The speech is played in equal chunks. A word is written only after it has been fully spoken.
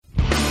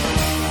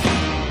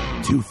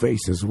Two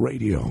Faces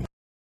Radio.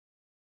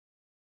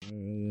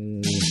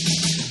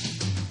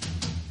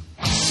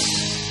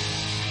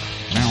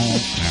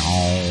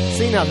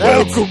 See, now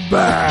that's... Welcome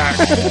back.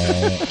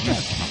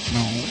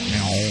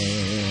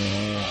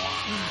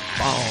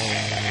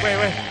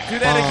 Wait. Do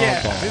that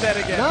again. Do that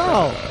again.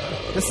 No.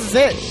 This is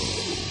it.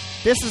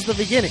 This is the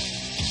beginning.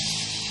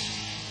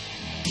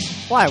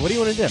 Why? What do you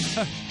want to do?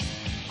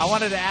 I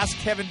wanted to ask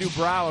Kevin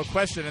Dubrow a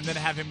question and then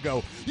have him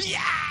go, yeah!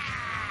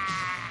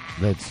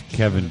 That's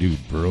Kevin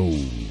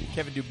Dubrow.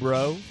 Kevin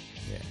Dubrow?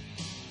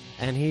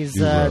 And he's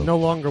Dubrow. no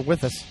longer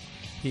with us.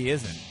 He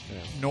isn't.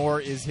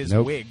 Nor is his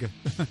Nope. wig.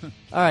 All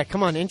right,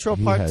 come on. Intro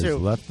He part has 2.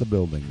 left the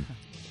building.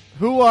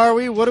 Who are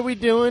we? What are we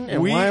doing?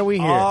 And why are we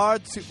here?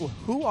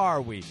 Who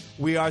are we?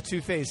 We are Two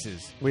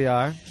Faces. We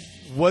are.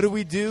 What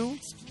do?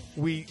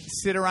 We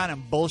sit around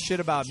and bullshit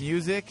about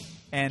music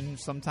and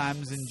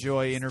sometimes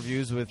enjoy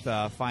interviews with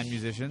fine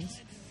musicians.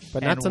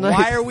 But and not tonight.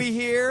 Why are we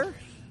here?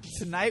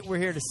 Tonight we're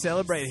here to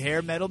celebrate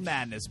Hair Metal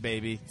Madness,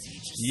 baby.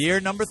 Year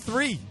number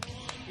 3.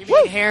 You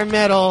mean hair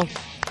metal?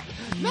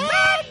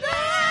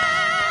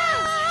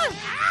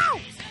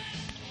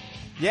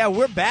 Yeah,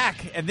 we're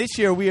back. And this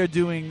year we are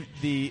doing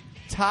the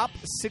top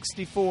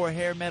 64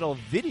 hair metal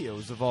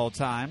videos of all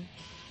time.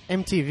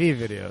 MTV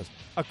videos.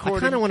 I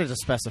kind of wanted to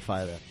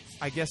specify that.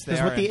 I guess they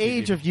Because are with the MTV.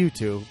 age of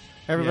YouTube,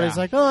 everybody's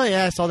Yeah. like, oh,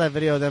 yeah, I saw that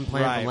video of them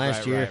playing from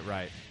last year.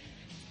 Right.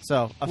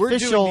 So, We're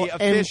official, doing the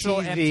official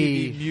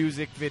MTV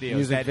music videos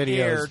music that videos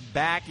aired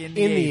back in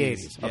the in 80s. the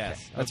 80s. Okay,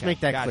 Yes. let's Okay. make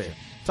that Gotcha. clear.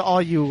 To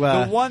all you...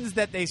 The ones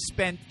that they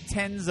spent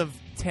tens or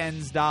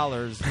 20s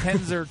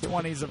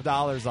of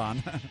dollars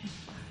on.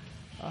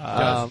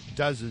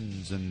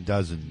 Dozens and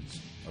dozens.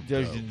 Of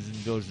Dozens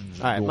and dozens.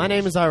 all right, my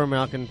name is Ira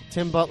Malkin.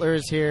 Tim Butler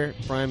is here.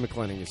 Brian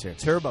McClenning is here.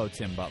 Turbo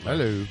Tim Butler.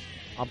 Hello.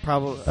 I'll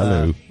probably...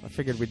 Hello. I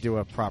figured we'd do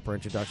a proper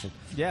introduction.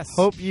 Yes.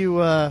 Hope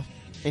you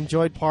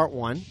enjoyed part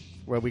 1,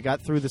 where we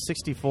got through the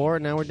 64,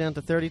 and now we're down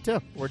to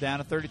 32. We're down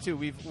to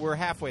 32. We're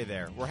halfway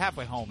there. We're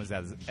halfway home,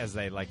 as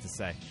they like to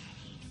say.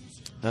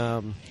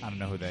 I don't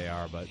know who they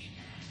are, but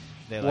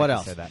they like What to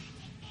else? say that.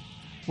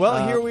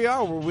 Well, here we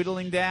are. We're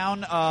whittling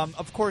down.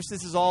 Of course,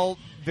 this is all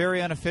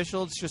very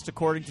unofficial. It's just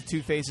according to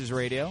Two Faces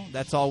Radio.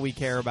 That's all we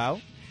care about.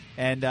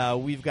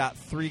 And we've got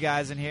 3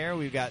 guys in here.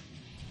 We've got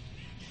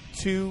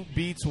 2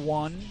 beats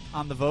 1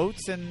 on the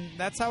votes, and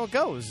that's how it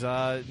goes.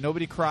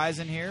 Nobody cries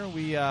in here.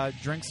 We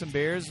drink some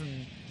beers,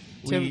 and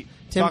we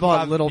Tim talk bought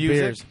about little music,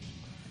 beers.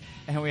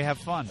 and we have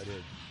fun. I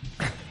did.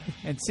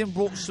 And Tim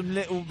brought some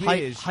little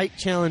beers. Height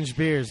challenge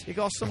beers. You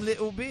got some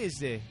little beers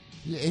there.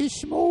 Yeah,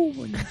 small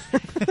ones.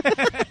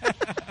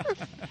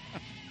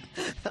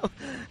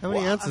 How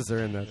many ounces are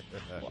in that?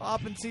 What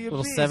happened to your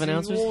Little beers? 7 They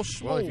ounces? all Well,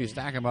 small. if you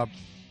stack them up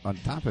on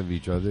top of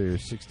each other, they're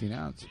 16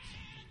 ounces.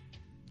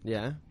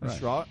 Yeah. That's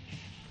right.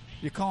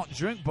 You can't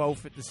drink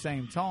both at the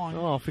same time.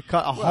 Oh, if we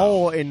cut a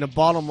hole in the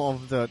bottom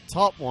of the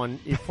top one,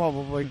 you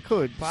probably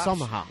could Perhaps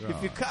somehow.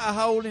 If you cut a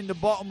hole in the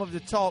bottom of the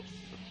top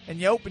and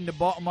you open the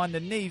bottom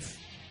underneath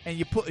and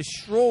you put a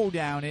straw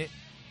down it,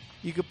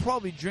 you could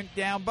probably drink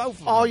down both of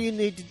them. All you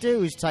need to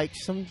do is take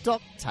some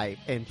duct tape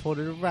and put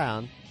it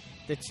around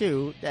the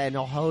two, and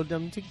I'll hold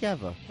them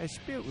together. That's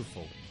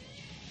beautiful.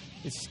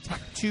 It's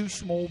 2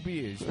 small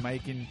beers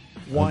making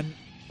one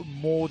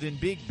more than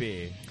big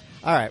beer.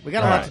 All right, we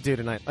got a lot to do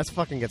tonight. Let's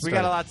fucking get We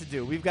started. got a lot to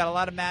do. We've got a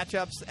lot of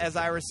matchups. As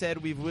Ira said,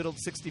 we've whittled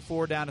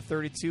 64 down to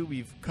 32.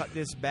 We've cut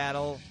this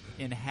battle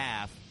in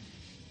half.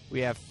 We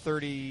have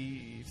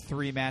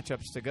 33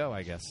 matchups to go,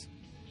 I guess.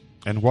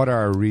 And what are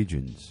our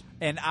regions?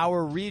 And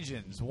our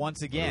regions,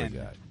 once again.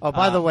 Oh,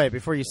 by the way,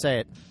 before you say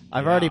it,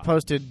 I've yeah. already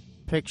posted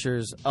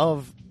pictures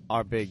of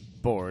our big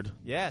board,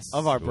 Yes.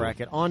 of our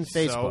bracket on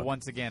Facebook. So,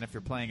 once again, if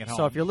you're playing at home.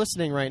 So if you're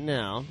listening right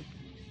now,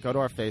 go to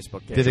our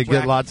Facebook page. Did it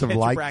get lots of Get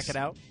your likes? bracket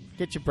out.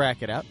 Get your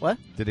bracket out. What?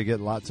 Did it get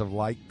lots of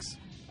likes?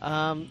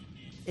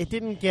 It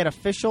didn't get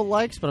official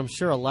likes, but I'm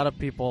sure a lot of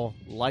people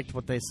liked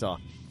what they saw.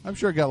 I'm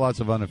sure it got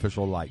lots of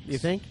unofficial likes. You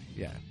think?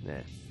 Yeah. Nah.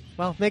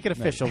 Well, make it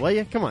official, will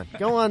you? Come on.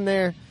 Go on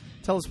there.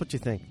 Tell us what you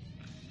think.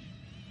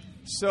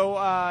 So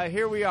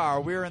here we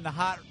are. We're in the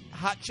Hot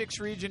Chicks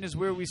region is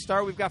where we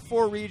start. We've got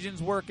 4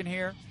 regions working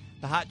here.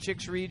 The Hot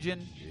Chicks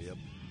region.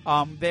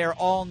 Yep. They're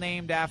all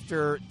named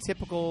after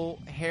typical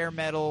hair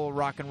metal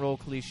rock and roll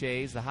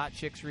cliches. The Hot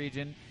Chicks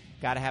region.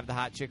 Got to have the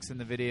hot chicks in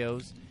the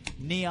videos.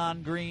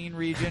 Neon Green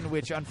region,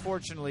 which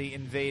unfortunately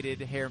invaded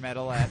hair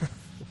metal at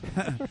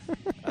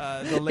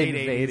the late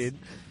Invaded.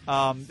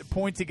 80s.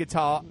 Pointy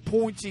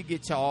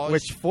guitars.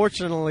 Which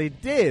fortunately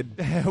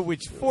did.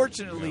 Which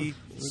fortunately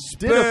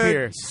Did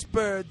appear.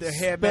 spurred the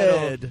hair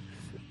Sped.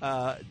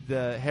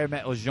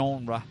 metal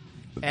genre,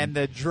 and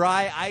the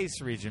Dry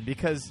Ice region.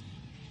 Because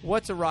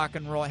what's a rock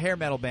and roll hair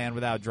metal band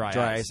without dry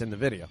Ice in the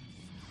video.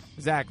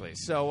 Exactly.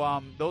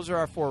 So those are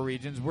our 4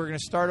 regions. We're going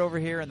to start over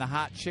here in the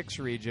Hot Chicks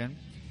region,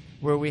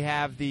 where we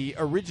have the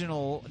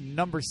original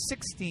number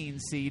 16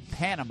 seed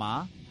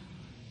Panama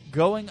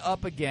going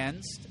up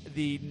against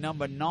the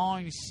number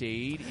 9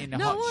 seed in the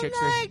Hot Chicks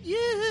region.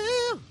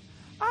 you.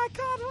 I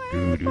can't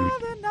wait for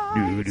the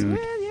nights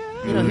with you.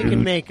 You know, he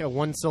can make a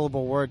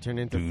one-syllable word turn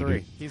into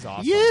three. He's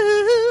awesome.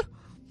 Yeah.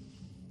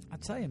 I'll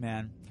tell you,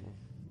 man.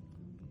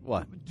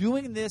 What?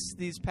 Doing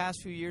these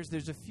past few years,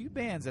 there's a few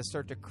bands that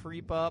start to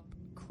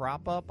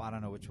crop up. I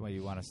don't know which way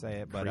you want to say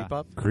it, but Creep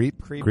up?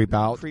 Creep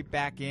out. creep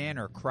back in,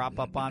 or crop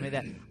up on me.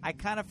 That I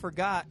kind of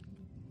forgot.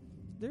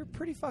 They're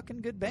pretty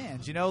fucking good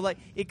bands, you know. Like,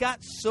 it got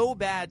so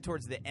bad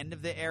towards the end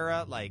of the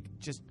era, like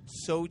just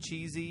so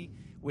cheesy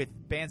with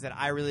bands that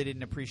I really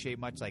didn't appreciate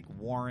much, like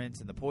Warrants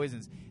and the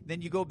Poisons.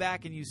 Then you go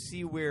back and you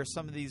see where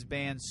some of these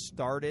bands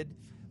started,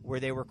 where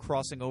they were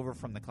crossing over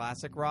from the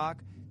classic rock,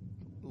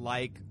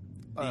 like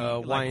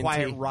Y&T.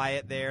 Quiet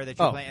Riot there that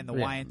you're Oh, playing, and the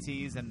yeah.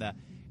 Y&Ts and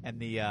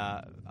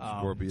the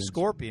Scorpions.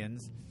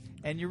 Scorpions,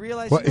 and you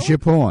realize What is your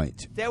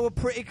point? they were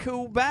pretty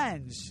cool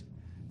bands.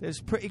 There's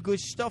pretty good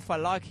stuff. I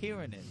like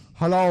hearing it.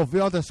 Hello,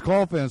 we are the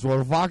Scorpions.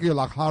 We'll rock you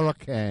like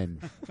hurricane.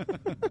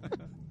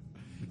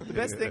 The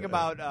best thing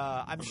about,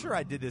 I'm sure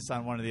I did this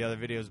on one of the other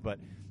videos, but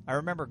I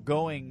remember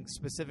going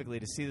specifically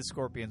to see the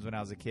Scorpions when I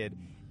was a kid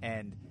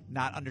and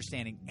not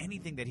understanding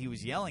anything that he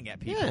was yelling at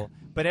people, Yeah.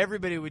 but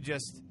everybody would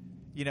just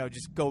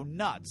go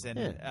nuts, and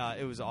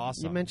it was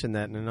awesome. You mentioned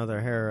that in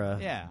another hair.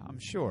 Yeah, I'm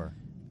sure,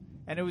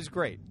 and it was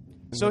great.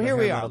 So Another here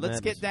we hair are. metal Let's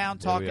madness. get down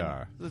There we talking.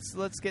 are.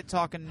 Let's get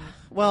talking.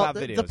 Well, about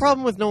the videos.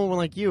 problem with no one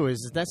like you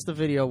is that's the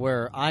video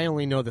where I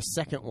only know the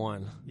second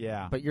one,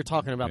 Yeah, but you're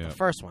talking about Yeah. the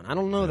first one. I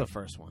don't know the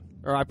first one,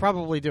 or I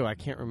probably do. I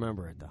can't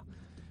remember it though.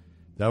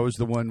 That was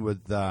the one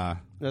with The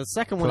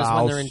second one is when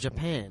Klaus. they're in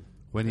Japan.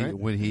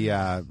 when he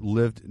Right?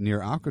 lived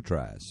near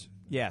Alcatraz.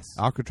 yes,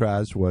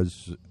 Alcatraz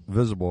was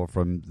visible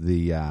from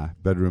the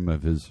bedroom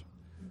of his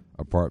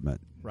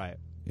apartment. right.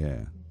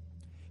 Yeah,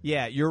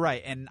 Yeah, you're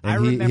right. And I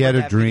and remember he had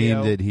a that dream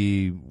video, that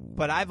he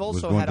but I've was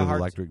also going had to a the hard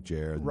electric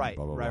chair. And right,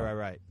 blah, blah, right, blah. right,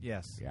 right.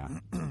 Yes. Yeah,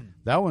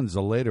 that one's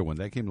a later one.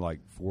 That came like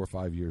 4 or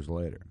 5 years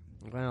later.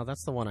 Well,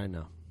 that's the one I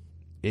know.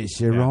 It's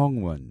the Yeah.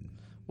 wrong one.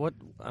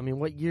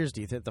 What years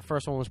do you think? The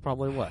first one was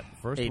probably what?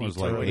 First one was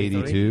 82, like 83?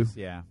 82.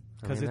 Yeah, I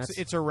because mean, it's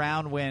that's- it's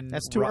around when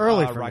that's too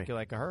early for Rock me. You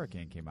Like a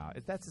Hurricane came out.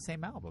 That's the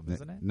same album,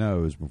 isn't it? No,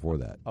 it was before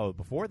that. Oh,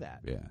 before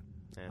that. Yeah,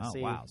 Yeah, Oh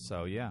see, wow.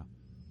 So yeah,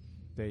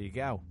 there you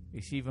go.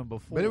 It's even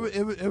before. but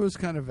it was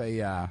kind of a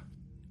a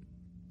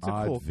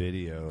odd cool-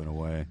 video in a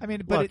way. I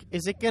mean, but Look,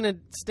 is it going to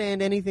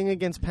stand anything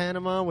against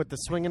Panama with the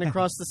swinging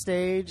across the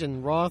stage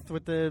and Roth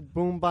with the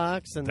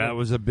boombox? And That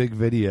was a big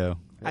video.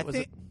 I was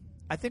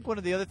think one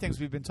of the other things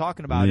we've been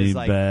talking about is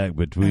like back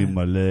between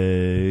my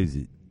legs.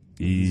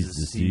 he's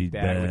the seat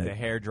back with the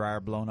hair dryer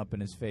blown up in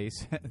his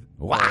face.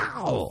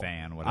 Wow.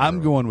 Fan. Whatever.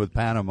 I'm going with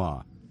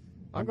Panama.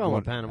 I'm going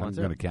with Panama, I'm too.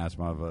 going to cast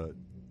my vote.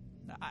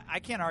 I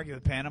can't argue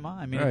with Panama.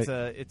 I mean, Right.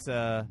 it's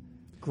a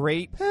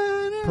great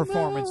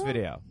performance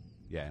video.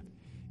 Yeah.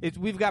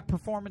 We've got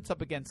performance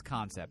up against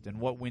concept, and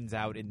what wins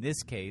out in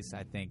this case,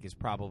 I think, is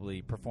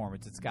probably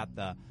performance. It's got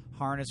the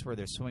harness where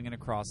they're swinging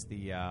across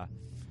the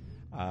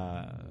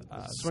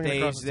Swinging stage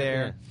across the-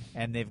 there,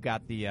 and they've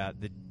got the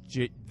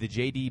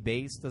JD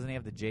bass. Doesn't he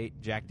have the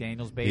Jack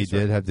Daniels bass? He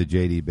did have the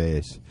JD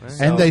bass. Right. And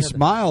So- they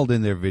smiled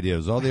in their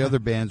videos. All the other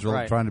bands were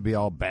Right. trying to be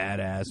all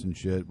badass and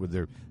shit with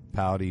their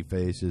pouty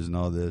faces and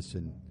all this.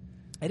 And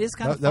It is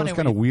kind of that funny. was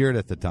kind of weird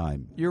at the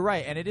time. You're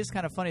right, and it is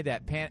kind of funny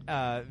that Van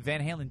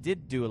Halen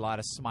did do a lot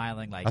of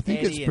smiling. Like I think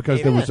Eddie it's and because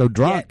David. they were so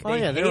drunk. Yeah, Oh,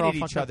 yeah, they they were all hated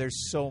each fucked up. other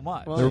so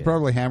much. Well, They were yeah.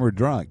 probably hammered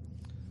drunk.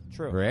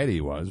 True. Or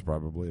Eddie was,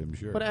 probably, I'm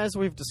sure. But as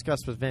we've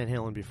discussed with Van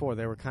Halen before,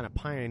 they were kind of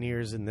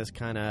pioneers in this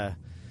kind of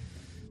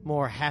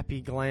more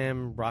happy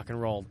glam rock and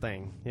roll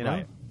thing. You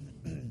know,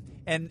 Right.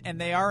 And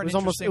they are it an was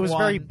almost interesting it was one.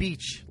 very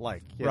beach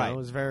like. Right. It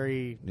was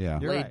very Yeah.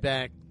 You're laid right.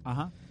 back.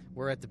 Uh-huh.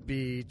 We're at the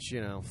beach.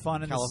 You know,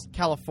 Fun in the s-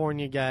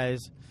 California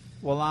guys.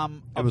 Well,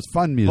 I'm It was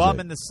fun music. bum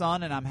in the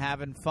sun, and I'm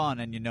having fun.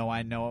 And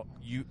I know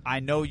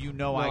you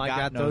know Well, I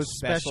got no those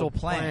special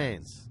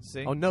plans.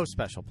 See? Oh, no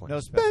special plans. no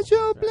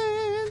special.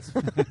 plans.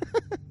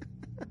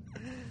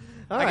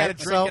 All I right, got a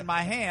drink so- in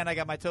my hand. I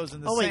got my toes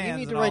in the Oh wait, sands. you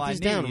need to and all write I these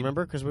down. need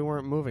Remember, because we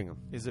weren't moving them.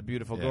 is a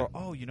beautiful Yeah. girl.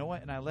 Oh, you know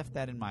what? And I left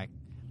that in my.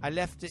 I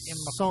left it in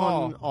my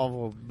Son car. of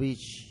a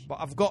beach. But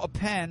I've got a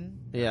pen.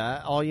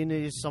 Yeah, all you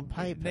need is some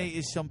paper. Need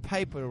is some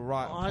paper to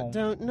write I upon.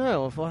 don't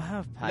know if I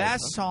have paper.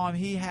 Last time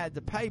he had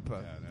the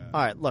paper.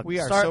 All right, look. We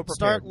are start, so prepared.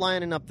 Start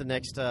lining up the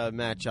next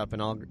matchup,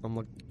 and I'm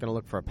going to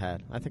look for a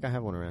pad. I think I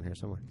have one around here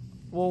somewhere.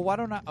 Well, why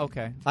don't I?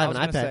 Okay. I have was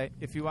an gonna iPad. say,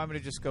 if you want me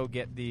to just go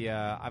get the,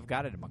 I've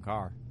got it in my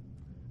car.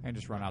 I can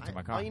just run out to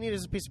my car. All you need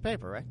is a piece of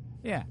paper, right?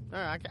 Yeah. All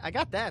right, I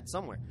got that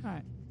somewhere. All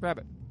right. Grab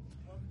it.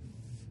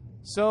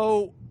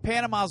 So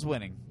Panama's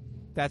winning.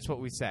 That's what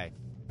we say.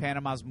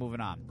 Panama's moving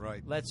on.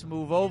 Right. Let's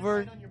move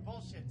over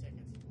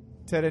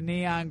to the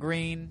neon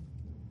green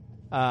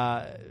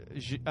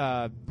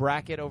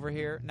bracket over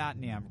here. Not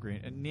neon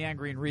green. Neon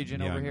green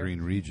region over Neon here.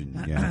 Green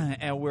region, yeah.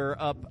 And we're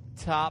up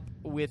top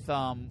with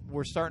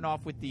we're starting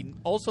off with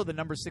the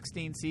number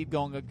 16 seed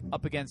going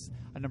up against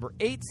a number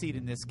 8 seed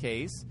in this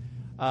case.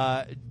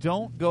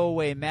 Don't Go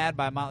Away Mad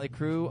by Motley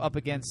Crue up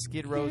against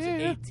Skid Row's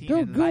 18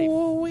 in Life.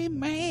 away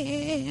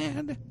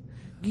mad.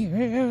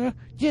 Yeah,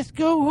 just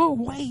go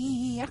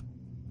away.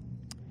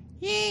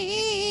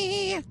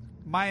 Yeah.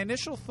 My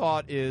initial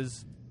thought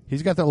is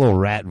He's got that little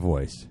rat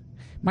voice.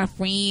 My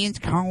friends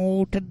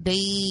called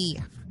today.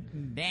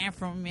 Down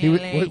from He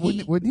LA.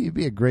 wouldn't he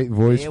be a great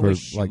voice They for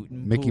was like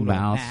shooting Mickey pool on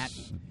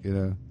Mouse? You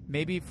know,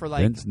 Maybe for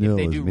like Vince if Neil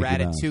they is do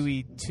Mickey Mouse.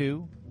 Ratatouille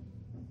 2.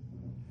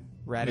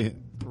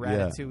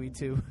 Ratatouille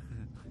 2.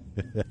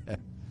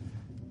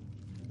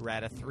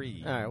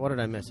 Ratatouille. All right, what did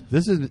I miss?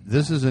 this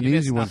is an You easy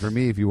missed one for nothing.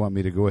 me. If you want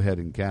me to go ahead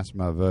and cast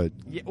my vote,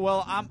 Yeah,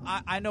 well,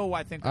 I know.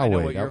 I think I'll I know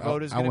wait. what your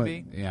vote is going to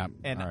be. Yeah,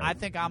 And all right. I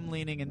think I'm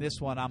leaning in this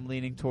one. I'm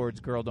leaning towards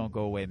 "Girl, Don't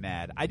Go Away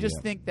Mad." I just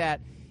Yeah. think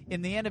that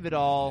in the end of it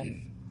all,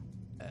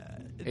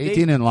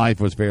 18 in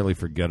Life was fairly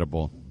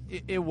forgettable.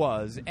 it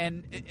was,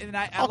 and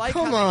I Oh, like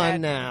come how they on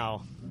had,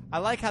 now. I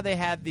like how they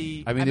had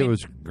the. I mean, it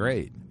was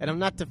great. And I'm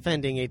not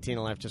defending 18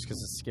 in Life just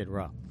because it's Skid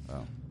Row.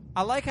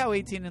 I like how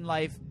 18 in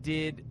Life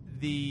did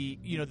the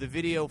the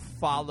video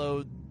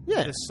followed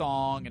Yeah. the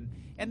song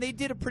and they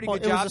did a pretty Well,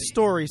 good it job. was a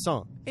story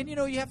song. And you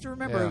have to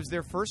remember Yeah. it was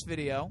their first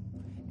video.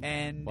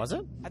 And Was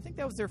it? I think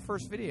that was their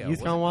first video. Youth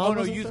Was Gone it? Wild Oh no,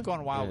 wasn't Youth it?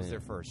 Gone Wild Yeah, was yeah. their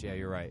first. Yeah,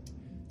 you're right.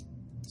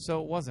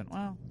 So it wasn't.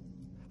 Well,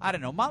 I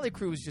don't know. Motley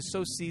Crue was just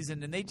so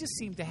seasoned, and they just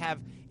seemed to have.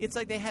 It's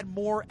like they had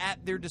more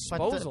at their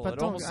disposal. but It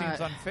don't- almost seems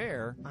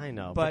unfair. I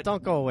know, But- but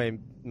don't go away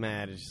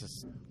mad. It's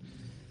just,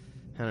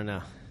 I don't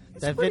know.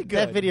 It's That pretty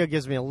that good. video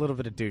gives me a little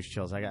bit of douche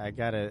chills. I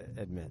gotta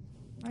admit.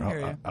 I hear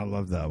you. I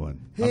love that one.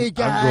 Hey, I'm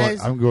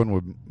guys. I'm going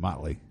with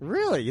Motley.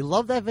 Really, you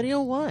love that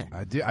video? Why?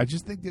 I do. I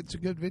just think it's a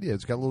good video.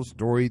 It's got a little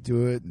story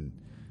to it, and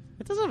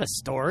It doesn't have a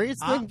story.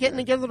 It's I'm- them getting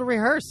together to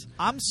rehearse.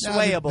 I'm No,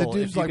 swayable. The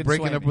dude's if you like can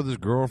breaking sway up me. with his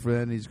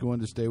girlfriend. He's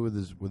going to stay with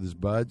his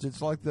buds.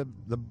 It's like the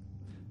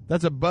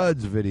that's a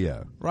Buds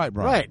video, right,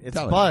 Brian? Right, it's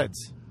Tell him.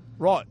 Buds.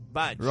 Right,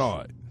 budge.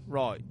 Right.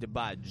 Right, the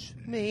budge.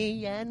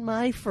 Me and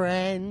my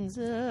friends.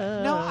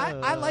 No,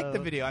 I like the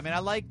video. I mean, I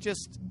like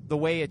just the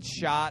way it's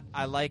shot.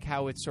 I like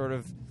how it's sort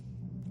of.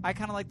 I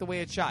kind of like the way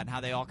it's shot and how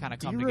they all kind of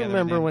Do come you together.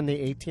 remember and when the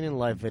 18 in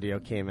Life video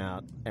came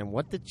out and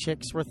what the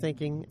chicks were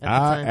thinking at the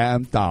I time?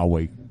 am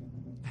Tawi.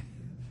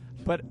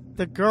 But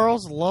The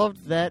girls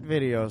loved that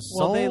video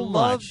so well, they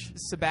loved much.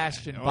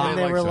 Sebastian Oh, Bach. And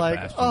they were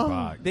like,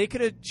 oh, They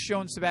could have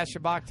shown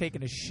Sebastian Bach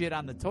taking a shit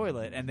on the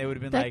toilet, and they would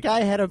have been that like,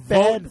 guy had a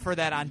voting bad. for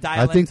that on I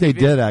Dial think they MTV.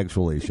 did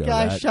actually show The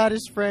guy that. shot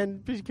his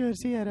friend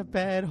because he had a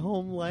bad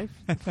home life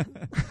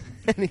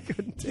and he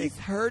couldn't take. He's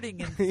hurting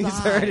inside. He's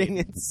hurting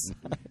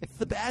inside.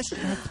 Sebastian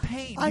has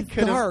pain. I He's could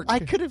have. dark. I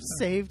could have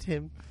saved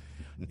him,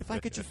 if I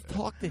could just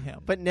talk to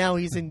him. but now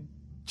he's in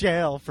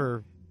jail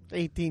for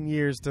 18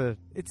 years to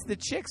It's the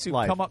chicks who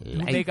Life. come up, who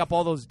Life. make up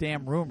all those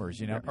damn rumors.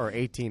 You know, or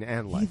 18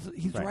 and life.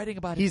 he's Right. writing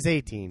about He's his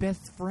 18.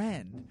 best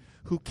friend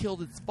who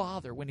killed his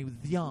father when he was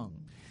young,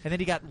 and then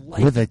he got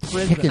life with a in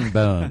prison. chicken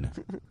bone.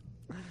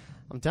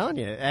 I'm telling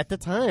you, at the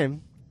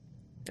time,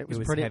 it was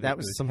was pretty. heavy. That It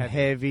was was some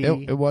heavy.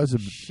 heavy. It was a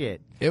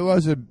shit. it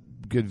was a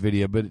good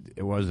video, but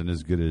it wasn't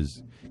as good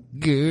as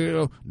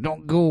 "Girl,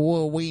 Don't Go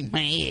Away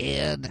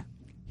Mad."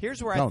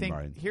 Here's where No, I think.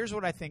 Brian. Here's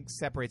what I think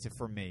separates it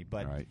from me.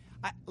 But All right.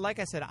 like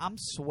I said, I'm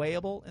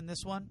swayable in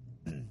this one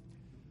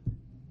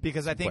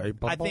because I think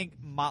Swayable?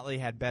 Motley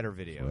had better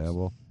videos.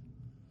 Well,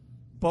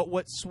 But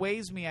what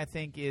sways me, I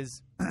think,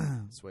 is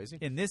Swayze.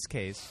 in this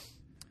case,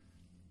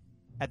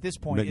 at this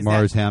point, McMars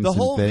is that the Hampson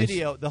whole face.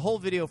 video. The whole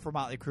video for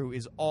Motley Crue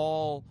is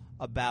all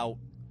about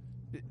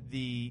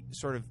the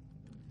sort of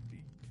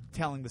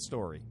telling the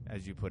story,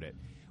 as you put it.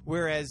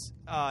 Whereas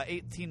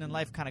 18 in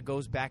Life kind of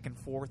goes back and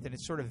forth, and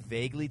it's sort of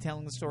vaguely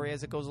telling the story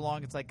as it goes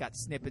along. It's like got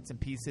snippets and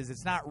pieces.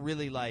 It's not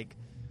really like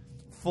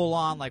full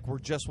on, like we're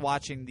just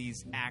watching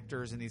these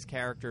actors and these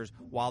characters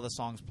while the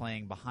song's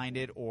playing behind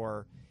it,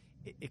 or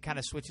it kind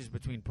of switches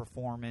between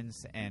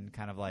performance and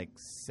kind of like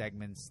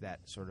segments that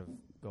sort of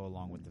go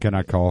along with the can I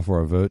video. call for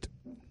a vote?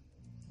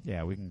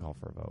 Yeah, we can call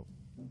for a vote.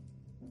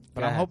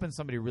 But Go I'm ahead. hoping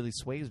somebody really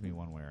sways me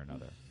one way or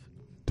another.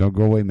 Don't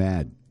Go Away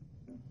Mad.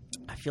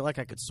 I feel like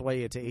I could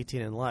sway you to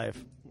 18 in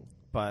Life,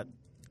 but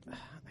I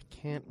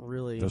can't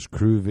really. Those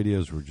Crew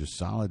videos were just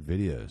solid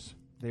videos.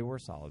 They were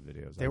solid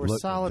videos. They were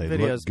solid they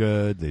videos. looked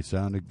good. They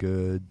sounded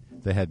good.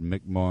 They had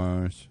Mick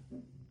Mars.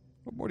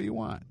 What more do you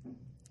want?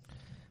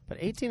 But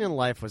 18 in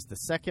Life was the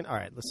second. All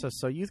right,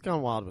 so Youth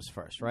Gone Wild was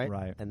first, right?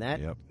 Right. And that,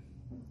 Yep.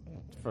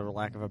 for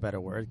lack of a better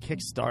word,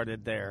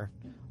 kick-started their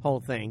whole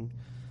thing.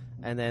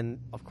 And then,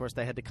 of course,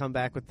 they had to come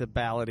back with the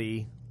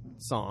ballady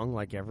song,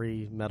 like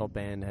every metal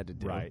band had to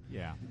do. Right,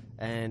 yeah.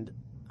 And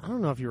I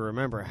don't know if you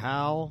remember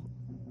how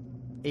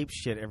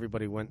apeshit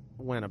everybody went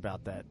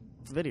about that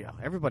video.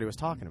 Everybody was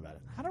talking about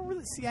it. I don't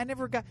really see. I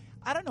never got.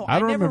 I don't know. I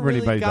don't never remember really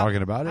anybody got-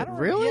 talking about it. I don't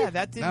Really? Yeah,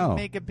 that didn't No.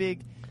 make a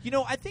big. You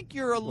know, I think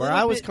you're a Where little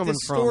I was bit coming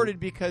from- distorted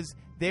because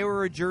they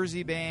were a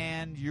Jersey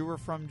band. You were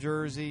from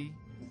Jersey,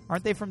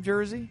 aren't they from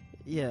Jersey?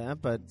 Yeah,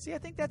 but See, I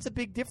think that's a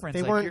big difference.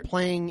 they Like, weren't you're-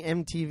 playing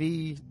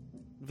MTV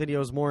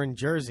videos more in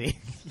Jersey,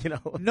 you know.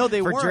 No, they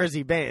for weren't.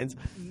 Jersey bands.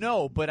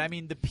 No, but I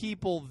mean, the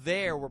people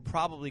there were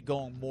probably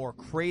going more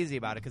crazy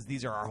about it because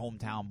these are our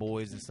hometown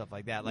boys and stuff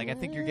like that. Like, I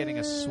think you're getting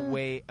a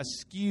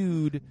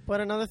skewed. But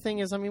another thing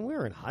is, I mean, we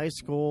were in high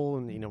school,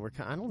 and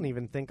I don't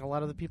even think a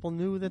lot of the people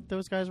knew that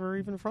those guys were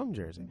even from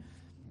Jersey.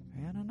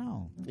 I don't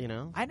know. You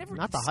know, I never.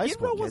 not the high Skid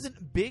school Row kids.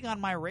 wasn't big on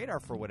my radar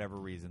for whatever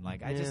reason.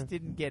 Like I Yeah. just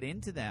didn't get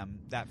into them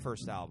that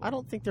first album. I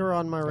don't think they were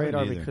on my didn't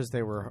radar either. because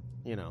they were,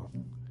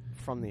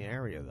 from the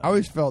area. Though. I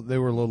always felt they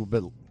were a little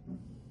bit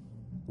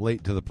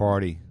late to the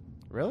party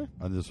Really?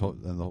 on this whole.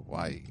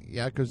 Why?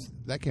 Yeah, because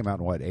that came out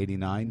in what,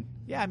 89?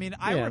 Yeah, I mean,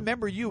 I Yeah.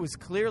 remember you was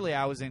clearly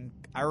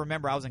I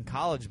remember I was in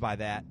college by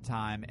that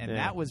time, and Yeah.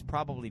 that was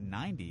probably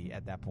 90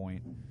 at that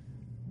point.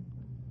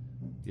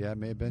 Yeah, it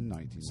may have been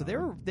 19. So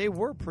they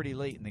were pretty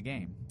late in the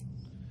game.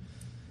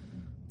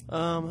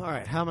 All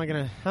right. How am I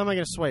gonna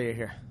sway you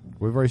here?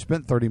 We've already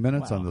spent 30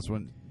 minutes Wow. on this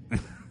one.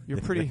 You're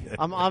pretty.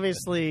 I'm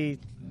obviously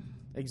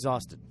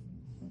exhausted.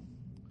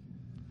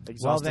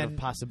 Exhausted then- of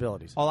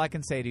possibilities. All I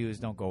can say to you is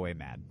don't go away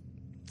mad.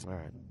 All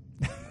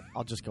right.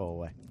 I'll just go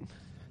away.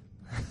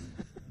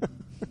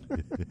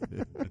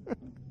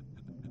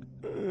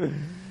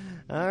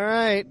 All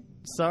right.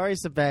 Sorry,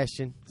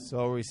 Sebastian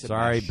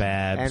Sorry,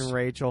 Babs. and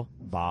Rachel.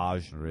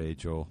 Baj.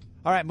 Rachel.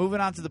 All right, moving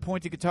on to the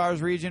Pointed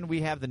Guitars region,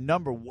 we have the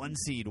number 1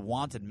 seed,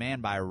 Wanted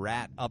Man by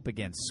Rat, up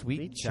against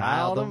Sweet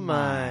Child of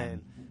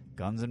Mine,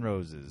 Guns N'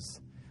 Roses,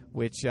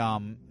 which,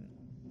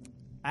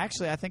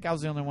 actually, I think I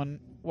was the only one.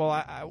 Well,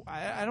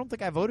 I don't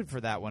think I voted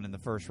for that one in the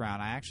first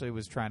round. I actually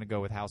was trying to go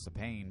with House of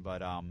Pain,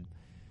 but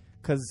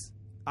because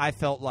I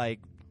felt like,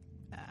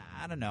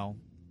 I don't know.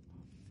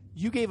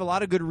 You gave a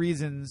lot of good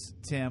reasons,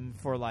 Tim,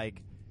 for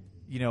like,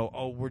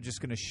 we're just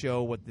going to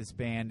show what this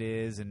band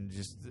is and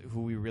just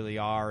who we really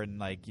are and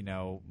like,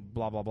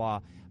 blah, blah,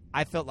 blah.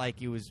 I felt like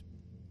you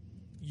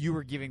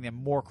were giving them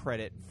more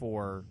credit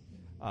for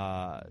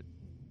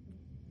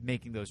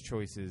making those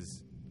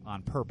choices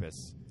on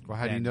purpose. Well,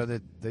 how do you know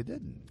that they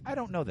didn't? I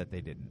don't know that they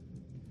didn't.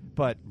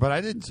 But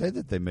I didn't say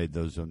that they made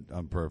those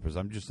on purpose.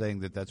 I'm just saying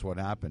that that's what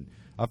happened.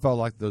 I felt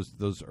like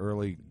those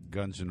early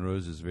Guns N'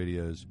 Roses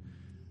videos,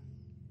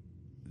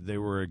 they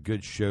were a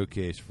good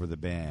showcase for the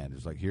band.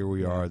 It's like, here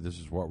we are, this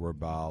is what we're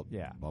about,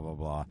 Yeah. blah, blah,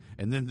 blah.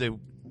 And then they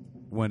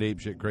went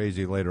apeshit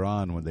crazy later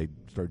on when they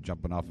started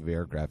jumping off of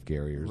aircraft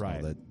carriers Right.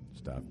 and all that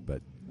stuff.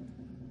 But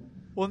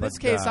Well, in this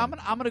But, case, I'm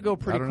going to go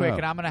pretty I don't quick, know.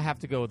 and I'm going to have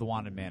to go with the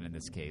Wanted Man in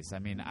this case. I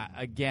mean,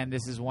 again,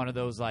 this is one of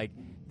those, like,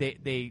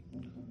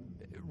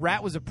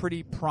 Rat was a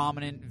pretty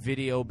prominent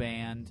video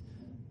band,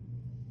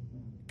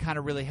 kind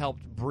of really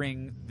helped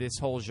bring this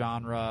whole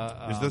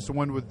genre. is this the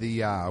one with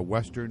the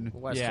Western?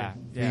 Western. Yeah,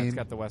 theme? it's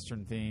got the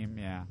Western theme,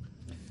 yeah.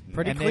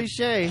 Pretty And they-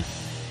 cliche.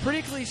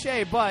 Pretty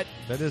cliche, but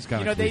That is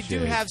kind of they do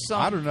have some.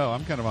 I don't know.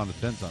 I'm kind of on the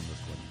fence on this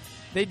one.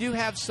 They do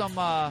have some.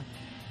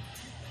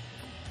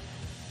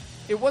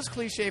 It was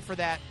cliche for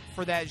that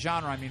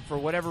genre. I mean, for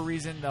whatever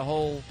reason, the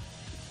whole.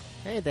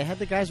 Hey, they had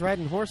the guys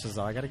riding horses,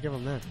 though. I got to give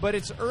them that. But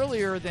it's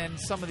earlier than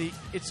some of the.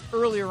 It's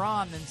earlier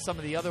on than some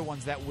of the other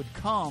ones that would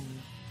come,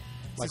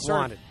 Like to sort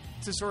Wanted.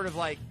 to sort of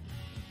like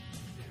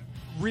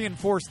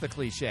reinforce the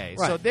cliche.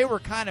 Right. So they were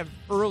kind of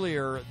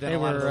earlier than They a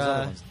lot of were, those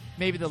other ones.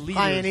 Maybe the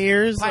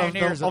leaders,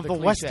 Pioneers of the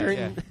cliche,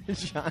 Western yeah.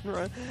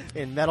 genre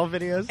in metal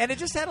videos. And it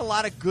just had a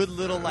lot of good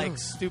little, like,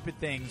 stupid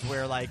things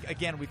where, like,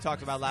 again, we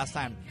talked about last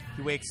time,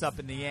 he wakes up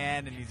in the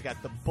end and he's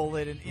got the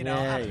bullet and,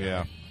 Yeah,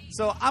 Yeah.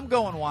 So I'm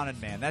going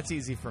Wanted Man. That's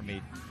easy for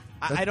me.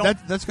 I don't.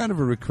 That's kind of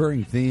a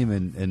recurring theme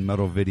in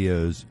metal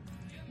videos.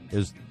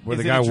 Is where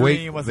Is the it guy a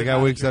dream? Was the it guy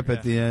not a wakes dream? up at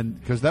Yeah. the end,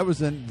 because that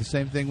was in the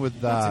same thing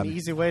with That's an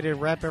easy way to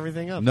wrap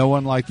everything up. No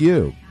One Like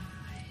You.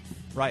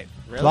 Right.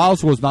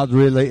 Klaus was not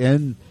really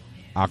in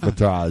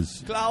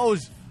Alcatraz.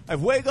 Klaus, I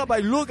wake up, I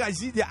look, I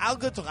see the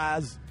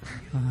Alcatraz.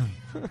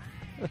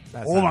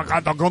 Oh my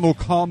God, they're gonna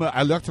come and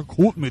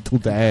electrocute me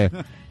today.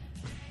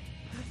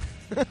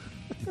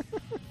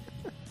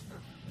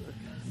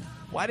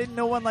 Why didn't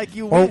no one like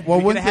you Well, win? well,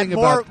 we one could have had thing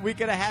more. about- We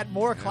could have had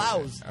more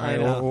Klaus. I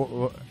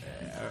know.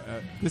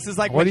 This is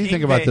like What when do you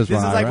think Yngwie- about this This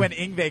one, is like Ira? when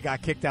Yngwie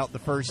got kicked out the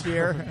first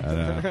year.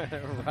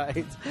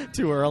 Right.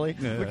 Too early.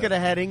 Yeah. We could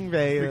have had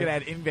Yngwie We could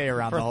have had Yngwie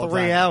around the whole for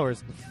 3 time.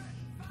 hours.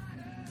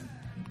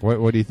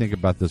 What do you think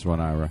about this one,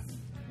 Ira?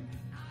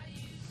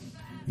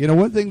 You know,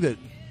 one thing that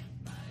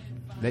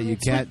you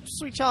can't.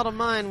 Sweet Child of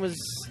Mine was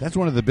That's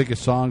one of the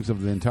biggest songs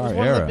of the it entire was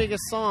one era. of the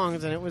biggest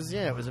songs, and it was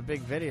a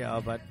big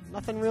video, but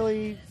nothing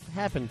really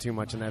happened too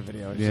much in that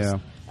video. It was Yeah.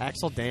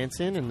 just Axl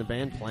dancing and the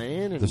band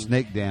playing, and The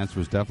snake dance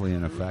was definitely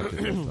in effect at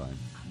that time.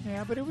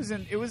 Yeah, but it was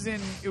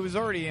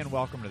already in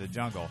Welcome to the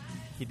Jungle.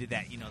 He did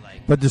that,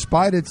 like. But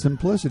despite its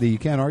simplicity, you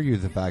can't argue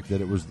the fact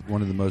that it was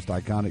one of the most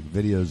iconic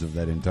videos of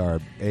that entire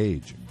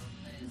age.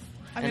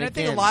 I mean, And I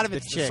think a again, lot of the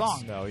it's the chicks.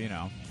 song, though.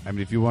 I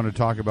mean, if you want to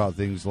talk about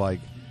things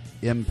like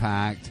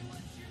impact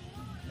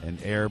and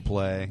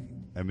airplay,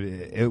 I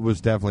mean, it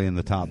was definitely in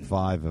the top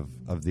 5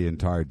 of the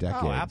entire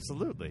decade. Oh,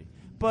 absolutely.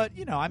 But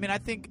I mean, I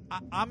think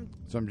I'm.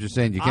 So I'm just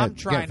saying you I'm can't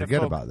trying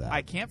forget to about that.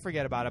 I can't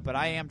forget about it, but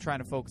I am trying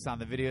to focus on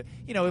the video.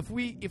 If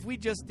we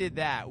just did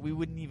that, we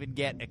wouldn't even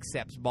get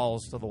Accepts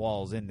Balls to the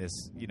Walls in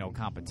this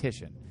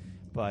competition.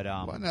 But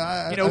Well, no,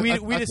 I we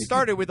think just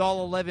started with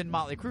all 11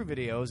 Motley Crue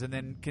videos and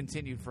then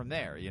continued from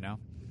there.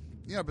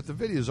 Yeah, but the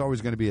video is always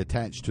going to be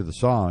attached to the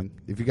song.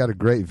 If you got a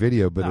great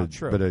video, but No, a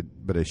true.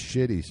 but a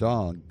shitty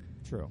song,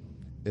 True.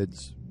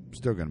 it's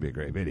still going to be a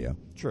great video.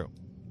 True.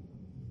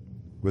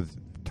 with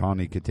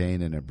Tawny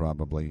Katane in it,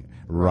 probably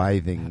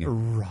writhing.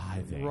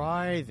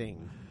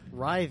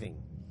 Writhing.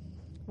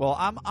 Well,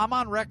 I'm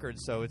on record,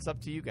 so it's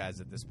up to you guys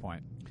at this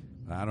point.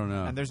 I don't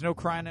know. And there's no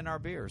crying in our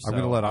beer. So I'm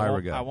going to let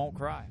Ira go. I won't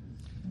cry.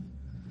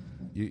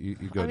 You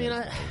go. I mean,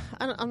 next.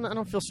 I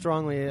don't feel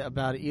strongly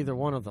about either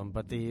one of them,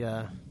 but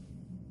I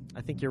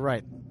think you're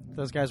right.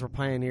 Those guys were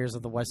pioneers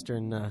of the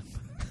Western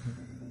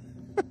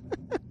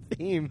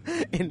theme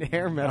in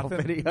hair metal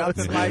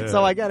videos.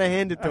 So I got to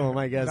hand it to them,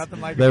 I guess. Nothing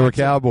like They were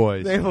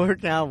cowboys. They were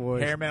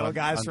cowboys. hair metal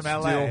guys On from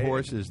steel LA.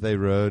 horses they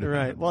rode.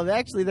 Right. Well,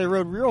 they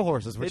rode real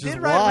horses, which They is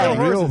did why ride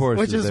real horses.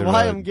 which is they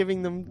why rode. I'm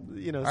giving them,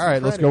 All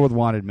right, let's credit. go with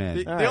Wanted Man.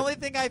 The, All the right. only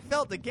thing I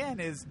felt again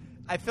is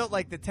I felt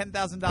like the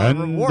 $10,000 And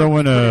reward the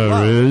was pretty winner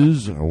low.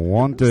 is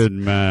Wanted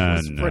Man.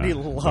 It's pretty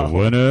low. The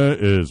winner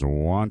is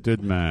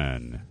Wanted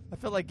Man. I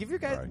felt like give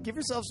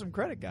yourself some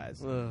credit,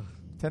 guys. Ugh.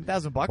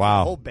 $10,000 for Wow.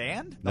 the whole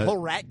band, the That- whole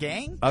Rat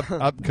gang.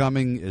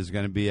 Upcoming is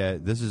going to be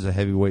this is a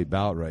heavyweight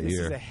bout right This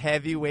here. is a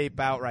heavyweight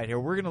bout right here.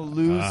 We're going to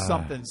lose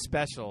something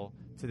special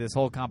to this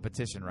whole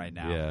competition right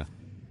now. Yeah.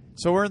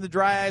 So we're in the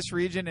dry ice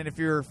region, and if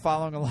you're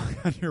following along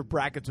on your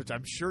brackets, which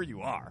I'm sure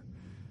you are,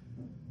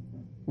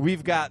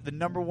 we've got the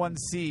number 1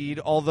 seed,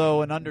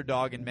 although an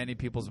underdog in many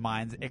people's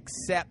minds,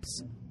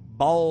 accepts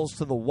Balls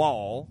to the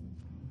Wall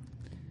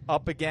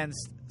up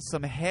against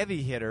some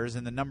heavy hitters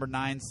in the number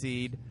 9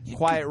 seed,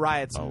 Quiet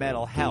Riot's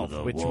Metal Health,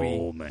 which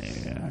we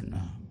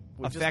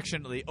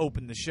affectionately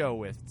opened the show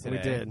with today.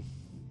 We did.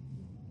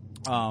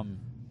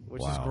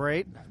 Which is Wow.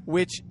 great.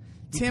 Which,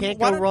 You Tim, can't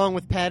why go don't- wrong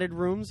with padded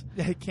rooms.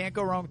 You can't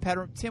go wrong with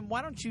pattern. Tim,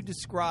 why don't you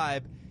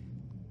describe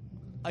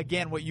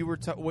again what you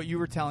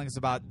were telling us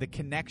about the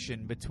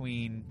connection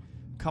between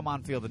 "Come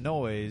On Feel the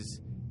Noise"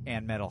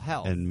 and Metal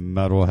Health? And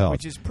Metal Health.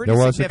 Which is pretty There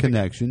was a significant.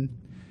 connection.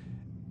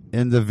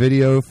 In the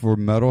video for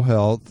Metal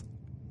Health,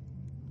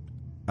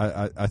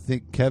 I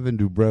think Kevin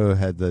Dubrow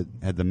had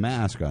the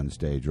mask on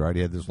stage, right?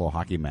 He had this little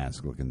hockey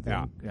mask looking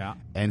thing. yeah.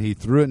 And he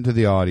threw it into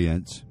the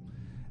audience,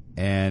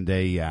 and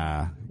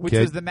Which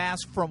kid, was the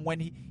mask from when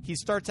he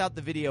starts out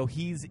the video.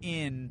 He's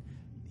in.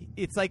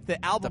 It's like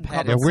the album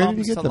cover. yeah, where did he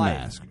comes get to the life.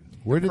 mask?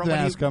 Where did From the when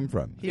he- mask come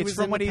from? He It's was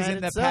from in when the he's in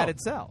padded that cell. padded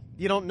cell.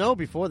 You don't know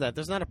before that.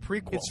 There's not a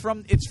prequel. It's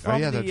from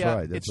yeah, the that's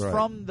right, that's it's right.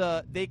 from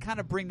the they kind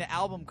of bring the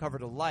album cover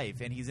to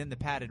life, and he's in the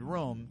padded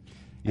room.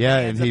 Yeah,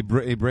 then and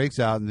ends he breaks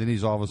out, and then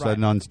he's all of a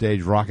sudden Right. on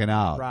stage rocking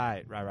out.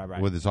 Right.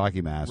 With his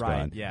hockey mask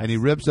Right, on. yes. And he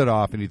rips it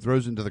off and he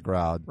throws it into the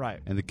crowd. Right.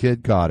 And the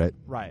kid caught it.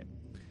 Right.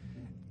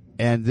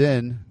 And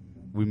then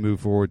we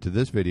move forward to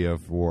this video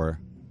for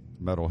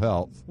Metal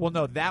Health. Well,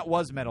 no, that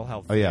was Metal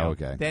Health. Oh, yeah,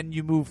 video. okay. Then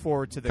you move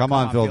forward to the Come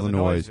on, Feel the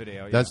Noise.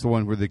 video. Yeah. That's the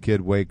one where the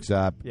kid wakes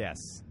up, yes.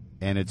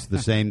 and it's the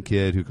same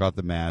kid who caught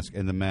the mask,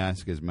 and the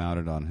mask is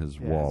mounted on his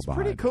Yeah, wall it's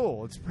behind. pretty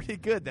cool. It's pretty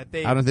good that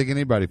they. I don't think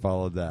anybody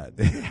followed that.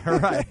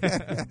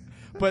 right.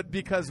 But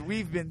because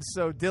we've been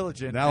so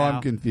diligent now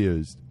I'm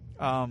confused.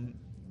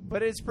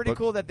 But it's pretty But-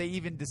 cool that they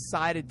even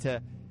decided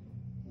to.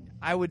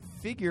 I would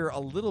figure a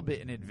little bit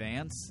in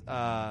advance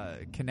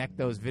connect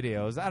those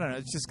videos. I don't know.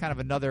 It's just kind of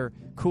another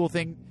cool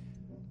thing.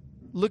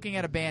 Looking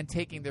at a band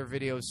taking their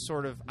videos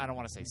sort of, I don't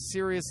want to say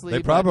seriously. They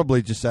but-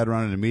 probably just sat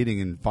around in a meeting,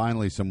 and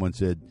finally someone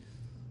said,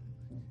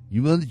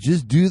 "You want to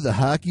just do the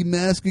hockey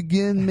mask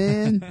again,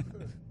 man?"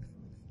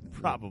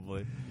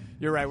 Probably.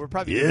 You're right. We're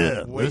probably Yeah,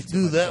 doing way let's too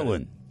do much that of it.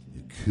 one.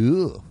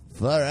 Cool.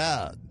 Far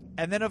out.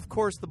 And then, of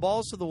course, the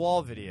Balls to the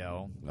Wall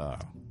video Oh.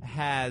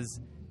 has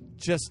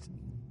just.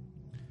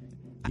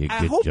 You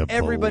I get hope your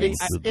everybody- balls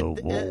I- to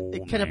the wall,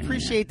 It can man.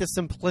 appreciate the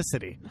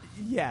simplicity.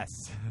 Yes.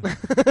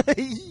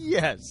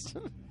 Yes.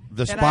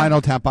 The And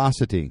spinal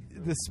taposity.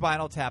 The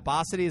spinal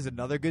taposity is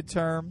another good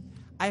term.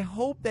 I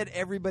hope that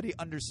everybody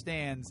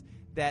understands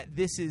that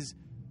this is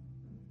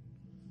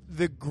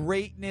the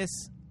greatness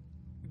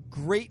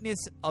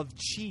of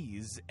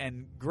cheese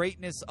and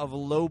greatness of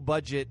low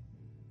budget,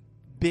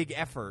 big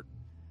effort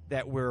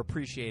that we're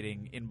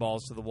appreciating in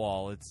Balls to the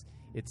Wall.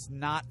 It's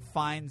not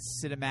fine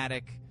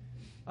cinematic,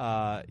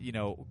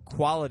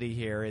 quality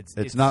here.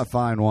 It's not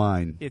fine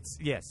wine. It's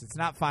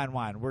not fine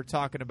wine. We're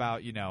talking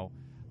about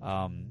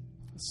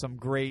some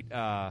great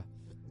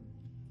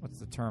what's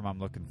the term I'm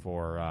looking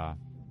for?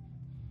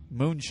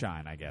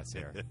 Moonshine, I guess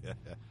here.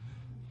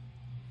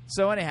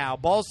 So anyhow,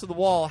 Balls to the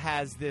Wall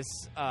has this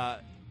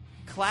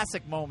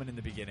classic moment in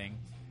the beginning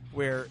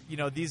where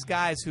these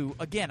guys who,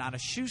 again, on a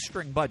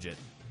shoestring budget,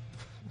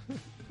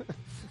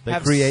 They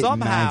have create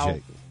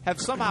somehow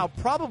magic.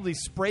 probably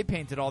spray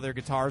painted all their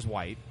guitars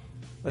white.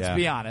 Let's Yeah.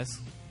 be honest.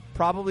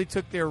 Probably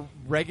took their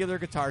regular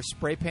guitars,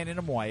 spray painted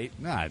them white,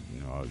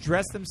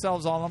 dressed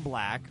themselves all in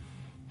black.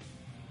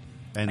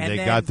 and and they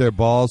then- got their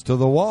balls to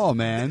the wall,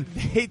 man.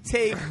 They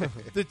take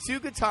the two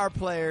guitar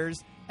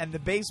players and the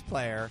bass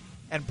player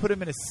and put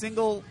them in a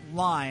single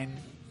line,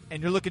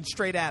 and you're looking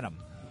straight at them.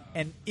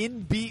 And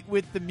in beat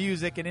with the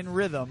music and in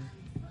rhythm,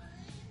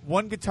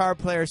 one guitar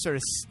player sort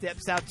of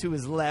steps out to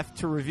his left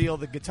to reveal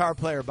the guitar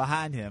player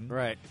behind him.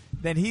 Right.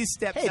 Then he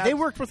steps Hey, out they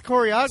worked with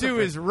choreography. to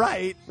his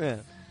right Yeah.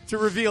 to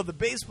reveal the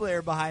bass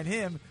player behind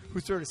him, who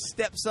sort of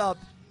steps up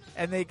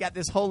and they got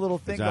this whole little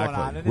thing going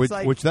on, and which, it's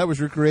like, which that was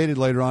recreated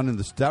later on in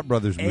the Step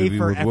Brothers A movie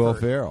for with Will effort.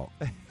 Ferrell.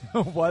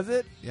 was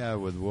it Yeah,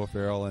 with Will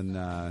Ferrell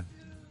and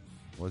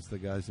what's the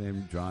guy's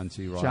name? John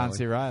C. Reilly. John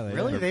C. Reilly?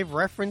 Really? yeah. They've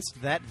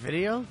referenced that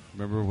video?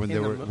 Remember when In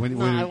they the were mo- when,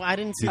 no, when I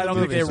didn't see I the don't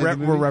think movie. they Did you see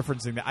the were movie?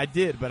 referencing that. I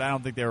did, but I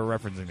don't think they were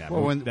referencing that.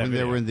 well, when that they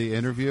video. were in the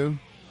interview,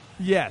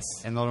 yes,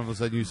 and all of a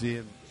sudden you see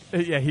him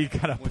yeah, he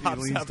kind of when he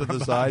pops leans out to from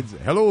the behind.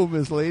 sides. Hello,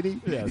 Miss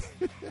Lady. Yes,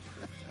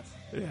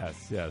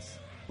 yes.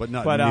 But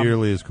not But,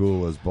 nearly as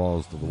cool as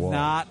Balls to the Wall.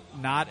 Not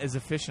as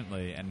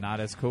efficiently and not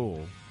as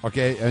cool.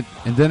 Okay,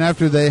 and then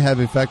after they have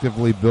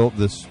effectively built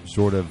this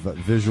sort of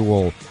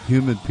visual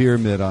human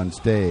pyramid on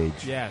stage,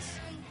 Yes,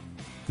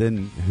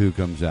 then who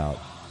comes out?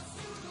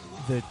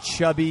 the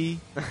chubby,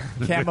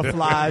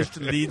 camouflaged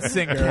lead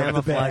singer of the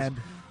Camouflage. band.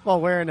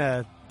 Well, wearing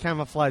a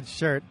camouflage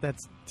shirt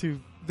that's two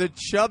The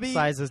chubby,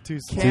 sizes too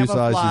small. Two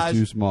Camouflage. sizes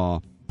too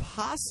small.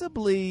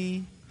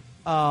 possibly,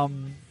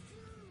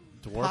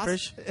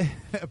 Dwarfish?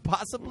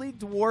 possibly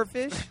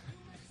dwarfish.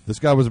 This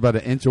guy was about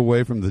an inch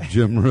away from the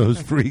Jim Rose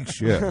Freak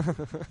Show.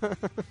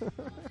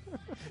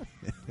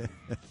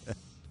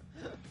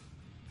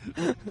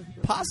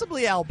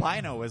 Possibly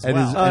albino as And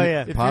well. is- Oh, and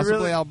yeah. If you possibly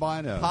really-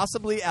 albino.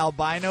 Possibly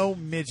albino,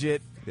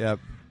 midget, Yep.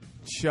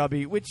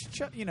 chubby. Which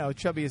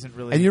chubby isn't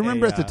really. And you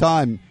remember at the uh,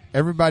 time,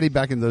 everybody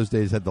back in those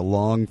days had the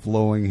long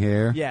flowing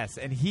hair. Yes,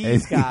 and And-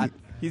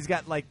 he's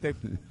got like the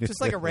just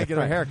like a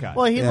regular haircut.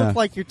 Well, he Yeah. looked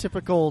like your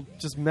typical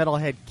just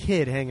metalhead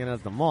kid hanging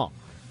at the mall.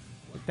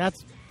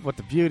 That's what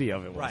the beauty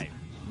of it was. right,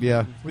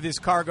 Yeah. with his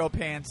cargo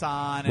pants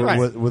on. And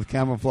Right. With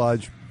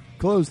camouflage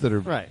clothes that are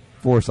Right.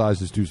 4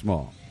 sizes too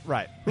small.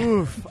 right.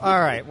 Oof. All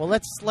right. Well,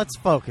 let's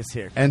focus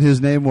here. And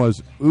his name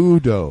was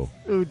Udo.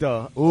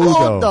 Udo.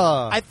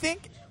 Udo. I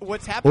think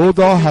what's happening.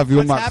 Udo, for me, have you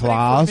what's my happening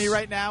class? for me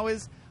right now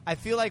is I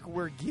feel like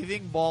we're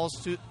giving balls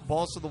to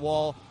the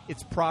wall.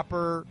 It's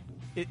proper.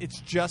 It's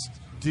just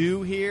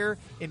due here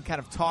in kind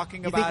of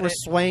talking You about think we're it.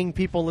 swaying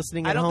people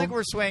listening at I don't home? think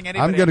we're swaying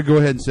anybody. I'm going to go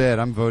ahead and say it.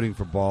 I'm voting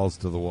for Balls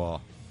to the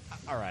Wall.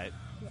 All right.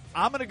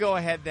 I'm going to go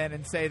ahead then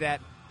and say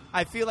that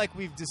I feel like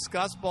we've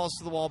discussed Balls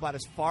to the Wall about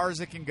as far as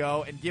it can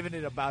go and given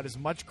it about as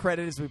much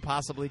credit as we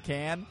possibly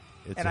can.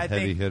 It's and a I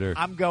heavy think hitter.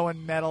 I'm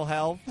going Metal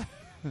Health.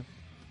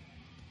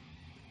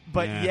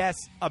 But Yeah. yes,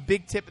 a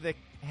big tip of the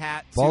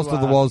hat. Balls to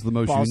the Wall is the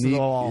most Balls to the unique.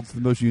 Wall. It's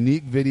the most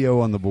unique video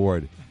on the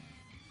board.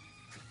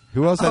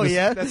 Who else? Oh, had a-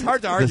 yeah? That's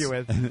hard to argue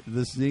with.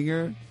 The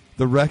singer,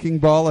 the wrecking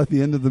ball at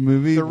the end of the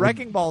movie. The with-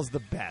 Wrecking Ball's the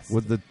best.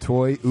 with the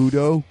toy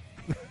Udo.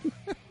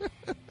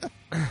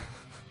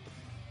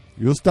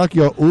 You stuck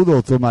your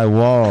Udo to my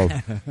wall.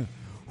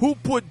 Who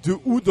put the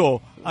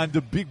Udo on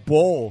the big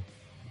ball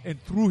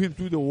and threw him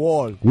to the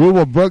wall? We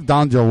will break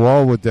down your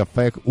wall with the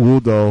fake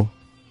Udo.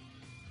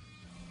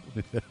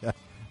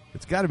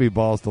 It's got to be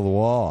Balls to the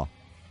Wall.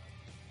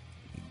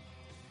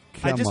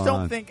 I just Come don't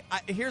on. think.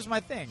 Here's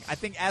my thing. I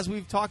think as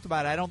we've talked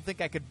about it, I don't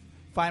think I could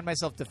find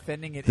myself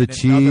defending it The in another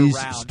cheese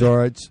round.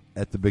 starts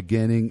at the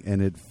beginning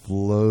and it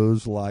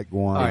flows like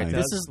wine. All right. It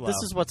This does is slow. this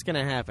is what's going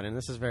to happen, and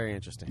this is very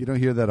interesting. You don't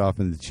hear that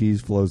often. The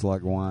cheese flows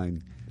like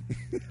wine.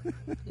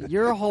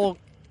 Your whole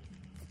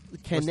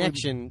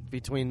connection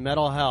between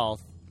Metal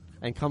Health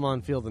and Come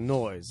On Feel the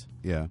Noise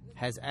Yeah.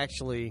 has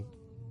actually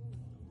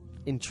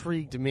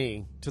intrigued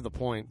me to the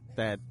point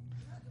that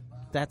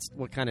that's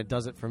what kind of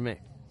does it for me.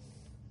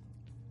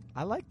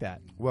 I like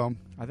that. Well,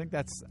 I think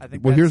that's.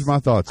 here's my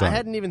thoughts I on it.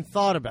 hadn't even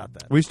thought about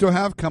that. We still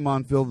have Come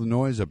On, Feel the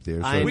Noise up there.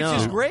 So I which know.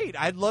 is great.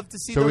 I'd love to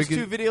see So we those can-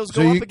 two videos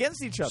so go you- up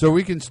against each other. So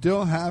we can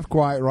still have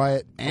Quiet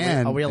Riot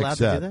and Are we allowed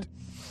accept. to do that?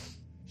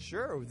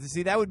 Sure.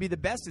 See, that would be the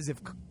best is if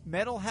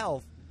Metal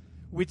Health,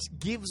 which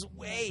gives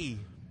way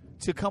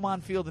to Come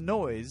On Feel the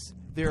Noise,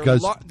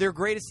 Because- their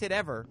greatest hit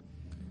ever,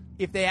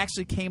 if they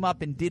actually came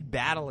up and did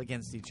battle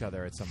against each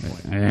other at some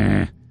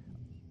point.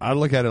 I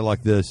look at it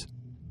like this.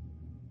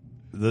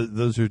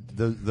 Those are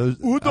those.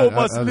 Udo I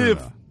must don't live.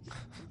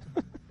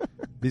 know.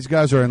 These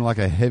guys are in like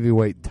a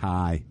heavyweight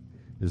tie.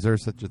 Is there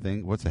such a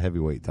thing? What's a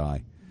heavyweight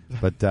tie?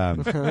 But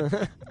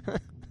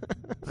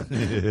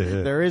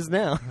There is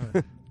now.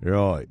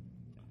 right.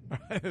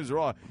 It was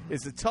wrong.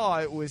 It's the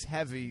tie was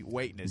heavy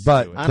weightness.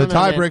 But to it. I the don't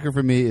know, man. tiebreaker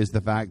for me is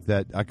the fact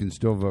that I can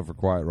still vote for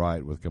Quiet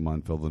Riot with Come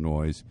On, Feel the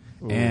Noise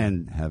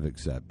and have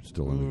Accept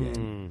still in the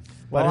game.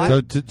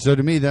 Well, So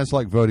to me, that's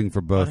like voting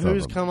for both of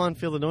Who's them. Come On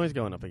Feel the Noise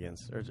going up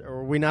against? Or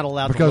are we not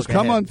allowed Because to look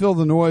Come ahead? On, Feel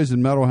the Noise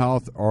and Mental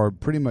Health are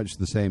pretty much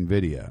the same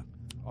video.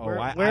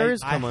 where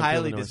is I Come On Feel the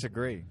highly Noise?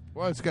 disagree.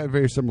 Well, it's got a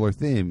very similar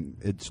theme.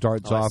 It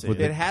starts Oh, I off see. with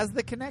It the, has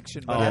the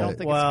connection, but Oh, I don't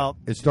think well,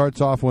 it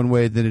starts off one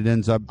way, then it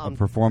ends up a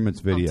performance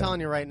I'm video.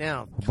 telling you right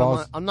now.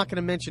 Balls- I'm not going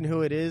to mention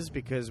who it is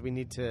because we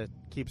need to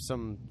keep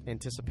some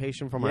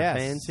anticipation from our Yes.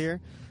 fans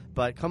here.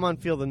 But Come On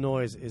Feel the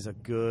Noise is a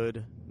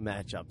good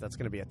matchup. That's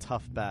going to be a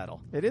tough battle.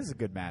 it is a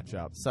good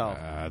matchup. So,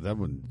 That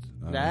one.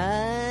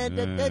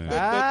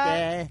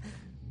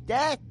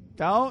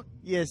 don't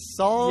you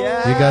soul?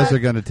 Yeah. You guys are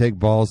going to take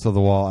Balls to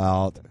the Wall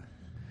out.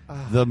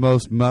 The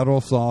most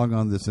metal song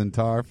on this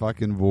entire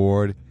fucking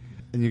board.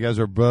 And you guys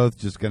are both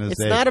just going to It's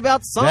say not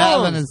about That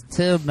one songs. is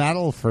too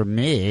metal for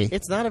me.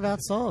 It's not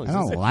about songs. I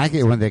don't It's like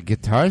it when the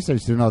guitar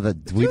starts doing all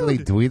that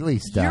dweedly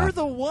stuff. You're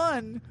the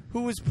one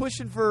who was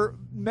pushing for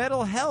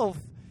Metal Health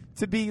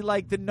to be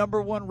like the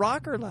 #1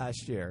 rocker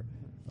last year.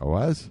 I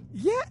was.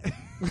 Yeah.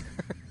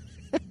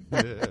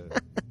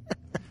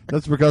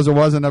 That's because it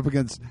wasn't up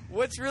against.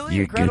 What's really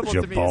You incredible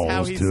get to your me is how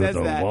balls he to says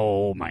the that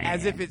wall, man.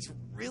 as if it's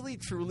really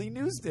truly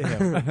news to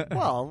him.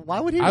 Well, why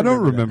would he? I don't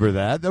that? remember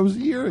that. That was a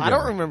year ago. I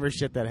don't remember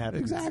shit that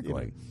happened.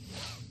 Exactly.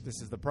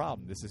 This is the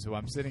problem. This is who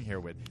I'm sitting here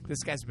with.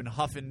 This guy's been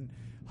huffing.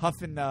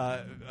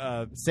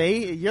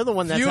 See, you're the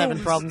one that's having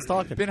fumes. problems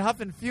talking. Been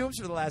huffing fumes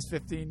for the last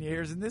 15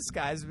 years, and this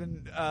guy's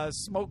been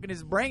smoking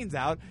his brains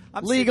out.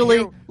 I'm sitting Legally,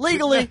 here-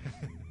 legally.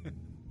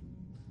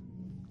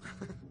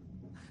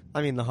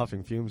 I mean, the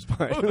huffing fumes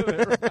part.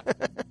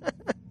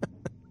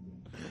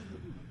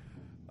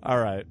 All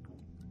right.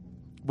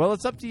 Well,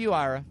 it's up to you,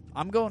 Ira.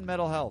 I'm going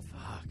Metal Health.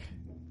 Fuck,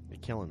 you're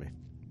killing me.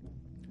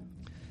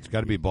 It's got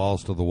to be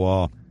Balls to the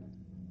Wall.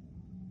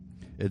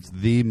 It's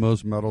the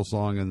most metal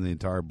song in the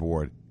entire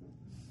board.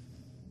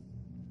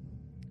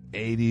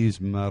 80s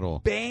metal.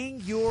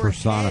 Bang your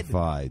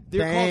Personified. head.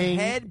 They're Bang. called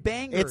head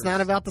bangers. It's not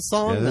about the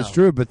song. Yeah, that's though.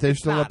 true, but they're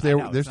still not. up there.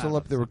 I know They're it's still not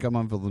up there with Come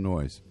On Feel the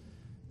Noise.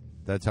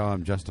 That's how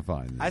I'm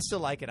justifying this. I still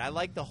like it. I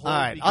like the whole All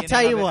right, I'll beginning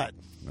tell you of it. what.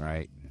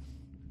 Right.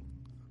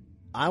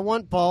 I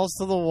want Balls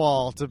to the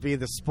Wall to be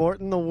the Sport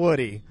and the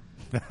Woody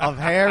of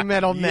Hair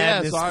Metal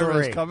Madness Yes,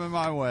 Ira's 3. coming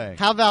my way.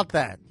 How about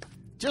that?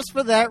 Just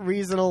for that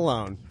reason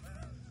alone.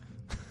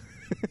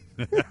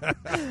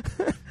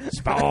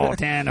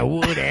 Sport and a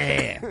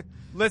Woody.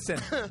 Listen,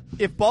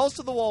 if Balls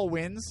to the Wall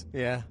wins,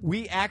 Yeah.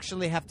 we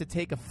actually have to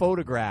take a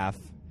photograph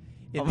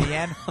in the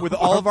end with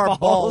all of our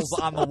balls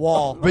on the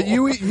wall. But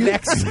you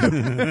next.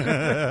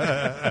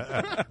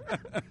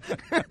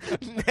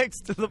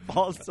 Next to the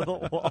Balls to the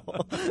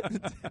Wall.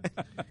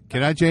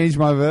 Can I change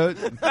my vote?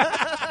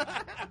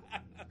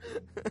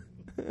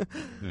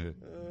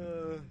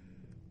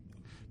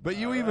 But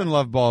you even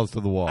love Balls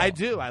to the Wall. I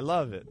do. I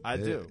love it. I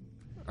do.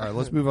 All right,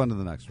 let's move on to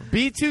the next one.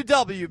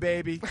 B2W,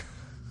 baby.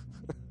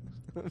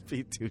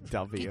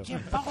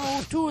 B2W.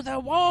 Ball to the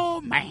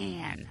wall,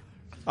 man.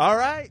 All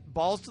right.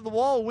 Balls to the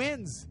Wall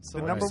wins. So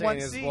the what #1 I'm saying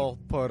is seed. we'll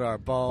put our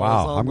balls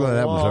Wow, on I'm glad the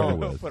that was wall. over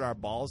We'll with. put our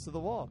balls to the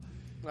wall.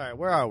 All right,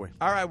 where are we?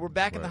 All right, we're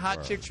back in the Right,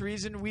 Hot Chicks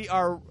region. We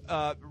are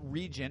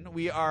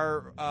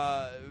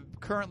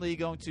currently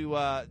going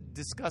to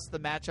discuss the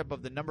matchup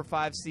of the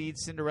 #5 seed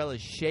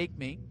Cinderella's Shake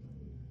Me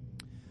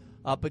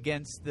up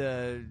against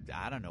the,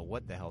 I don't know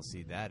what the hell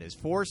seed that is,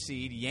 4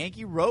 seed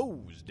Yankee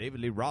Rose, David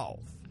Lee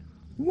Roth.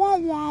 Wow,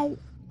 wow.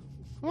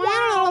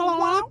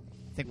 I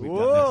think we've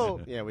done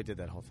this. Yeah, we did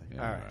that whole thing.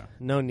 Yeah. All right.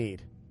 No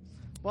need.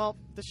 Well,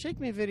 the Shake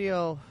Me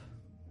video,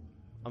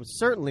 I'm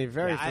certainly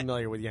very Yeah,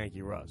 familiar with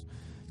Yankee Rose.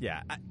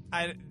 Yeah,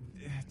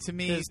 to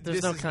me, There's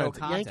this no is no contest.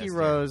 contest. Yankee here.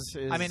 Rose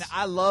is... I mean,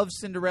 I love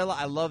Cinderella.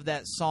 I love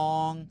that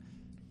song.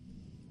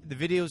 The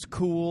video's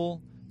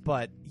cool,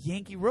 but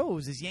Yankee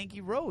Rose is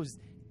Yankee Rose.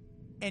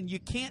 And you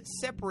can't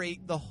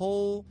separate the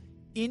whole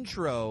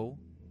intro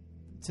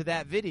to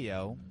that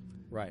video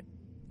Right.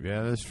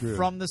 Yeah, that's true.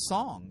 from the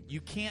song. You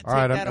can't All take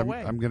right, that I'm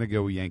away. going to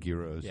go with Yankee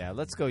Rose. Yeah,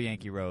 let's go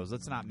Yankee Rose.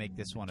 Let's not make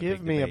this one a Give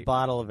big me debate. a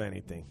bottle of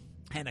anything.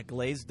 And a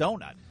glazed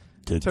donut.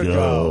 To To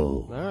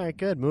go. All right,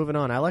 good. Moving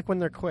on. I like when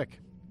they're quick.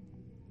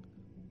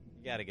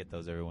 You got to get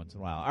those every once in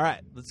a while. All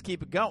right, let's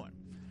keep it going.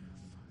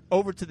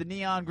 Over to the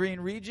Neon Green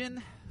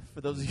region.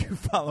 For those of you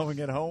following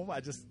at home, I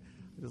just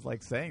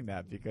like saying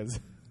that because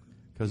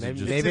Because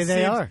Maybe- it, maybe just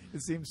they seems, are.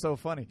 It seems so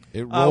funny.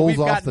 It rolls we've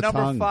off got the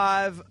tongue.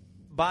 #5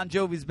 Bon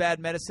Jovi's Bad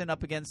Medicine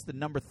up against the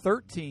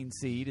 #13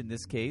 seed in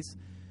this case.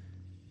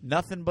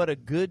 Nothing But a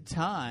Good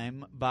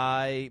Time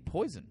by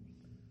Poison,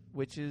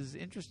 which is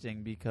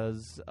interesting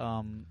because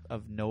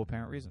of no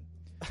apparent reason.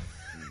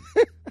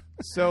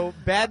 So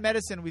Bad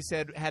Medicine, we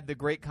said, had the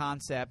great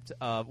concept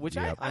of which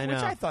Yep. I which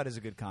know. I thought is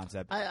a good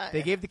concept. I-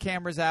 They gave the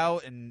cameras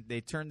out and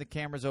they turned the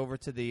cameras over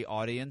to the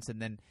audience, and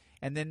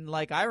then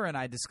like Ira and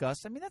I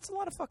discussed, I mean that's a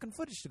lot of fucking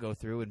footage to go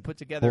through and put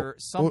together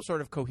some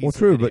sort of cohesive Well,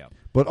 true, video.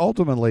 but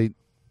ultimately,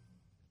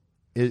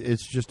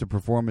 it's just a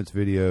performance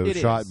video It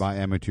shot is. by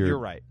amateur You're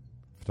right.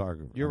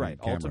 photographer. You're I mean, right.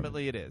 cameraman.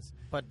 Ultimately, it is.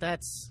 But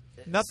that's...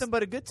 Nothing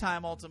But a Good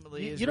Time.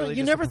 Ultimately, You, is you don't. really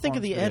You just a never think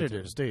of the performance video,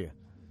 editors, do you?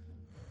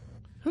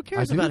 Who I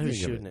cares do about who's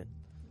think of shooting it?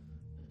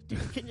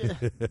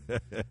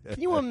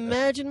 Can you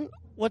imagine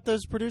what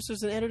those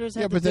producers and editors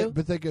Yeah, have but to do?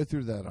 but they go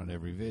through that on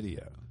every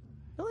video.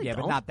 No, they Yeah,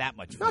 but don't. not that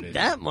much Not footage.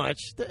 that much.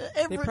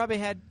 They probably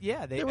had.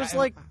 Yeah, there was I-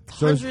 like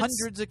So it's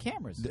hundreds of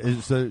cameras.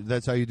 So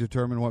that's how you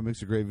determine what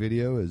makes a great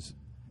video is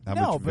how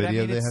No, much but I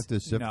video mean, they it's- have to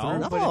sift no. through.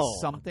 No, but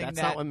it's something that's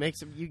that- not what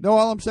makes it. You, No,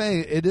 all I'm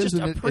saying it Just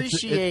isn't.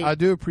 appreciate- I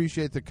do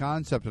appreciate the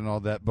concept and all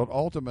that, but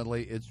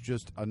ultimately, it's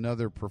just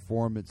another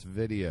performance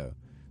video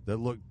that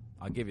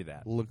I'll give you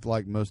that. looked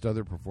like most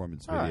other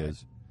performance All right.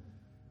 videos.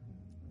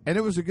 And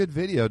it was a good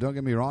video. Don't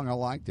get me wrong. I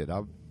liked it.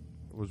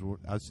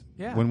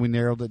 Yeah. When we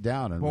narrowed it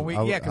down, and Well, we-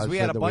 I, yeah, 'cause I we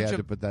said had a that bunch we had of-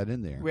 to put that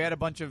in there. We had a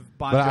bunch of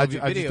Bon But Jovi I just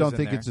videos don't in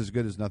think there. it's as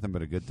good as Nothing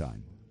But a Good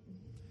Time.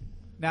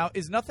 Now,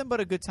 is Nothing But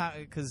a Good Time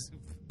because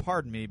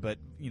pardon me, but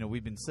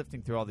we've been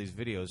sifting through all these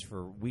videos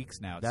for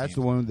weeks now. That's seems.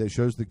 the one that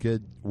shows the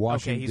kid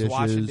washing Okay, he's dishes.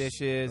 washing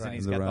dishes, and in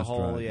he's the got the whole.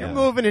 restaurant. Yeah. You're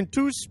moving in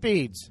 2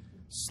 speeds: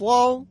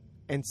 slow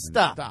and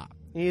stop. Stop.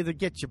 You either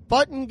get your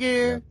butt in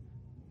gear,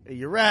 or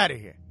you're out of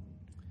here.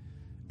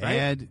 Right?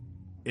 And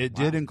it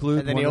did include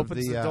And then one he of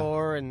opens the, the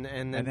door, and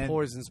And then then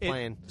Poison's it-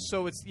 playing.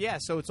 So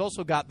it's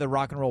also got the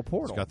rock and roll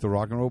portal. It's got the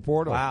rock and roll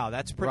portal. Wow,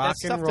 that's Rock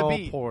that's and tough roll to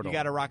beat. portal. You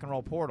got a rock and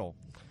roll portal.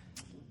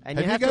 And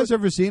Have you have guys to,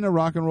 ever seen a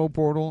rock and roll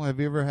portal? Have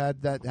you ever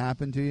had that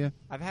happen to you?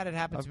 I've had it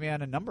happen to me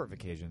on a number of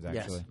occasions,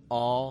 actually. Yes,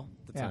 all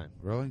the Yeah. time.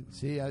 Really?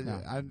 See, No.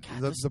 God,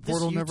 the this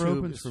portal never YouTube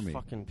opens is for me.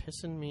 Fucking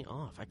pissing me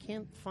off. I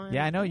can't find.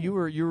 Yeah, I know you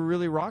were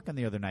really rocking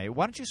the other night.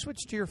 Why don't you switch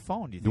to your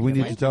phone? Do you Do think we that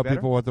need might to be tell better?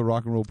 people what the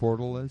rock and roll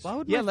portal is? Why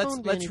would Yeah, my let's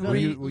phone be let's any Will better?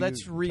 you- will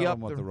let's you re tell up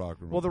them what the rock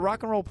and roll Well, the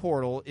rock and roll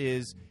portal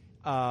is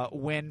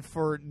when,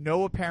 for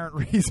no apparent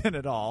reason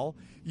at all,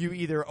 you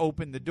either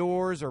open the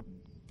doors or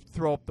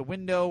throw up the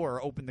window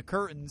or open the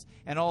curtains,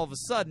 and all of a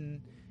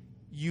sudden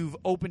you've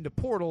opened a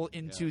portal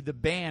into the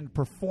band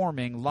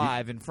performing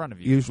live in front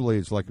of you. Usually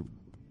it's like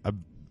a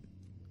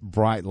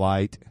bright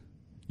light.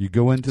 You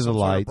go into Some the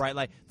sort of light. bright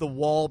light. The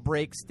wall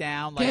breaks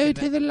down. Like Go in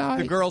to the light.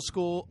 The girls'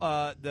 school,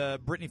 the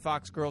Brittany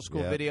Fox girls'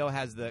 school Yeah. video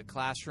has the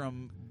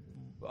classroom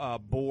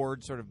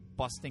board sort of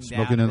busting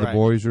Smoking down. in the Right.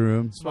 boys'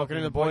 room. Smoking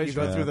in the boys. You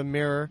go Yeah. through the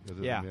mirror.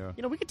 Yeah.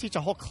 You know, we could teach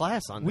a whole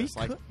class on We this.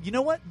 Like could, you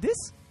know what?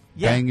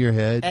 Yeah. Bang your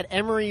head. at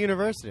Emory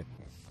University.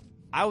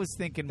 I was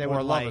thinking They more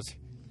would love like us.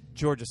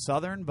 Georgia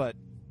Southern, but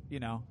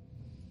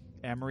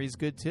Emory's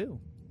good too.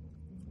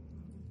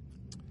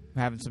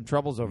 I'm having some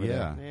troubles over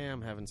Yeah. Yeah,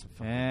 I'm having some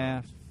fun. there.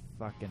 Yeah,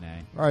 fucking A.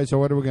 All right, so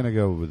what are we going to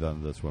go with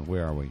on this one?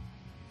 Where are we?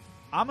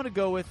 I'm gonna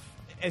go with,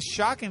 as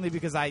shockingly,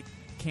 because I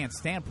can't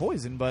stand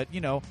Poison, but I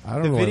don't the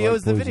really video like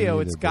is the Poison video.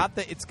 either,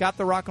 It's got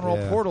the rock and roll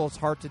Yeah. portal. It's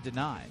hard to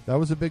deny. That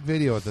was a big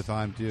video at the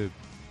time, too.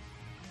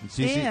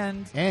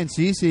 And-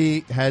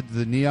 CC had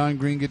the neon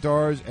green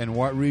guitars. And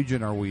what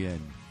region are we in?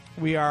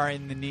 We are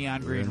in the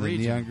neon We're green in the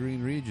region. neon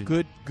green region.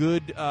 Good.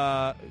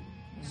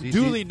 CC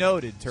Duly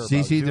noted, Turbo.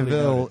 CC Duly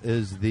DeVille noted.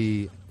 is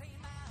the.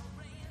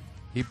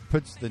 He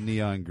puts the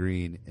neon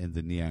green in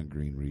the neon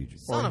green region.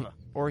 Son of a.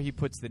 Or he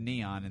puts the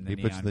neon in the He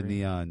neon puts the green.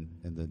 neon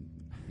in the.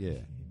 Yeah.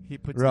 He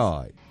puts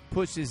Right.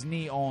 puts his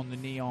knee on the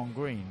neon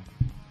green.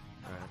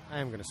 All right, I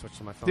am going to switch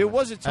to my phone. There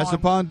was a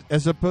time.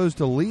 As opposed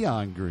to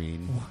Leon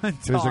Green, one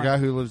there's a time guy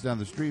who lives down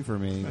the street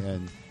from me,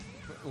 and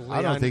I don't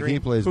Leon think he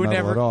Green. plays who metal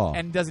never at all.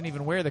 and doesn't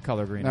even wear the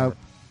color green. No. ever.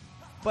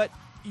 But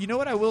you know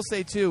what I will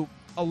say too,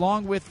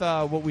 along with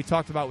what we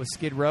talked about with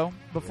Skid Row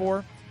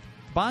before,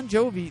 Bon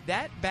Jovi,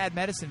 that Bad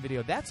Medicine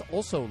video, that's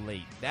also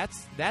late.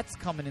 That's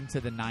coming into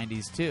the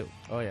 90s too.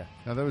 Oh yeah.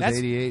 No, that was That's-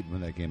 88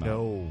 when that came out.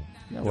 No,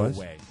 Yeah, it no was.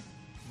 way,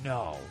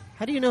 no.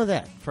 How do you know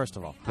that? First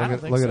of all, I don't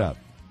think Look so. it up.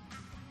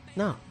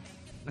 no.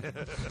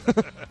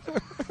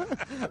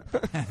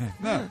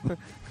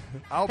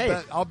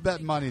 I'll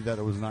bet money that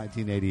it was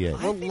 1988.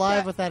 We're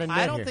live with that in I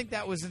bed don't here. think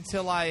that was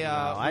until I.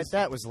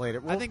 that was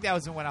later. I think that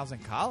was when I was in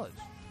college.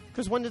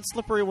 because when did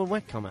Slippery When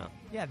Wet come out?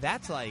 Yeah,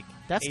 that's like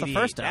That's the 88.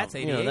 first album. That's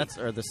 88. That's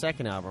or the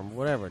second album,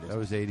 whatever it is. That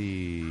was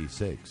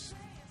 86.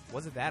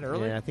 Was it that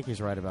early? Yeah, I think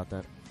he's right about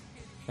that.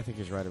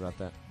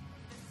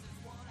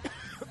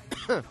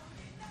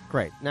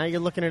 Great. Now you're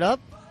looking it up?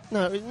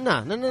 No. All right,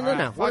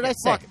 What fuck did I it,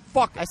 say?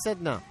 Fuck it. I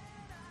said no.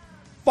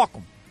 Fuck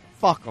them.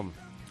 Fuck them.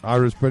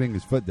 Ira's putting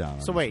his foot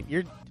down. So on wait,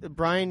 you're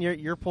Brian.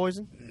 You're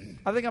Poison.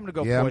 I think I'm gonna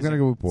go. Yeah, I'm Poison. gonna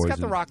go with It's got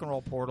Poison. the rock and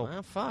roll portal.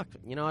 Well, fuck.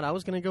 You know what? I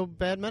was gonna go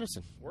Bad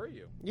Medicine. Were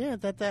you? Yeah,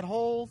 that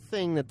whole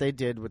thing that they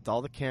did with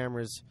all the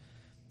cameras.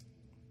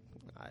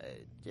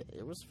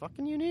 It was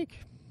fucking unique.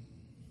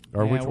 it.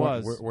 Or Yeah, which it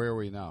one? was. Where are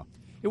we now?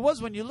 It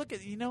was when you look at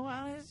I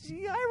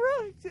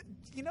really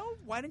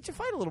why didn't you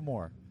fight a little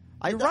more?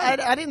 You're right.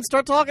 I didn't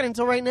start talking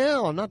until right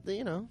now. I'm not.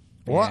 Well,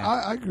 Yeah.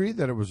 I agree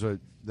that it was an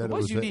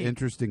unique.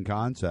 interesting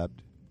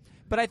concept.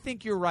 But I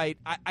think you're right.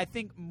 I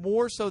think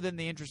more so than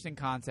the interesting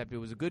concept, it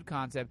was a good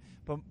concept,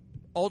 but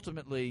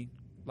ultimately,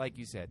 like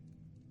you said,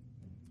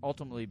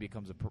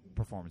 becomes a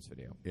performance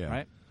video. Yeah.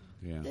 Right.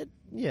 Yeah.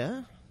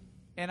 Yeah.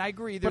 And I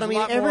agree. There's But I mean,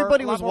 a lot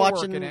everybody more, was lot more work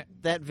watching in it.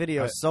 that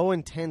video Right. so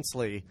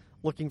intensely,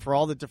 looking for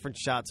all the different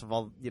shots of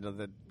all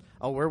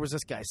where was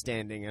this guy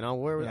standing, and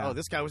Yeah.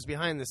 this guy was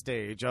behind the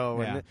stage,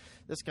 Yeah. and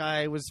this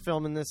guy was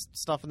filming this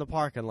stuff in the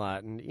parking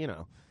lot, and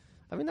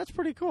I mean that's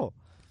pretty cool.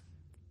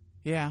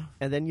 Yeah.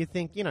 And then you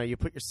think, you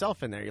put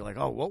yourself in there. You're like,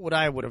 oh, what would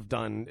I would have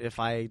done if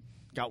I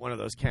got one of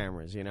those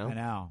cameras? I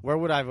know. Where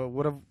would I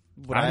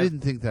I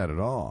didn't think that at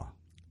all.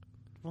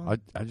 Well, I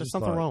there's just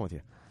something thought, wrong with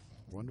you.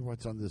 Wonder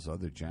what's on this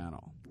other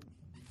channel.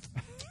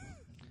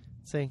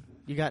 See,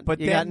 you got But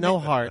you then got no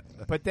heart.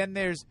 But then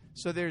there's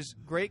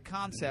great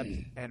concept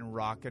and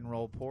rock and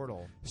roll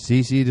portal.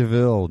 CC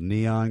DeVille,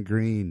 neon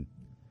green.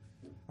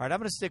 All right, I'm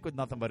going to stick with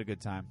Nothing But a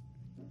Good Time.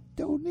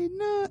 Don't need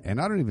none.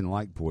 And I don't even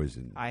like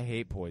Poison. I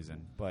hate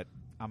Poison, but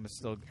I'm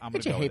going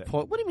But to you go hate with it.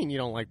 Poison. What do you mean you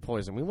don't like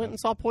Poison? We went and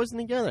saw Poison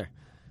together.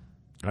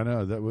 I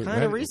know that was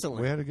Kinda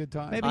recently. We had a good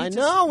time. Maybe I he just-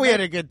 know we had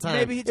maybe- a good time.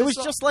 maybe he It was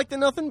just- just like the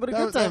Nothing But a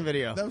Good Time that,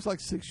 video. That was like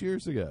 6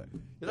 years ago.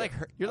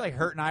 You're like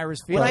hurting Ira's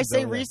When feelings. I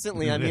say over there.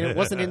 recently, I mean it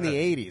wasn't in the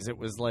 80s. It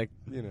was like,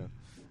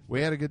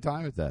 We had a good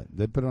time with that.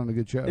 They put on a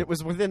good show. it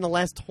was within the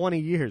last 20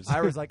 years.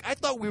 Ira's like, I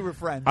thought we were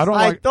friends. I don't.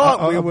 I like,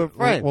 thought we were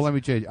friends. Well, let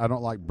me change. I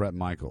don't like Brett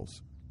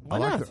Michaels. Why I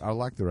like not? I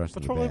like the rest What's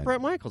of the wrong with band.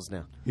 Bret Michaels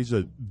now? He's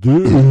a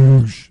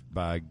douche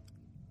bag.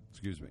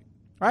 Excuse me.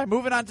 All right,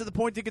 moving on to the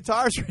pointed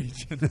guitars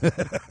region.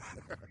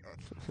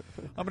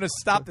 I'm going to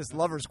stop this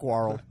lovers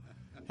quarrel.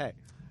 Hey,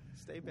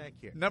 stay back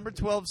here. Number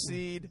 12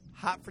 seed,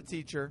 Hot for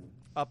Teacher,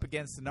 up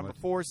against the number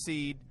 4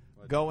 seed,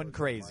 Going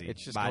Crazy.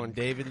 It's just by going-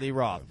 David Lee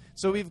Roth.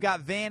 So we've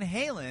got Van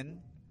Halen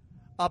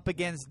up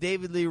against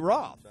David Lee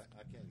Roth.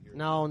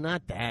 No,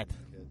 not that.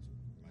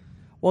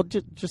 Well,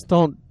 just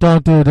don't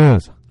do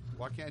this.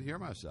 Well, I can't hear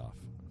myself.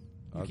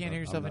 You can't hear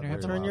yourself in your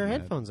headphones. Turn your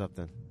headphones up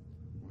then.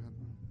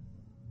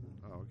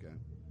 Oh, okay.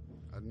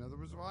 I didn't know there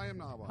was a volume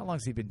knob on. How long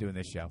has he been doing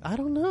this show? I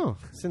don't know.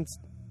 Since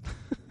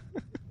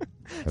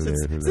Hello,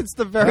 hello. since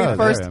the very Oh, there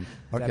first I am.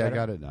 Okay, I better?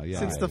 got it now. Yeah.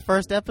 since the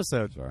first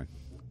episode. Sorry.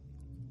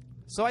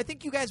 So I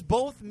think you guys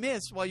both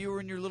missed while you were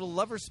in your little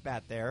lover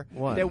spat there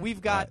What? that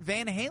we've got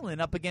Van Halen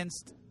up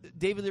against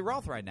David Lee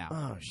Roth right now.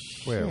 Oh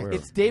shit! Where?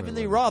 It's David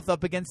Lee Roth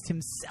up against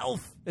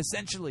himself,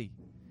 essentially.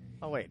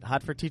 Oh wait,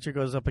 Hot for Teacher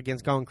goes up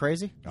against Going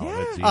Crazy. Oh,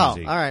 that's easy. Oh,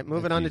 all right.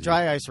 Moving That's on to easy.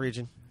 Dry Ice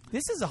region.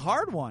 This is a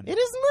hard one. It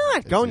is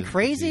not Going it's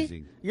Crazy.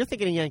 easy. You're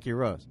thinking of Yankee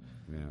Rose.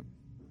 Yeah.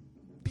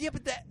 Yeah,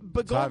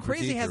 but Going Hot for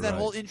Crazy has Teacher, that right.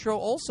 whole intro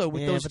also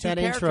with Yeah, those but two that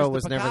characters, intro the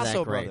was never Picasso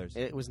that great. brothers.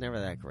 It was never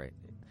that great.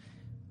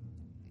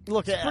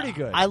 Look, it's pretty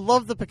good. I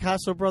love the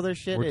Picasso brothers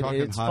shit. We're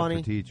talking It's hot funny.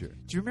 for teacher.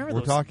 Do you remember We're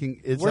those?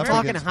 talking. It's We're up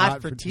talking against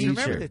hot for Do you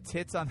remember teacher. the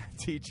tits on that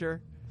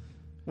teacher?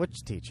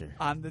 Which teacher?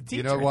 On the teacher,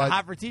 You know in what? the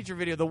Hot for Teacher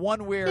video, the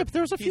one where Yeah, but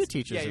there was a few he's-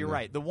 teachers Yeah, in you're there.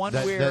 right. The one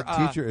That, where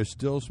that teacher is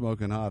still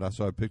smoking hot. I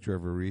saw a picture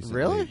of her recently.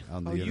 Really?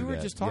 On the Oh, you were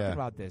internet. just talking Yeah.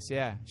 about this.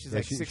 Yeah, she's Yeah,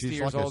 like 60 she's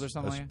years like old a, or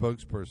something. a like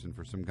that. spokesperson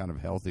for some kind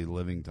of healthy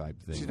living type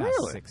thing. She's Really?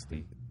 not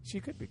 60. She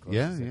could be close.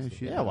 Yeah, to yeah, 60.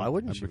 she. Yeah, why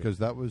wouldn't she be? Because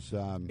that was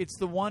It's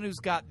the one who's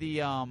got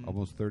the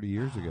almost 30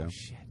 years ago.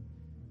 Shit.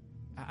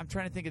 I'm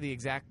trying to think of the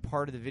exact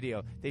part of the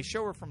video. They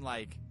show her from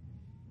like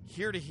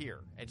here to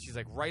here, and she's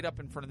like right up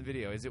in front of the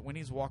video. Is it when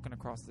he's walking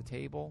across the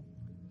table?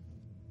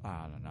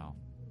 I don't know.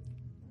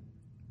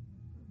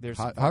 There's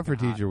some Hot for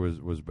fucking Teacher was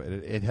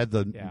it had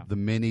the Yeah. the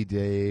mini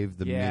Dave,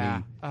 the Yeah.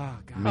 mini. Oh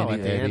god. Mini Oh,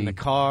 at the end, Eddie. the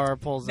car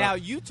pulls Now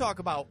up. you talk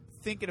about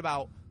thinking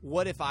about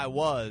what if I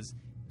was.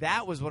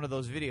 That was one of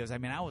those videos. I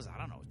mean, I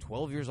don't know,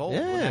 12 years old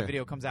when Yeah. that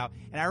video comes out,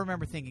 and I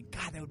remember thinking,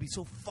 God, that would be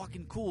so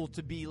fucking cool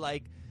to be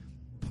like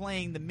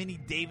playing the mini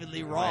David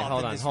Lee Roth hold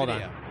in on, this hold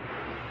video.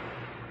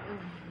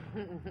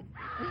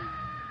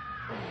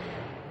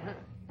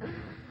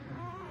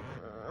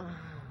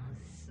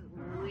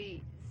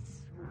 Sweet,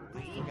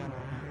 sweet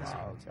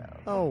Waldo.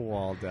 Oh,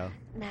 Waldo.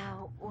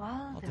 Now,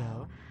 Waldo,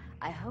 Waldo.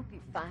 I hope you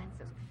find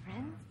some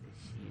friends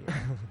this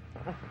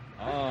year.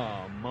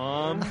 Oh,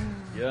 Mom,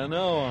 you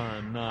know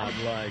I'm not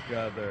like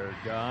other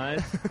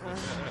guys.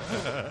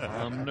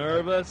 I'm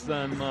nervous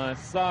and my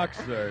socks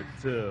are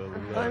too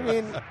loose. I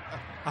mean,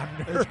 I'm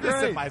nervous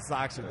that my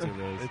socks are too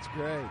loose. It's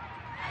great.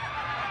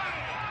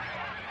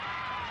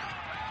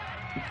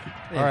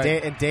 and, All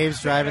right. and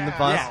Dave's driving the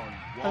bus. Yeah.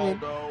 I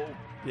mean,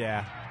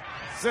 Yeah.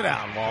 sit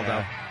down,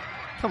 Waldo.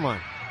 Come on.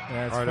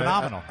 Yeah, it's All right,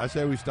 phenomenal. I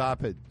say we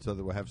stop it so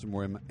that we'll have some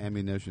more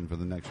ammunition for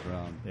the next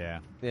round. yeah.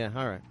 Yeah,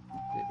 all right.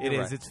 It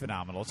You're is. right. It's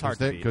phenomenal. It's hard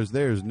to beat. Because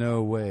there's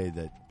no way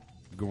that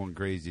Going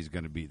Crazy is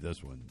going to beat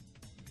this one.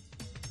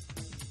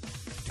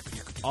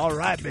 All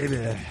right,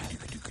 baby.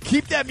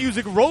 Keep that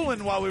music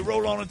rolling while we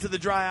roll on into the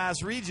dry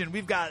ice region.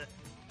 We've got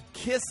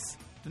Kiss,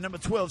 the number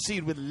 12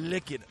 seed with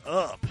Lick It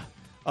Up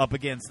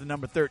against the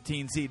number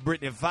 13 seed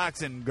Brittany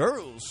Fox and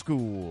Girls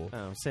School.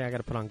 Oh, say I got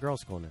to put on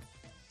Girls School now.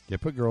 Yeah,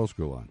 put Girls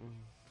School on.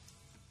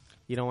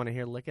 You don't want to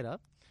hear Lick It Up?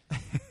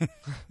 Lick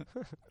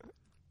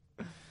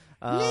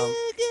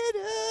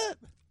it up.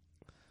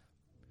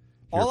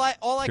 All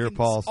I Here, can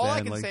Paul all I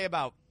can Stanley. say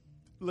about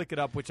Lick It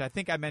Up, which I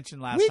think I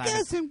mentioned last time.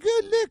 is some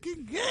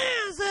good-looking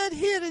girls out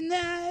here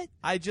tonight.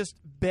 I just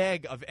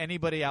beg of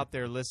anybody out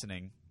there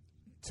listening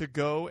to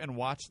go and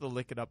watch the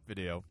Lick It Up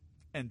video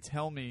and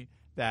tell me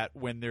that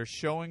when they're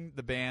showing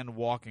the band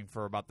walking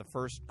for about the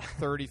first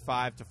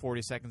 35 to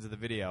 40 seconds of the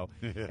video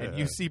and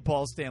you see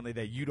Paul Stanley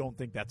that you don't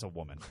think that's a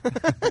woman.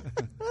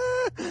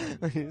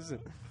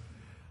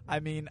 I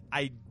mean,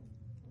 I'm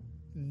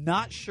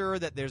not sure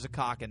that there's a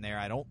cock in there.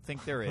 I don't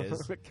think there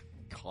is.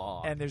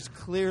 God. And there's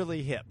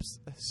clearly hips.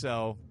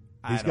 So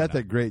I He's don't got know.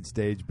 that great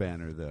stage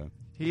banner, though.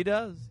 He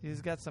does.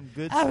 He's got some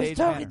good I was stage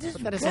talking manners. to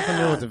some that has nothing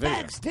to do with the girls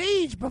video.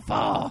 backstage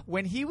before.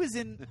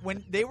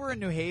 When they were in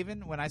New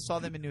Haven, when I saw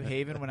them in New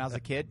Haven when I was a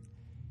kid,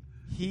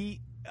 he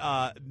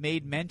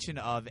made mention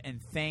of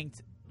and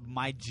thanked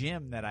my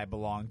gym that I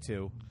belonged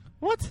to.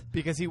 What?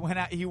 Because he went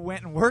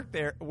and worked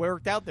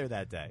out there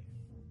that day.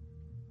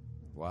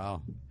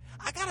 Wow.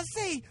 I gotta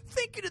say,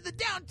 thank you to the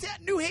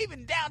New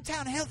Haven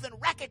Downtown Health and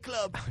Racket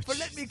Club for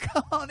letting me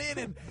come on in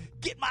and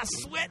get my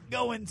sweat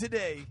going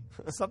today.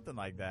 Something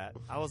like that.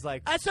 I was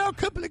like, I saw a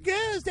couple of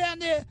girls down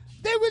there.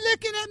 They were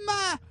looking at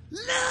my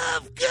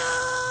love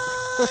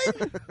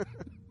gun.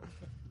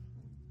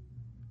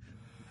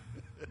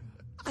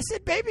 I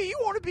said, baby, you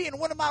want to be in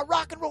one of my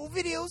rock and roll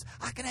videos?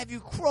 I can have you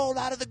crawl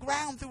out of the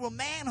ground through a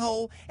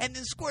manhole and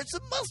then squirt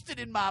some mustard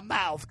in my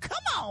mouth. Come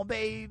on,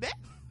 baby.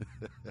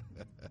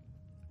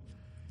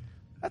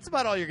 That's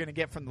about all you're going to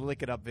get from the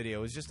Lick It Up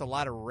video. It's just a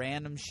lot of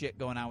random shit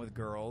going on with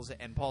girls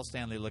and Paul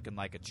Stanley looking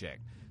like a chick.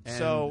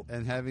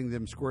 And having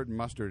them squirting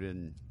mustard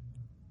in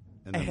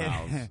the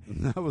mouths.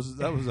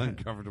 that was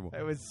uncomfortable.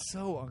 It was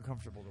so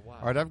uncomfortable to watch.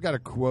 All right, I've got a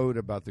quote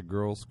about the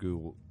girls'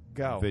 school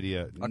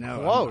video.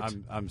 Quote?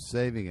 I'm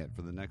saving it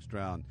for the next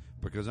round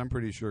because I'm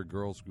pretty sure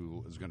girls'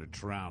 school is going to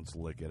trounce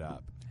Lick It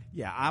Up.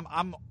 Yeah,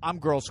 I'm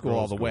girls' school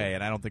all the School. way,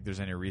 and I don't think there's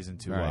any reason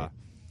to. All right.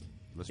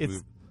 Let's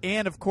move.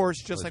 And of course,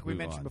 just Let's like we move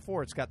mentioned on.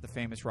 before, it's got the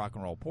famous rock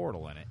and roll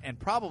portal in it, and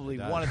probably It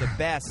does. one of the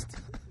best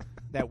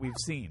that we've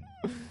seen.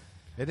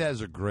 It has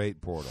a great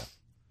portal.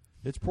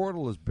 Its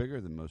portal is bigger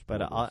than most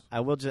But portals. I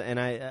will just, and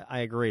I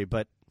agree,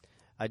 but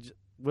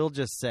will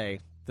just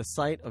say the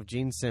sight of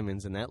Gene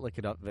Simmons in that Lick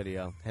It Up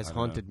video has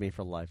haunted me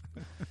for life.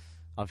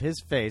 Of his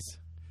face,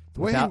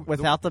 The way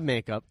without the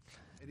makeup,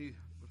 he-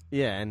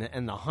 yeah,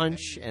 and the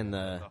hunch and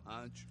the.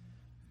 hunch.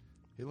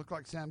 He looked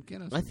like Sam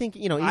Kinison. I think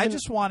even, I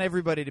just want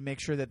everybody to make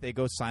sure that they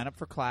go sign up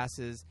for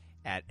classes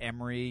at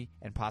Emory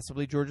and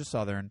possibly Georgia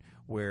Southern,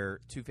 where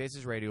Two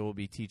Faces Radio will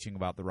be teaching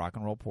about the rock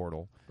and roll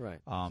portal right.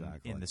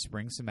 Exactly. in the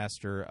spring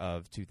semester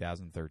of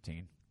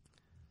 2013.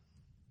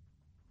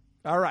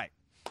 All right.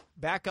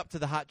 Back up to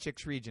the Hot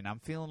Chicks region. I'm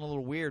feeling a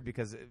little weird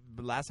because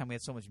last time we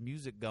had so much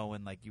music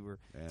going, like you were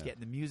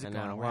getting the music I know.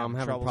 going. and we're Well, I'm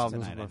having troubles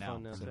problems tonight, with my I know.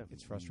 phone now, So too.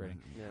 it's frustrating.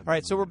 Yeah. All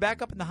right, so we're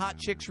back up in the Hot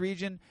Chicks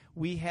region.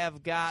 We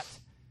have got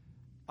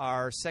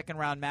our second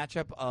round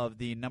matchup of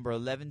the number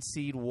 11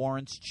 seed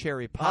Warrant's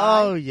Cherry Pie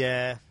Oh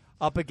yeah.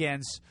 up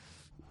against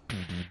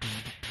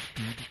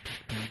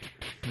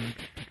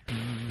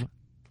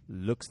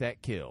Looks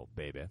That Kill,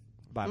 baby,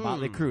 by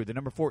Motley Crue, the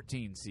number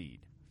 14 seed.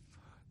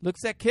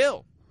 Looks That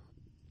Kill.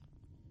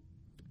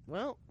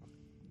 Well,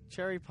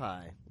 Cherry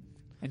Pie.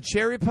 And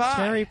Cherry Pie.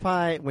 Cherry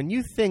Pie. When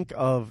you think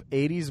of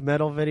 80s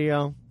metal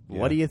video,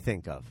 what do you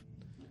think of?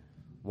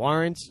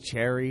 Warrant's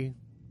Cherry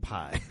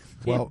Pie.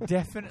 Well-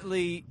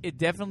 it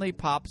definitely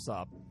pops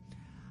up.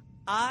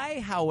 I,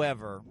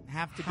 however,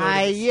 have to go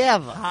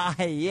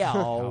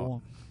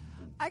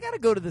I got to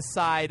go to the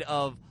side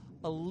of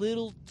a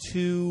little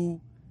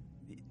too.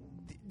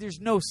 There's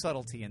no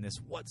subtlety in this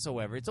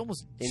whatsoever. It's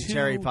almost In too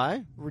Cherry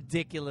Pie?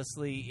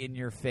 ridiculously in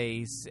your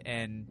face,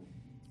 and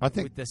I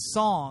think with the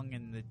song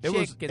and the It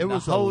was- chick it and the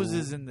was a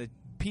hoses and the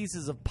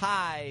pieces of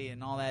pie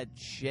and all that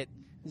shit.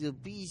 The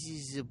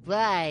pieces of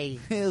pie.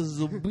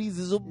 The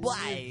pieces of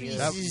pie.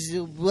 Pieces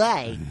of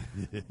pie.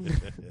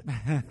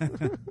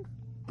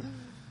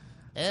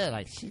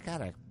 Like she got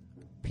a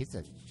piece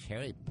of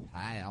cherry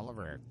pie all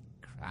over her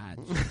crotch.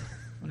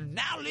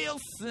 Now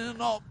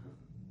listen up.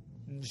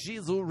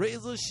 She's a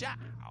razor sharp.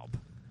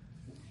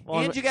 Well,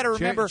 And you got to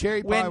remember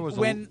Cherry Pie when was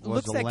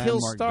Looks a That Kill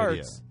landmark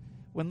starts. video.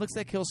 When Looks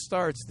That Kill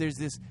starts, there's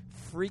this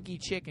freaky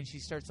chick, and she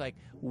starts like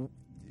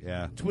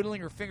yeah.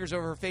 twiddling her fingers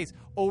over her face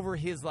over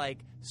his like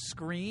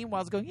scream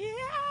while it's going yeah,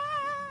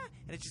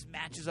 and it just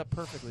matches up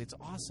perfectly. It's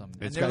awesome.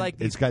 And they're like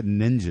it's got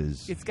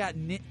ninjas it's got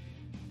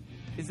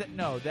is that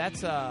no?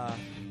 That's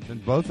in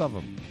both of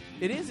them.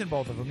 it is in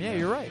both of them. Yeah,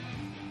 you're right.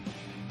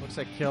 Looks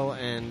like Kill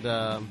and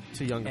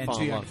Too Young to And Fall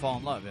Too in Young Love. to Fall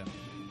in Love. Yeah.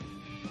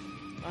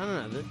 I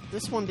don't know.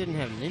 This one didn't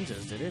have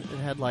ninjas, did it? It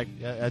had like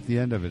At the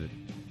end of it,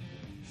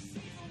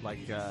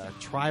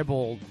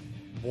 tribal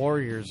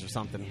warriors or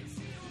something.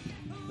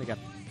 They got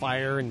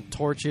fire and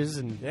torches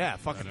and Yeah,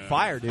 fucking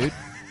fire, dude.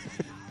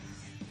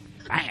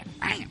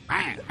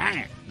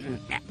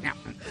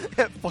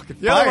 fucking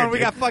The other one, we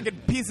got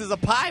fucking pieces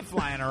of pie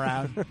flying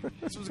around.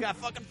 This one's got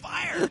fucking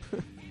fire.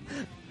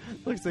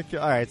 Looks like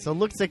Kill. All right, so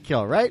Looks like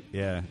Kill, right?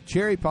 yeah,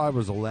 Cherry Pie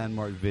was a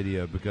landmark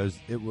video because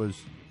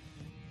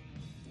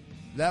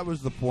that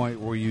was the point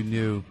where you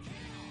knew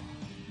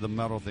the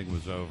metal thing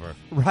was over.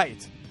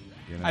 Right.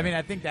 You know? I mean,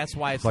 I think that's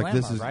why it's It's like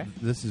landmark, right?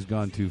 this has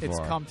gone too It's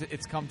far. come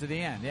to the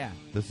end. Yeah.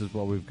 This is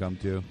what we've come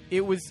to.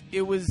 It was was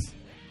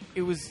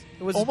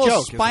a almost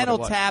joke, is what Spinal it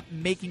was. Tap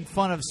making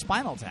fun of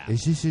Spinal Tap.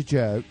 Is this a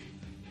joke?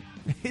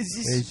 Is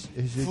this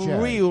Is it for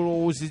joke? real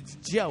or was it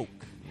a joke?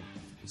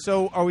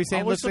 So, are we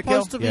saying I was Looks That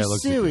Kill? supposed to be Yeah,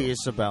 Looks That Kill.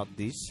 serious about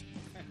this.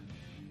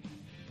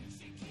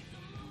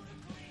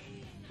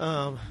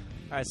 All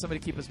right, somebody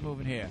keep us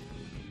moving here.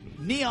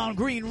 Neon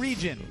Green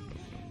Region.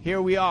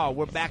 Here we are.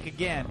 We're back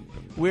again.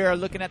 We're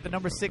looking at the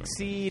number 6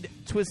 seed,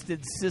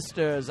 Twisted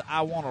Sisters,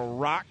 I Wanna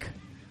Rock,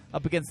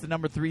 up against the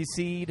number 3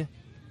 seed,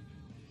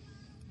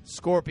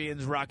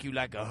 Scorpions, Rock You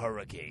Like a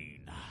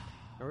Hurricane.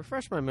 Now,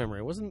 refresh my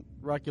memory. Wasn't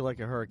Rock You Like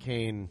a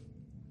Hurricane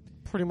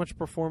pretty much a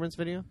performance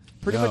video?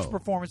 Pretty No. much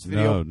performance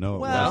video. No, it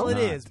well, was it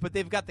not. is, but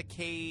they've got the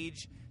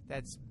cage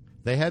that's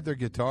They had their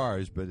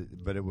guitars, but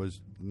it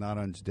was not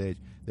on stage.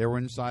 They were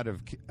inside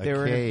of a They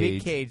were cage. in a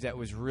big cage that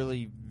was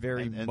really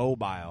very And-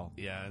 mobile.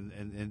 Yeah,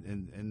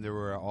 and there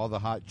were all the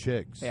hot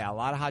chicks. Yeah, a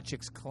lot of hot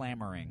chicks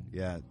clamoring.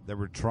 Yeah, they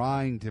were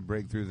trying to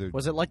break through the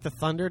Was it like the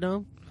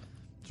Thunderdome?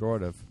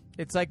 sort of.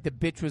 It's like the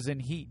bitch was in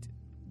heat.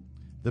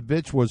 The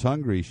bitch was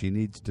hungry. She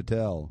needs to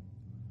tell.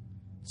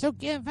 So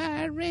give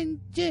her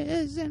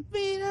inches and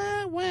feed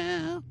her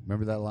well.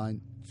 Remember that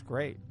line? It's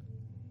great.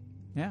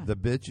 Yeah. The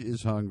bitch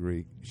is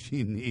hungry.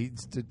 She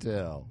needs to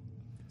tell.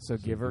 So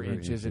give her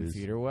inches and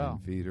feed her well.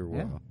 And feed her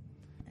Yeah. well.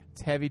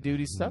 It's heavy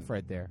duty stuff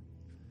right there.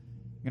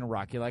 Gonna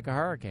rock you like a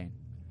hurricane.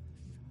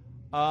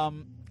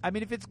 I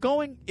mean,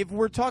 if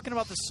we're talking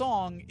about the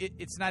song,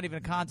 it's not even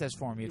a contest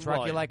for me. It's rock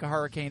you Right. like a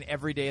hurricane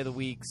every day of the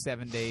week,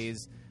 7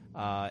 days,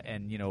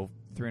 and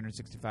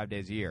 365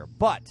 days a year.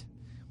 But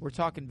we're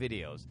talking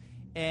videos,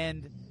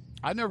 and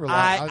I never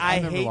I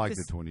never hate liked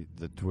this-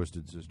 the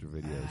Twisted Sister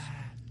videos.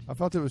 I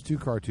felt it was too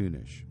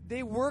cartoonish.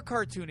 they were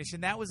cartoonish,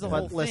 and that was the But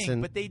whole thing.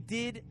 listen- But they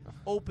did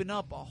open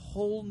up a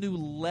whole new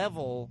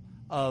level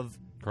of.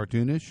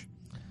 Cartoonish?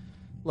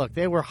 Look,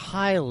 they were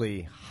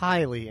highly,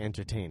 highly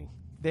entertaining.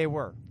 They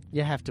were.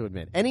 You have to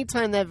admit.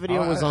 Anytime that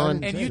video Oh, was I on,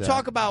 didn't And say you that.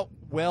 talk about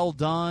well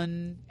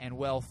done and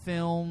well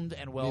filmed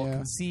and well Yeah.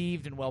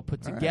 conceived and well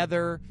put All right.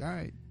 together. All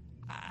right.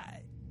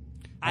 I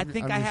I'm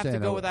think just I have to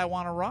saying, go with I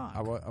Want to Rock.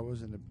 I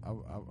wasn't a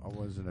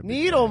big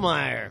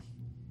Needlemeyer.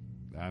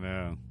 fan. I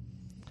know.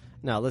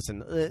 No,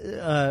 listen.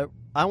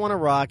 I Want to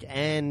Rock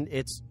and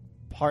its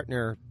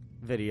partner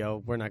video,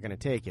 we're not going to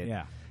take it.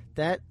 Yeah.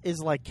 That is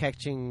like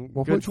catching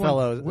Well, which one-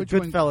 Goodfellas which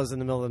one- Goodfellas in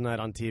the middle of the night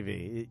on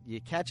TV. You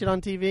catch it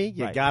on TV,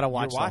 you Right. got to You're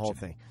watch the whole watching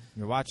thing.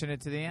 You're watching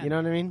it to the end. You know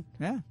what I mean?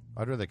 Yeah.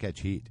 I'd rather catch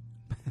heat.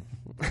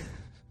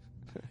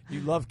 You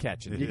love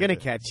catching You're it. going to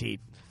catch heat.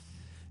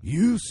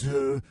 You,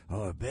 sir,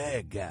 are a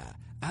bad guy.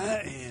 I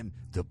am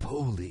the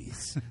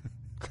police.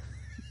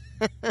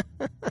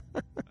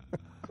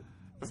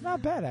 It's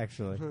not bad,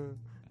 actually.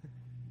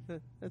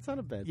 It's not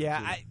a bad Yeah,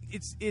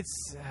 tune.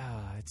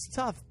 it's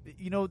tough.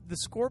 The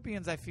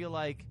Scorpions, I feel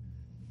like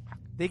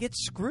they get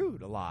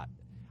screwed a lot.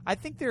 I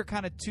think they're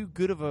kind of too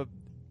good of a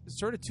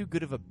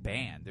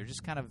band. They're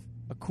just kind of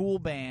a cool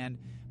band,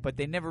 but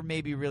they never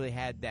maybe really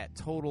had that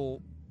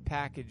total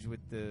package with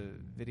the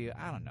video.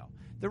 I don't know.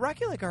 The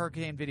Rock You Like a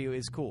Hurricane video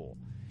is cool.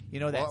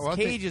 That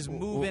cage is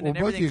moving and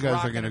both of you everything's guys are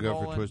rocking going to and go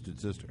for rolling. Twisted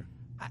Sister.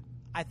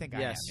 I think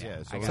Yes. I am. Yeah,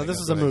 I so gotta So this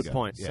go is a with moot that.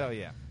 point. Yeah. So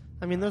yeah.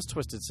 I mean, those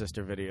Twisted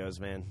Sister videos,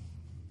 man.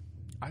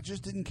 I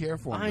just didn't care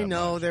for them. I that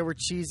know much. they were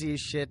cheesy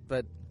as shit,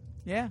 but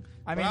Yeah.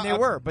 I mean, But they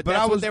were, but that's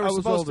I was, what they were I was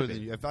supposed older to be.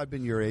 than you. If I'd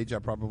been your age, I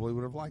probably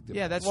would have liked it.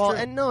 Yeah, that's well, true.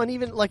 and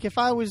even like if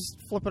I was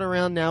flipping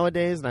around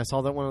nowadays and I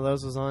saw that one of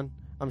those was on,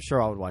 I'm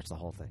sure I would watch the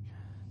whole thing.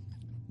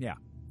 Yeah.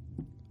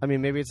 I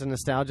mean, maybe it's a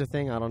nostalgia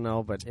thing. I don't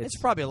know, but It's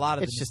probably a lot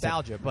of the it's just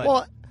nostalgia, but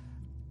well,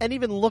 and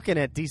even looking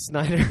at Dee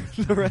Snider,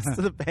 and the rest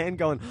of the band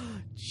going,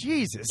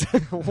 Jesus,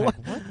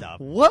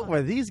 what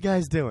were these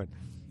guys doing?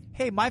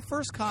 hey, my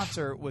first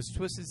concert was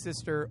Twisted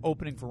Sister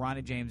opening for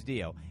Ronnie James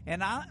Dio,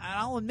 and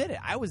I'll admit it,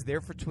 I was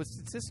there for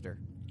Twisted Sister.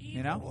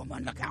 You know,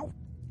 Woman, look out.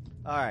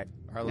 All right,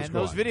 All right, let's and go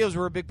those on. videos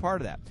were a big part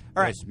of that.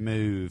 All right, Let's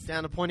move.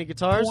 down to pointy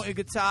guitars. Pointed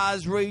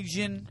Guitars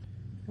region.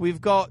 We've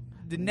got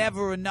the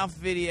Never Enough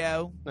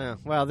video. Yeah,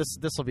 well, this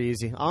will be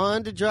easy.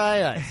 On to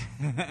Dry Ice.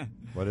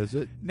 What is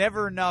it?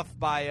 Never Enough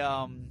by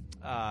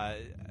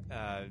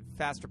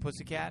Faster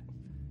Pussycat.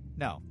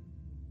 No,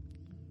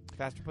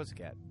 Faster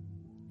Pussycat.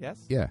 Yes.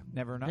 Yeah.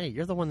 Never Enough. Hey,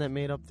 you're the one that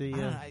made up the.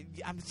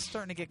 I'm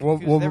starting to get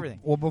confused with everything.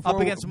 Well, before,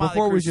 Up against Motley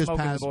before we Crue, just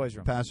Smoking in pass, the Boys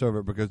Room. pass over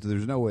it, because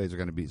there's no way it's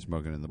going to beat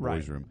Smoking in the Right.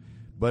 Boys Room.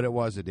 But it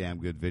was a damn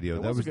good video.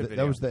 It that was a was good the,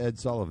 video. That was the Ed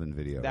Sullivan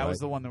video. That was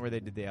right? the one where they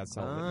did the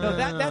outside. Ah.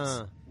 No,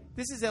 that's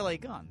this is L.A.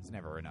 Guns.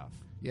 Never Enough.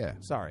 Yeah.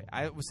 Sorry,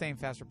 I was saying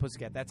Faster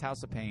Pussycat. That's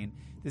House of Pain.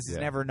 This is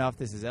Yeah. Never Enough.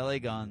 This is L.A.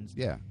 Guns.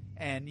 Yeah.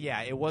 And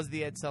yeah, it was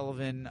the Ed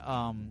Sullivan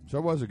So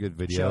it was a good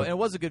video. show. And it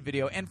was a good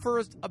video. And for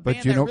a But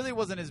band you that know- really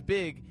wasn't as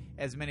big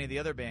as many of the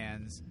other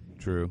bands,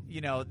 True.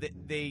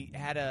 they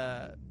had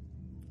a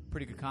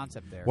pretty good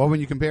concept there. Well, when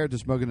you compare it to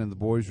Smoking in the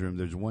Boys Room,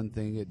 there's one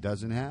thing it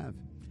doesn't have.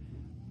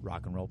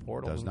 Rock and Roll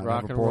Portal. Does not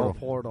Rock have a and Roll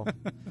portal.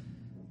 Portal.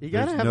 You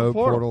gotta There's have no a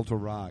portal. to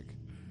rock.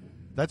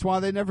 That's why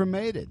they never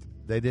made it.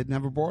 They didn't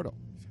have a portal.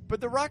 But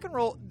the rock and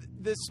roll,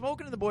 the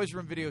Smoking in the Boys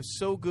Room video is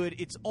so good.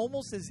 It's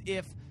almost as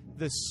if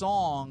the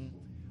song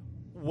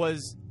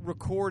was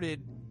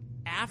recorded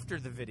after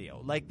the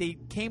video. Like they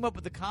came up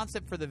with the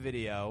concept for the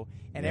video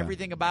and Yeah.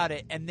 everything about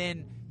it, and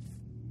then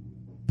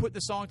put the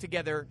song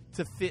together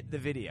to fit the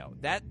video.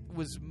 That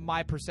was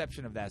my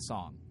perception of that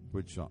song,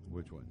 Which song?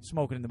 Which one?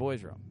 Smoking in the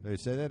Boys Room. Did they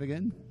say that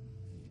again?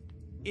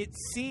 It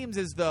seems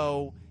as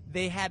though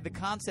they had the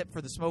concept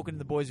for the Smoking in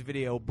the Boys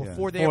video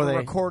before they Before ever they-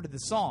 recorded the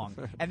song,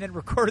 and then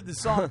recorded the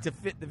song to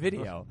fit the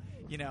video.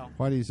 You know.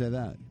 Why do you say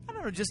that? I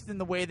don't know, just in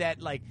the way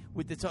that, like,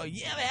 with the talk,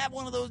 you ever have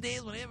one of those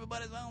days when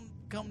everybody's going to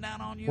come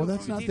down on you? Well, from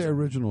that's your not teacher? their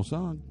original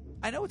song.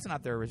 I know it's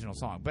not their original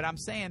song, but I'm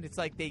saying it's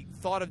like they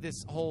thought of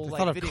this whole, They like,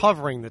 thought of video.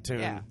 covering the tune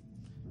Yeah.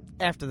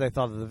 after they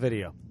thought of the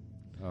video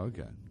Oh,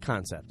 okay.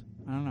 concept.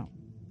 I don't know.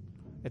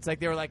 It's like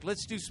they were like,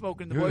 let's do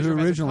Smoking in the Who Boys Room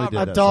as a originally cover.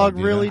 did A that dog song, do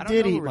you know? really I don't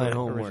did know eat who my originally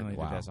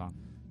homework. did that song.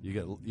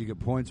 You get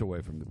points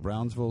away from the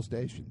Brownsville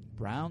station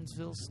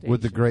Brownsville Station.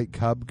 with the great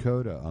Cub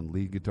Coda on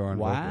lead guitar and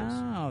vocals.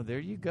 Wow, there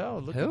you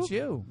go. Look Who? at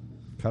you.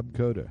 Cub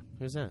Coda,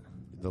 Who's that?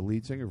 the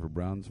lead singer for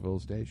Brownsville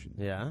Station,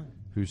 Yeah.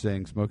 who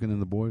sang "Smoking in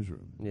the Boys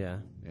Room." Yeah.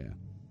 Yeah,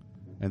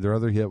 and their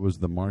other hit was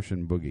 "The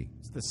Martian Boogie."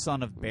 It's the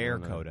son of Bear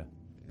no. Coda.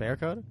 Bear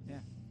Coda? Yeah.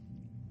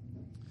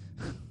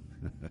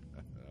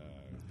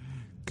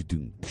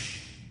 Ka-doom.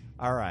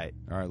 All right.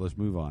 All right, let's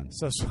move on.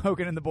 So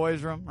Smoking in the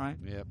Boys Room, right?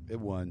 Yep, it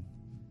won.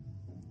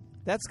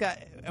 That's got,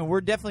 and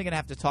we're definitely going to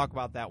have to talk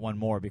about that one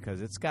more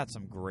because it's got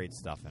some great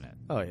stuff in it.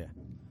 Oh, yeah.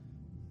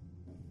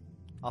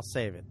 I'll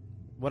save it.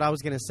 What I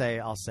was going to say,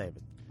 I'll save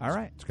it. All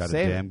right. It's got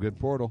Save a it. damn good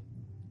portal.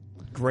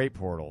 Great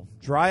portal.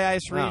 Dry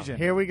Ice Oh, Region.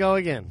 here we go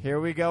again. Here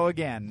we go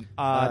again.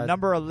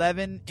 Number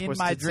 11, In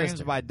My Twisted Dreams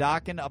Sister. by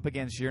Dokken up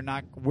against We're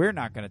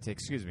Not Going to Take,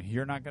 excuse me,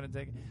 You're Not Going to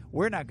Take It.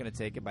 We're Not Going to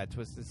Take It by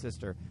Twisted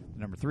Sister, the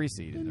number 3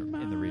 seed in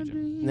the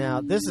region.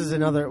 Now, this is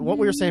another, what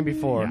we were saying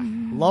before.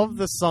 Love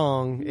the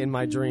song In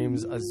My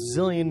Dreams a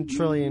zillion,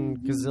 trillion,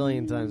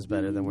 gazillion times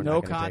better than We're No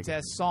Not Gonna Take It.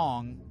 contest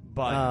song,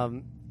 but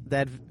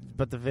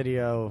But the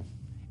video,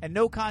 and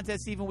no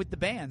contest even with the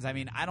bands. I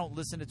mean, I don't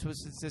listen to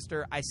Twisted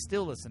Sister. I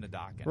still listen to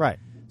Dokken. right.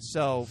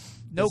 So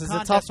no This is a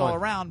tough contest all one.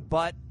 around,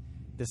 but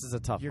This is a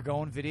tough you're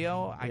going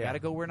video. I Yeah. got to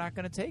go. We're Not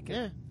Going to Take it.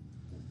 Yeah.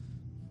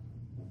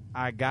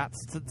 I got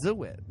to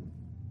do it.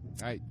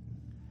 Right.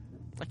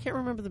 I can't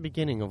remember the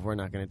beginning of We're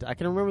Not Gonna. I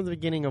can remember the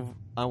beginning of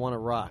I Want to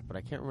Rock, but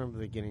I can't remember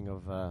the beginning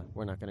of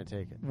We're Not Gonna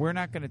Take It. We're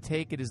Not Going to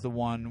Take It is the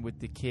one with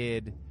the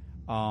kid,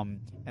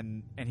 and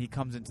he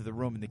comes into the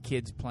room and the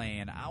kid's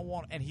playing.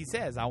 And he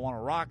says, "I want to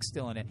rock"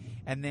 still in it,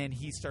 and then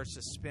he starts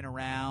to spin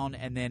around,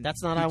 and then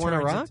That's not he I Wanna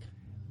turns Rock? into-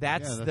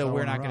 That's Yeah, that's the I We're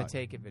Wanna Not Going Rock. to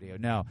Take It video.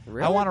 No,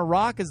 Really? I Want to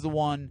Rock is the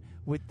one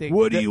with the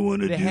What do the- you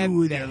wanna the do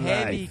with the your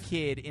heavy life?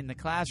 kid in the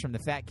classroom, the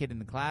fat kid in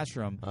the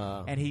classroom,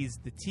 and he's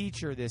the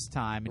teacher this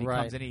time, and he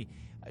Right. comes and he.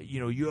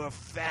 Your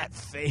fat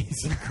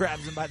face. He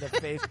grabs him by the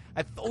face.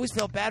 I always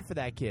felt bad for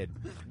that kid.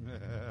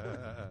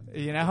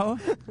 You know?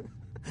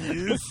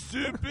 You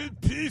stupid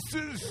piece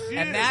of shit.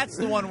 And that's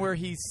the one where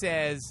he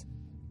says,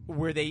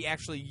 where they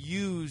actually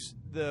use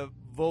the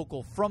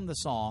vocal from the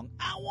song,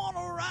 "I want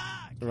to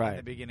rock," Right. at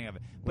the beginning of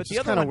it. But Which the is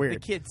other kinda one, weird. the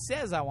kid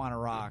says, "I want to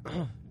rock."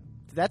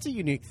 That's a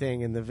unique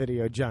thing in the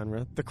video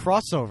genre. The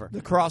crossover.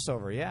 The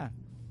crossover, yeah.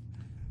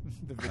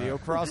 The video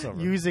crossover.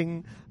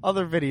 Using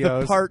other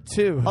videos. the part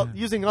 2.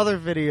 Using other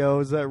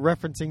videos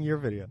referencing your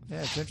video.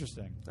 Yeah, it's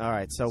interesting. All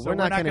right, so So we're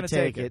not going to gonna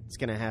take it. It's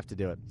going to have to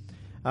do it.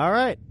 All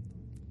right.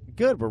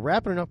 Good. We're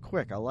wrapping it up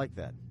quick. I like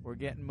that. We're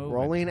getting moving.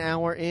 Rolling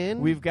hour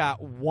in. We've got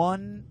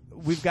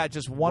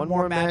just one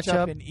more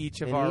matchup in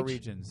each of in our each.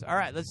 regions. All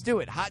right, let's do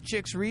it. Hot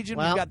Chicks region.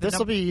 Well, We've got the this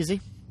will be easy.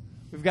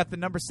 We've got the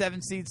number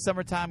 7 seed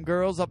Summertime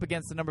Girls up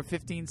against the number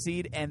 15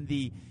 seed and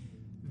the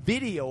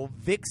Video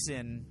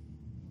Vixen,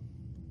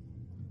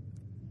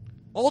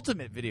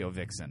 Ultimate Video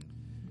Vixen,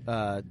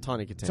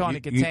 Tawny Katane. Tawny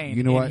Katane.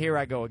 you know and what? Here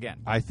I Go Again.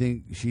 I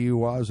think she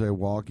was a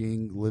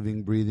walking,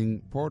 living,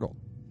 breathing portal.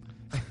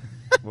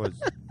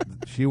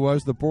 She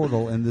was the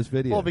portal in this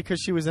video. Well, because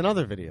she was in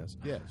other videos,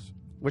 yes.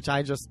 which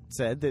I just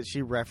said that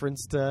she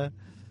referenced other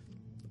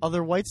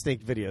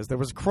Whitesnake videos. There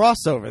was a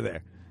crossover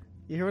there.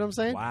 You hear what I'm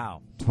saying?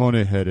 Wow.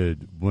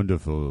 Tawny-headed,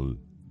 wonderful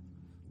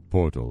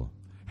portal,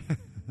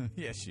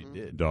 Yes, she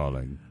did.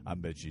 darling. I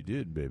bet she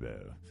did, baby.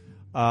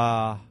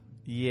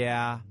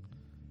 Yeah.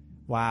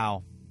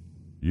 Wow.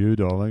 You,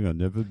 darling, I'll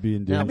never be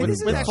in Now, danger. This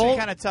is with actually full-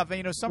 kind of tough.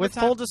 You know, With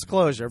Summertime. full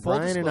disclosure, Full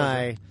Brian and disclosure.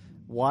 I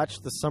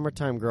watched the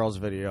Summertime Girls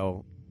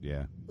video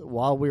Yeah.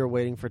 while we were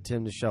waiting for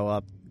Tim to show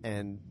up,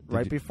 and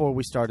right you- before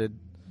we started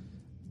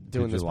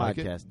doing Did you this like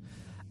it? podcast.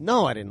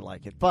 No, I didn't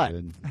like it, but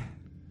Good.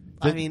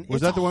 I mean, Was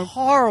it's that the a one-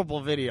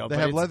 horrible video. They but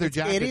have it's- leather it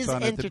jackets is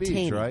on at the beach,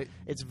 entertaining. right?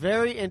 It's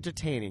very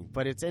entertaining,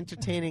 but it's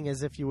entertaining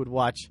as if you would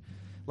watch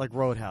like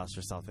Roadhouse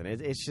or something.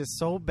 It's just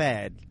so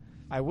bad.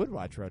 I would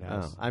watch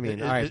Roadhouse. Oh, I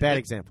mean, all right, bad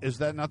example. Is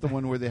that not the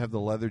one where they have the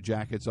leather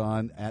jackets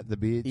on at the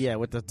beach? Yeah,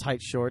 with the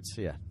tight shorts.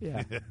 Yeah,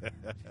 Yeah.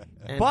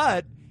 And-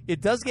 But it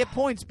does get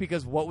points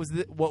because what was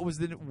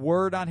the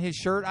word on his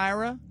shirt,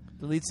 Ira?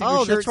 The lead singer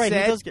oh, shirt that's right.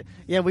 said, He does get,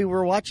 yeah, we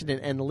were watching it,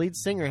 and the lead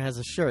singer has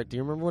a shirt. Do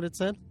you remember what it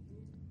said?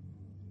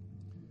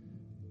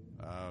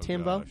 Oh,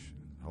 Timbo? gosh.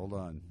 Hold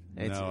on.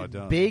 It's no, I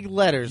don't. big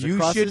letters you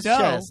across should his know.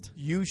 chest.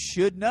 You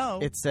should know.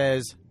 It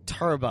says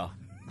Turbo.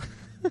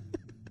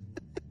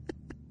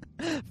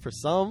 For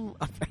some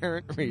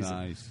apparent reason.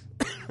 Nice.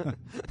 so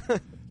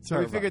we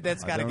Turbo. figured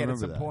that's I got to don't get us remember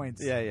some that.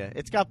 points. Yeah, yeah.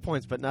 It's got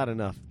points, but not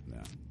enough.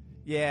 No.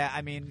 Yeah,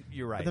 I mean,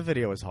 you're right. The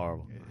video is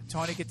horrible.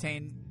 Tawny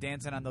Katane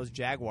dancing on those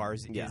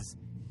Jaguars Yeah. is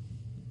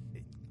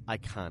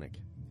Iconic.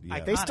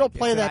 Yeah. They still iconic.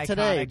 play It's an that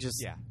today, iconic-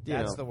 just, yeah, you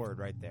that's know. the word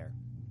right there.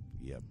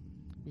 Yep.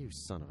 You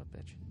son of a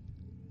bitch.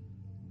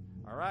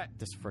 All right.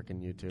 This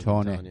frickin' YouTube.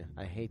 Tony. I'm telling you.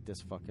 I hate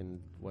this fucking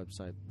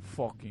website.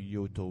 Fucking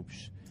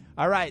YouTubes.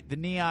 All right, the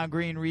Neon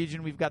Green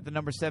region. We've got the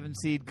number 7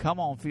 seed. Come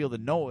on, feel the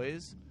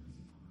noise.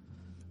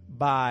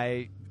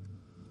 By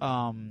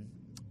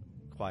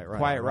Quite Quiet Riot.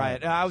 Quiet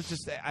Riot. I was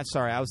just, I'm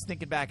sorry. I was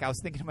thinking back. I was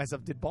thinking to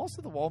myself, did Balls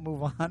to the Wall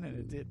move on? And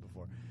it did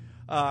before.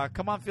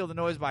 Come On, Feel the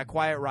Noise by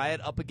Quiet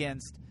Riot up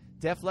against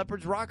Def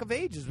Leppard's Rock of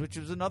Ages, which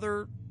was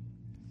another.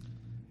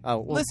 Oh,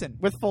 well, Listen.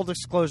 With full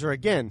disclosure,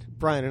 again,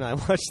 Brian and I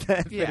watched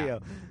that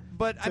video.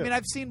 But, I too. mean,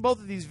 I've seen both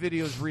of these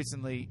videos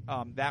recently.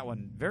 That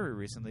one very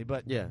recently.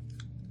 But Yeah.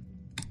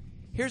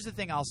 here's the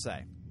thing I'll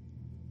say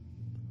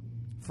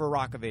for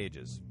Rock of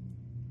Ages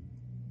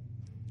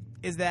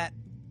is that,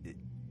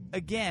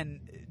 again,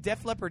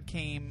 Def Leppard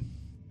came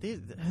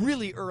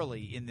really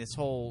early in this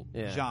whole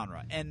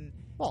genre, and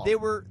Well, they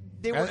were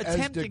as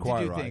attempting did to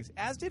Quiet do Riot. things,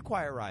 as did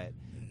Quiet Riot,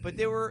 but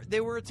they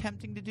were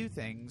attempting to do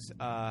things.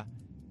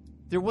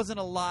 There wasn't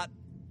a lot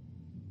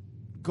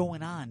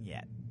going on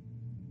yet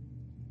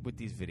with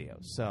these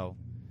videos, so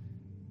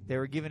they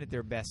were giving it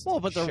their best. Well,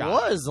 but there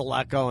shot. was a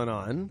lot going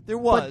on. There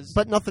was.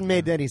 but nothing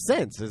made any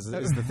sense. Is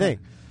the thing.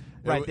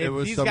 Right, It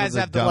was these some guys of the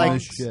have the dumbest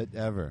monks, shit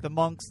ever. the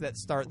monks that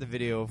start the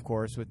video, of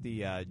course, with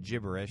the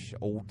gibberish.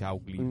 But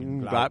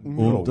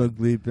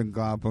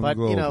But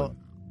you know,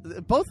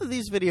 both of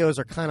these videos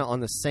are kind of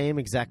on the same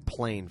exact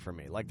plane for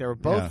me. Like they were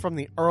both Yeah. from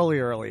the early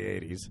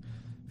 '80s.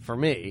 For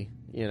me,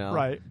 you know,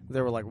 Right. They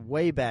were like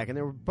way back, and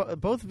they were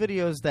both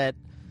videos that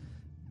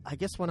I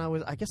guess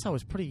I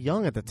was pretty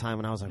young at the time,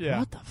 and I was like, Yeah.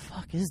 "What the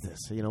fuck is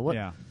this?" You know what?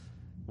 Yeah.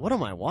 What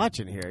am I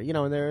watching here? You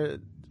know, and they're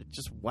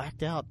just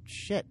whacked out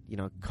shit. You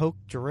know,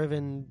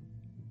 coke-driven,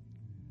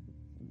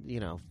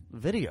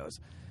 videos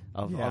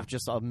of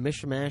just a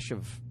mishmash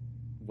of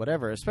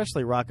whatever.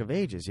 Especially Rock of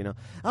Ages. You know,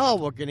 oh,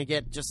 we're gonna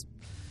get just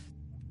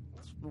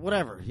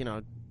whatever. You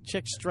know,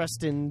 chicks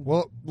dressed in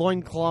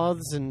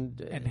loincloths and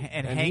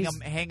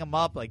hang them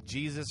up like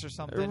Jesus or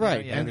something.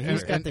 Right, Yeah, and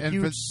he's got the and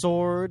huge for-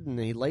 sword, and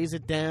he lays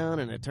it down,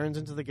 and it turns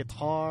into the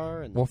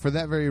guitar. And Well, for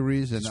that very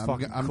reason, It's I'm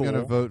fucking going to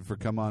cool. vote for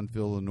 "Come On,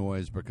 Feel the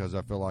Noise" because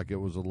I feel like it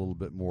was a little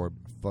bit more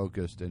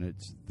focused in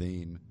its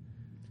theme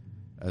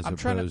as I'm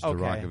opposed trying to- to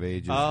Rock okay. of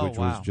Ages, Oh, which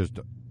wow. was just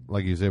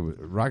like you said.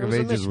 Rock It of was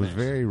a Ages was mishmash.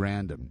 very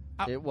random.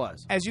 it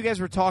was. As you guys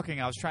were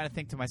talking, I was trying to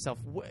think to myself,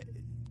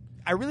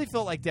 I really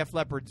felt like Def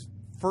Leppard's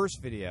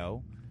first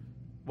video,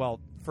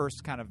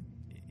 first kind of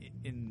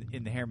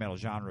in the hair metal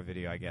genre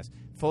video, I guess,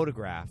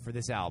 Photograph, for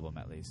this album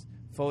at least,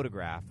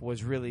 Photograph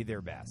was really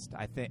their best.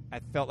 I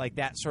felt like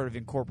that sort of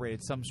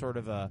incorporated some sort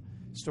of a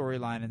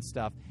storyline and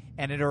stuff,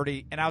 and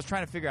I was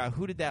trying to figure out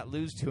who did that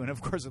lose to, and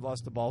of course it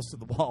lost the Balls to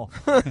the Wall,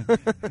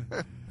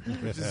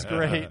 which is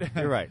great.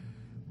 You're right.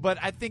 But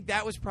I think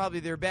that was probably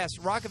their best.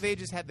 Rock of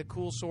Ages had the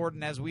cool sword,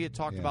 and as we had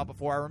talked Yeah. about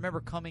before, I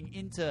remember coming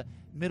into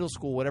middle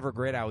school, whatever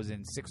grade I was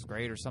in, 6th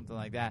grade or something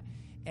like that,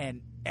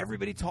 and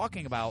everybody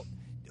talking about,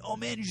 oh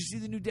man, you should see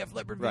the new Def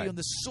Leppard video, Right. and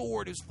the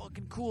sword, it was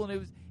fucking cool,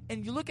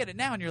 and you look at it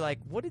now and you're like,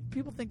 what did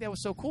people think that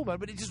was so cool about it?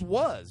 But it just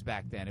was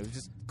back then. It was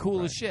just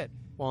cool as shit.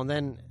 Well, and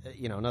then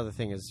another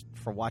thing is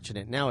for watching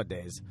it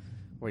nowadays,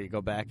 where you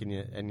go back and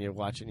you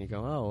watch it and you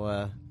go,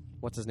 oh,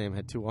 what's his name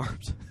had 2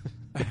 arms.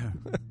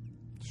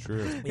 It's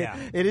true. Yeah.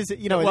 It is.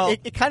 Well-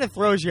 it kind of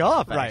throws you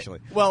off Right. actually.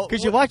 Well,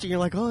 because you watch it, and you're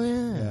like, oh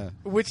yeah. Yeah.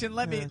 Which, and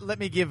let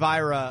me give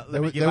Ira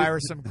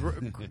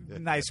some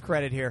nice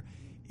credit here.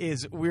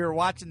 Is we were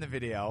watching the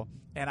video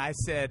and I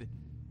said,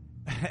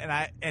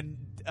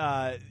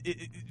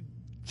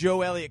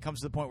 Joe Elliott comes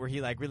to the point where he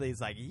really is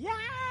like yeah,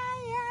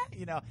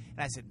 and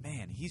I said,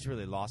 man, he's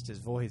really lost his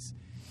voice,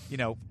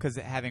 because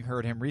having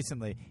heard him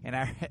recently,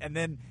 and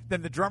then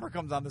the drummer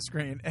comes on the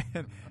screen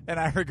and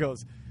Ira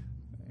goes,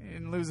 he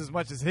didn't lose as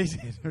much as he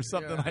did or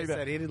something I like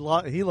that. said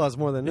he lost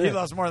more than this. He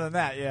lost more than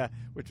that, yeah,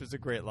 which was a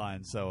great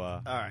line. So,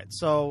 All right,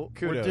 so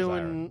Kudos, we're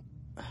doing.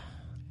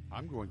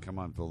 I'm going "Come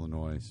On, Feel the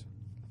Noise."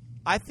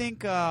 I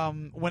think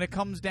when it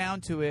comes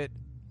down to it,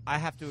 I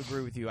have to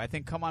agree with you. I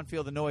think "Come On,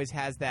 Feel the Noise"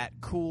 has that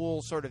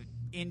cool sort of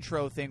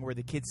intro thing where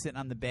the kid's sitting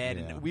on the bed,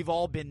 Yeah. and we've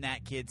all been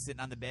that kid sitting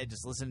on the bed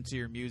just listening to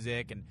your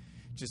music and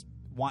just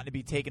wanting to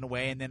be taken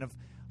away. And then,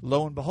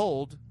 lo and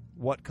behold,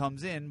 what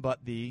comes in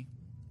but the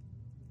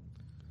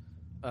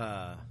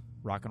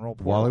rock and roll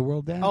portal. Wally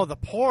World Dad. Oh, the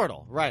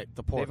portal, right?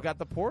 The portal. They've got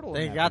the portal.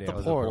 They in that got video.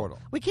 the portal.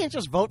 We can't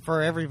just vote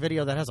for every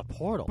video that has a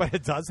portal. But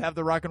it does have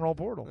the rock and roll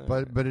portal.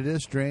 But it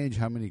is strange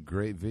how many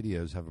great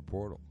videos have a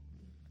portal.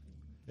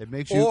 It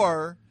makes you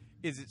Or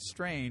is it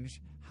strange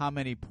how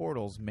many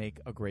portals make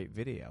a great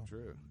video?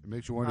 True. It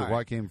makes you wonder All right.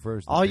 what came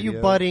first. the All you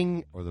video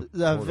budding or the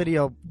portal?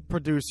 video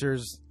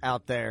producers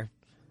out there,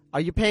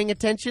 are you paying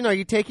attention? Are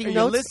you taking Are you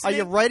notes? listening? Are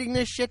you writing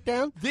this shit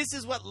down? This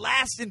is what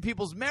lasts in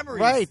people's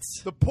memories. Right.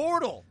 The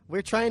portal.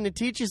 We're trying to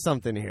teach you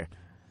something here.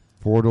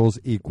 Portals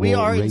equal. We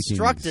are ratings.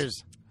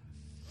 instructors.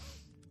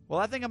 Well,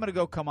 I think I'm going to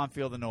go Come On,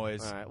 Feel the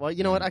Noise. All right. Well,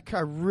 you know what? I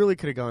really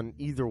could have gone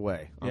either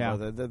way. Yeah.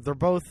 They're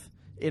both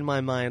in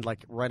my mind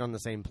like right on the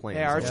same plane.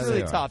 They are. It's Yes, really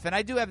they are. tough. And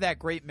I do have that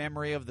great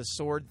memory of the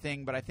sword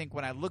thing, but I think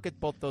when I look at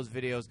both those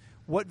videos,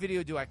 what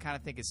video do I kind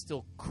of think is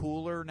still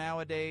cooler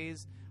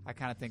nowadays? I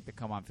kind of think the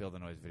Come On, Feel the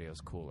Noise video is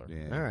cooler.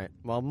 Yeah. All right.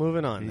 Well,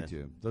 moving on. Me then.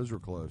 too. Those were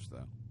close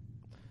though.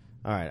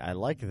 All right. I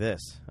like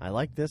this. I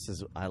like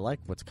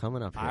what's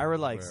coming up here. Ira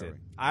likes Where it.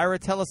 are Ira,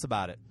 tell us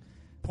about it.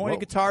 Pointy Well,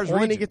 Guitars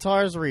Pointy region.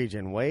 Guitars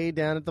region, way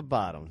down at the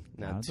bottom.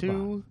 Now, Down at the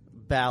two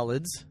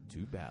ballads.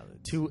 2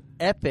 ballads. 2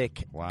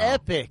 epic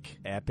Epic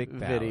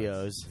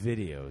videos.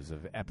 Videos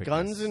of epic.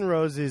 Guns N'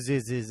 Roses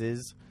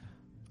is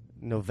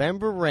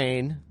November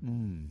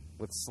Rain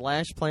with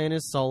Slash playing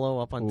his solo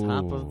up on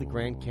top of the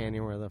Grand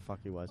Canyon, where the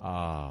fuck he was.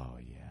 Oh,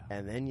 yeah.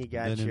 And then you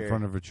got Then in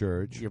front of a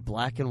church. your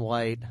black and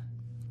white,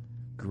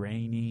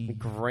 Grainy.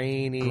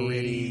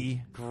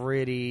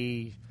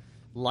 gritty,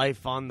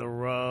 life on the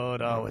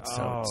road. Oh, it's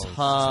so tough.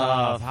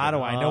 Tough. How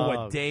do I know Oh,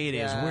 what day it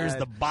is? God. Where's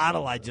the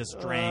bottle I just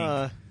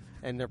drank?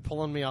 And they're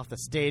pulling me off the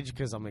stage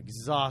because I'm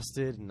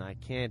exhausted and I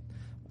can't.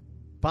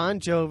 Bon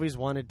Jovi's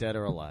Wanted Dead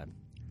or Alive.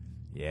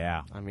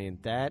 Yeah. I mean,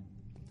 that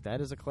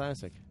is a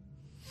classic.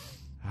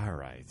 All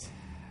right.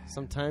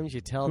 Sometimes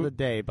you tell the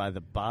day by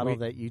the bottle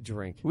that you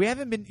drink. We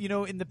haven't been,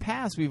 in the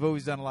past we've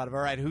always done a lot of,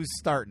 all right, who's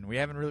starting?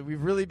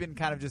 We've really been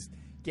kind of just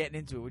getting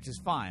into it, which is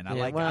fine. I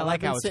like I've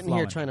been how it's sitting flowing.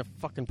 here trying to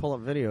fucking pull up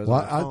videos.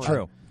 Well, on my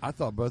phone. I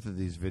thought both of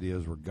these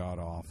videos were god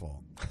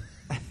awful.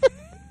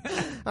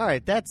 All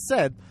right, that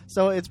said,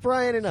 so it's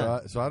Brian and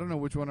I. So I don't know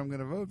which one I'm going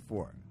to vote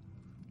for.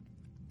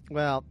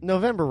 Well,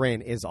 November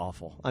Rain is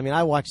awful. I mean,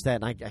 I watched that,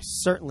 and I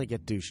certainly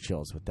get douche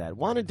chills with that.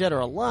 Wanted Dead or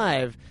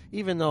Alive,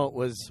 even though it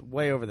was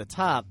way over the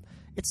top,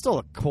 it's still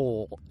a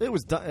cool. It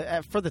was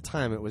done for the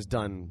time. It was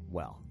done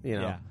well.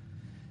 Yeah.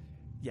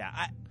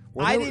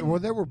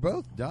 They were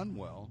both done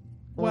well.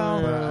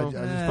 Well,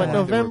 I but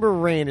November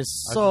Rain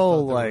is so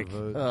like.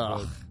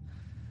 Ugh.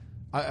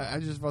 I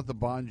just thought the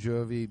Bon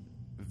Jovi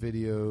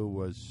video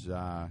was.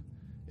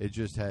 It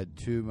just had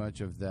too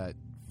much of that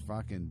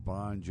fucking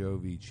Bon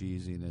Jovi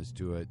cheesiness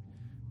to it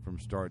from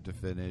start to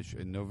finish.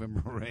 And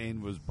November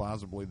Rain was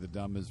possibly the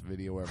dumbest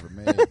video ever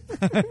made.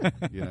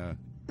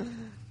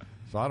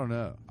 So I don't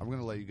know. I'm going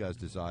to let you guys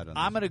decide on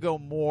I'm going to go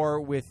more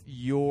with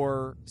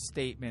your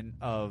statement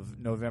of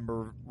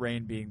November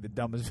Rain being the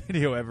dumbest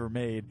video ever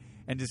made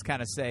and just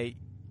kind of say,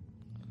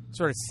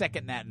 sort of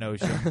second that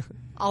notion.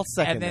 I'll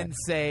second and then that.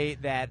 say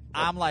that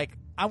I'm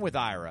with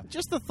Ira.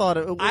 Just the thought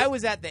of I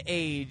was at the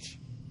age,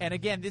 and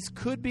again, this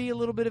could be a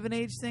little bit of an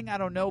age thing. I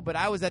don't know, but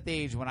I was at the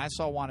age when I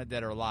saw Wanted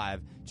Dead or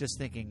Alive just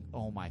thinking,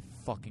 oh my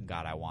fucking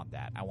God, I want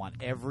that. I want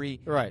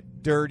every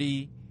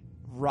dirty,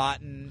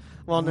 rotten,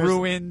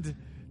 ruined...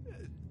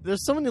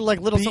 There's so many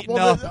little beaten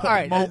up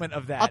moment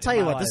of that. I'll tell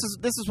you what. life.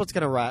 This is what's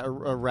going to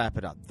wrap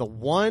it up. The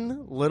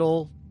one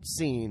little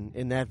scene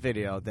in that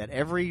video that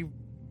every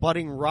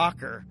budding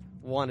rocker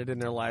wanted in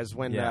their lives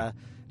when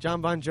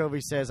John Bon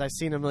Jovi says, "I've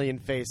seen a million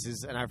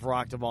faces and I've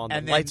rocked them all,"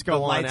 and the lights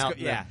go on out.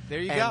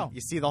 There you go.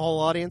 You see the whole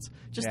audience.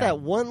 Just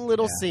that one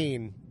little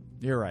scene.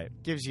 You're right.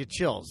 Gives you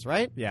chills,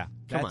 right? Yeah.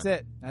 That's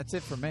it. That's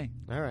it for me.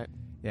 All right.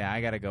 Yeah,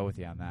 I got to go with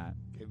you on that.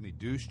 Gave me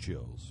douche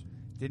chills.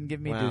 Didn't give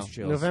me douche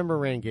chills. November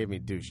Rain gave me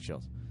douche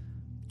chills.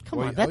 Come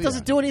on, that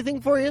doesn't do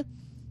anything for you?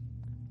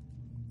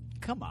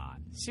 Come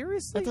on.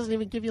 Seriously? That doesn't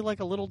even give you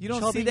like a little You don't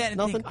chubby, see that and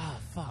nothing? think, oh,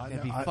 fuck,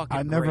 that'd be fucking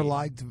I never great.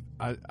 liked...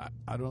 I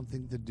don't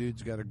think the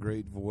dude's got a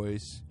great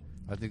voice.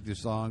 I think the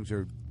songs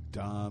are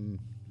dumb.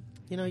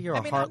 You're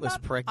a heartless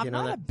prick. I'm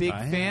not a big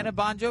fan of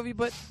Bon Jovi,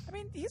 but, I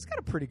mean, he's got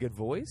a pretty good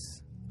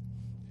voice.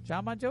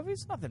 John Bon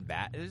Jovi's nothing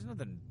bad. There's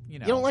nothing, You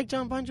don't like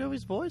John Bon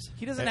Jovi's voice?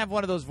 He doesn't have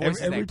one of those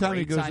voices Every time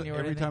he goes, on you or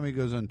every anything. time he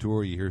goes on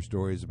tour, you hear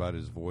stories about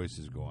his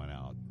voices going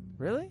out.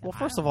 Really? Well,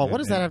 first of all, what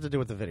does that have to do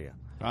with the video?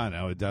 I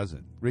know it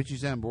doesn't. Richie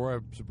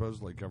Sambora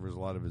supposedly covers a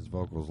lot of his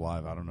vocals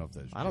live. I don't know if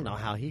that's. I don't know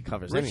how he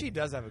covers Richie anything.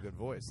 does have a good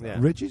voice. Yeah.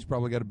 Richie's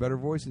probably got a better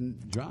voice than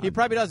John. He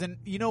probably does. And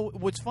you know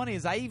what's funny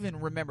is I even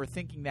remember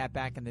thinking that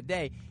back in the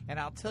day, and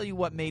I'll tell you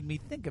what made me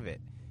think of it.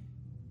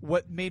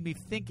 What made me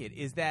think it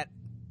is that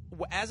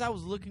as I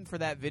was looking for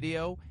that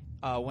video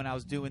when I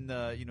was doing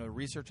the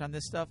research on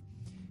this stuff,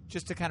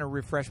 just to kind of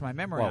refresh my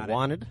memory on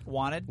Wanted? it.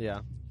 Wanted?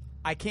 Yeah.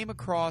 I came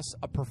across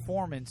a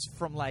performance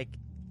from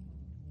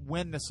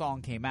when the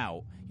song came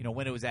out,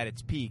 when it was at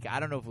its peak. I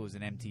don't know if it was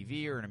an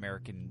MTV or an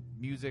American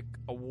Music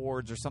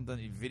Awards or something,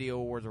 Video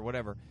Awards or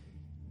whatever.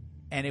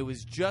 And it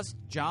was just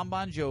John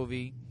Bon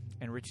Jovi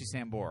and Richie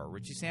Sambora.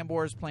 Richie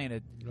Sambora is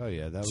playing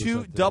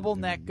two double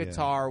neck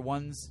guitar,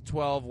 one's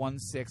 12,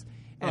 one's 6,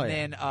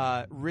 and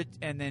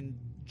then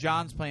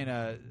John's playing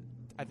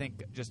I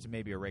think just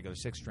maybe a regular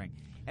 6-string,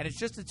 and it's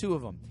just the two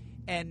of them.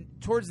 And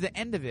towards the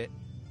end of it,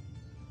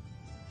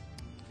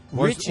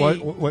 Richie's they're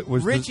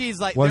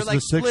like the splitting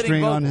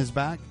 6-string vocals. on his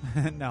back?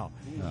 No,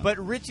 but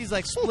Richie's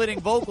like splitting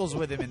vocals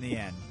with him in the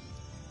end.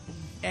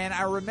 And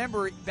I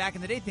remember back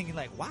in the day thinking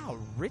wow,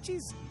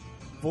 Richie's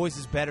voice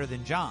is better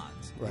than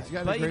John's. Right. He's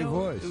got But a great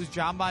voice. It was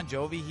John Bon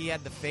Jovi. He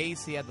had the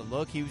face, he had the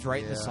look, he was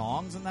writing the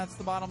songs, and that's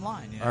the bottom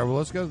line. All right, well,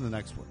 let's go to the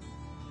next one.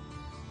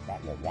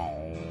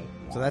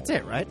 So that's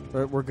it, right?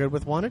 We're good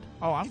with Wanted?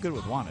 Oh, I'm good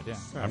with Wanted, yeah.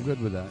 I'm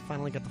good with that.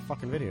 Finally got the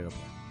fucking video to play.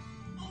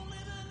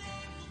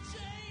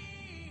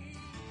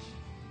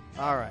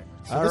 All right.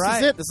 So All this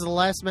right. is it. This is the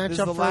last This is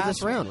matchup the for last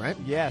this round, right?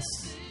 Yes.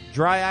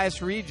 Dry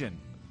Ice Region.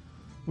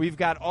 We've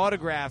got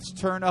Autographs,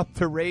 Turn Up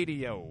the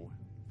Radio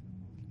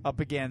up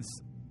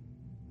against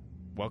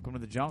Welcome to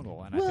the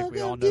Jungle. And I think we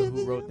all know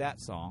who wrote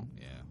that song.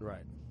 Yeah.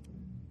 Right.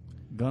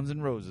 Guns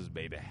N' Roses,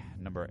 baby.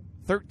 Number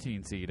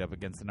 13 seed up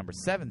against the number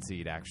 7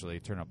 seed, actually,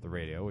 Turn Up the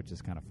Radio, which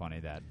is kind of funny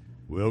that.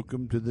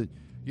 Welcome to the,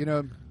 you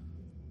know.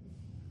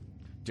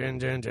 Do you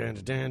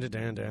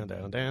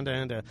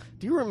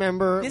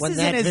remember when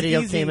that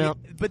video came out?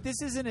 But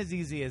this isn't as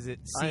easy as it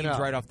I seems know.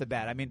 right off the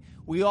bat. I mean,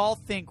 we all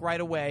think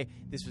right away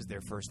this was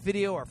their first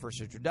video, our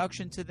first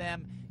introduction to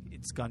them.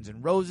 It's Guns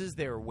N' Roses.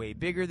 They were way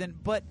bigger than.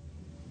 But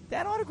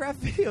that Autograph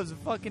video is a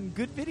fucking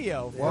good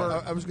video.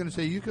 Well, I was going to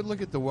say, you could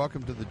look at the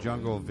Welcome to the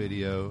Jungle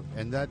video,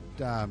 and that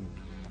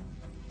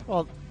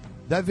Well,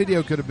 that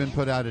video could have been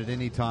put out at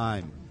any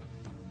time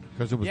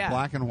because it was Yeah.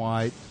 black and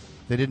white.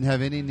 They didn't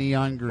have any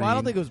neon green. Well, I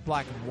don't think it was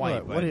black and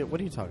white. what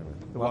are you talking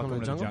about? the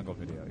Welcome to the Jungle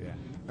video, yeah.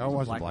 No, it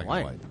wasn't black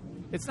and white.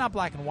 It's not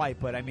black and white,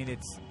 but I mean,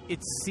 it's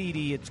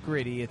seedy, it's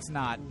gritty, it's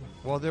not.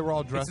 Well, they were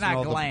all dressed in not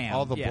all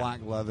glam, the yeah. black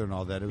leather and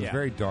all that. It was Yeah.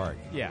 very dark.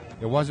 Yeah,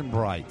 It wasn't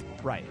bright.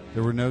 right.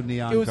 There were no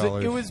neon It was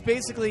colors. it was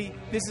basically,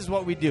 this is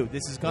what we do.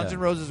 This is Guns Yeah.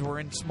 N' Roses. We're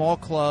in small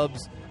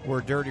clubs.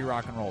 We're dirty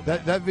rock and roll.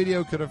 That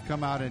video could have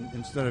come out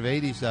instead of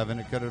 87,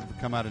 it could have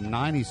come out in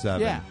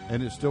 97. Yeah.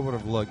 And it still would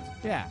have looked.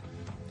 Yeah.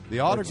 The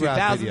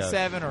autograph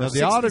 2007 video. or No,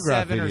 the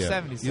autograph 67 or video.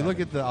 77. You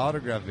look at the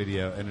autograph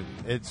video, and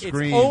it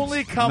screams It's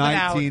only coming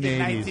out in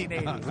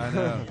 1980s. 1980s. I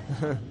know.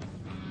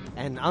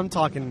 And I'm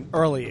talking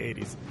early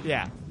 80s.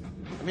 Yeah.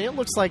 I mean, it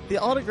looks like the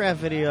Autograph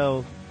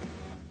video,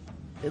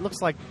 it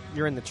looks like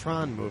you're in the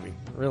Tron movie,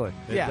 really.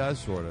 It Yeah. does,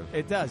 sort of.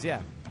 It does,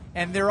 yeah.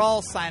 And they're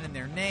all signing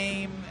their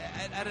name,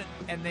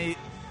 and they,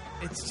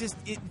 it's just,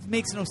 it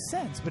makes no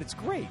sense, but it's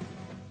great.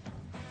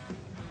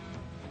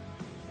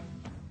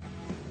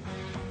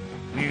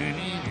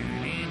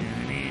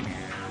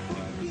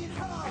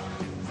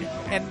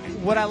 And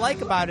what I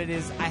like about it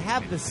is I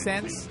have the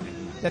sense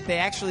that they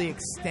actually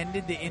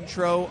extended the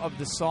intro of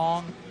the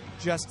song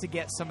just to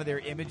get some of their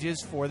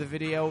images for the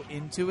video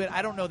into it.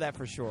 I don't know that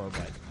for sure,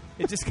 but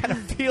it just kind of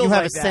feels You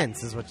like have a that.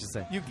 sense, is what you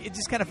say. It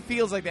just kind of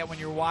feels like that when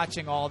you're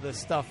watching all the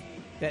stuff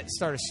that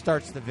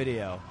starts the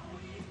video.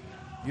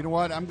 You know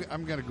what? I'm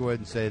going to go ahead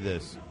and say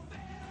this.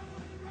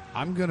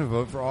 I'm going to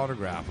vote for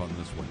Autograph on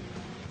this one.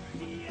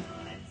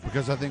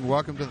 Because I think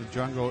Welcome to the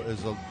Jungle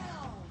is a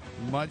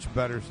much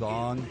better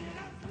song.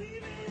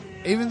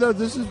 Even though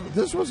this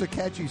was a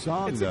catchy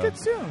song, It's though. a good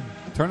tune.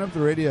 Turn Up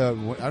the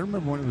Radio. I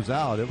remember when it was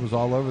out. It was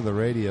all over the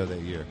radio that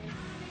year.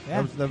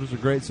 Yeah. That was a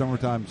great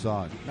summertime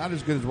song. Not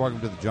as good as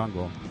Welcome to the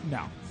Jungle.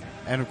 No.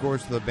 And, of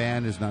course, the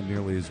band is not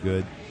nearly as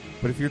good.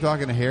 But if you're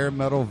talking a hair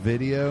metal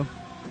video,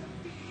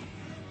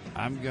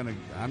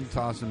 I'm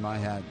tossing my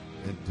hat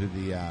into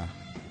the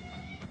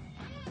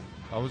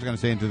I was going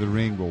to say into the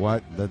ring, but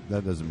what? That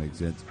doesn't make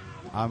sense.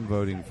 I'm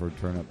voting for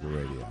Turn Up the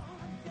Radio.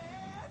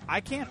 I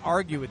can't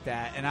argue with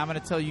that, and I'm going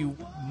to tell you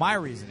my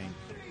reasoning.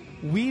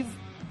 We've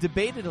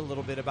debated a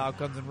little bit about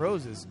Guns N'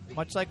 Roses,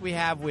 much like we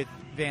have with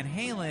Van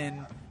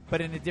Halen,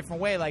 but in a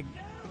different way. Like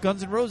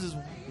Guns N' Roses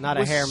Not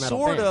a was hair metal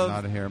sort band. of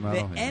Not a hair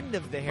metal the band. end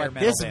of the hair But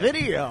metal this band.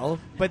 video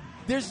But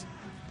there's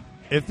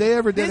If they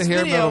ever did This a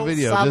hair video metal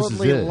video, this is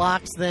solidly it.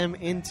 locks them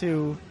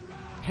into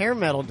hair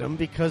metalldom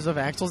because of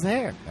Axl's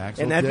hair Axl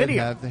in that did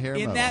video. have the hair in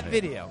metal that hair.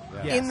 video.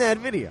 Yeah. Yes. In that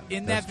video.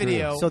 In That's that true.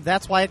 video. So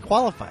that's why it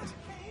qualifies.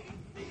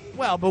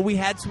 Well, but we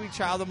had Sweet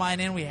Child of Mine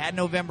in. We had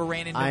November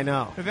Rain in. I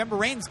know. November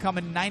Rain's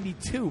coming in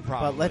 92,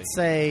 probably. But let's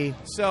say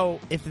So,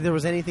 if there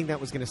was anything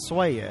that was going to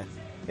sway you,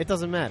 it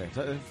doesn't matter.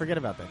 So, forget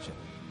about that shit.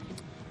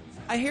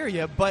 I hear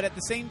you, but at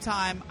the same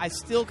time, I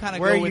still kind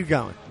of Where go are with... you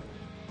going?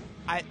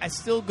 I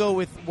still go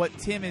with what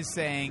Tim is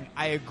saying.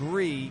 I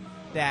agree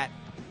that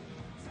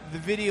the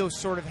video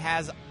sort of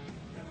has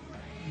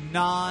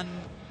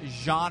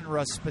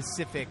non-genre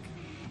specific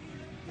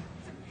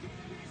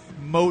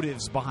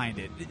motives behind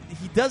it.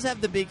 He does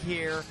have the big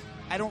hair.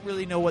 I don't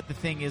really know what the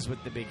thing is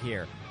with the big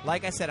hair.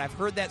 Like I said, I've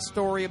heard that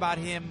story about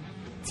him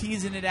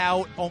teasing it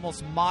out,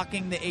 almost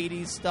mocking the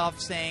 80s stuff,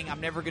 saying,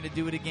 I'm never going to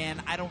do it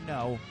again. I don't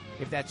know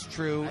if that's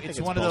true. I think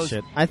It's one of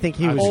bullshit. those I think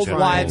he was old trying,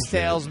 wives'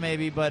 tales,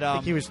 maybe, but I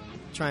think he was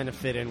trying to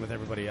fit in with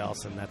everybody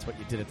else, and that's what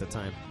you did at the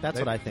time. That's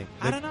what I think.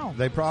 I don't know.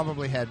 They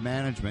probably had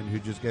management who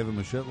just gave them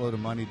a shitload of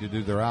money to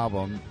do their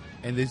album,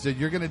 and they said,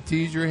 you're going to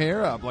tease your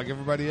hair up like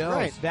everybody else.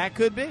 Right. That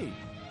could be.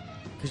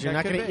 Because you're That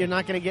not could going be. you're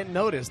not going to get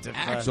noticed. If,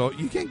 Axel,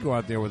 you can't go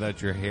out there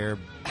without your hair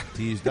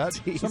teased up.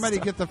 Teased Somebody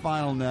up. get the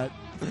Final Net.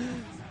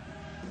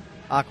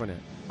 Aquanet.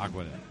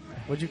 Aquanet.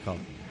 What'd you call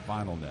it?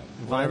 Final Net.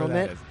 Vinyl that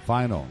net? is.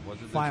 Final.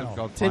 What's it Final.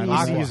 called? Tim Final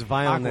used to Net. use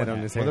Vinyl net Aquanet. on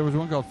his Well, hair. there was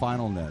one called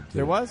Final Net. Too.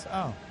 There was?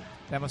 Oh.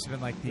 That must have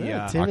been like the...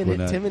 Yeah,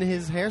 Aquanet. Tim and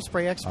his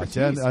hairspray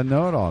expertise. I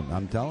know it all.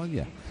 I'm telling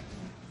you.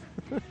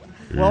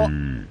 well,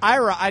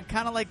 Ira, I'd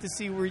kind of like to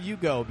see where you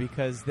go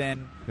because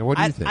then... Yeah, what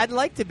do you I'd, think? I'd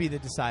like to be the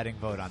deciding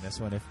vote on this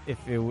one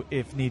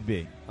if need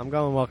be. I'm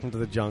going Welcome to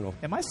the Jungle.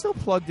 Am I still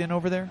plugged in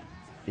over there?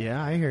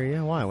 Yeah, I hear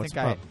you. Why? What's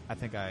the problem? I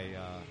think I...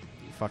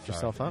 You fucked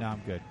yourself sorry. up? No,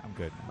 I'm good. I'm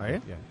good. Are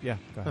you? Yeah.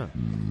 Go ahead.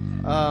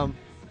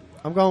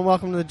 I'm going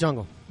Welcome to the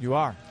Jungle. You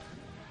are.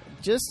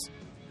 Just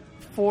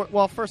for...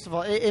 Well, first of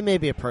all, it may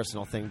be a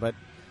personal thing, but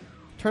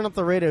Turn Up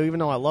the Radio, even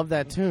though I love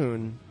that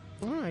tune...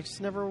 I just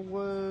never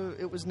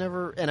it was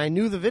never, and I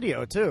knew the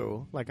video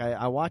too. Like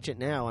I watch it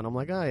now, and I'm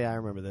like, oh yeah, I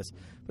remember this.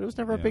 But it was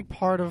never a Yeah. big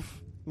part of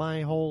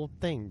my whole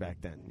thing back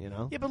then. You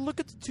know. Yeah, but look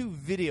at the two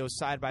videos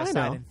side by I side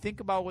know. and think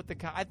about what the.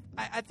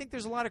 I think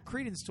there's a lot of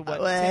credence to what.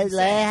 Well, Tim's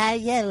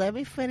saying. yeah, let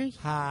me finish.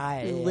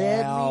 Hi,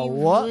 Let me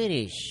what?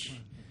 finish.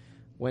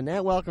 When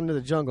that Welcome to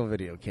the Jungle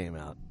video came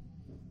out,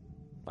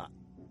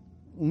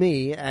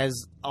 me, as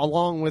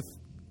along with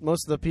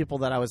most of the people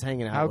that I was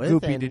hanging out How with,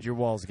 goopy and- did your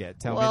walls get?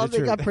 Tell well, me the they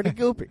truth. got pretty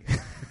goopy.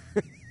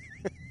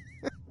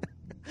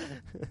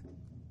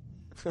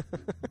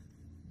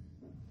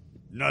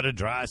 Not a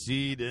dry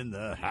seed in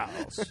the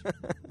house.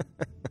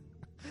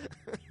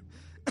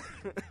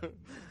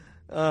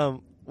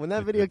 When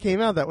that video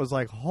came out, that was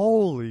like,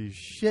 holy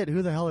shit,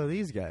 who the hell are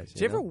these guys?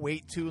 Did you ever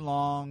wait too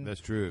long?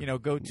 That's true. You know,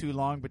 go too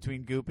long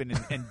between gooping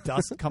and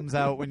dust comes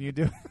out when you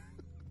do.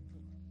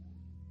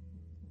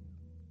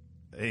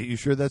 Hey, you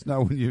sure that's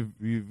not when you've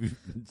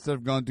instead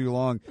of gone too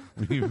long,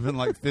 you've been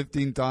like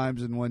 15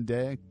 times in one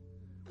day?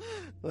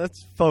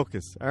 Let's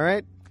focus, all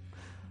right?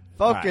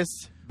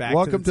 Focus. Back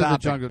Welcome to the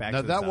topic. jungle. Back Now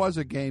to the that topic. was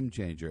a game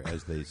changer,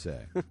 as they say.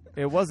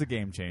 It was a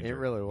game changer. It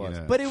really was.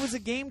 Yeah. But it was a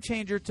game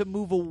changer to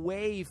move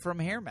away from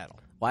hair metal.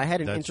 Well, I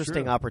had an That's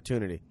interesting true.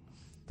 opportunity.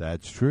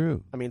 That's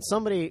true. I mean,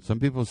 somebody... Some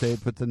people say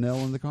it put the nail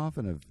in the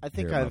coffin of I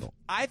think hair I've- metal.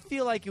 I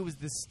feel like it was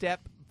the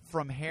step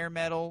from hair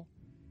metal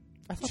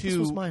I thought to this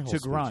was my whole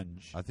speech.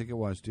 grunge. I think it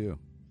was too.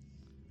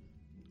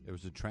 It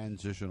was a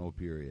transitional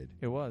period.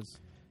 It was.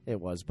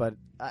 It was, but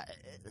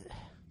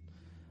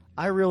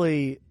I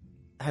really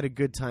had a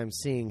good time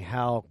seeing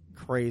how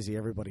crazy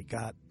everybody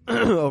got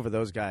over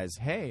those guys.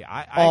 Hey,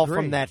 I all agree.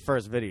 from that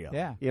first video.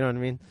 Yeah. You know what I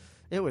mean?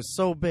 It was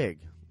so big.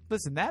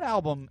 Listen, that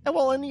album. And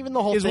well, and even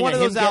the whole Is thing one of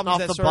of him those getting albums off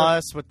that the sort of-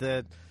 bus with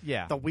the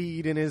Yeah.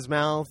 weed in his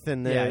mouth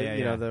and the Yeah,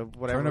 you know the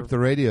whatever Turn up the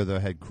radio though.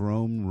 Had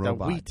chrome The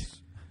robots. wheat.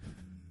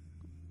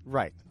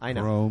 Right, I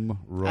know. Chrome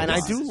robots. And I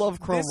do love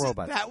chrome This is-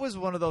 robots. That was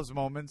one of those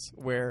moments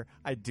where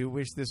I do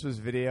wish this was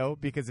video,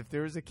 because if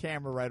there was a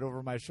camera right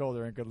over my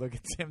shoulder and could look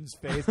at Tim's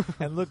face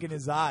and look in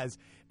his eyes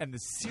and the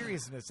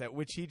seriousness at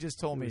which he just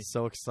told I me, was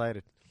so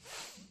excited.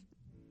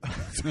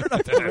 turn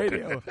up the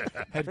radio,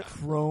 had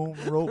chrome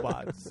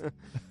robots.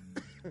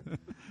 Do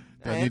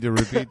I need to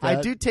repeat that?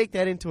 I do take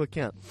that into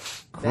account.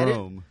 That is-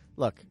 Chrome.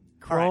 look,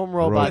 All right. chrome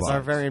robots are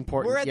Robots. very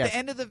important. We're at yes. the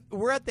end of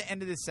the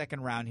end of this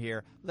second round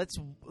here. Let's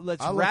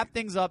I wrap like-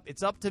 things up.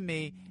 It's up to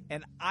me,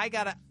 and I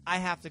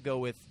have to go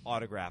with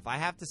Autograph. I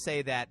have to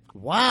say that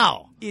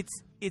Wow.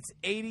 it's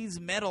 80s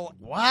metal,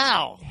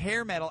 Wow.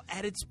 hair metal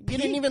at its peak. You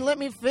didn't even let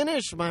me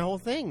finish my whole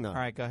thing, though. All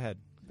right, go ahead.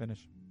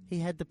 Finish. He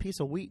had the piece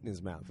of wheat in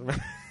his mouth.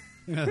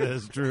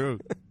 That's true.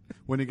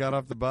 When he got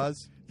off the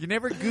bus, You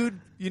never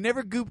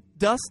gooped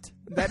dust?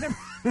 That never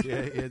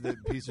yeah, he had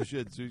that piece of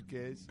shit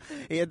suitcase.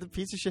 He had the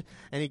piece of shit,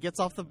 and he gets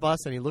off the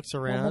bus and he looks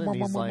around and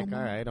he's like,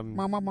 "All right, I'm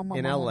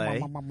in L.A." I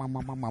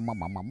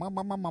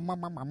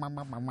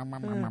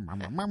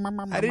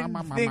didn't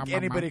think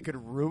anybody could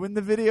ruin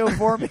the video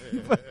for me.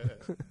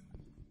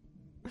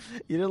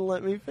 You didn't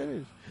let me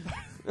finish.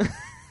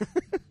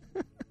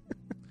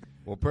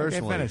 Well, Okay,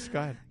 personally, finish. Go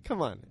ahead.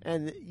 Come on,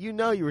 and you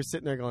know you were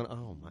sitting there going,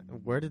 "Oh my,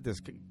 where did this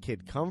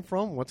kid come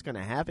from? What's going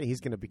to happen? He's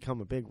going to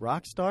become a big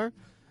rock star.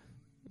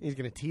 He's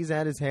going to tease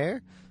out his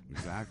hair."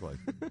 exactly.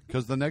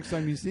 Because the next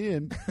time you see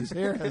him, his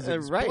hair has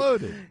Right.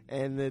 exploded.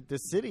 And the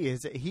city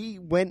is. He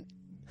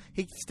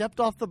stepped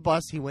off the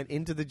bus. He went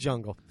into the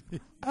jungle.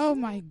 Oh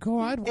my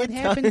God! What It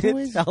happened to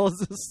his?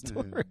 tells a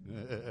story.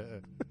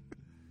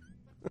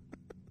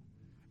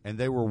 And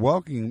they were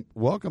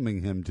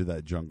welcoming him to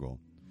that jungle.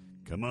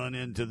 Come on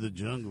into the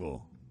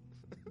jungle.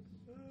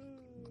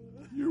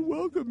 You're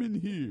welcome in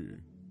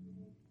here.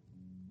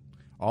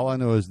 All I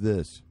know is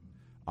this.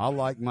 I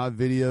like my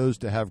videos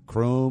to have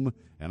chrome,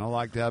 and I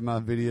like to have my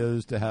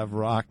videos to have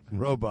rock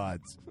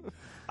robots.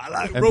 I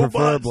like And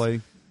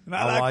preferably, And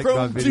I like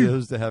chrome my too.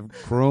 videos to have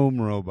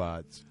chrome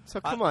robots.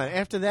 So come on,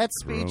 after that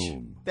speech,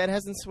 Chrome. that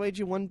hasn't swayed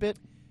you one bit.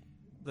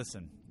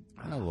 Listen,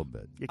 A little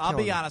bit. You're I'll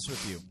killing be me. honest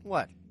with you.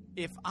 What?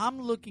 If I'm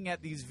looking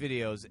at these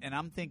videos and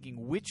I'm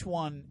thinking which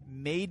one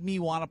made me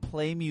want to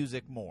play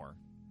music more,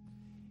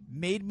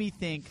 made me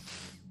think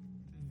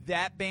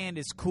that band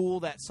is cool,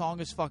 that song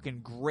is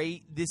fucking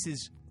great, this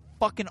is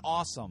fucking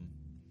awesome,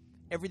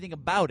 everything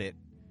about it,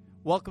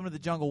 Welcome to the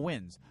Jungle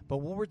wins. But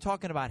when we're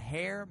talking about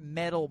hair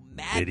metal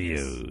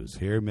madness,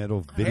 Hair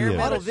metal videos. hair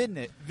metal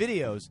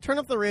videos, Turn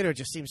Up the Radio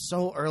just seems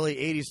so early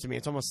 80s to me.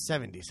 It's almost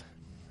 70s.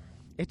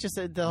 It just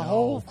the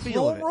whole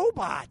feel of Chrome it.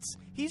 Robots.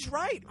 He's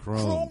right.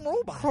 Chrome.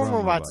 Robots. Chrome Chrome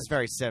Robots Robots. is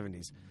very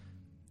 70s.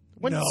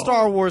 When No. did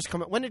Star Wars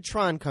come out? When did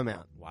Tron come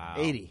out? Wow.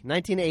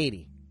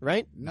 1980,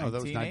 right? No,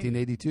 that was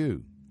 1980.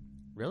 1982.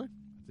 Really?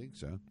 I think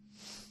so.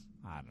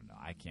 I don't know.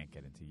 I can't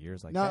get into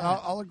years like No, that.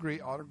 I'll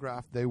agree.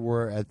 Autograph. They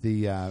were at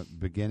the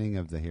beginning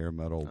of the hair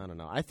metal. I don't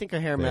know. I think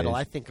of hair metal. Phase.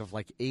 I think of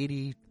like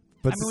 80.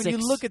 But I mean, when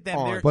you look at them,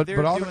 on. they're but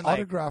doing like,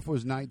 Autograph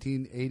was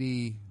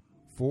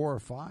 1984 or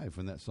 5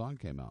 when that song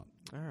came out.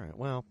 All right.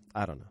 Well,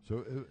 I don't know. So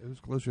it was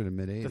closer to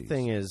mid 80s. The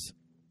thing is,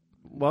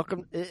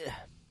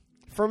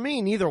 for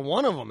me, neither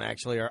one of them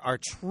actually are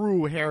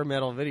true hair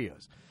metal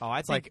videos. oh, I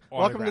It's think like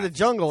Welcome to the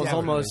Jungle is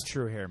definitely almost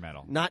true hair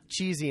metal. not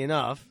cheesy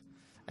enough.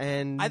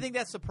 And I think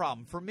that's the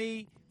problem for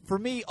me. for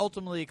me,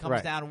 ultimately, it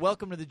comes down.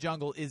 Welcome to the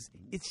Jungle it's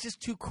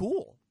just too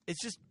cool.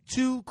 It's just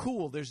too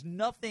cool. There's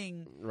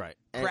nothing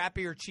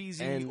crappy or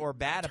cheesy or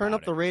bad about it. Turn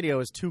Up the Radio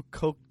is too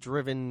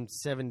coke-driven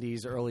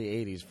 70s, early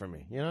 80s for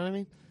me. You know what I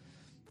mean?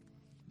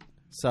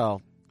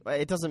 So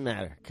it doesn't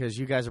matter because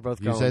you guys are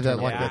both going. You say that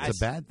like Yeah, that's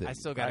a bad thing. I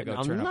still got to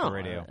go turn up the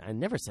radio. I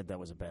never said that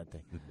was a bad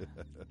thing.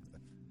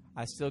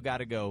 I still got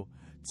to go.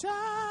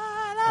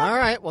 All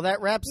right, well,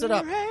 that wraps it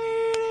up. Radio.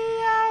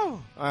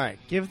 All right,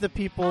 give the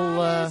people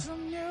a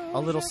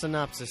little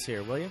synopsis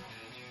here, will you?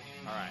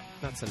 All right.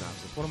 Not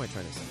synopsis. What am I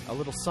trying to say? A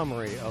little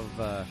summary of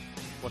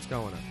what's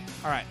going on.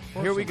 All right,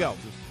 Or here we go.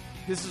 synopsis.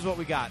 This is what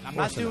we got. I'm Or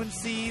not doing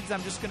synopsis. seeds.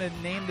 I'm just going to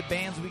name the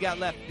bands we got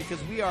left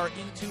because we are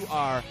into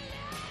our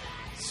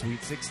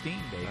Sweet 16,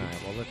 baby. All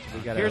right,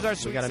 well, Here's our we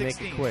Sweet gotta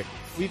 16. make it quick.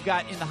 We've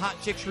got in the Hot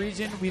Chicks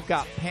region, we've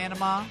got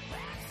Panama,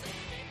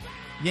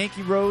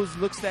 Yankee Rose,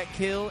 Looks That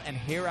Kill, and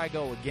Here I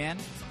Go Again.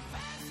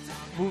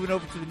 Moving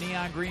over to the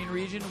Neon Green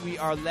region, we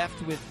are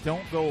left with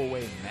Don't Go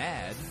Away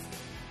Mad,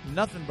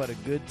 Nothing But a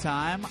Good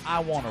Time, I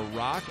Wanna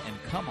Rock, and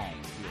Come On,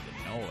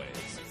 Feel the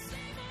Noise.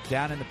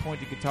 Down in the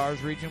Pointed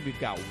Guitars region, we've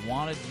got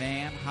Wanted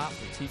Man, Hot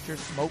for Teacher,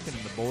 Smoking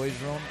in the Boys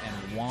Room,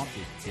 and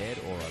Wanted Dead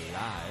or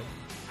Alive.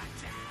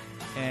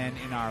 And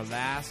in our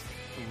last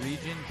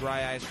region,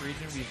 Dry Ice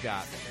region, we've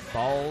got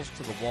Balls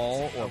to the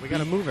Wall, or we got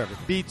to move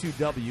everything.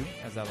 B2W,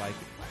 as I like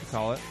to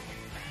call it.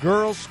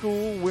 Girls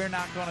School, We're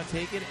Not Gonna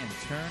Take It, and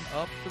Turn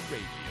Up the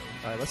Radio.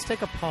 All right, let's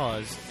take a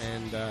pause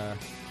and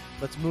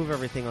let's move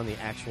everything on the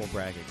actual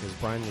bracket because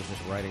Brian was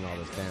just writing all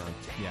this down.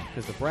 Yeah.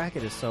 Because the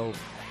bracket is so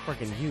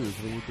freaking huge,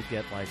 we need to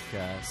get like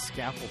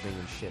scaffolding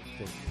and shit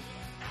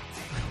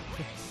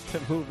to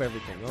move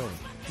everything on.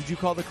 Did you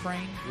call the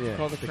crane? Did you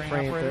call the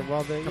crane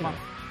operator? Come on,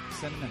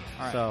 send them in.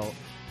 All right. So,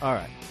 all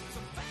right.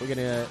 We're going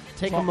to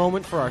take a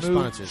moment for our Move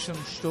sponsors. some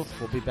stuff.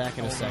 We'll be back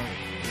in a Hold on.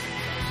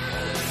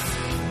 second.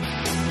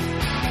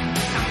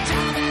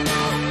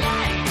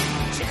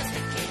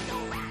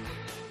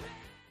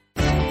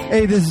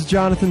 Hey, this is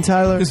Jonathan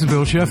Tyler. This is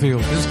Bill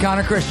Sheffield. This is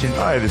Connor Christian.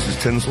 Hi, this is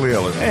Tinsley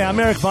Ellis. Hey, I'm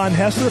Eric Von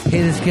Hessler.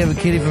 Hey, this is Kevin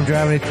Kitty from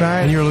Driving to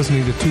Crime. And you're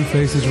listening to Two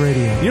Faces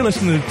Radio. You're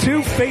listening to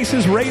Two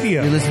Faces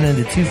Radio. You're listening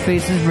to Two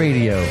Faces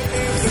Radio.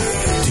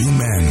 Two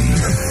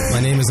men. My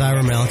name is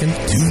Ira Malkin.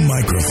 Two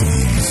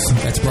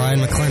microphones. That's Brian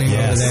McClenny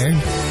over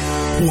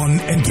there. One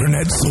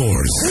internet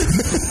source.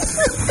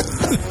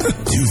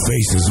 Two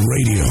Faces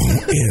Radio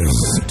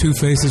is Two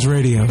Faces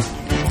Radio,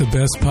 the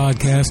best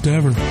podcast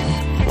ever.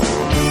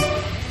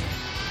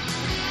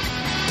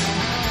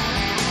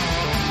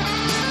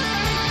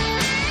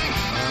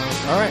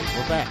 All right,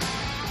 we're back.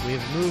 We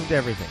have moved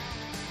everything.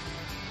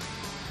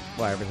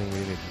 Well, everything we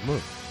needed to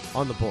move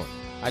on the board.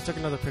 I took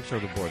another picture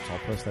of the board, so I'll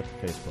post that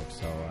to Facebook.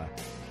 So,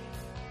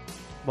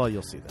 well,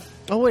 you'll see that.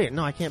 Oh wait,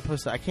 no, I can't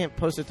post that. I can't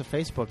post it to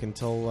Facebook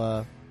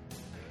until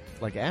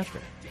like after,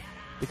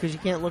 because you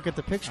can't look at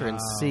the picture and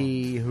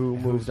see who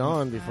moved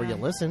on before you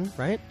listen,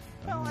 right?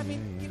 Well, I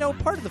mean,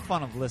 part of the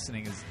fun of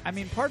listening is,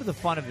 part of the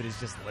fun of it is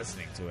just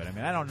listening to it.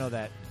 I don't know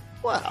that.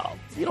 Well,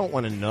 you don't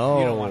want to know.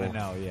 You don't want to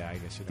know, yeah, I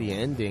guess you don't. The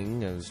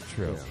ending is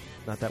true.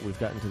 Not that we've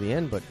gotten to the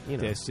end, but,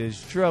 This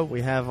is true.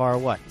 We have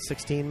our,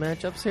 16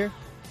 matchups here?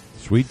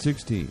 Sweet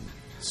 16.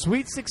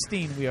 Sweet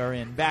 16 we are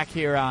in. Back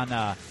here on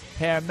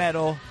Hair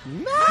Metal.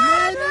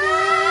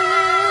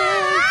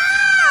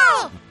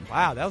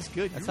 Wow, that was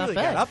good. That's you really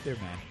not bad. got up there,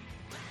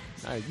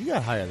 man. You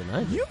got higher than I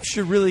did. You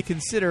should really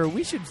consider,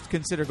 we should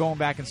consider going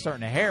back and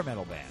starting a hair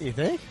metal band. You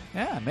think?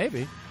 Yeah,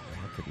 maybe.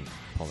 I couldn't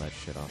pull that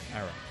shit off.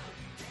 All right.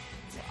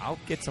 Well, I'll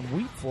get some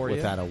wheat for you.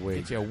 Without a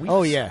wig. Get you a wheat.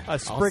 Oh, yeah. A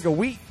sprig of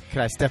wheat.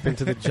 Can I step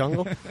into the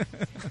jungle?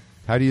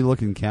 How do you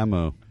look in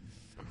camo?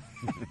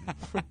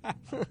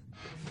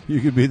 You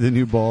could be the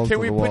new balls Can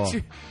to we the put wall.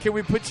 you? Can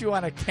we put you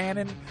on a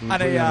cannon on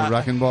put you on a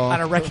wrecking ball?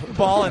 On a wrecking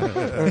ball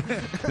and,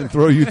 and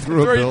throw you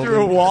through throw a you building?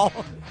 through a wall.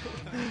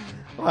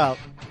 Well,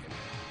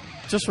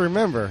 just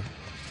remember,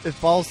 if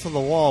balls to the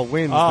wall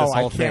wins Oh, this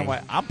whole I can't thing,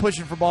 wait! I'm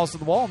pushing for balls to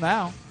the wall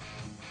now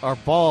our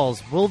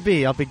balls will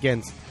be up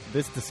against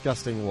this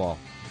disgusting wall.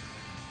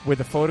 with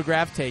a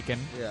photograph taken.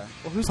 Yeah.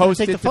 Well, who's going Post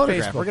to take it the to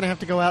photograph? Facebook. We're going to have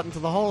to go out into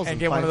the halls and and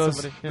get one find of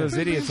those somebody. those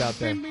idiots out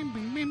there.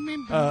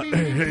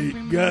 Hey,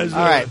 guys.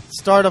 All right,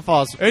 start off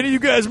us. Any of you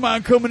guys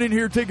mind coming in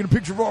here taking a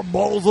picture of our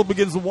balls up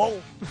against the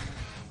wall?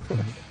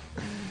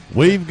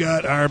 We've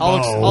got our I'll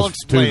balls to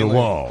explain the later.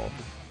 wall,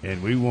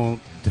 and we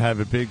won't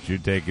have a picture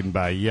taken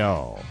by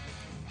y'all.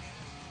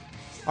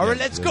 All right,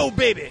 let's go,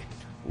 baby.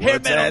 Hair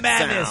What's Metal that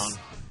Madness sound?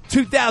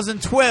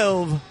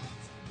 2012.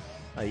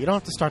 You don't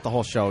have to start the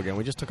whole show again.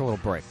 We just took a little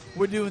break.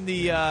 We're doing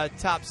the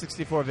top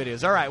 64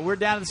 videos. All right, we're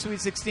down to the Sweet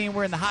 16.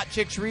 We're in the Hot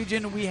Chicks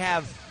region. We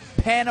have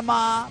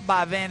Panama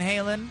by Van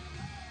Halen.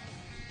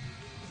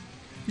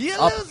 You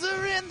Up.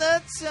 loser in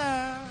the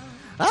town.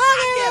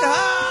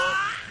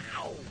 I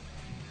get home.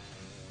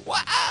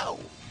 Wow.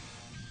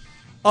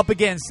 Up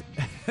against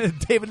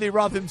David Lee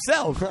Roth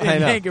himself I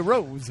in know. Hank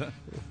Rose.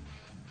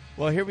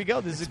 Well, here we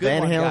go. This is a good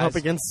Van one, Halen guys. up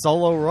against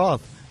Solo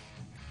Roth.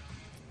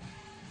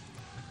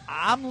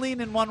 I'm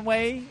leaning one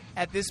way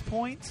at this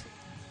point,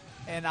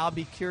 and I'll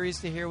be curious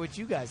to hear what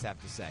you guys have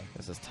to say.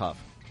 This is tough.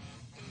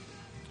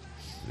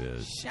 It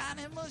is.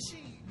 Shining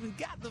machine, we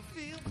got the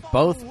feel.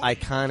 Both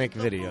iconic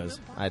videos,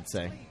 I'd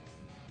say.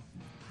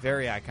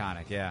 Very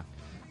iconic, yeah.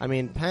 I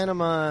mean,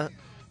 Panama,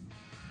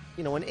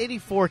 when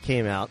 84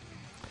 came out,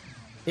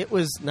 it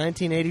was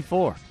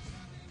 1984.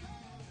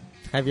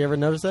 Have you ever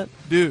noticed that?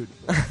 Dude.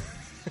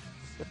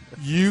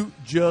 You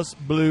just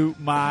blew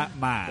my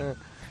mind.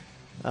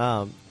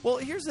 Well,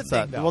 here's the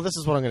thing, though. Well, this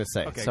is what I'm going to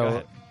say. Okay, so,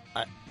 go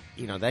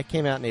ahead. That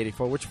came out in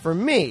 84, which for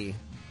me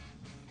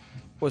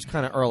was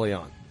kind of early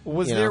on.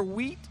 Was there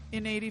wheat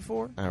in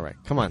 84? All right.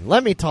 Come on.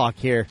 Let me talk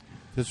here.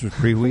 This was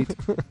pre-wheat?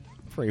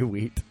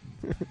 Pre-wheat.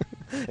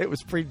 It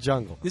was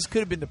pre-jungle. This could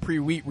have been the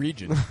pre-wheat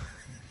region.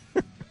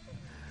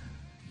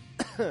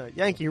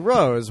 Yankee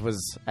Rose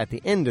was at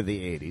the end of the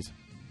 80s.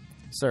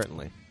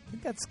 Certainly. I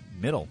think that's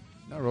middle.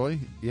 Not really.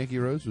 Yankee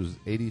Rose was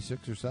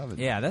 86 or 7.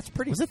 Yeah, that's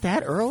pretty. Was it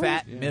that early?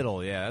 Fat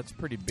middle, yeah. That's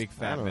pretty big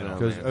fat middle.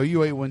 Because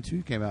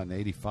OU812 came out in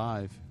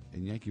 85,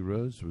 and Yankee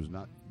Rose was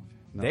not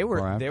they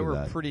were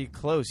that. pretty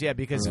close, yeah,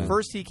 because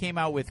first he came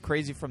out with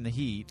Crazy from the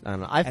Heat. I don't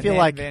know. I and feel then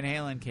like Van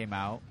Halen came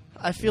out.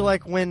 I feel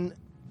like when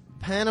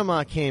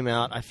Panama came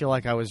out, I feel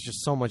like I was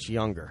just so much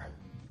younger.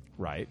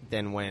 Right.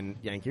 Than when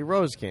Yankee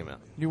Rose came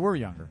out. You were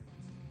younger.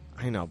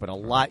 I know, but a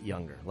lot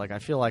younger. Like, I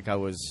feel like I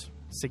was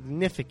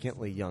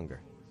significantly younger.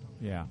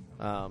 Yeah.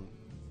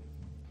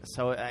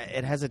 So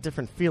it has a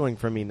different feeling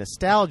for me,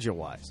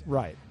 nostalgia-wise.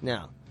 Right.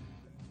 Now,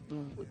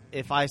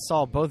 if I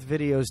saw both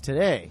videos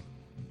today,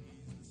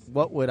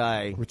 what would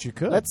I... Which you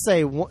could. Let's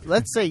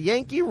say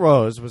Yankee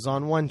Rose was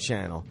on one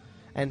channel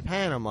and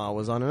Panama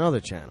was on another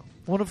channel.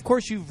 Well, of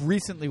course, you've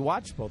recently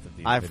watched both of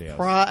these videos.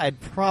 I'd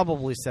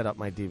probably set up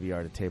my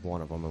DVR to tape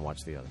one of them and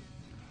watch the other.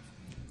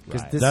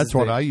 Because That's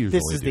what I usually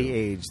This is do. the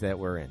age that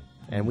we're in,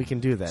 and we can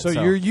do that. So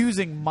you're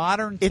using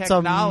modern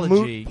technology...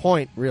 It's a moot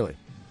point, really.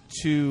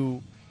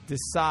 ...to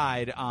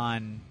decide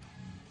on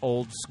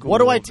old school What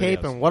do I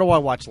tape videos. and what do I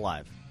watch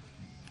live?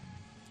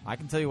 I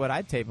can tell you what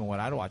I'd tape and what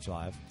I'd watch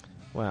live.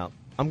 Well,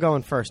 I'm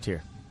going first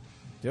here.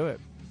 Do it.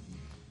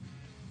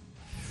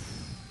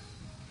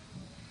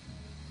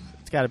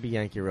 It's got to be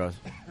Yankee Rose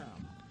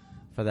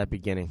for that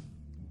beginning.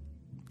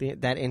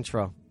 That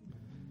intro.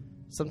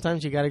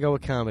 Sometimes you got to go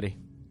with comedy.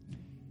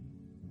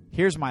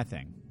 Here's my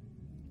thing.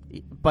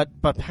 But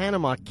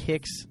Panama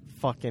kicks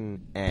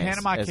fucking ass.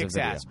 Panama as a kicks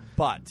video. ass.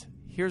 But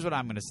here's what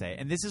I'm going to say.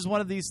 And this is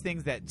one of these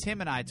things that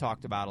Tim and I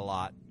talked about a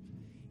lot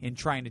in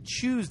trying to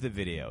choose the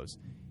videos.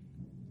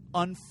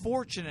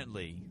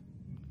 Unfortunately,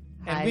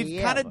 and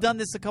we've kind of done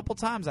this a couple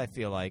times, I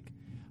feel like,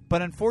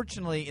 but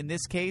unfortunately, in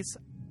this case,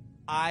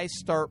 I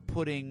start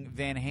putting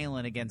Van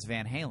Halen against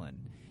Van Halen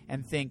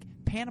and think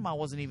Panama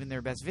wasn't even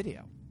their best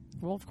video.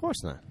 Well, of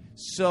course not.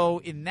 So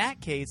in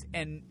that case,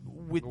 and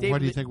with David,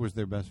 what do you think was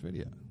their best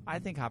video? I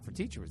think Hot for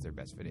Teacher was their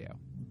best video.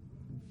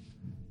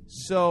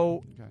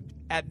 So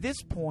at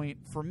this point,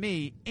 for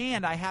me,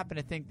 and I happen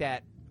to think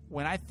that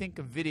when I think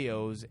of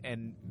videos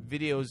and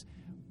videos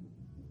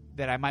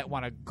that I might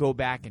want to go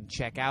back and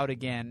check out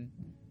again,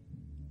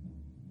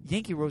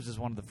 Yankee Rose is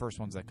one of the first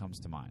ones that comes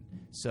to mind.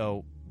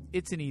 So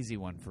it's an easy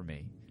one for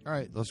me. All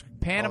right, let's.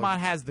 Panama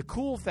has the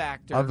cool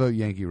factor. I'll vote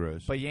Yankee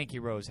Rose. But Yankee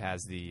Rose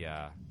has the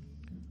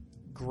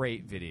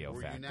great video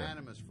factor. We're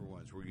unanimous for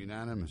once. We're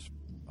unanimous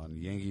on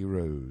Yankee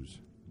Rose.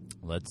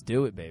 Let's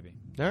do it, baby.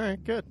 All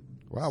right, good.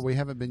 Wow, we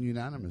haven't been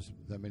unanimous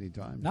that many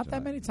times. Not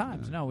that many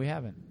times. No, we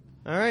haven't.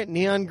 All right,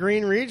 Neon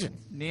Green region.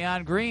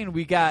 Neon Green,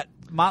 we got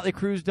Motley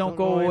Crue's Don't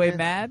Go Away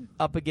Mad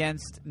up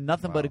against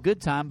Nothing But a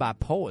Good Time by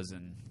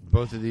Poison.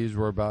 Both of these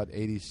were about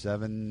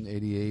 87,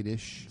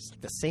 88-ish. It's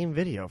the same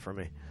video for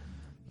me.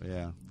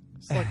 Yeah.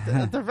 It's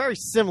like they're very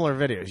similar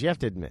videos, you have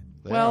to admit.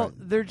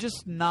 They're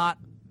just not...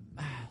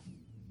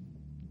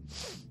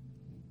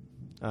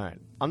 All right.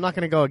 I'm not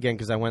going to go again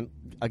because I went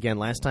again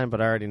last time,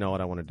 but I already know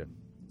what I want to do.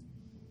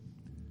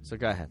 So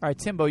go ahead. All right,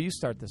 Timbo, you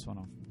start this one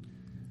off.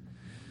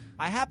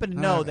 I happen to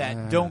know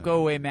that Don't Go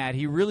Away Mad,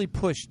 he really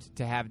pushed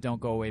to have Don't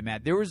Go Away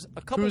Mad. There was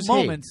a couple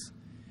moments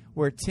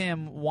where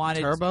Tim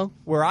wanted... Turbo?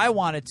 Where I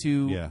wanted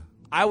to... Yeah.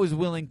 I was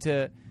willing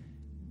to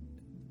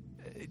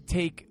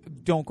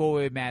take Don't Go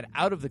Away Mad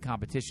out of the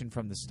competition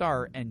from the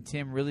start, and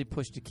Tim really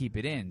pushed to keep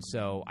it in.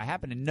 So I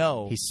happen to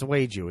know... He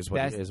swayed you is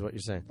what you're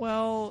saying.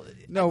 Well,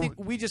 No, I think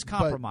we just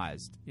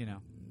compromised, you know.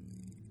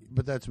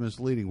 But that's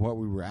misleading. What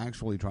we were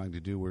actually trying to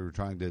do, we were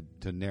trying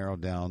to narrow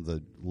down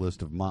the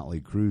list of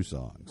Motley Crue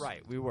songs.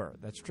 Right, we were.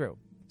 That's true.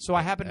 So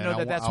I happen to know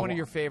that that's one of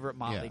your favorite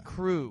Motley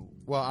Crue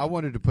Well, I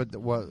wanted to put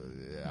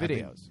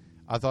videos.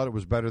 I thought it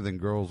was better than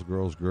Girls,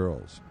 Girls,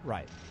 Girls.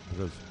 Right.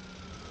 Because,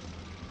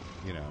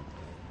 you know,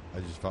 I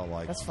just felt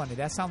like... That's funny.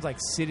 That sounds like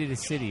City to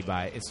City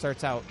it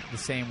starts out the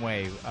same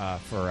way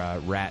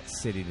for Rat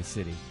City to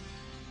City.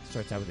 It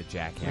starts out with a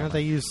jackhammer. You know,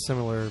 they use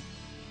similar...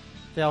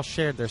 They all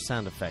shared their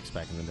sound effects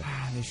back in the day.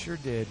 They sure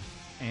did.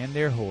 And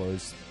their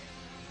whores.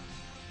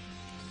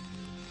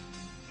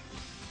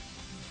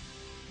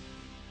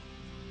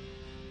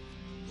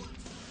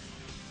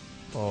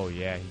 Oh,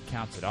 yeah. He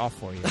counts it off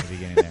for you at the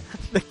beginning there.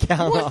 The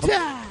count One off.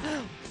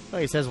 time. Oh,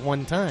 he says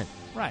one time.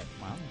 Right.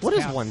 Well, what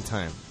is one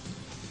time?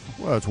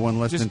 Well, it's one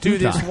less Just than two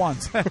do this times.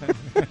 once.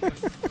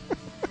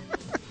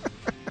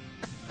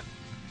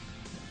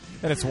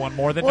 Then it's one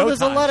more than well, no there's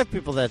time. a lot of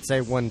people that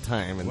say one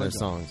time in their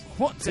songs.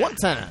 One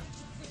time.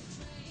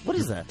 What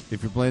is that?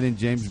 If you're playing in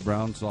James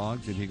Brown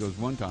songs and he goes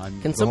one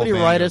time, Can the whole somebody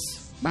band write goes,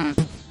 us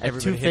at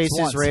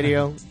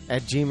twofacesradio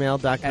at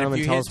gmail.com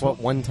and tell us what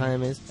one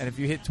time is? And if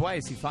you hit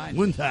twice, he finds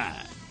one you.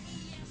 time.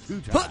 Two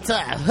times. One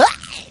time. All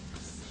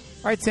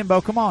right,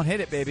 Timbo, come on,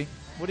 hit it, baby.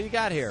 What do you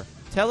got here?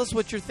 Tell us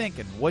what you're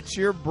thinking. What's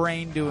your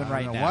brain doing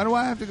right now? Why do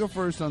I have to go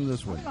first on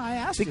this one? I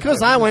asked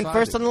Because I went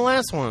first on the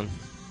last one.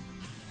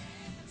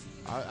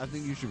 I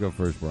think you should go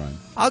first, Brian.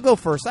 I'll go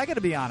first. I got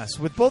to be honest.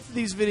 With both of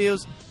these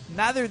videos,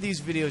 neither of these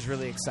videos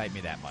really excite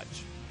me that much.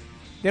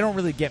 They don't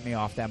really get me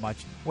off that much.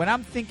 When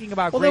I'm thinking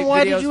about great then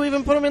why videos, did you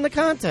even put them in the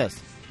contest?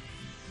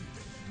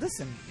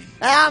 Listen,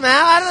 I'm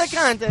out of the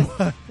contest.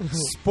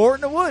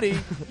 Sportin' a Woody,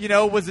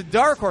 was a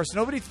dark horse.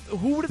 Who would have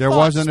thought? There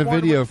wasn't a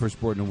Sportin' video for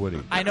Sportin' a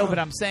Woody. I know, but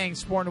I'm saying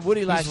Sportin' a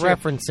Woody last year.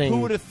 referencing.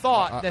 Who would have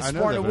thought that I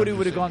know Sportin' a that, Woody but I'm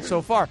would have just gone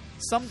so far?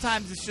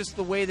 Sometimes it's just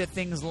the way that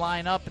things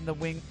line up in the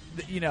wing.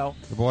 But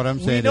what I'm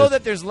we saying know is,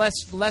 that there's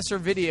lesser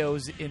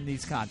videos in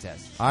these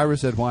contests. Ira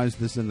said, "Why is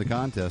this in the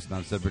contest?" And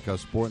I said,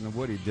 "Because Sportin' a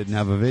Woody didn't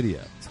have a video."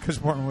 It's because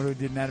Sportin' a Woody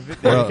didn't have a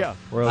video. There you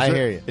go. I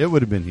hear you. It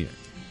would have been here.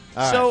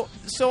 All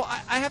So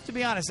I have to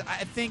be honest.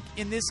 I think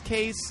in this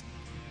case,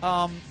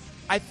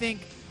 I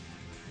think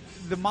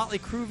the Motley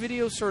Crue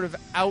video sort of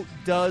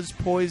outdoes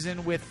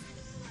Poison with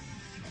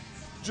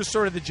just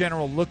sort of the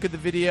general look of the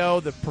video,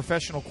 the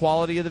professional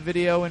quality of the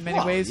video in many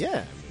ways.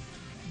 Yeah.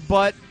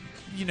 But,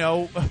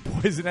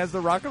 Poison has the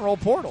Rock and Roll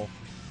Portal.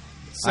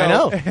 So, I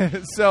know.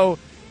 So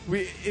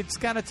it's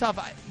kind of tough.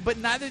 But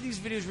neither of these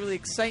videos really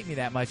excite me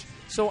that much.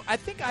 So I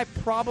think I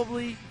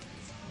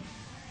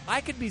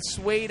could be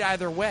swayed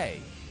either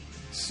way.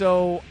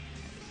 So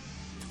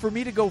for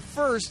me to go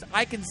first,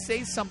 I can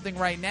say something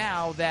right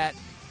now that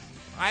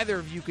either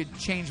of you could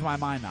change my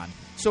mind on.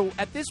 So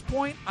at this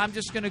point, I'm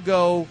just going to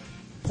go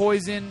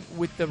Poison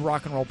with the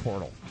Rock and Roll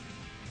Portal.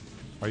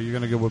 Are you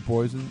going to go with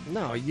Poison?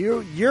 No,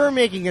 you're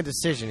making a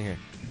decision here.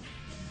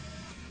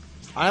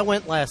 I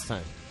went last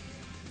time.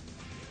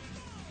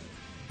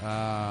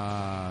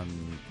 I'll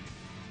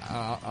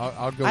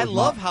go. I with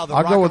love how the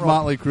I'll Rock go and with Roll-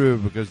 Motley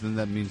Crue because then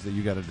that means that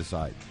you got to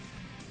decide.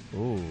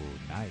 Ooh,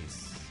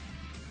 nice.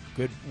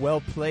 Good.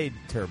 Well played,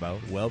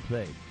 Turbo. Well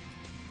played.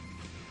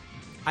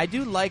 I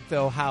do like,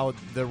 though, how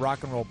the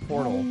Rock and Roll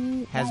Portal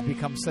has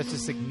become such a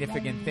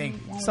significant thing.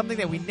 Something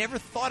that we never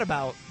thought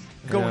about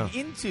going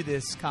into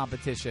this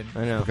competition.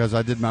 I know. Because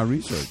I did my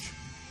research.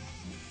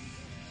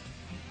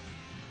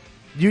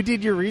 You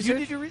did your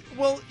research? You did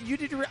your you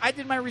did your. I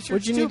did my research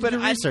What'd you too, need to but do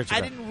research I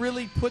about? didn't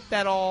really put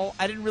that all.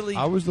 I didn't really.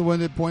 I was the one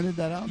that pointed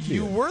that out to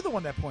you. You were the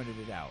one that pointed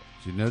it out.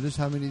 Did you notice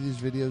how many of these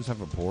videos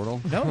have a portal?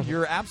 No,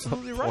 you're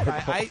absolutely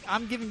right.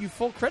 I'm giving you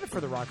full credit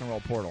for the Rock and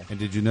Roll Portal. And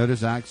did you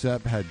notice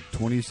Accept had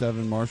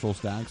 27 Marshall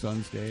stacks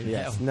on stage?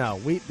 Yes. No,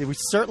 we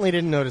certainly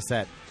didn't notice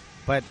that.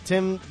 But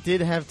Tim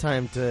did have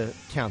time to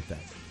count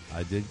that.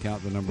 I did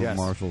count the number of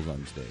Marshalls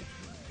on stage.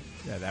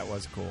 Yeah, that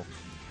was cool.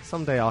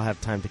 Someday I'll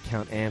have time to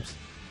count amps.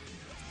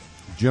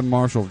 Jim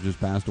Marshall just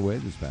passed away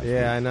this past week.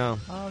 Yeah, I know.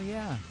 Oh,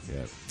 yeah.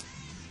 Yeah.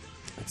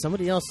 And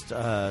somebody else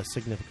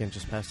significant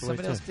just passed away,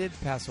 Somebody too. else did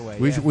pass away.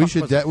 We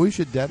yeah. we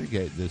should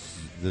dedicate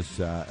this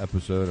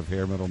episode of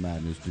Hair Metal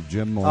Madness to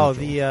Jim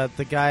Marshall. Oh,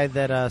 the guy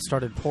that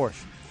started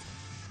Porsche.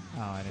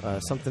 Oh, I didn't know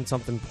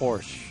something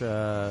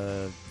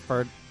Porsche.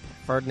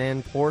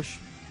 Ferdinand Porsche.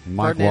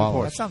 Mike Ferdinand Wallace.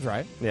 Porsche. That sounds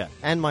right. Yeah,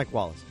 and Mike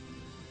Wallace.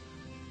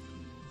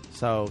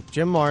 So,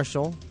 Jim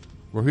Marshall.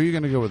 Well, who are you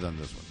going to go with on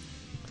this one?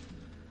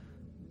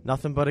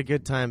 Nothing but a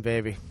good time,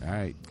 baby. All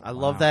right. I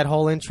love that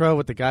whole intro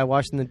with the guy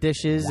washing the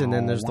dishes, and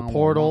then there's the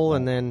portal,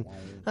 and then...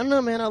 I don't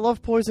know, man. I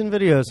love Poison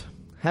videos.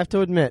 Have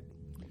to admit.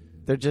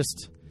 They're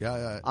just...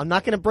 Yeah. I'm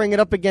not going to bring it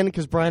up again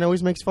because Brian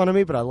always makes fun of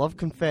me, but I love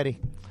confetti.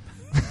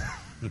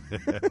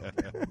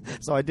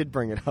 So I did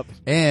bring it up.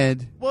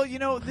 And well,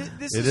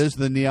 this is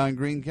the neon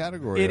green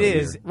category. It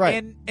is, here.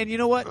 Right? And you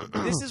know what?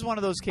 This is one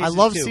of those cases. I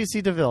love too.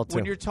 CeCe DeVille too.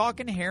 When you're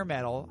talking hair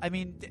metal, I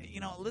mean,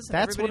 listen,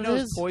 That's everybody what it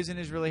knows is. Poison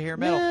is really hair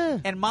metal, Yeah.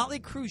 and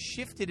Motley Crue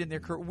shifted in their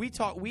career.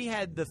 We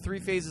had the 3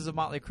 phases of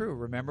Motley Crue.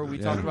 Remember, we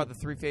talked about the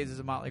 3 phases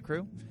of Motley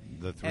Crue.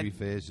 The 3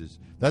 phases.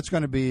 That's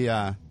going to be.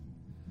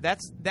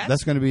 That's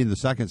going to be in the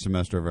second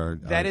semester of our.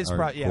 That is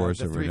course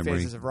the 3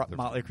 phases of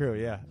Motley Crue.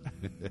 Yeah.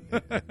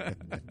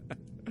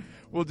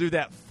 We'll do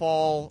that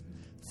fall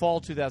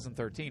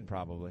 2013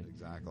 probably.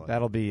 Exactly.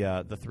 That'll be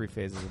the 3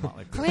 phases of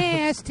Motley Crue.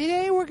 Class,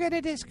 today we're going to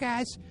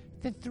discuss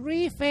the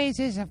 3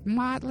 phases of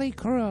Motley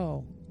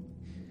Crue.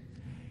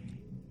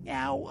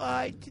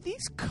 Now, do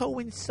these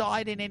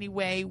coincide in any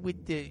way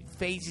with the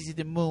phases of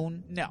the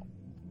moon? No,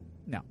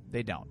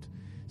 they don't.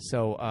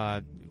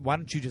 So why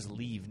don't you just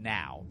leave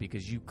now?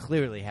 Because you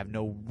clearly have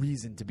no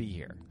reason to be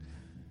here.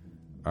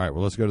 All right,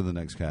 well, let's go to the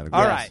next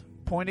category. All right.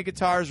 Pointed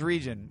Guitars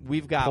region.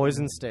 We've got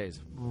Poison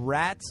stays.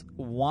 Rat's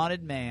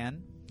Wanted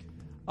Man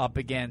up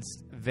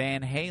against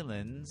Van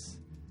Halen's,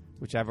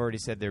 which I've already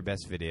said their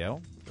best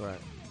video. Right.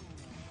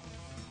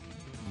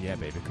 Yeah,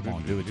 baby. Come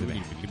on, do it to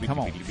me. Come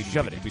on,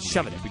 shove it in.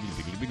 Shove it in.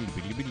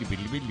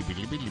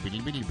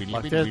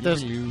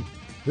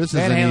 Look, This is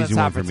Van an Halen's easy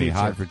one Hot for for me. Teacher.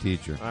 Hot for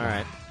teacher. All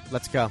right,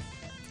 let's go.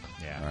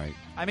 Yeah. All right.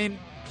 I mean,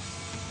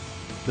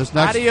 This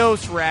next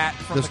adios, Rat.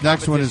 From this the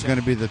next one is competition. going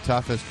to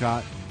be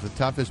the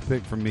toughest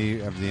pick for me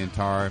of the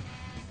entire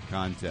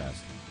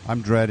contest.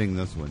 I'm dreading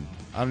this one.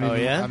 I don't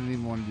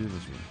even want to do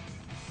this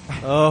one.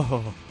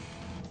 Oh,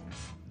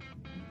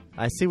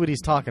 I see what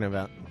he's talking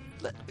about.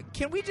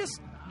 Can we just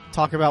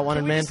Talk about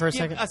Wanted can we Man just for a give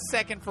second. A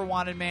second for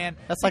Wanted Man.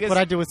 That's like Because what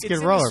I do with Skid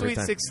it's in Row the every Sweet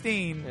time.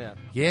 16.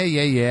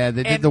 Yeah.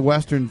 They did And- the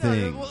Western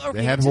thing. Well, okay,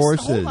 They had just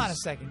horses. Hold on a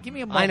second. Give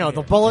me a moment. I know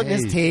the here. bullet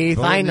in his teeth.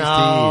 bullet I in his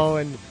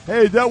know, teeth. and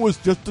Hey, that was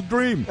just a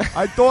dream.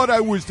 I thought I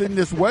was in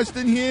this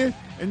Western here,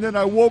 and then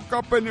I woke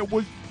up and it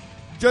was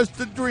just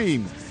a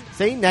dream.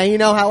 see now you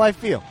know how I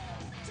feel.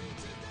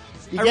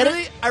 You get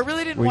it? I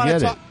really didn't We want to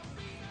get it. talk.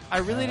 I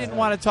really didn't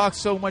want to talk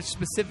so much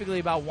specifically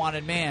about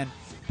Wanted Man,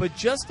 but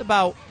just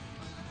about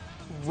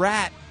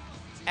Rat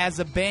as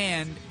a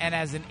band and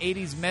as an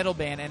 80s metal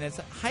band and as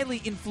a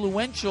highly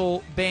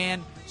influential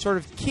band sort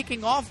of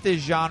kicking off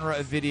this genre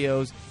of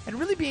videos and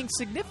really being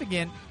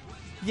significant,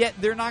 yet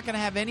they're not going to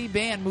have any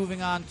band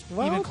moving on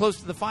even close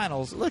to the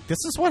finals. Look, this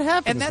is what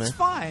happens, And that's man.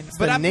 fine. It's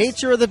but the I'm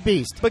nature of the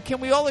beast. But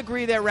can we all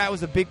agree that Rat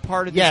was a big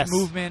part of this Yes.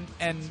 movement?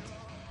 And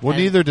Well,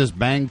 And- neither does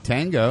Bang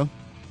Tango.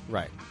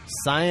 Right.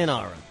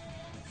 Sayonara.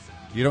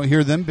 You don't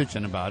hear them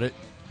bitching about it.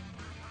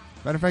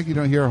 Matter of fact, you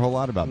don't hear a whole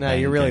lot about. No, Bang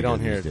you really Tango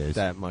don't hear these days.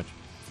 that much.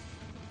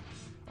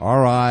 All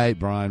right,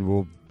 Brian.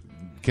 Well,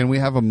 can we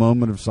have a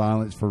moment of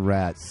silence for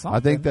Rat? I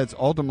Something. think that's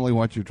ultimately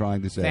what you're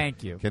trying to say.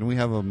 Thank you. Can we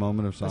have a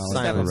moment of silence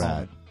silence for Rat?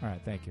 moment. all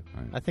right, thank you.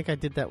 I think I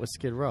did that with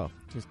Skid Row.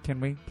 Just can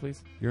we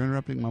please, You're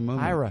interrupting my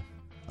moment. Ira?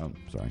 Oh,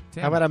 sorry.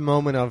 Tim. How about a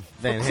moment of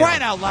Van For Halen?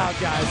 crying out loud,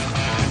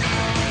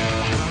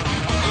 guys!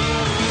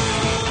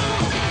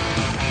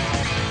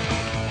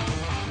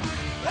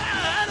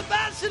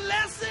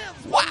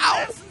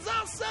 Wow!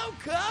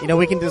 You know,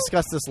 we can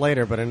discuss this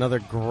later, but another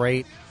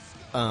great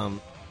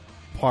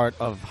part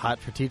of Hot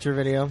for Teacher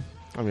video,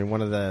 I mean,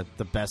 one of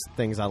the best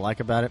things I like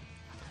about it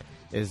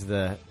is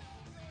the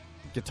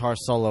guitar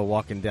solo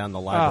walking down the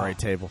library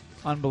table.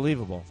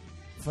 Unbelievable.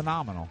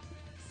 Phenomenal.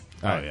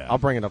 Oh yeah. I'll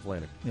bring it up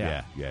later.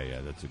 yeah.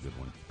 That's a good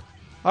one.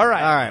 All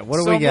right. All right, what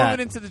do so we got?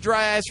 moving into the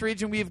dry ice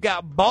region, we've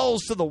got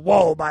Balls to the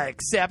Wall by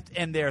Accept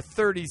and their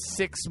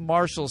 36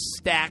 Marshall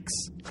stacks.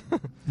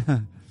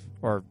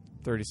 Or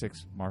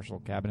 36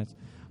 Marshall cabinets.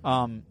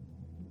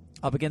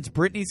 Up against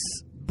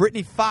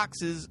Brittany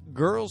Fox's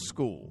Girls'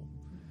 School,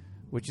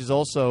 which is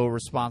also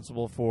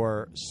responsible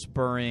for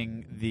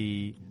spurring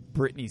the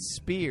Britney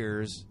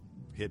Spears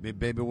Hit Me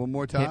Baby One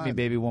More Time. Hit Me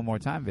Baby One More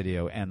Time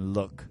video. And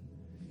look,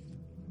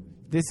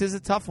 this is a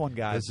tough one,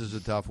 guys. This is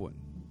a tough one.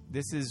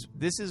 This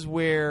is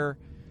where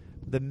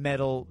the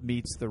metal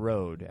meets the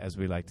road, as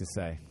we like to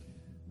say.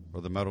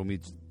 Or the metal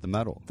meets the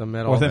metal. The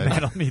metal. Or the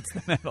metal meets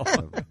the metal.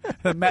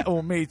 The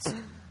metal meets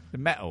the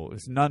metal.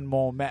 It's none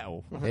more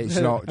metal. It's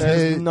not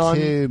There's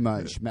too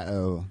much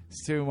metal.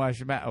 It's too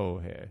much metal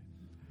here.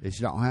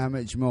 It's not how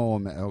much more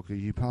metal could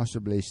you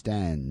possibly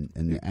stand,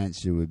 and the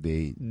answer would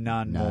be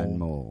None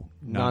more.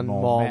 None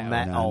more metal.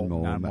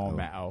 metal. None more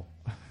metal.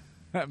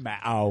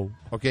 Metal.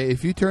 Okay,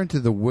 if you turn to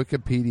the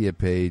Wikipedia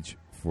page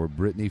for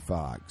Brittany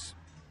Fox,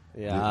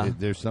 Yeah.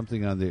 there's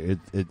something on there.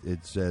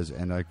 It says,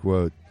 and I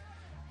quote,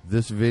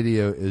 "This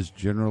video is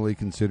generally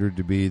considered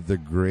to be the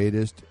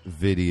greatest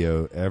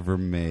video ever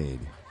made."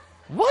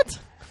 What?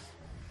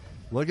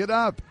 Look it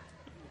up.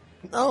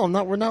 No, I'm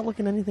not. We're not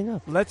looking anything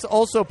up. Let's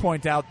also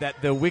point out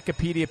that the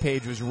Wikipedia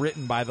page was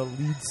written by the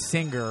lead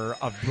singer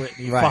of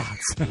Britney Right.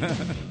 Fox.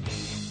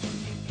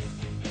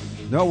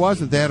 No, it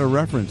wasn't. They had a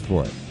reference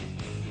for it.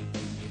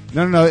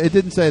 No. It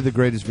didn't say the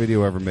greatest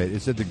video ever made.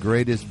 It said the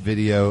greatest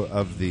video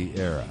of the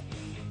era.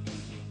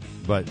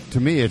 But to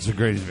me, it's the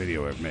greatest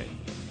video ever made.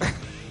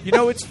 You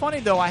know, it's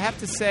funny though. I have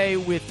to say,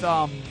 with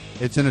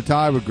It's in a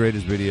tie with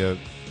greatest video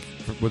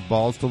with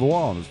Balls to the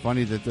Wall. And it's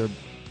funny that they're.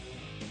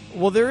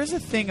 well, there is a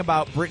thing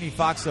about Britney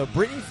Fox though.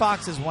 Britney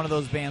Fox is one of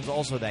those bands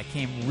also that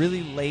came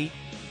really late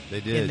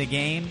They did. in the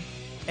game,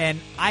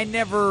 and I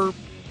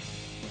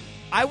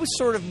was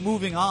sort of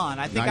moving on.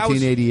 I think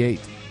 1988.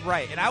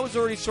 Right, and I was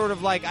already sort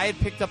of like, I had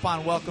picked up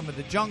on Welcome to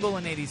the Jungle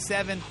in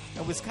 '87.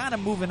 I was kind of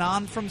moving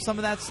on from some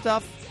of that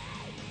stuff,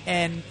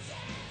 and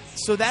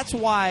so that's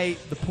why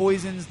the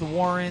Poisons, the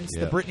Warrants,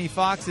 the Britney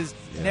Foxes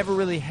never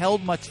really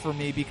held much for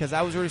me because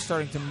I was already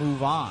starting to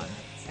move on.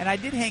 And I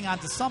did hang on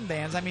to some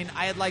bands. I mean,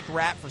 I had liked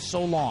Rat for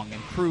so long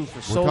and Crew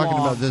for so long. We're talking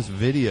about this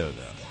video,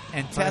 though.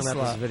 And Talking about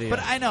Tesla. this video. But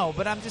I know,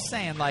 but I'm just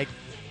saying, like,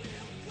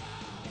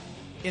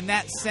 in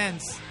that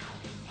sense,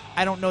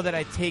 I don't know that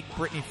I take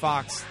Britney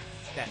Fox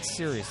that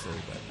seriously,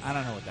 but I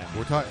don't know what that means.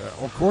 We're talking.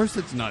 Of course,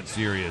 it's not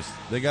serious.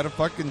 They got a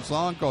fucking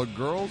song called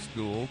 "Girls'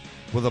 School"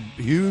 with a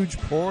huge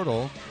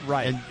portal,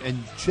 Right.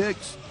 And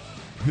chicks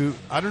who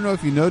I don't know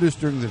if you noticed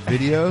during the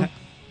video,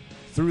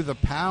 through the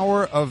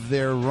power of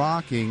their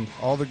rocking,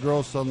 all the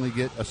girls suddenly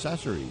get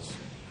accessories.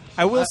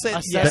 I will say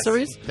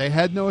accessories? yes, They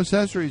had no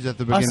accessories at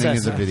the beginning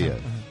of the video.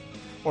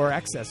 or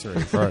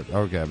accessories. Or,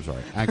 okay, I'm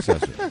sorry,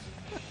 accessories.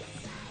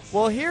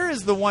 Well, here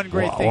is the one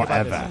great thing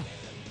about this.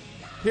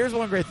 Here's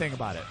one great thing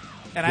about it.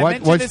 And I Watch,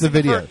 mentioned watch this the in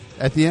video.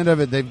 The At the end of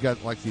it, they've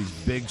got like these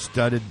big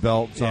studded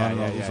belts Yeah, on.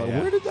 yeah, It's yeah, like,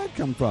 yeah. where did that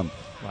come from?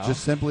 Wow.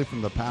 Just simply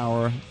from the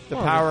power. The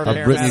power of of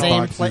hair Brittany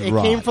metal. Fox's It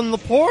rock. came from the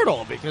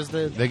portal because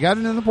They got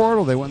it in the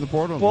portal. They went in the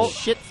portal. well,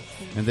 shit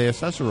and they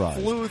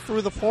accessorized. flew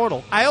through the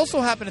portal. I also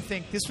happen to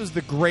think this was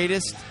the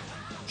greatest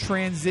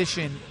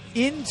transition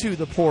into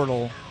the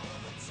portal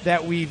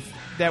that we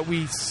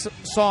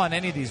saw in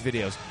any of these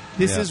videos.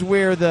 This Yeah. is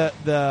where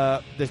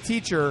the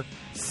teacher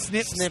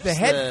snips the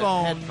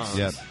headphones,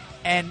 Yep.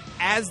 and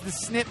as the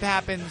snip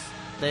happens,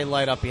 They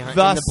light up behind.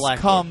 thus in the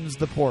blackboard. comes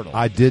the portal.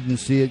 I didn't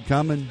see it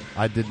coming.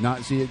 I did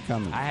not see it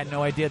coming. I had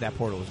no idea that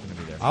portal was going to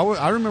be there.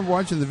 I remember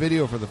watching the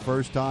video for the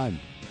first time.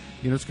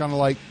 You know, it's kind of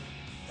like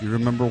you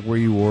remember where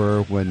you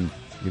were when,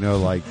 you know,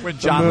 like When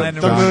John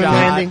Lennon the was moon shot.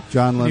 landing.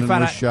 John You Lennon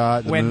found was out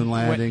shot, the when- moon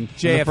when landing. And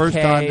JFK, the first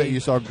time that you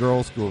saw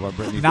Girls' School by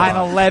Brittany Fox.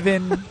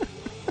 9/11.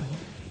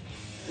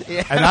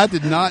 Yeah. And I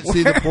did not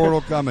see the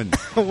portal coming.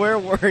 Where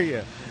were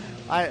you?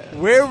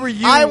 Where were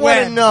you? I want to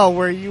when- know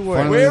where you were.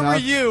 Funnily Where enough- were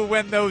you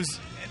when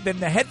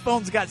the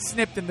headphones got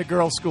snipped in the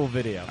Girls' School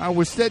video? I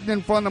was sitting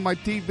in front of my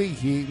TV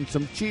eating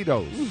some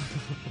Cheetos.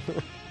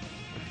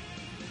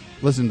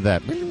 Listen to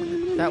that.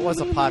 That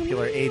was a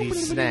popular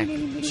 80s snack,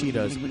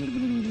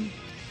 Cheetos.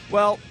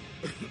 Well,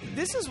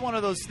 this is one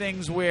of those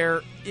things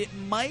where it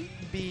might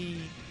be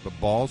The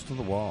balls to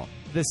the wall.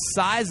 the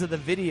size of the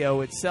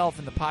video itself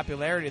and the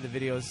popularity of the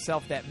video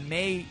itself that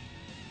may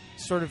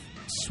sort of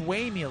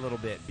sway me a little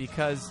bit,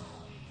 because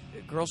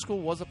Girls' School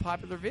was a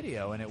popular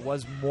video and it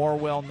was more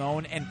well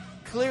known, and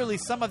clearly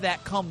some of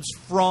that comes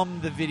from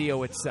the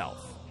video itself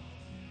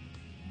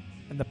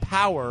and the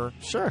power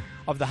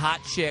of the hot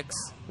chicks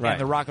Right. and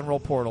the rock and roll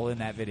portal in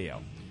that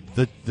video.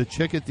 The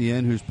chick at the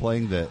end who's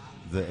playing the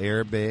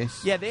air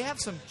bass. Yeah, they have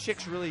some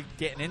chicks really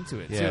getting into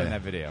it too Yeah. in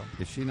that video.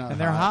 Is she not? And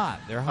they're hot.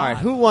 They're hot. All right,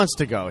 who wants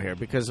to go here?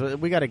 Because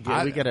we got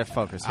to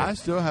focus here. I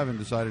still haven't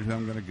decided who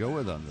I'm going to go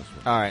with on this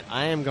one. All right,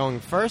 I am going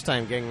first. I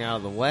am getting out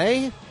of the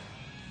way.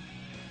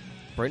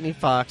 Brittany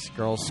Fox,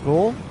 Girls'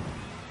 School.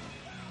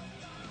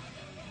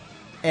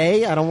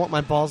 A, I don't want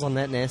my balls on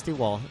that nasty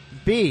wall.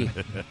 B,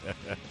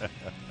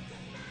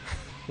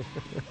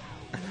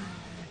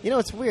 you know,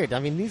 it's weird. I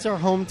mean, these are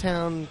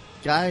hometown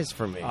guys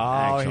for me. Oh,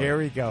 actually. here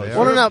we go.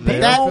 Well, no, They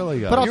but are Philly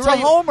guys. but I'll You're tell a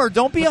you, homer.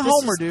 Don't be but a this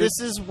homer, is- dude. This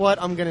is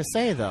what I'm going to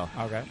say, though.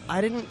 Okay.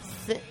 I didn't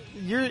think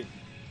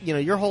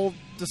your whole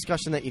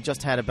discussion that you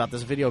just had about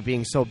this video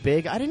being so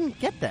big. I didn't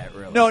get that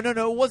really. No,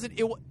 it wasn't.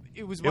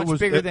 It was much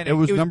bigger than it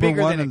was number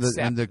bigger one than in the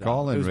Accept, though.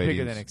 call-in It was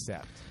bigger ratings. than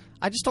Accept.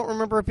 I just don't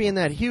remember it being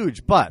that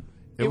huge. But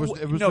It was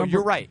no, number-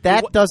 you're right.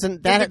 that It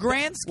doesn't. That in the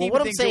grand scheme well,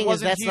 what of I'm things, saying it is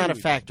wasn't that's not a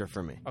huge. factor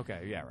for me.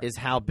 Okay, yeah, right. Is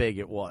how big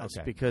it was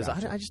Okay, because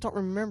gotcha. I just don't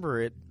remember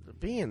it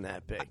being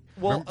that big.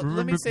 Well,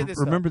 let me say this.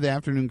 though. Remember the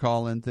afternoon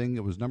call-in thing?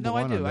 It was number No,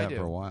 I one do, on I that do.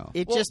 for a while.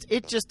 It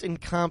just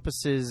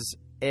encompasses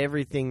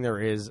everything there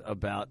is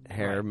about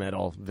hair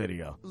metal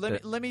video.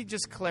 Let me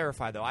just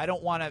clarify though. I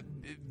don't want to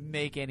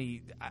make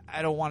any.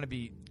 I don't want to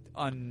be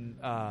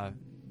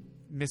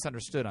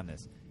misunderstood on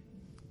this.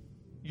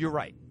 You're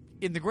right.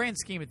 In the grand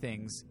scheme of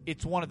things,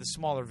 it's one of the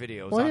smaller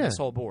videos on this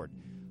whole board.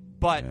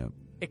 But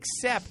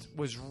Accept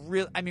was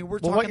real. I mean, we're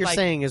talking. What you're like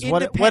saying is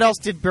what else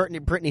did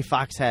Brittany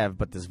Fox have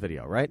but this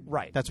video, right?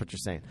 Right. That's what you're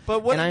saying.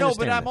 But what? And I No, but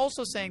understand I'm that.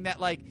 also saying that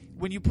like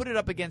when you put it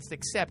up against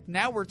Accept,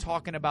 now we're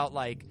talking about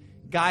like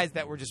guys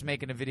that were just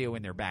making a video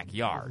in their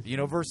backyard,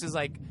 versus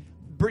like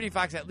Brittany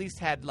Fox at least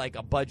had like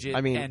a budget.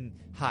 I mean, and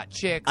hot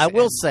chicks. I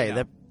will and, say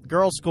that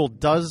Girls' School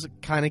does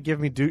kind of give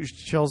me douche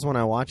chills when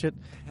I watch it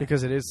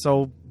because it is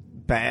so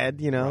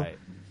bad, Right.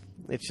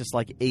 It's just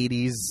like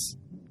 80s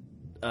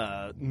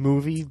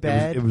movie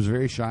bad. It was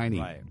very shiny.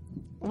 Right.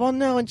 Well,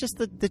 no, and just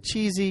the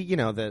cheesy, you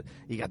got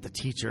the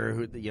teacher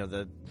who,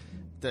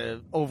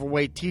 the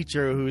overweight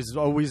teacher who's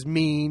always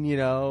mean,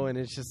 and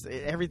it's just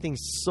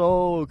everything's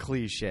so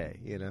cliche,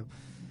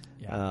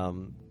 Yeah.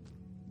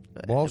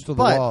 Balls to the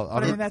but- wall.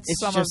 But I mean, that's It's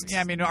some just- of.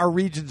 Yeah, I mean, our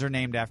regions are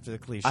named after the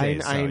cliches.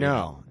 I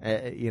know,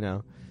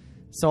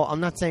 So I'm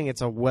not saying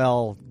it's a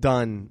well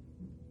done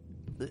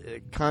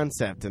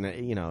concept, and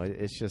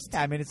it's just.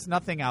 Yeah, I mean, it's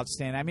nothing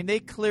outstanding. I mean, they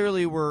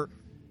clearly were.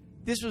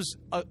 This was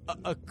a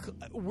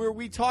where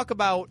we talk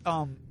about.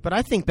 But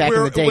I think back in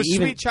where the day, was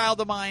even Sweet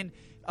Child of Mine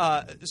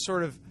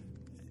sort of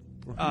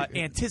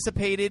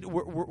anticipated?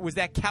 Was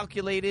that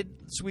calculated?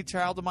 Sweet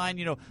Child of Mine,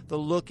 the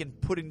look and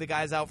putting the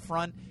guys out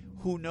front.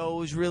 Who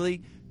knows,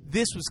 really?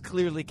 This was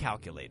clearly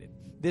calculated.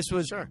 This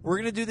was, we're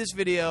going to do this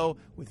video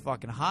with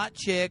fucking hot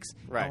chicks,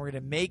 Right. and we're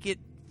going to make it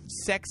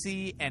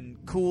sexy and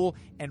cool,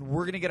 and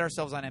we're going to get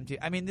ourselves on MTV.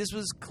 I mean, this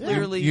was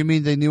clearly... You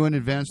mean they knew in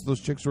advance those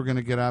chicks were going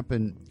to get up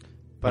and...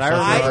 But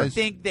I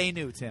think they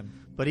knew,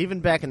 Tim. But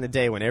even back in the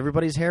day when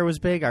everybody's hair was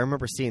big, I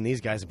remember seeing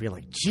these guys and being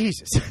like,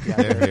 Jesus.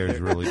 Their hair is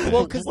really big.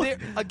 Well, because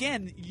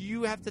again,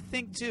 you have to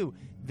think too.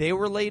 They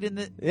were late in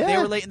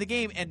the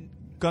game, and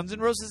Guns N'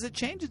 Roses had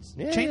changed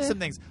some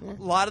things.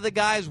 A lot of the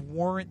guys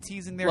weren't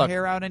teasing their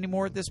hair out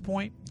anymore at this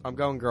point. I'm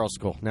going Girls'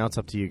 School. Now it's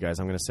up to you guys.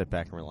 I'm going to sit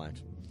back and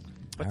relax.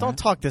 But don't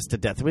talk this to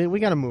death. We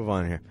got to move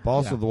on here.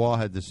 Balls to the Wall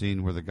had the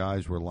scene where the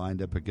guys were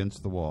lined up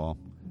against the wall,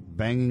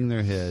 banging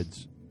their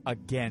heads,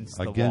 against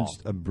the wall.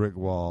 Against a brick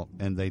wall,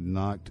 and they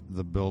knocked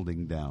the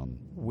building down.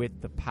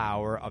 With the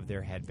power of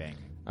their headbanging.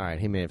 All right,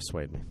 he may have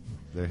swayed me.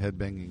 Their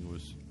headbanging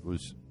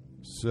was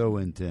so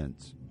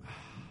intense.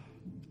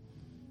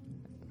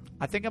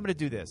 I think I'm going to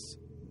do this.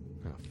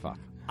 Oh, fuck.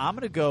 I'm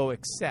going to go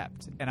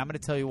accept, and I'm going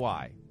to tell you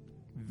why.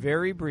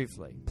 Very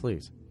briefly.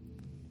 Please.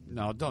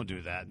 No, don't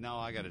do that. No,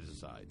 I got to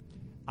decide.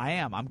 I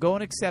am. I'm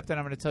going accept, and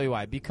I'm going to tell you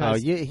why.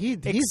 Because he's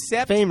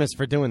famous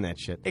for doing that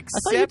shit. I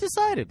thought you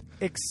decided.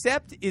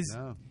 Accept is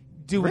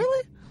doing.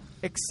 Really?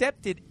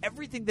 Accept did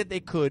everything that they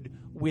could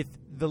with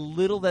the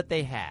little that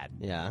they had.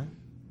 Yeah.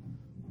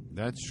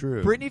 That's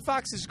true. Brittany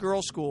Fox's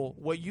Girl School,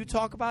 what you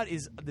talk about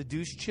is the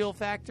douche chill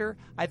factor.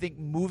 I think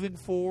moving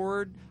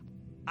forward,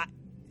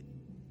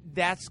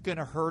 that's going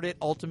to hurt it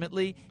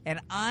ultimately. And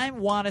I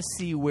want to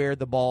see where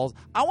the balls,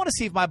 I want to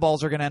see if my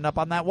balls are going to end up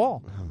on that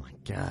wall. Oh, my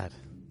God.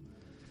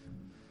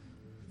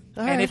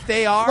 And if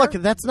they are, look,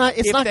 that's not.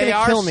 It's not going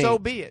to kill me. So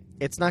be it.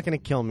 It's not going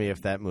to kill me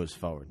if that moves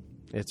forward.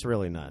 It's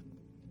really not.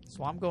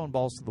 So I'm going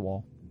balls to the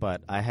wall.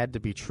 But I had to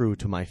be true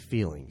to my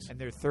feelings. And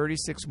they're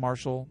 36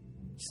 Marshall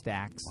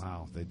stacks.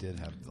 Wow, they did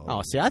have.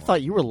 See, I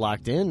thought you were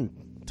locked in,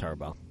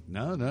 Turbo.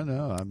 No.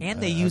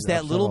 And they used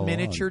that little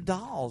miniature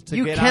doll to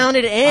you get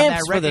counted on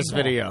amps that for this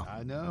wrecking video. ball.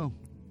 I know.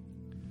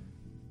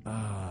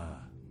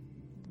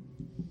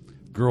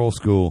 Girl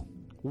School.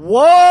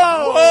 Whoa!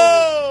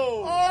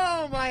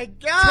 Oh my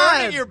God!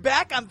 Turning your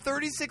back on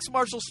 36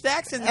 Marshall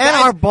stacks and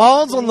our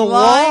balls on the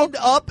lined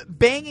wall, up,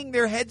 banging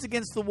their heads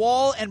against the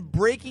wall and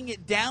breaking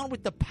it down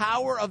with the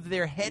power of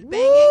their head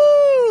banging.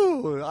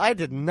 Woo! I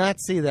did not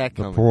see that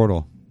coming. The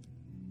Portal.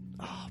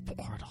 Oh,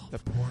 Portal. The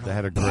Portal. They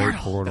had a great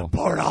Portal. The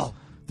Portal.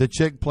 The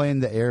chick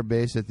playing the air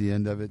bass at the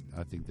end of it,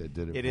 I think they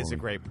did it. It for is me. a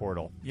great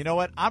Portal. You know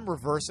what? I'm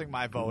reversing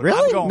my vote.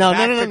 Really? I'm going No.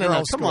 back to Come Girl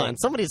on. School.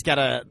 Somebody's got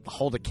to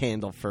hold a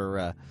candle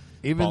for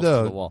Even balls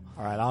though to the wall.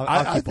 All right,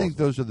 I think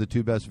those are the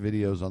two best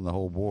videos on the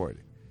whole board.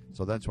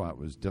 So that's why it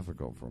was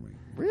difficult for me.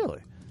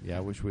 Really? Yeah,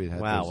 I wish we had.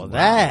 Wow, those well, in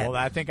that- Well,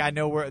 I think I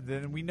know where.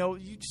 Then we know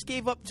you just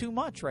gave up too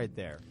much right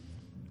there.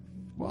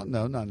 Well,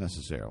 no, not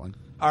necessarily.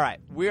 All right,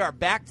 we are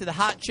back to the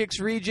Hot Chicks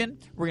region.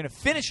 We're going to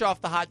finish off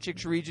the Hot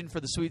Chicks region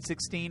for the Sweet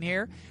 16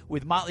 here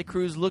with Motley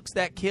Crue's Looks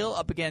That Kill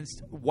up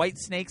against White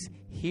Snake's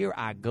Here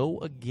I Go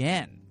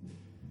Again.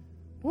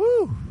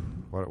 Woo!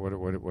 What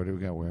do we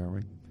got? Where are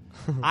we?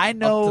 I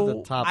know. Up to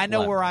the top I know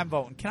left. where I'm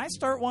voting. Can I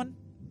start one?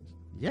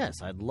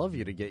 Yes, I'd love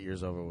you to get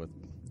yours over with.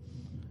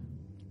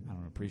 I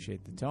don't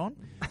appreciate the tone,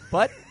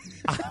 but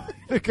I'm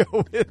going to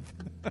go with.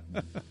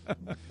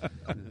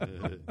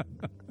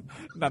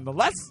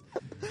 Nonetheless,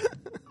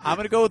 I'm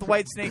going to go with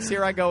White Snake's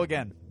Here I Go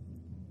Again.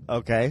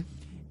 Okay.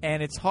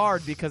 And it's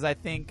hard because I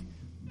think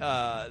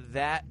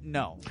that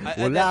no. Well,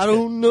 that's I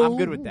don't good. know I'm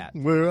good with that.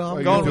 where I'm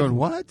Are going you doing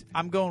with- what?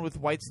 I'm going with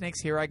White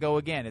Snake's Here I Go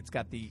Again. It's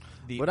got the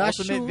But I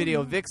ultimate sure-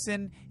 video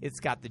vixen. It's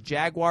got the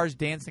Jaguars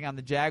dancing on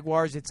the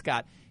Jaguars. It's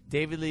got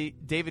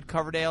David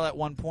Coverdale at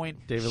one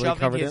point David Lee shoving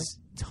Coverdale? his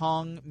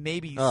tongue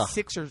maybe Ugh.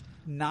 6 or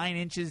 9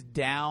 inches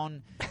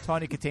down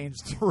Tawny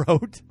Kitane's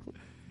throat.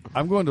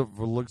 I'm going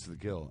for Looks to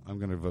Kill. I'm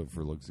going to vote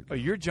for Looks to Oh, Kill.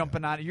 you're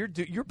jumping on it.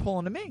 You're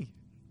pulling to me,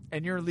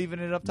 and you're leaving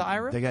it up to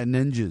Ira. They got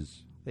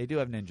ninjas, They do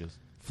have ninjas.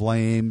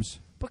 flames.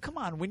 But come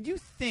on, when you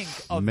think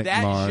of Mick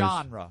that Mars.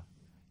 genre,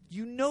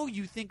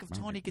 you think of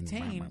Tawny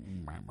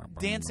Katane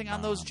dancing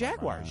on those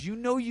Jaguars.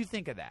 You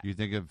think of that. You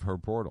think of her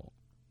Portal.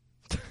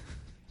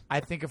 I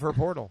think of her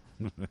Portal.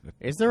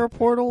 Is there a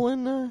portal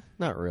in?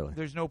 Not really.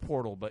 There's no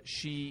portal, but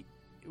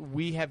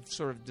we have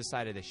sort of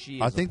decided that she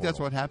is I a think that's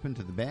portal. what happened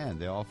to the band.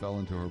 They all fell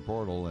into her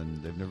portal,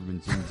 and they've never been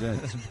seen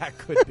since. That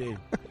could be.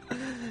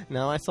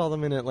 No, I saw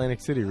them in Atlantic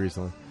City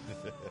recently.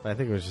 I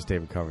think it was just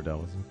David Coverdale,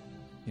 wasn't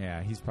it?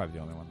 Yeah, he's probably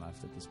the only one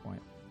left at this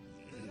point.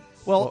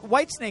 Well,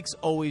 Whitesnake's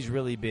always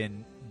really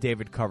been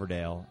David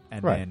Coverdale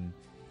and Right. then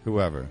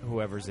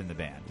Whoever's in the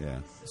band. Yeah.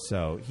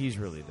 So he's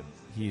really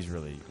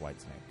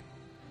Whitesnake.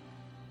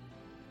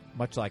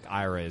 Much like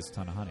Ira is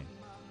Ton of Honey.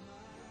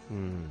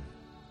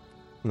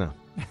 No.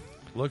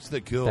 Looks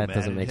that kill. That man.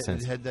 doesn't make it,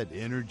 sense. It had that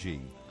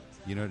energy.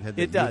 You know, it had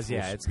that It does,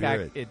 youthful yeah. It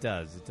spirit.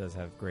 does. It does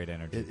have great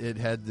energy. It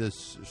had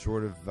this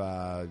sort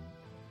of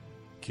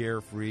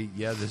carefree.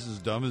 Yeah, this is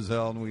dumb as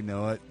hell, and we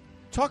know it.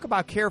 Talk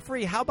about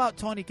carefree. How about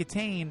Tawny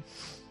Katane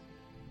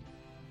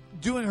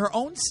doing her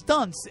own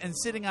stunts and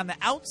sitting on the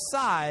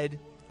outside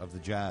Of the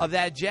Jag. of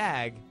that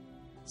Jag,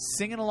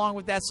 singing along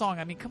with that song?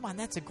 I mean, come on,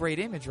 that's a great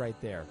image right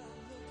there.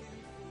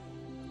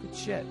 Good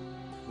shit.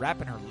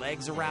 Wrapping her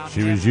legs around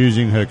She him. was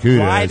using her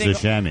cuda as Writhing- a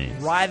chamois.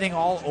 Writhing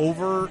all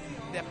over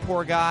that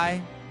poor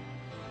guy.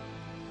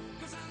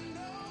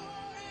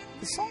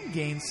 The song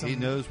gains some... He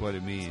knows what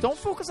it means. Don't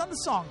focus on the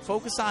song.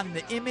 Focus on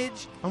the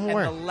image I'm and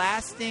aware. the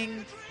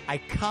lasting,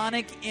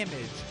 iconic image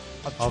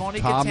of Of Tawny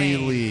Tommy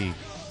Katane Lee.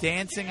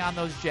 dancing on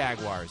those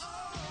Jaguars.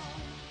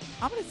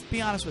 I'm going to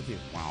be honest with you.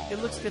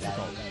 It looks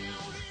difficult.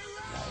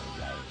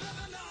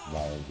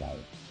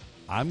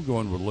 I'm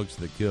going with Looks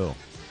that Kill.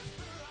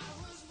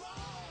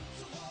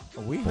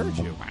 We heard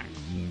you.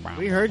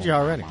 We heard you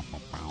already.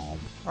 All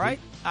right.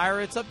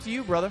 Ira, it's up to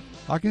you, brother.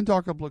 I can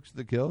talk up Looks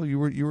That Kill. You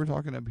were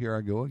talking up Here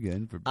I Go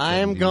Again. For I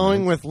am 17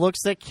 going minutes. with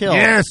Looks That Kill.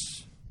 Yes!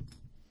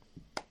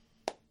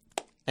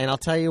 And I'll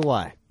tell you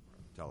why.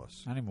 Tell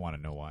us. I don't even want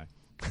to know why.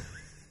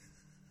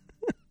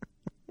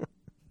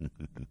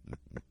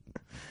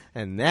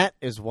 And that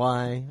is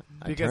why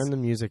I Because- turn the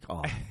music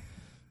off.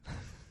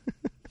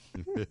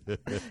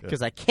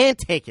 Because I can't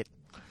take it.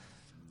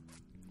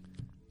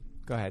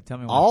 Go ahead. Tell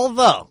me why.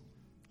 Although.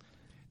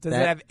 Does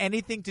it have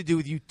anything to do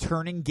with you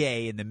turning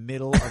gay in the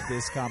middle of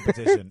this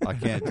competition? I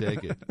can't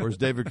take it. Or as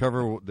David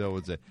Coverdale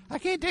would say, I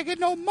can't take it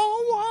no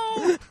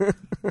more.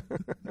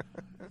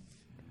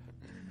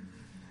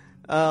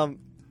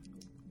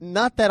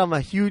 Not that I'm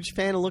a huge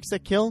fan of Looks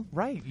That Kill.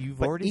 Right. You've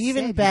but already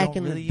even said back you don't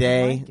in really the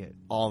day, even like it.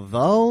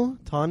 although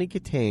Tawny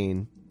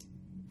Katane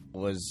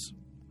was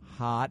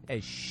hot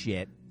as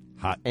shit,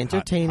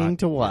 entertaining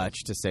to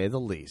watch, to say the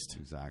least.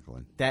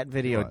 Exactly. That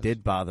video Was.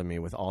 did bother me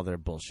with all their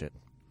bullshit.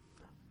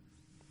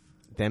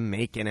 Them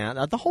making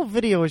out. The whole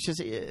video was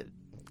just...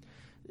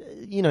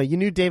 you know, you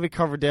knew David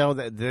Coverdale,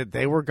 that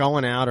they were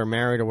going out or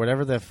married or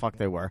whatever the fuck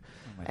they were.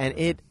 And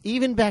it,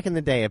 even back in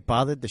the day, it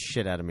bothered the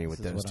shit out of me with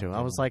those two. I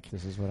was like...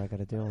 This is what I got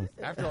to deal with.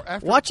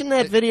 After watching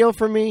that video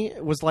for me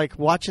was like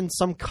watching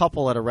some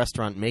couple at a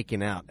restaurant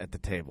making out at the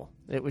table.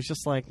 It was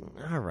just like,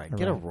 all right,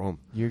 get a room.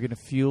 You're going to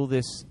fuel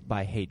this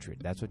by hatred.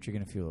 That's what you're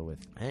going to fuel it with.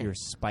 Hey. Your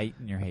spite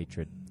and your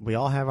hatred. We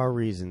all have our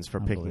reasons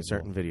for picking Unbelievable.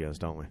 certain videos,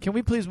 don't we? Can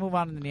we please move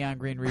on to the Neon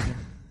Green region?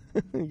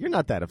 You're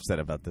not that upset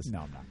about this. No,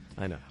 I'm not.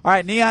 I know. All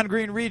right, Neon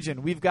Green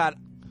region. We've got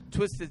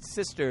Twisted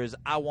Sisters,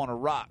 I Wanna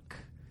Rock.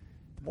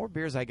 The more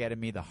beers I get in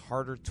me, the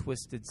harder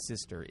Twisted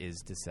Sister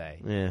is to say.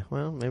 Yeah,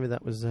 well, maybe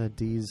that was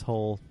Dee's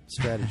whole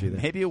strategy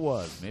there. Maybe it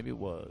was. Maybe it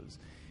was.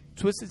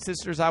 Twisted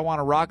Sisters, I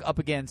Wanna Rock up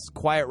against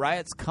Quiet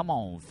Riot's Come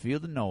On, Feel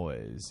the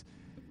Noise.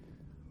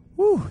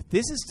 Whew,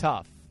 this is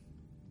tough.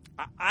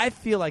 I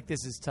feel like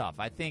this is tough.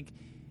 I think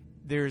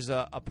there's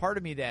a part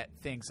of me that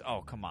thinks,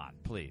 oh, come on,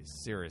 please,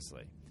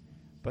 seriously.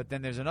 But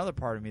then there's another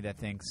part of me that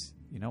thinks,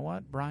 you know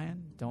what,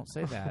 Brian? Don't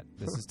say that.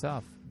 This is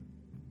tough.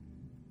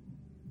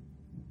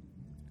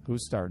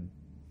 Who's starting?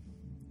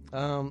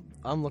 I'm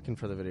looking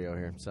for the video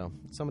here, so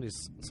somebody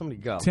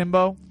go.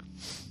 Timbo?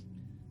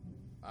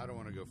 I don't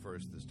want to go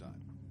first this time.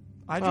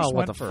 I just what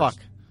went the first.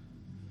 fuck?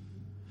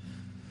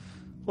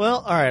 Well,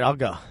 all right, I'll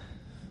go.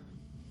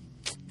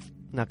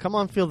 Now, Come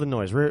On, Feel the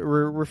Noise.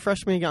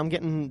 Refresh me. I'm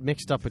getting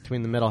mixed up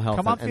between the Mental Health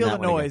Come On, and Feel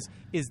that the one again. Noise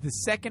is the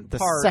second The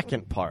part.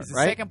 second part, is the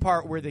right? second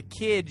part where the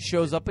kid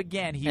shows up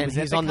again. He And was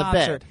at he's the on the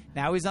concert. bed.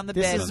 Now he's on the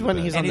This bed. is when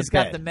he's on and the he's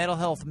got bed. the Mental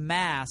Health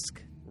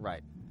mask.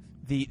 Right.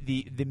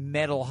 The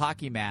metal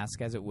hockey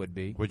mask, as it would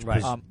be. Which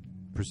Right.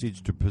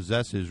 proceeds to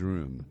possess his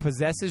room.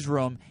 Possess his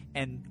room,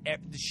 and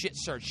the shit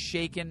starts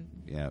shaking.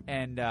 Yeah.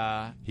 And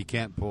he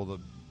can't pull the...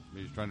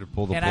 He's trying to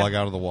pull the and plug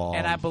out of the wall.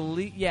 And I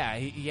believe, yeah,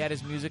 he had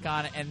his music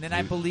on, and then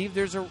I believe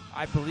there's a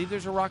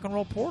rock and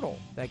roll portal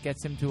that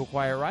gets him to a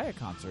Quiet Riot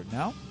concert.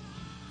 No,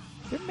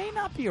 there may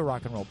not be a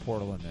rock and roll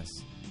portal in this.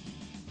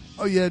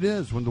 Oh yeah, it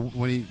is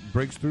when he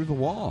breaks through the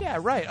wall. Yeah,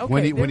 right.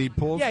 Okay. When he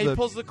pulls he the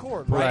pulls the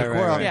cord. pulls Right. the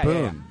cord out, Yeah,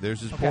 boom. yeah.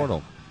 There's his Okay.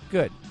 portal.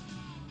 Good.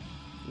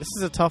 This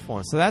is a tough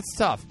one. So that's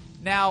tough.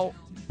 Now,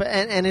 But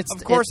and it's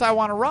of course, I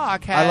Want to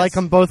Rock has I like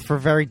them both for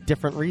very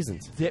different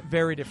reasons.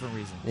 very different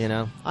reasons. You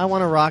know, I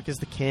Want to Rock is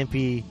the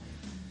campy,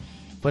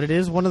 but it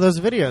is one of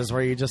those videos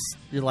where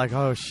you're like,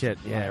 oh shit,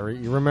 yeah,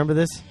 you remember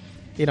this?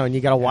 You know, and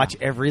you got to watch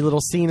every little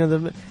scene of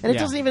them, and it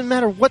doesn't even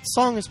matter what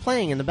song is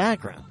playing in the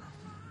background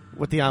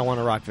with the I Want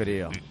to Rock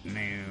video.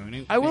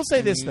 I will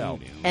say this though,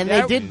 And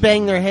they did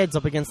bang their heads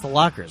up against the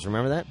lockers.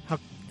 Remember that?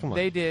 Come on,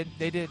 They did.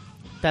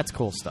 That's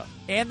cool stuff.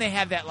 And they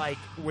have that, like,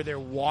 where they're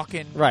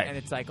walking, Right. and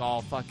it's, like,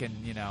 all fucking,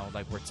 you know,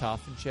 like, we're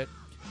tough and shit.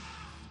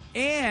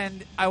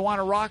 And I Want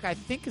to Rock, I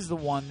think, is the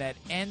one that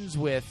ends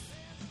with...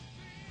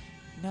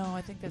 No,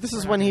 I think that's... This We're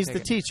is Not when Gonna he's Take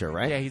the It. teacher,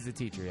 right? Yeah, he's the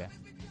teacher, yeah.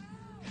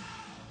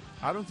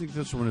 I don't think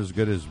this one is as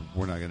good as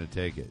We're Not Going to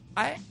Take It.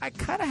 I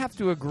kind of have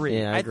to agree.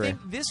 Yeah, I agree. think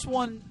this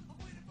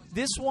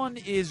one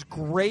is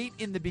great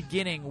in the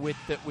beginning with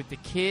the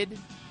kid,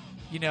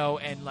 you know,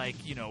 and like,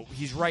 you know,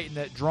 he's drawing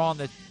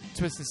the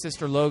Twisted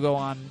Sister logo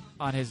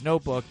on his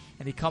notebook,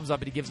 and he comes up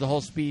and he gives the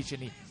whole speech,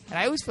 and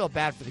I always felt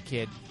bad for the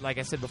kid, like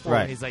I said before,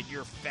 Right. when he's like,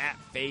 "Your fat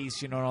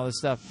face," you know, and all this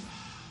stuff.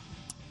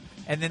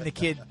 And then the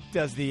kid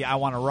does the "I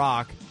Want to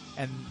Rock,"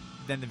 and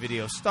then the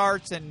video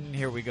starts, and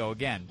here we go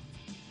again.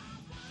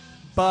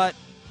 But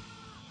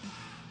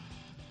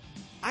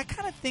I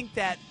kind of think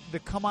that the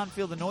Come On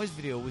Feel the Noise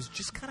video was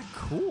just kind of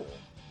cool.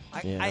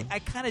 I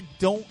kind of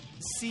don't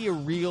see a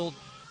real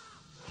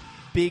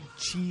big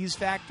cheese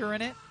factor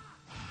in it.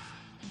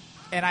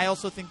 And I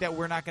also think that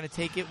We're Not Going to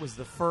Take It was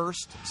the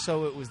first,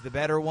 so it was the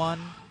better one.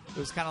 It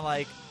was kind of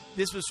like,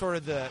 this was sort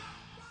of the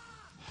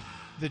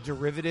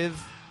derivative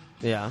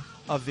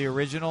of the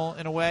original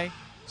in a way.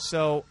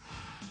 So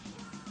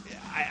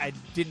I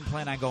didn't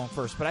plan on going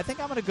first, but I think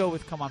I'm going to go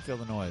with Come On Feel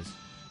the Noise.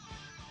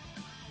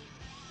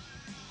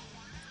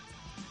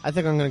 I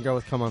think I'm going to go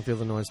with Come On, Feel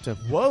the Noise, too.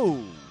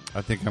 Whoa.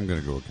 I think I'm going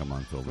to go with Come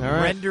On, Phil. All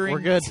right, Rendering we're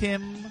good.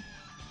 Tim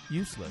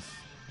useless.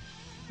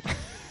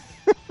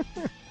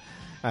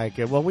 All right,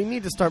 good. Well, we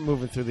need to start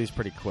moving through these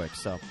pretty quick.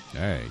 So,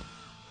 Hey.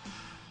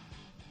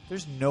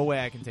 There's no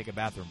way I can take a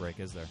bathroom break,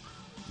 is there?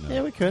 No.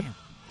 yeah, we could.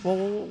 Well,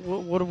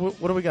 what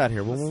do we got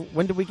here?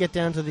 When do we get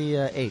down to the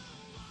 8?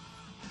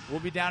 We'll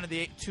be down to the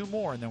 8, 2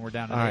 more, and then we're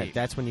down to All the right, 8.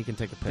 that's when you can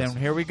take a piss. Then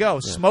here we go. Yeah.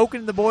 Smoking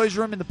in the boys'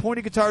 room in the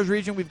Pointy Guitars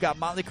region. We've got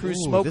Motley Crue Ooh,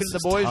 Smoking in this the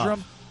is boys' tough.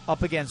 room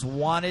up against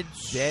Wanted,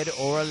 Dead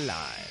or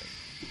Alive.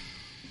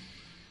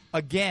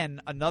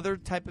 Again, another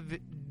type of.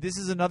 This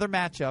is another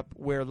matchup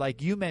where,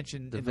 like you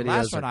mentioned in the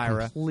last one,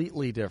 Ira,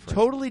 completely different,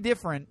 totally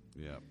different.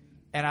 Yeah.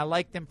 And I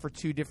like them for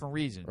 2 different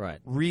reasons. Right.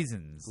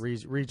 Reasons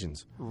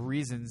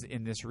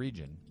in this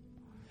region.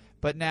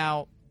 But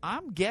now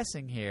I'm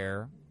guessing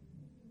here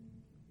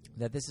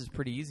that this is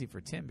pretty easy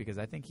for Tim because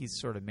I think he's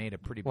sort of made a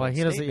pretty. Well, bold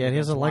he doesn't. statement Yeah, he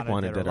against doesn't like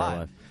Wanted, Dead or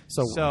Alive.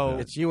 So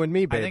it's you and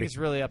me, baby. I think it's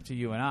really up to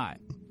you and I.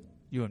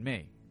 You and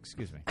me.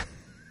 Excuse me.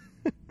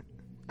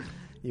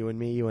 You and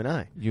me. You and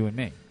I. You and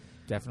me.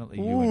 Definitely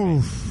you and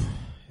me.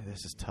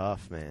 This is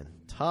tough, man.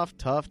 Tough.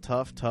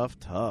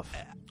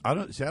 I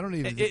don't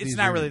even. think It's these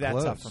not are really even that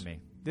close. tough for me.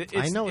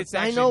 I know. It's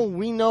I actually, know.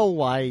 We know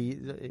why.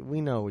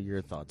 We know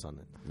your thoughts on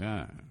it.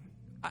 Yeah.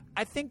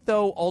 I think,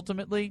 though,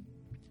 ultimately,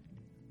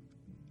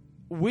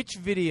 which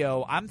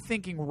video I'm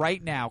thinking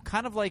right now,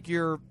 kind of like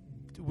your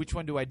which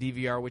one do I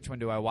DVR, which one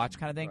do I watch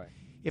kind of thing. Right.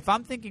 If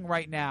I'm thinking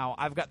right now,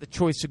 I've got the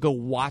choice to go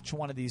watch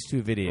one of these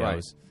 2 videos.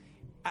 Right.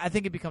 I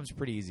think it becomes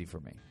pretty easy for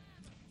me.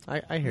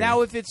 I hear now,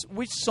 you. if it's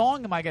which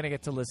song am I going to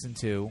get to listen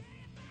to,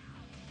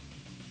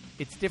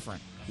 it's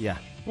different. Yeah.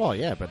 Well,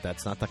 yeah, but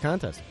that's not the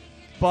contest.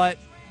 But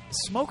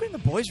Smoking in the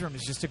Boys' Room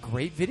is just a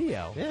great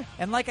video. Yeah.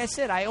 And like I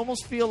said, I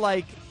almost feel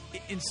like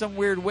in some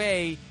weird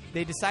way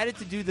they decided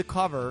to do the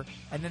cover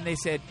and then they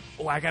said,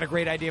 oh, I got a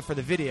great idea for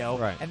the video.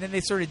 Right. And then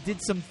they sort of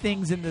did some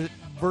things in the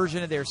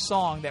version of their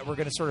song that were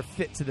going to sort of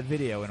fit to the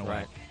video in a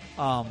way.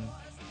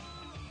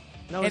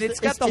 Now, and is it's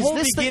thi- got the is whole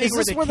this beginning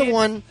is this where the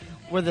one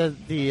where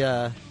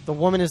the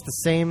woman is the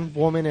same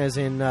woman as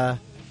in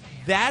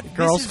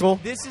Girls' School?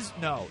 This is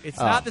no, it's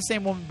Oh. not the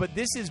same woman, but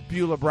this is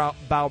Beulah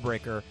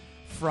Bowbreaker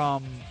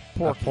from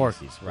Porky's.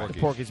 Porky's, right. The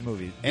Porky's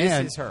movie.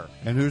 And, This is her.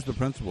 And who's the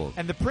principal?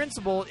 And the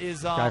principal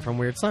is guy from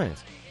Weird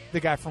Science. The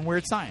guy from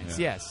Weird Science,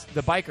 Yeah. yes.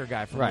 The biker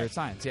guy from Right. Weird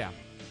Science, yeah.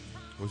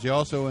 Was he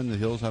also in The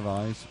Hills Have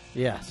Eyes?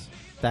 Yes,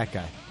 that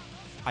guy.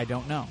 I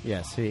don't know.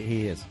 Yes,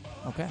 he is.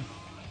 Okay.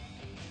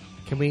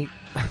 Can we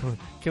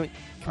can we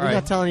right.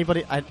 not tell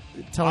anybody?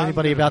 Tell I'm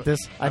anybody gonna about go-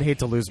 this. I'd hate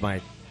to lose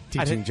my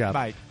teaching job.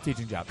 My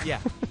teaching job, yeah.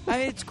 I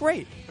mean, it's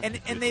great. And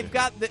they've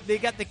got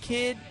the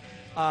kid.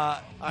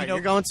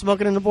 You're going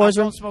smoking in the boys'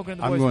 I'm room. going smoking in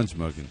the I'm boys' going room.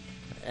 smoking.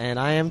 And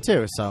I am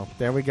too. So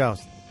there we go.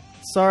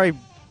 Sorry,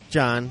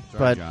 John, Sorry,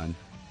 but John.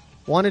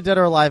 Wanted Dead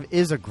or Alive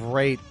is a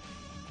great,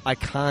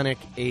 iconic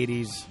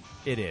 '80s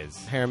It is.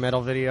 hair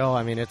metal video.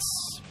 I mean,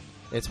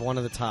 it's one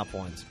of the top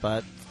ones.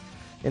 But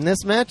in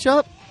this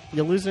matchup,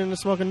 you're losing in the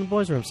smoking in the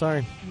boys' room.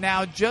 Sorry.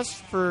 Now, just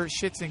for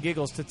shits and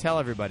giggles to tell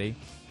everybody,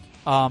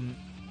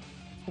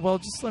 well,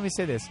 just let me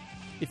say this.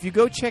 If you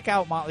go check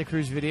out Motley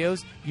Crue's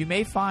videos, you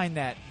may find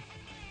that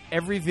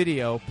every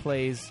video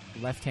plays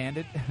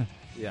left-handed.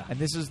 Yeah. And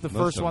this is the Most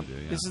first of one. them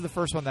do, yeah. This is the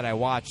first one that I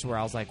watched where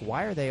I was like,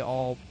 "Why are they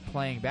all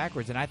playing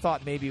backwards?" And I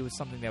thought maybe it was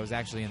something that was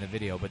actually in the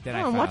video, but then I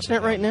I'm found watching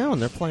that it right they- now,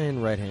 and they're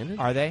playing right-handed.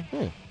 Are they?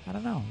 Yeah. I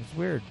don't know. It's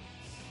weird.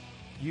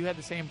 You had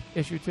the same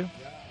issue too.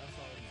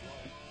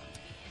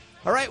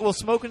 All right. Well,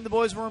 Smoking in the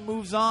Boys' Room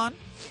moves on.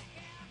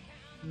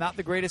 Not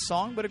the greatest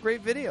song, but a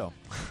great video.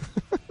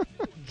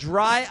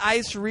 Dry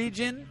Ice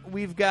Region.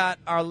 We've got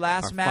our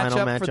last Our final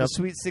matchup for the matchup.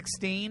 Sweet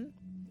 16.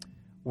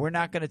 We're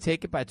Not Gonna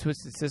Take It by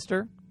Twisted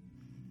Sister.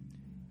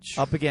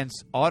 Up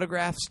against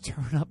Autographs,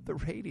 Turn Up the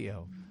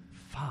Radio.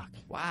 Fuck.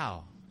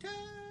 Wow.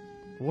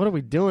 What are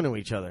we doing to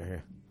each other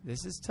here?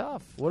 This is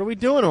tough. What are we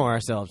doing to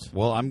ourselves?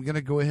 Well, I'm going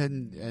to go ahead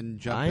and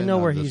jump I in know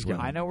on where this he's one.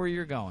 going. I know where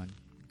you're going.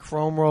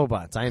 Chrome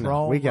robots. I know.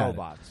 Chrome we got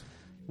robots. it.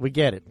 We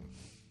get it.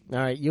 All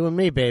right, you and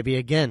me, baby,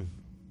 again.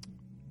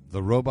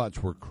 The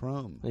robots were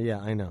chrome. Yeah,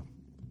 I know.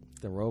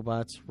 The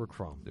robots were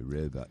chrome. The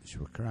robots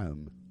were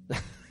chrome.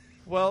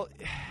 Well,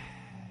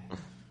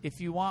 if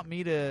you want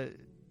me to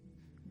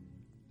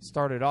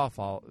start it off,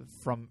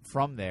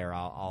 from there.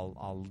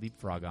 I'll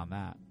leapfrog on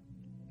that.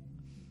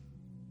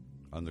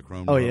 On the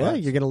chrome Oh, robots? yeah?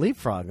 You're going to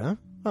leapfrog, huh?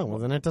 Oh, well,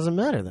 then it doesn't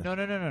matter then.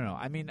 No.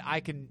 I mean, I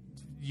can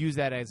use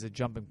that as a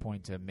jumping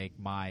point to make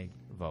my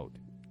vote.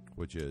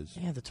 Which is?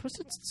 Yeah, the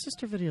Twisted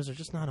Sister videos are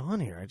just not on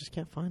here. I just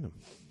can't find them.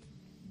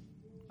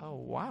 Oh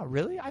wow,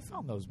 really? I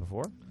found those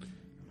before.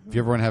 If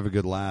you ever want to have a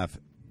good laugh,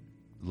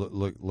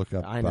 look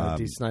up. I know,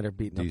 Dee Snider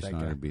beating up Dee that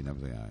Snider guy. beating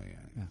up the guy.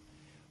 Yeah.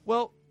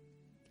 Well,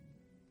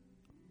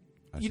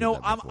 I you said know,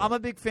 that I'm before. a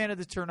big fan of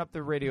the Turn Up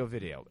the Radio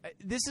video.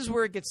 This is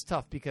where it gets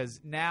tough because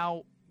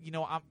now, you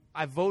know,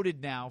 I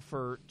voted now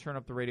for Turn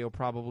Up the Radio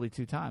probably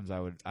 2 times. I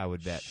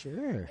would bet.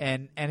 Sure.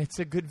 And it's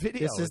a good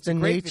video. This is It's a the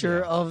great nature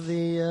video. of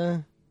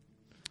the...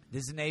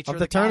 This is the nature of of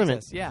the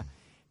tournament. contest, yeah.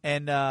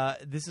 And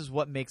this is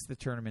what makes the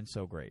tournament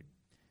so great.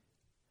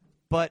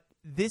 But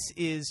this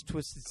is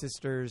Twisted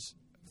Sister's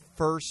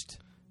first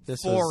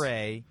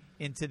foray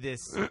into this.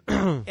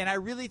 And I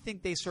really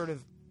think they sort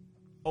of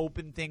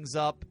open things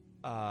up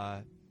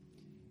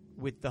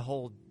with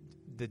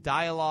the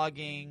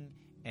dialoguing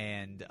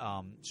and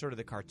sort of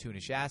the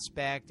cartoonish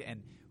aspect,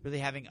 and really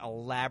having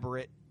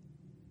elaborate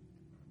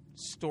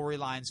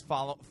storylines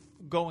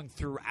going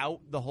throughout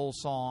the whole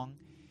song.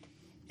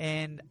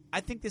 And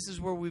I think this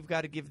is where we've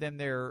got to give them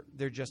their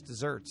just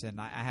desserts. And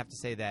I have to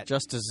say that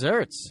just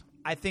desserts.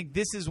 I think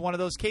this is one of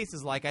those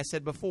cases, like I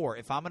said before,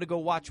 if I'm going to go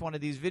watch one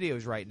of these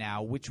videos right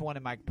now, which one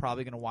am I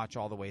probably going to watch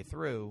all the way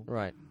through?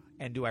 Right.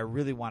 And do I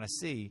really want to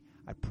see?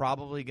 I'm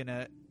probably going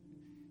to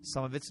 –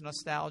 some of it's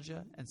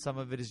nostalgia, and some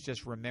of it is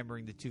just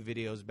remembering the two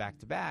videos back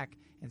to back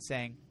and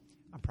saying,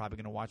 I'm probably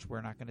going to watch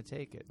We're Not Going to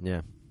Take It.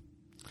 Yeah.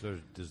 So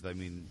does that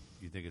mean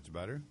you think it's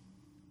better?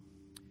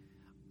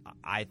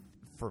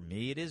 For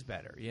me, it is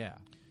better, yeah.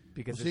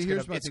 Because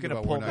it's going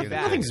to pull me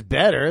back. Nothing's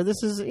better.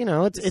 This is,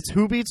 it's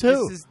who beats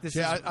who.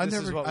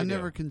 I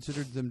never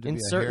considered them to in be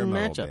a certain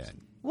hair metal matchups.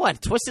 band.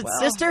 What, Twisted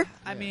Sister?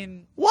 I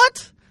mean,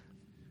 what?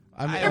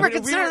 I never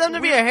considered them to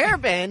be a hair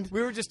band.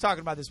 We were just talking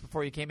about this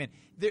before you came in.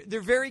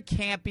 They're very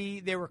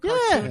campy. They were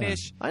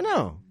cartoonish. I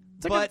know.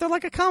 They're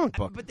like a comic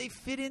book. But they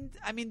fit in.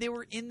 I mean, they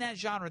were in that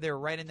genre. They were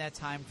right in that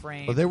time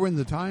frame. Well, they were in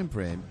the time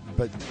frame,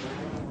 but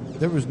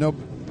there was no.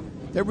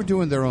 They were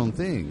doing their own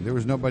thing. There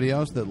was nobody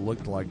else that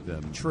looked like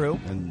them. True.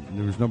 And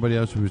there was nobody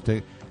else who was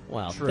taking.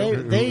 Well,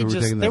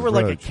 they were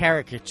like a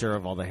caricature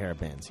of all the hair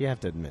bands. You have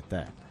to admit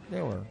that.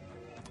 They were.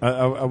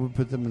 I would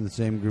put them in the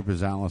same group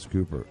as Alice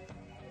Cooper.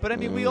 But I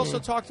mean, we also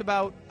talked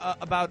about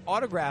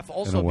Autograph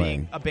also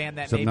being a band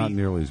that except not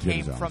nearly as good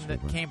came as from Alice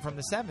Cooper. came from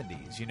the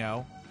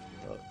 70s.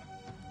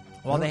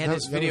 Well, they had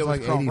this that video was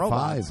with like Chrome 85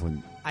 Robots.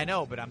 when- I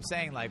know, but I'm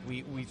saying like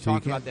we So you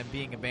talked about can't- them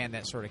being a band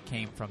that sort of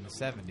came from the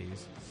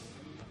 70s.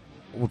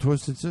 Well,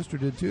 Twisted Sister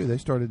did too. They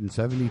started in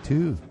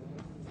 '72.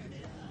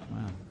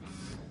 Wow,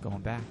 going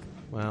back.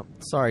 Well,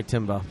 sorry,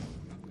 Timbo.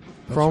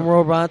 Chrome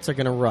Robots are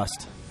going to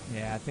rust.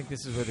 Yeah, I think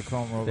this is where the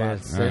Chrome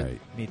Robots All right.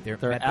 meet their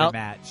They're met out.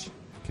 their match.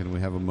 Can we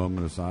have a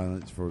moment of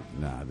silence for?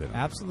 Nah, they don't.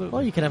 Absolutely.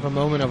 Well, you can have a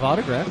moment of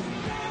Autograph.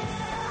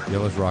 Yeah,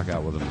 let's rock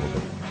out with them a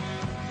little bit.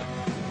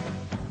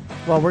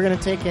 Well, we're going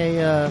to take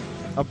a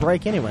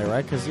break anyway,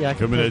 right? Because I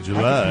can Coming put- at you I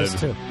can live. put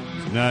this too.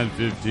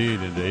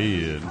 9:15 in the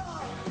AM.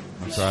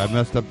 I'm sorry, I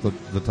messed up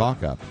the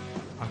talk up.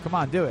 Oh, come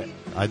on, do it.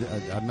 I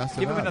messed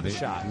it Give up. him another baby.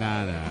 shot.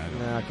 Nah.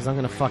 Nah, because I'm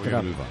going to fuck We're it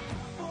up. gonna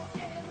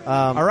move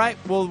on. All right.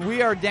 Well,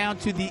 we are down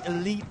to the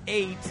Elite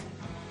Eight,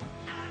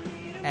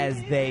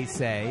 as they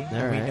say. All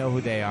And we right. know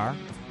who they are.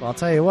 Well, I'll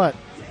tell you what.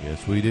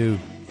 Yes, we do.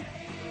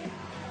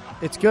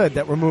 It's good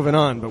that we're moving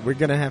on, but we're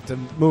going to have to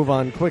move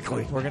on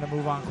quickly. We're going to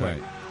move on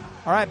quick. Right.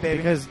 All right, baby.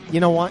 Because you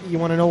know what? You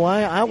want to know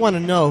why? I want to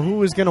know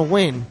who is going to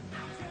win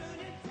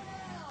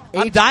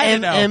I'm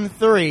dying to know.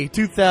 HMM3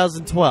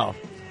 2012.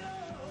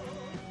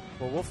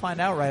 Well, we'll find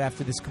out right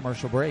after this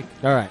commercial break.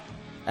 All right.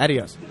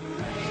 Adios.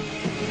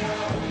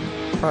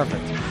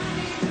 Perfect.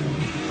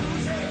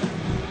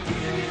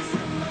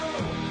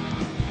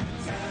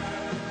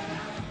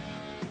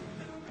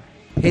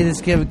 Hey, this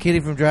is Kevin Kitty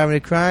from Driving to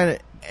Crying,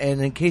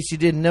 and in case you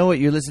didn't know it,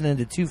 you're listening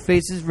to Two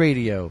Faces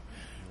Radio,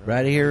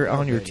 right here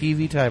on your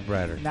TV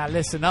typewriter. Now,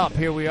 listen up.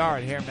 Here we are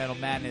at Hair Metal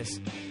Madness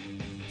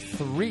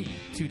 3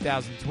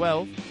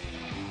 2012.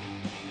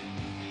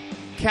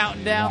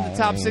 Counting down the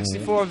top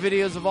 64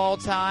 videos of all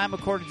time,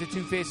 according to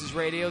Two Faces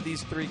Radio,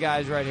 these three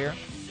guys right here.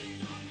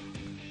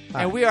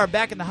 And we are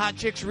back in the Hot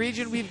Chicks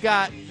region. We've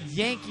got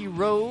Yankee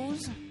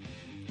Rose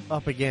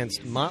Up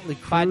against Motley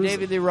by Crue.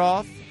 David Lee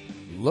Roth.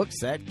 Looks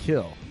that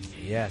kill.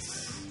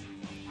 Yes.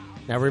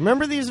 Now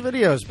remember these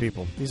videos,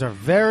 people. These are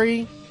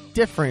very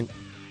different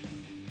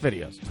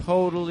videos.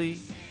 Totally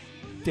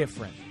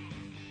different.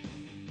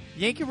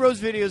 Yankee Rose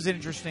video is an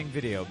interesting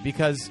video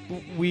because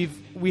we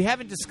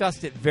haven't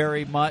discussed it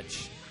very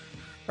much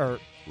or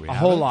a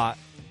whole lot.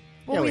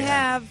 Well, Yeah, we we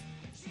have,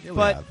 Yeah, we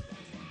but have.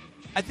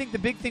 I think the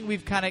big thing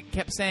we've kind of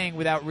kept saying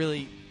without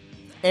really,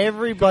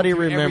 Everybody Go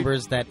through every-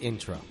 remembers that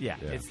intro. yeah,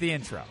 it's the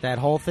intro. That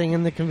whole thing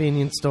in the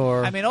convenience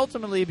store. I mean,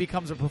 ultimately, it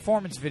becomes a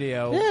performance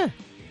video. yeah.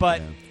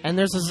 But And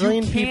there's a you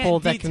zillion can't people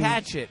that can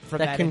detach it from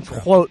that can intro.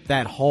 quote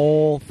that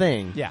whole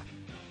thing. Yeah,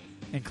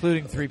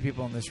 including three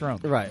people in this room.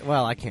 Right.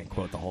 Well, I can't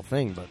quote the whole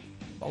thing, but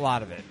A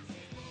lot of it.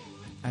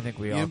 I think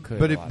we all could.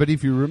 But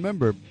if you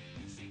remember,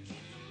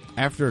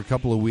 after a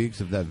couple of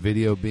weeks of that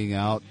video being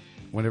out,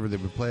 whenever they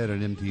would play it on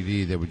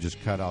MTV, they would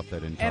just cut out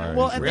that entire. And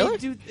well, and Really?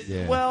 they do.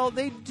 Yeah. Well,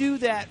 they do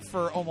that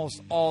for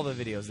almost all the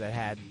videos that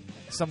had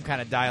some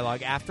kind of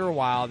dialogue. After a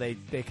while, they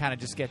kind of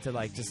just get to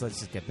let's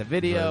just get the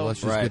video. Right,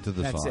 let's just Right. get to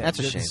the That's song. it. That's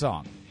a Get the shame.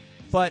 song.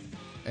 But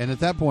And at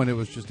that point, it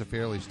was just a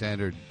fairly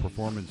standard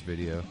performance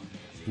video.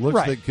 Looks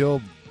Right. That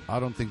Killed. I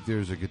don't think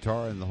there's a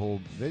guitar in the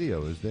whole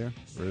video. Is there?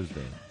 Or is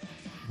there?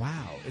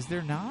 wow, is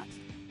there not?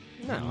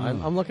 no,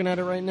 I'm looking at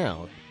it right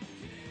now.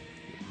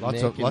 Lots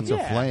Nick of and-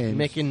 flames.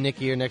 Mick and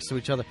Nikki are next to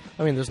each other.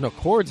 I mean, there's no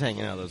chords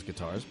hanging out of those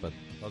guitars, but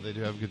Oh, they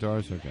do have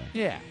guitars. Okay.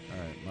 Yeah. All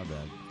right. My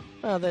bad.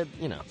 well, they,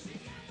 you know.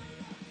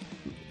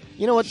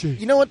 You know what?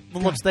 You know what the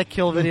Looks That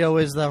Kill video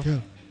is, though.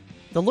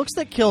 The Looks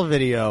That Kill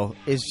video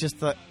is just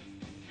the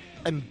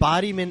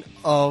embodiment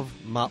of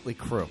Motley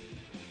Crue.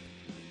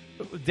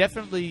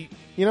 definitely.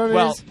 You know what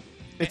it is?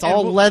 It's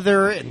all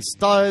leather and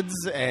studs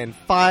and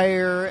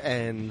fire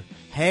and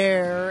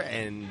hair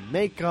and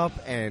makeup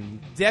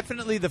and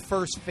definitely the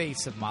first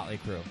face of Motley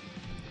Crue.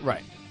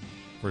 Right.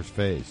 First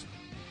phase.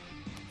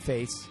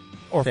 Face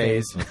or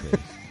phase.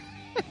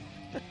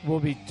 We'll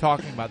be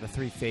talking about the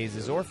 3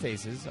 phases or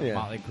faces of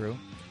Motley Crue.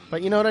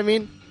 But you know what I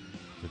mean?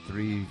 The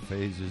 3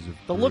 phases of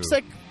the Crue. Looks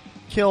Like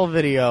Kill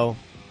video.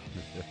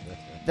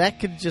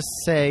 That could just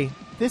say,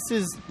 this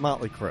is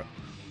Motley Crue.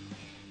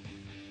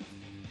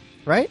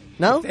 Right?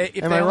 No?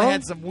 If Am they I only wrong?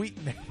 had some wheat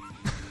in there.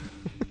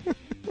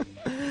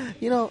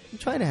 You know, I'm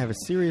trying to have a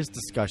serious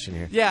discussion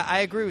here. Yeah,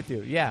 I agree with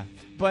you. Yeah.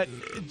 But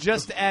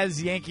just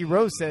as Yankee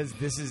Rose says,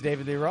 this is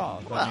David Lee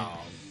Roth. Wow. I mean,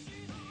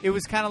 it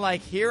was kind of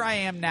like, here I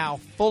am now,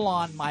 full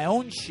on my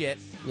own shit.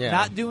 Yeah.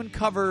 Not doing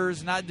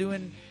covers, not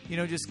doing,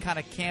 just kind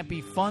of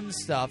campy, fun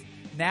stuff.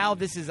 Now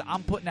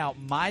I'm putting out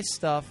my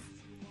stuff.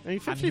 I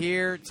mean, I'm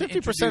here to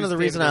 50% of the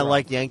reason I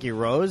like Yankee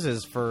Rose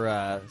is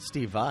for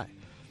Steve Vai.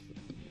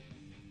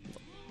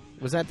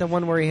 Was that the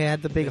one where he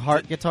had the big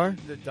heart guitar?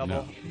 The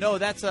double. No,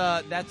 that's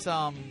Just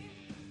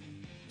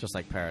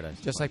Like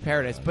Paradise. Just Like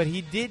Paradise. But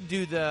he did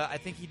do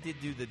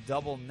the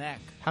double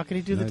neck. How could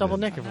he do the double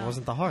neck if it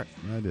wasn't the heart?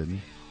 No, I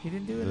didn't. He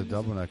didn't do it? The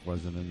double neck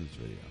wasn't in this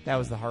video. That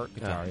was the heart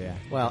guitar, yeah.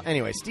 Well,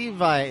 anyway, Steve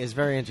Vai is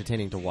very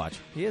entertaining to watch.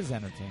 He is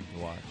entertaining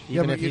to watch.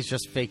 Even if he's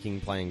just faking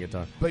playing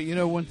guitar. But you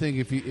know one thing,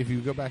 if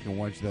you go back and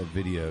watch that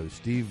video,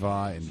 Steve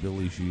Vai and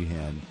Billy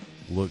Sheehan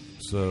look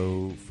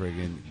so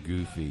friggin'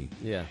 goofy.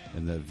 Yeah.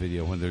 In that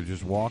video when they're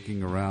just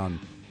walking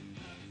around.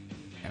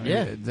 I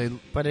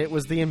mean, but it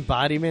was the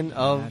embodiment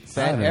of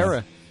that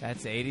era.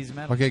 That's 80s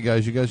metal. Okay,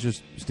 guys, you guys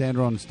just stand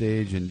on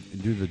stage and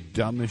do the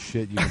dumbest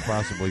shit you can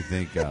possibly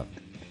think of.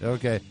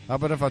 Okay, how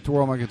about if I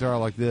twirl my guitar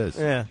like this?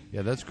 Yeah.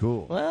 Yeah, that's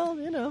cool. Well,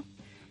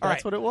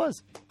 that's what it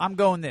was. I'm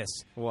going this.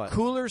 What?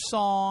 Cooler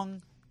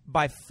song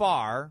by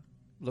far,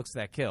 Looks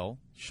That Kill.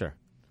 Sure.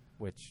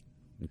 Which.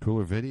 And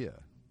cooler video.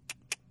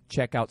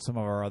 Check out some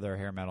of our other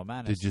hair metal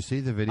madness. Did you see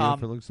the video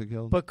for Looks That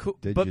Kill? But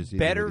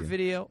better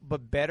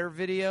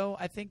video.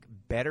 I think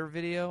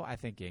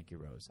Yankee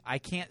Rose. I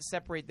can't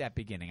separate that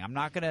beginning. I'm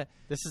not gonna.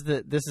 This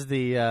is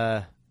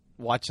the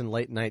watching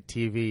late night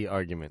TV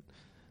argument.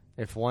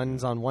 If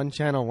one's on one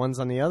channel, one's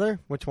on the other,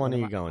 which one are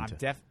you going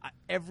to?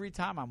 Every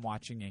time I'm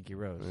watching Yankee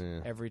Rose. Yeah.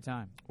 Every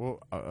time. Well,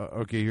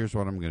 okay, here's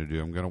what I'm going to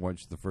do. I'm going to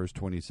watch the first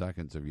 20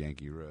 seconds of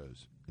Yankee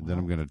Rose. And then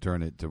I'm going to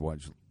turn it to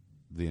watch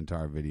the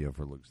entire video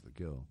for Looks That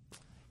Kill.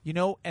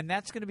 And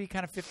that's going to be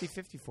kind of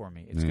 50-50 for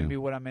me. It's going to be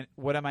what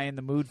am I in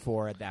the mood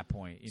for at that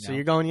point. So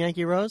you're going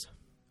Yankee Rose?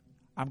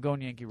 I'm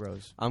going Yankee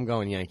Rose. I'm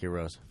going Yankee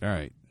Rose. All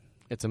right.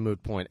 It's a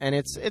mood point. And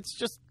it's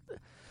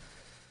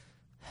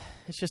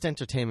just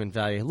entertainment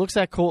value. Looks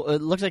Like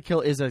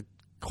Kill is a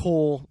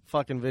cool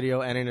fucking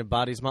video and it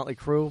embodies Motley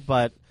Crue,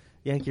 but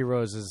Yankee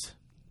Rose is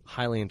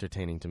highly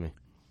entertaining to me.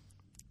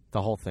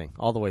 The whole thing,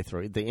 all the way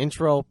through. The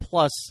intro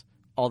plus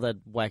all that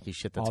wacky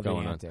shit that's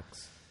going on.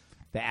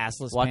 The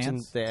assless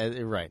pants.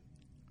 Right.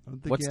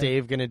 What's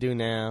Dave going to do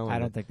now? I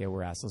don't think they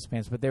were assless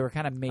pants, but they were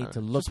kind of made to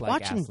look just like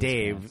watching assless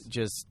Dave pants.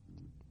 just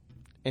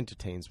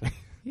entertains me.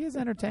 He is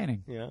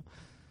entertaining. Yeah.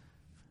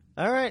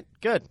 All right,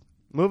 good.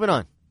 Moving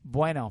on.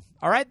 Bueno.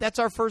 All right, that's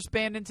our first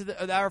band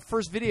into our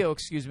first video,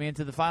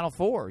 into the Final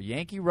Four.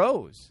 Yankee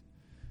Rose,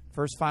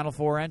 first Final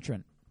Four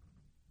entrant.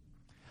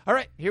 All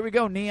right, here we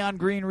go. Neon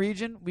Green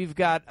region. We've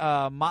got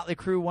Motley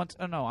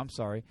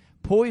Crue.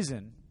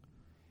 Poison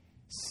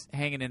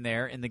hanging in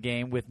there in the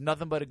game with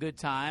Nothing But a Good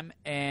Time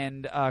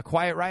and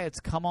Quiet Riot's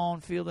Come On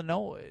Feel the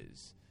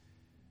Noise.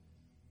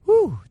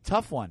 Whew,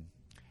 tough one.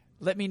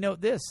 Let me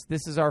note this.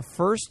 This is our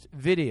first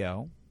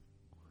video.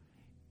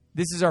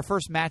 This is our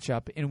first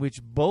matchup in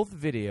which both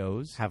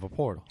videos have a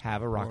portal.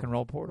 Have a rock and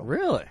roll portal.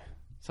 Really?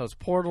 So it's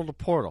portal to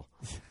portal.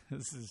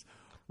 This is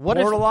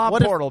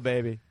portal,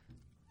 baby.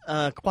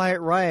 Quiet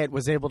Riot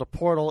was able to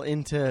portal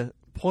into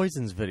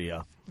Poison's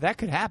video. That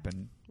could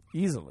happen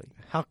easily.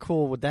 How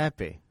cool would that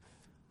be?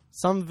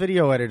 Some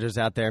video editors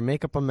out there,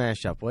 make up a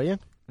mashup, will you?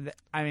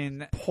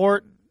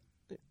 Port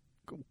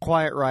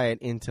Quiet Riot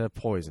into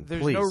Poison.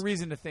 There's please. No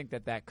reason to think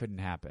that couldn't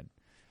happen.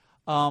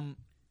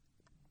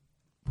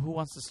 Who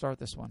wants to start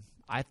this one?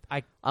 I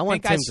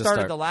want think Tim I to started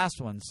start. the last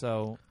one,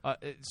 so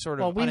it's sort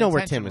of. Well, we know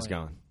where Tim is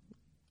going.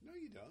 No,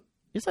 you don't.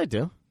 Yes, I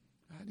do.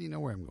 How do you know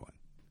where I'm going?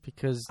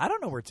 Because I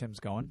don't know where Tim's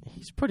going.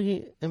 He's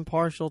pretty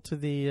impartial to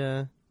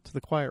the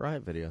Quiet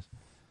Riot videos.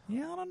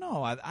 Yeah, I don't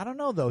know. I don't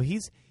know though. He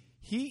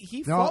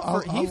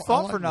No,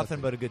 fought for nothing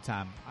but a good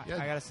time.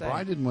 Yeah, I gotta say,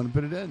 I didn't want to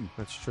put it in.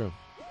 That's true.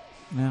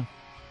 Yeah,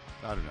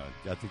 I don't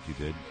know. I think you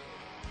did.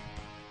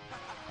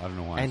 I don't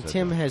know why. And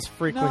Tim has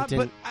frequented.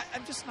 No, but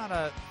I'm just not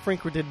a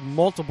frequented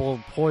multiple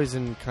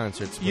Poison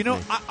concerts. With me.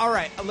 All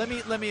right. Let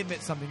me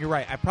admit something. You're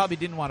right. I probably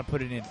didn't want to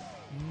put it in.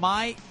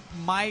 My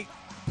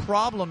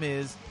problem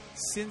is,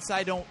 since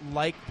I don't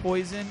like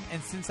Poison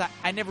and since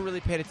I never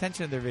really paid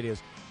attention to their videos,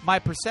 my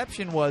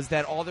perception was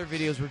that all their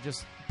videos were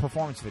just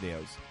performance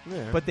videos.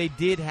 Yeah. But they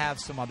did have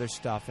some other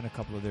stuff in a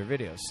couple of their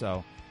videos.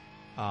 So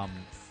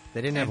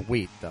they didn't have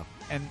wheat though,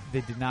 and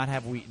they did not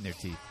have wheat in their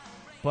teeth.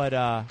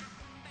 But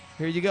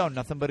here you go.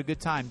 Nothing But a Good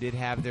Time did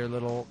have their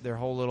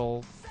whole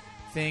little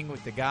thing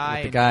with the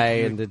guy. With the guy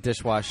and the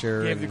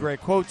dishwasher. Gave and the great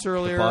quotes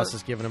earlier. The boss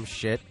is giving him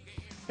shit.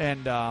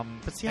 And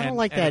but see, I don't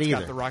like that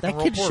either. That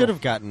kid should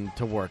have gotten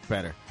to work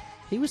better.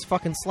 He was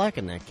fucking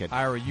slacking, that kid.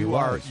 Ira,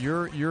 you're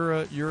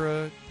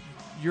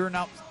an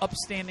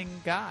upstanding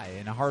guy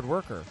and a hard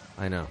worker.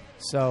 I know.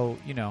 So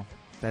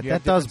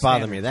that does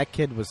bother me. That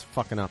kid was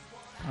fucking up.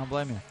 I don't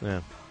blame you.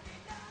 Yeah.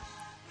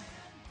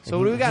 So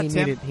what do we got,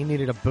 Tim? He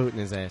needed a boot in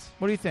his ass.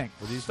 What do you think?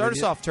 Start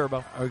us off,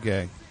 Turbo.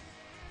 Okay.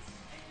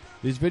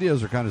 These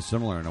videos are kind of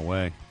similar in a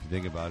way. If you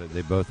think about it,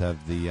 they both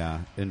have the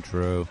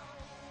intro,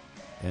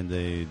 and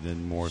they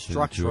then morph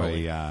into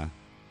a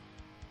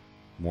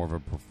more of a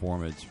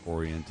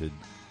performance-oriented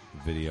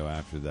video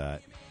after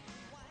that.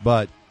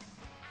 But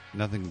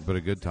Nothing But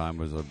a Good Time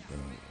was a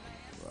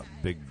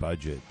big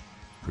budget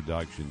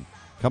production.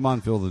 Come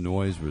On, Feel the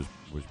Noise was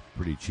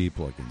pretty cheap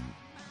looking.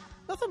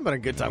 Nothing But a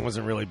Good Time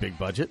wasn't really big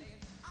budget.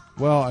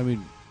 Well, I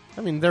mean,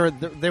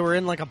 they were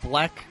in like a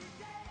black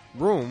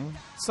room.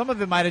 Some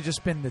of it might have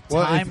just been the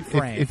time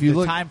frame. If you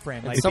look, time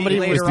frame, like somebody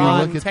later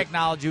on,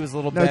 technology was a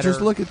little better. No,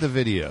 just look at the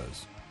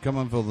videos. Come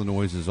On, Feel the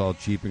Noise is all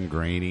cheap and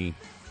grainy.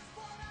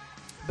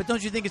 But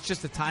don't you think it's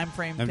just a time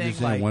frame I'm thing? just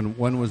saying, like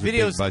one was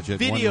videos, a big budget.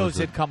 Videos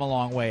had come a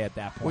long way at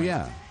that point. Well,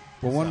 yeah.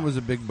 Well, one was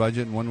a big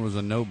budget and one was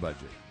a no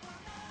budget.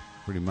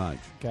 Pretty much.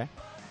 Okay.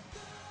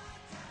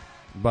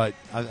 But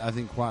I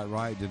think Quiet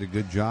Riot did a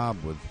good job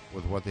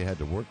with what they had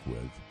to work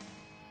with.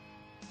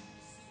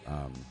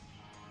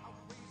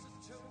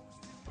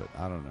 But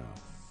I don't know.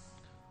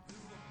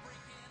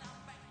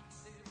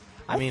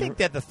 I think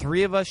that the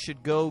three of us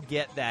should go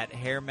get that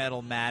Hair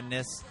Metal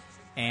Madness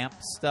amp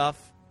stuff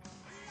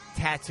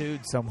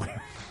tattooed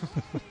somewhere.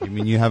 You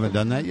mean you haven't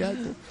done that yet?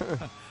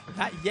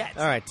 Not yet.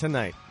 All right,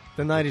 tonight.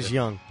 The night is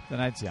young. The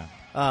night's young.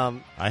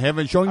 I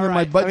haven't shown you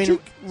my butt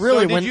cheek.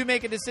 Really, so did you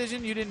make a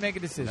decision? You didn't make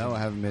a decision. No, I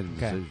haven't made a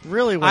decision.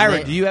 Really,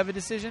 Ira, do you have a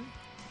decision?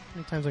 How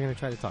many times am I going to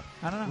try to talk?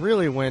 I don't know.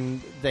 Really,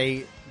 when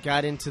they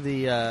got into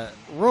the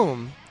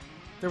room,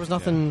 there was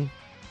nothing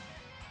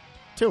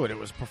to it. It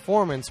was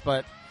performance,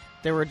 but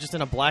they were just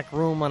in a black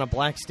room on a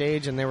black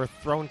stage, and they were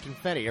throwing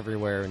confetti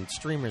everywhere and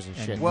streamers and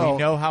shit. Well, we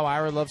know how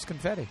Ira loves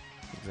confetti.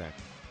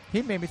 Exactly.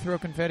 He made me throw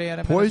confetti at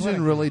him.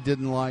 Poison really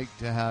didn't like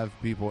to have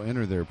people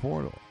enter their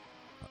portal.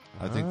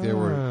 I think they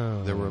were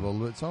a little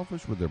bit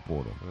selfish with their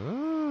portal.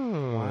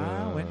 Oh.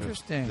 Wow,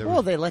 interesting.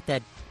 Well, they let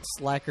that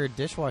slacker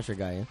dishwasher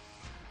guy in.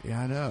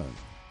 Yeah, I know.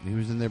 He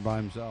was in there by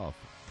himself.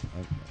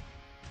 Okay.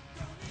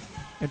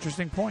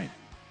 Interesting point.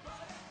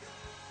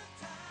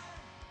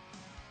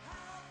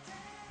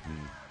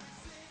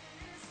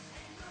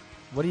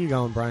 What are you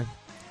going, Brian?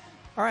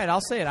 All right,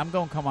 I'll say it. I'm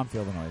going Come On,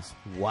 Feel the Noise.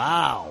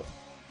 Wow.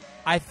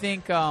 I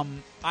think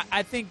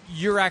I think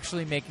you're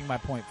actually making my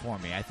point for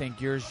me. I think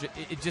yours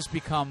it just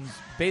becomes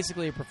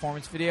basically a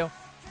performance video,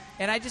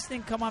 and I just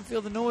think Come On,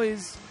 Feel the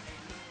Noise.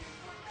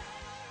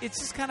 It's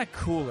just kind of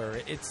cooler.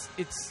 It's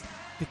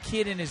the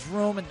kid in his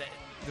room and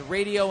the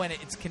radio, and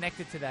it's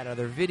connected to that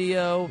other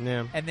video.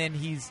 Yeah. And then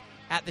he's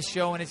at the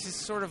show, and it's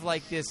just sort of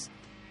like this.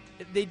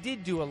 They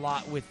did do a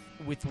lot with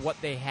what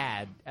they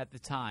had at the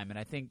time, and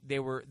I think they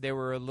were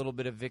a little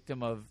bit a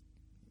victim of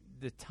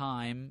the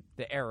time,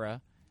 the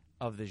era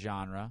of the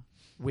genre,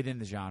 within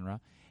the genre,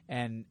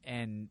 and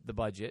the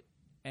budget,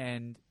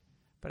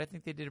 but I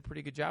think they did a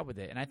pretty good job with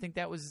it, and I think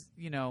that was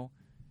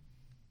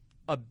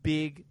a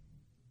big,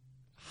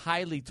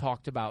 highly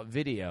talked about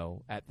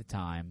video at the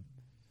time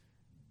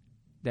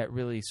that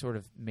really sort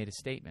of made a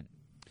statement.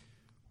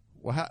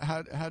 Well,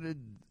 how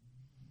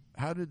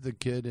did the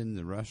kid in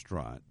the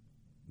restaurant,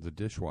 the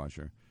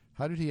dishwasher,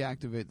 how did he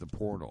activate the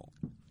portal?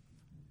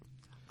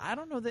 I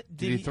don't know that.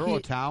 Did he throw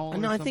a towel?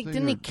 No, I think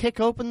didn't he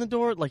kick open the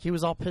door? Like he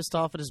was all pissed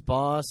off at his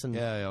boss, and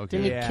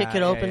didn't he kick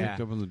it open? Yeah.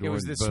 Open the door, it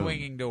was the boom.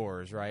 swinging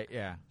doors, right?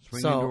 Yeah.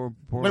 Swinging door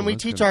portal, when we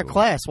that's teach kinda our cool.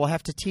 class, we'll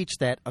have to teach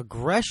that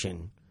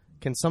aggression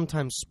can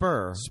sometimes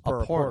spur a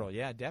a portal.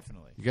 Yeah,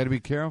 definitely. You got to be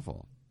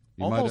careful.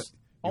 You Almost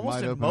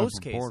might in open most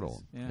up a cases.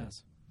 portal.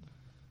 Yes.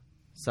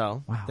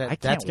 So Wow,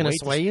 that's going to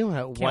sway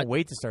you. Can't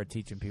wait to start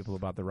teaching people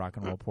about the rock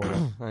and roll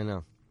portal. I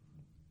know.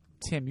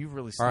 Tim, you've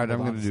really. All right, I'm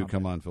going to do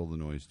 "Come On, Feel the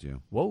Noise"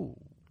 too. Whoa.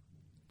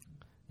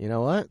 You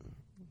know what?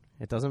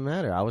 It doesn't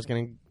matter. I was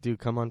going to do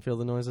 "Come On, Feel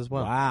the Noise" as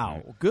well.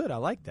 Wow, good. I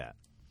like that.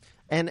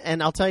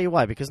 And I'll tell you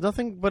why. Because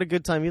Nothing But a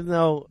Good Time, even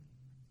though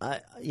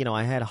I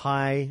had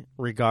high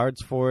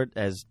regards for it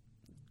as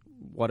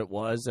what it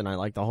was, and I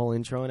liked the whole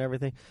intro and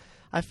everything,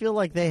 I feel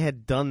like they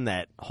had done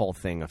that whole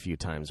thing a few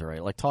times already.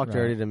 Like Talk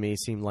Dirty to me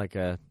seemed like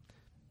the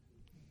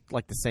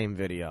same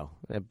video,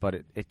 but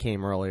it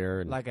came earlier.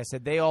 And like I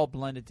said, they all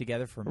blended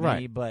together for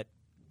me, but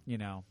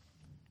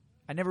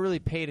I never really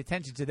paid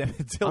attention to them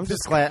until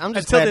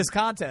this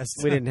contest.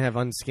 We didn't have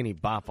Unskinny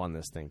Bop on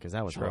this thing because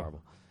that was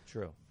horrible.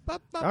 True. All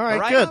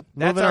right, good.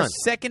 That's Moving our on.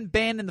 second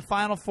band in the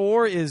Final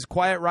Four is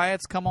Quiet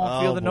Riot's "Come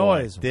On, Feel the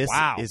Noise." This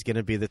wow. is going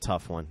to be the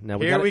tough one. Now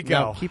Here we go.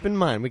 Now, keep in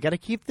mind, we got to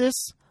keep this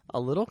a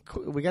little.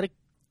 We got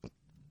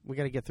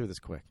to get through this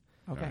quick.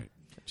 Okay. Right.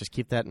 Just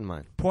keep that in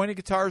mind. Pointed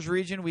Guitars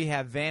region, we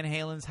have Van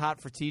Halen's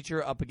Hot for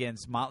Teacher up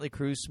against Motley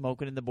Crue,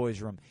 Smoking in the Boys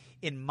Room.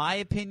 In my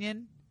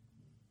opinion,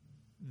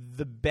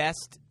 the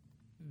best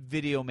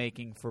video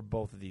making for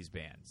both of these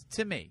bands.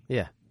 To me.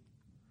 Yeah.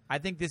 I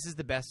think this is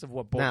the best of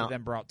what both Now, of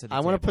them brought to the I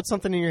table. want to put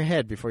something in your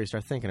head before you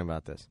start thinking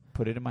about this.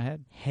 Put it in my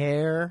head.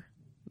 Hair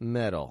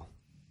metal.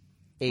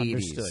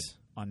 80s.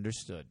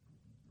 Understood.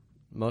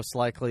 Most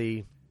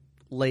likely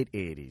late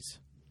 80s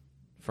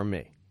for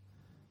me.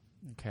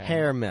 Okay.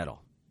 Hair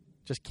metal.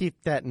 Just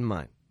keep that in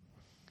mind.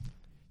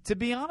 To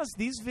be honest,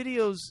 these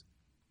videos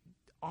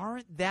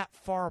aren't that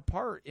far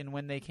apart in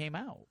when they came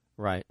out.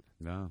 Right.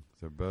 No,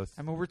 they're both.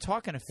 I mean, we're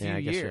talking a few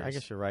I guess years. I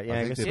guess you're right. Yeah,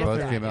 I think they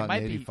both came out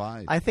in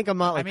 '85. I think a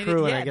Motley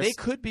Crue, and I guess they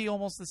could be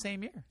almost the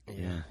same year.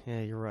 Yeah,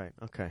 you're right.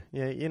 Okay.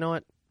 Yeah, you know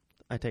what?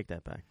 I take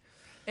that back.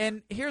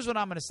 And here's what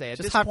I'm going to say. At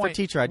Just this Hot point, for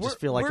Teacher, I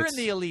just feel like we're it's,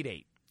 in the Elite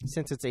Eight.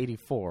 Since it's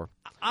 84.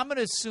 I'm going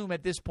to assume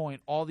at this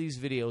point all these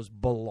videos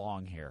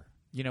belong here.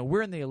 You know,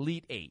 we're in the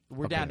Elite Eight.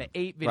 We're down to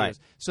 8 videos. Right.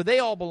 So they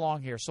all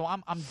belong here. So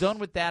I'm done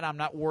with that. I'm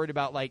not worried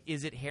about, like,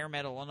 is it hair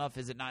metal enough?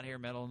 Is it not hair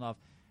metal enough?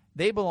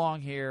 They belong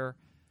here.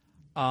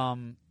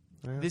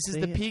 This is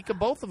the peak of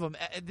both of them.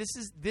 This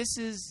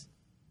is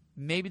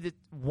maybe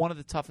one of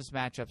the toughest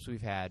matchups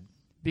we've had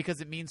because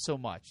it means so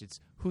much. It's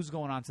who's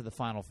going on to the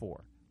Final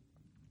Four.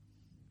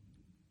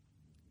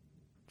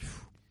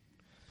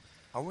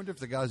 I wonder if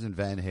the guys in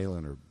Van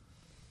Halen are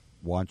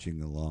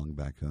watching along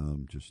back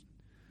home, just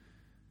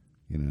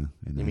in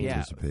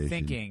anticipation.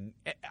 Thinking.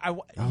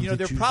 Did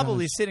They're you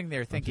probably guys- sitting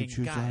there did thinking,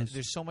 you God, guys-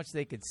 there's so much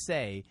they could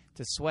say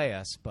to sway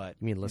us, but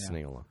You mean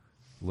listening along?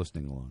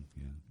 Listening along,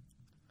 yeah.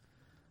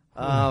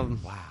 Wow.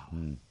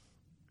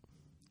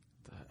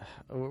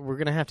 We're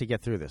going to have to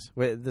get through this.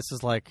 This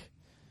is like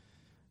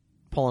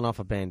pulling off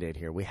a Band-Aid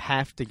here. We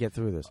have to get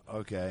through this.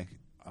 Okay.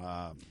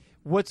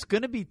 What's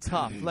going to be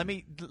tough? Let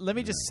me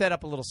just set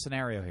up a little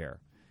scenario here.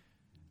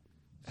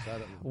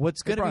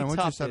 What's going to Brian, be why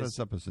don't you tough set is, us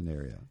up a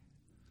scenario?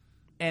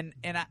 and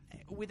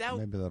without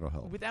Maybe that'll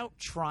help. Without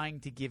trying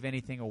to give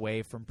anything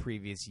away from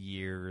previous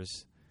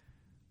years.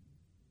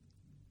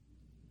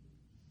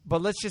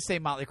 But let's just say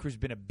Motley Crue's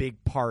been a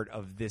big part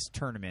of this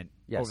tournament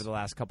over the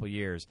last couple of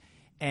years.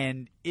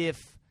 And if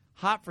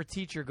Hot for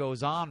Teacher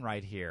goes on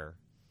right here,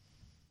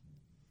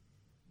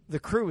 the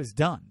Crew is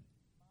done.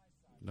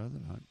 No,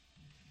 they're not.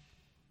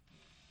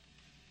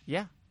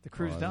 Yeah, the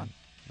Crew's Oh, done.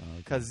 okay.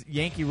 Because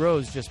Yankee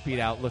Rose just beat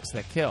out Looks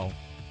That Kill.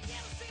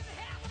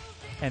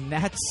 And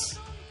that's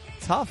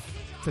tough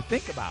to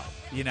think about,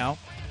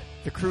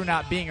 the Crew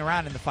not being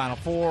around in the Final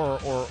Four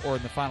or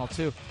in the Final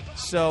Two.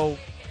 So,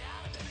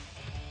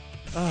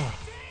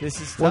 this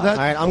is tough. All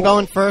right, I'm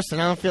going first,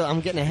 and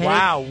I'm getting ahead.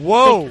 Wow,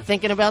 whoa.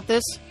 Thinking about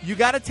this? You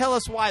got to tell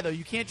us why, though.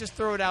 You can't just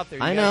throw it out there.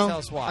 You I got know. to tell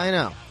us why. I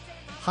know.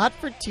 Hot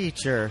for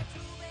Teacher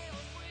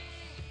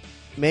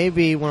may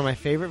be one of my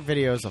favorite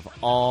videos of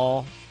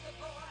all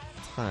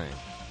time.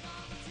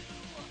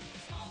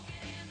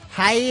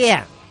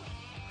 Hiya!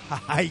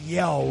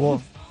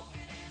 Yo.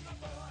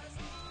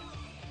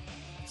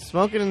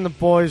 Smoking in the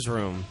Boys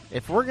Room.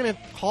 If we're going to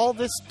call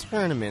this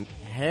tournament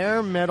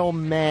Hair Metal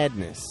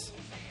Madness.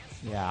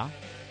 Yeah.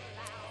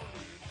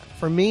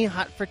 For me,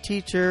 Hot for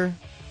Teacher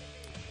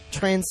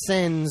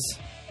transcends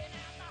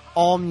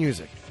all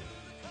music.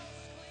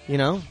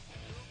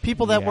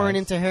 People that weren't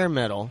into hair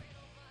metal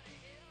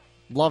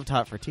loved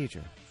Hot for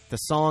Teacher. The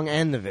song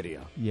and the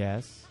video.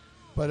 Yes.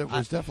 But it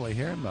was definitely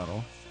hair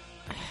metal.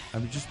 I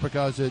mean, just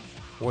because it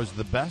was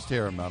the best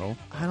hair metal.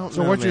 I don't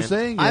so know. what man. you're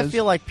saying is, I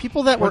feel like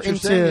people that were what you're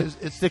saying into is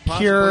it's The possibly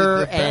Cure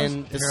the best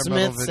and the hair metal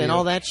Smiths video. and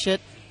all that shit,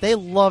 they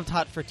loved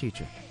Hot for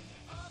Teacher.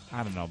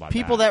 I don't know about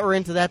People that were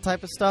into that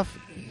type of stuff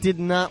did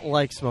not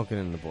like Smoking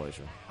in the Boys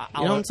Room.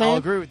 You know what I'm saying? I'll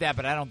agree with that,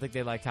 but I don't think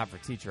they like Hot for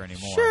Teacher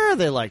anymore. Sure,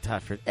 they liked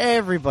Hot for.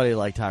 Everybody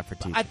liked Hot for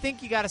Teacher. I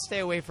think you got to stay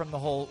away from the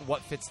whole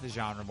what fits the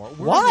genre more.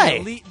 We're Why?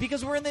 in the elite,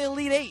 because we're in the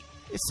Elite Eight.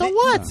 So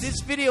what? This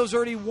video's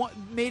already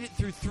made it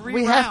through 3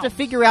 We rounds. have to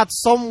figure out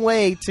some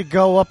way to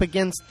go up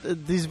against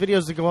these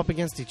videos to go up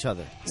against each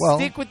other.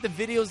 Stick with the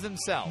videos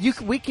themselves.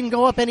 We can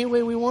go up any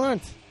way we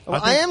want.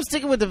 I am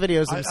sticking with the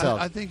videos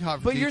themselves. I think Hot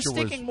for But Teacher you're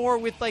sticking more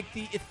with like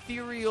the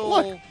ethereal.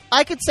 Look,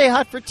 I could say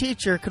Hot for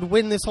Teacher could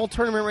win this whole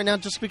tournament right now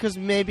just because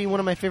maybe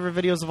one of my favorite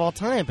videos of all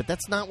time. But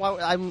that's not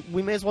why.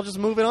 We may as well just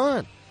move it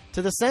on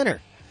to the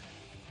center.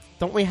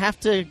 Don't we have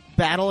to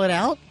battle it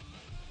out?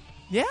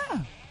 Yeah.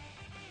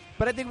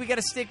 But I think we got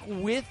to stick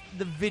with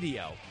the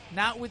video,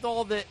 not with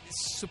all the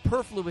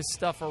superfluous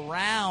stuff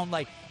around.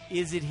 Like,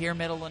 is it hair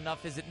metal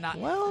enough? Is it not?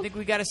 Well, I think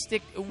we got to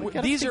stick.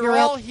 gotta These are figure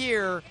all out-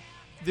 here.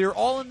 They're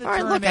all in the All right,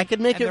 tournament. look, I could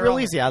make and it they're real all-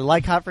 easy. I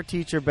like Hot for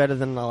Teacher better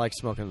than I like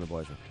Smoking in the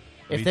Boys Room.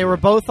 If Me they too. were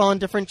both on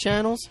different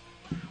channels,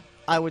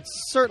 I would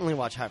certainly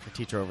watch Hot for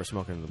Teacher over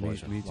Smoking in the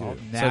Boys Room. Me too. Well,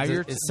 now So,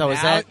 you're is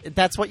now-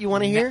 that's what you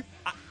want to hear?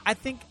 I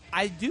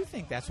do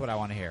think that's what I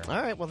want to hear.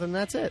 All right, well then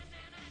that's it.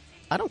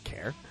 I don't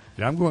care.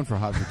 Yeah, I'm going for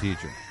Hot for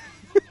Teacher.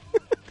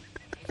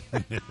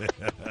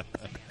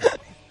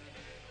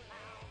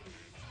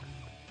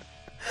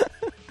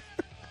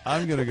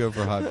 I'm going to go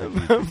for Hot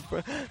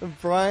for Teacher.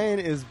 Brian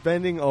is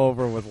bending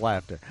over with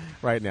laughter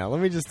right now.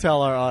 Let me just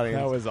tell our audience.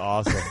 That was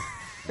awesome.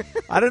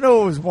 I don't know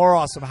what was more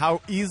awesome,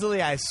 how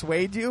easily I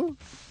swayed you,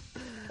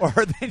 or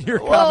then your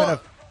comment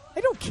of,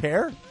 I don't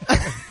care.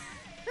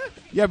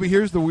 Yeah, but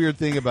here's the weird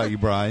thing about you,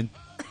 Brian.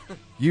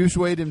 You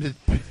swayed him to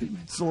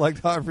select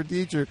Hot for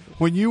Teacher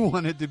when you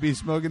wanted to be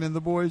smoking in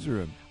the boys'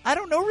 room. I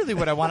don't know really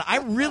what I want.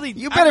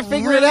 You better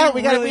figure it out.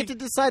 We have to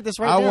decide this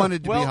right now. I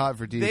wanted to be Hot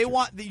for Teacher.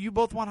 You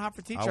both want Hot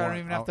for Teacher. I don't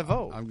even have to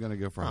vote. I'm going to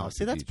go for Hot for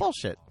See, that's Teacher.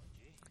 bullshit.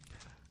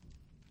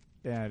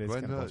 Yeah, it is Go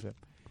kind ahead of and bullshit.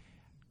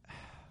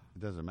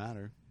 It doesn't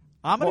matter.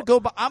 I'm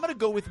gonna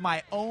go with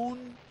my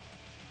own.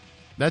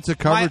 That's a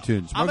cover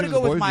tune. I'm Smoking gonna in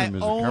go the with boys' my room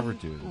is a own cover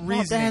tune.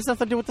 Well, that has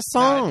nothing to do with the No,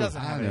 song. it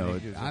doesn't have anything to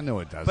do with it. I know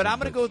it doesn't. But I'm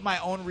going to go with my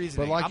own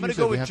reasoning. But like I'm you going to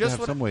said, go we with have just to have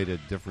what some way to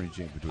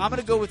differentiate between I'm going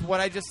to these go two. with what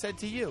I just said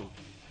to you,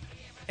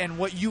 and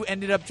what you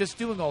ended up just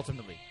doing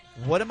ultimately.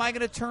 What am I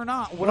going to turn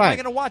on? What am I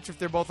going to watch if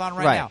they're both on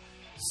right now?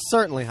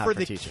 Certainly Hot for for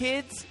the Teacher.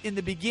 kids in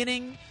the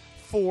beginning,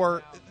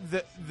 for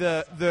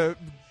the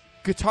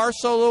guitar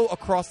solo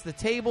across the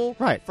table,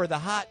 Right. For the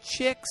hot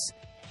chicks,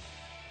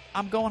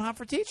 I'm going Hot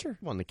for Teacher.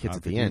 Well, and the kids Hot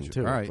at for the end,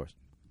 Teacher. too, All right. of course.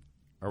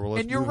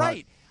 Let's And you're move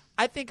right.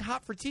 I think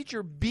Hot for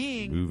Teacher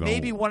being Move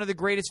maybe on. one of the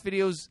greatest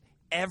videos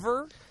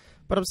ever,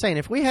 But I'm saying,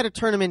 if we had a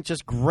tournament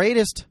just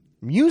greatest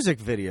music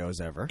videos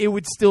ever, it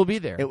would still be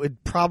there. it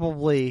would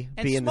probably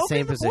And be in the Smoking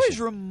same in the position. Boys'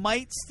 Room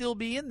might still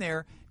be in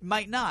there,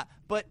 might not.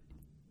 But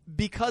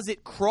because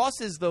it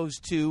crosses those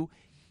two,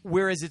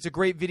 whereas it's a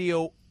great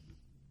video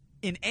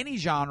in any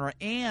genre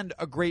and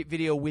a great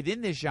video within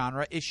this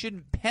genre, it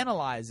shouldn't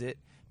penalize it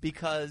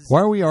because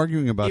Why are we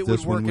arguing about it would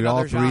this when work we in all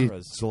other three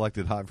genres.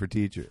 selected Hot for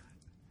Teacher?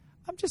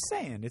 I'm just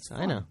saying it's fun.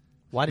 I know.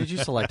 Why did you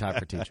select Hot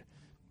for Teacher?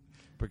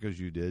 Because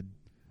you did.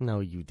 No,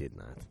 you did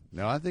not.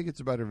 No, I think it's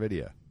a better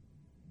video.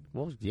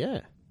 Well, yeah.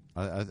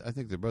 I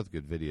think they're both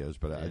good videos,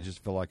 but I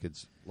just feel like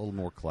it's a little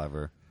more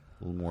clever,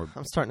 a little more.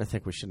 I'm starting to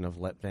think we shouldn't have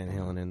let Van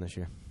Halen in this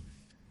year.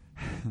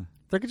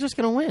 They're just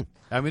going to win.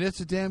 I mean, it's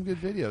a damn good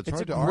video. It's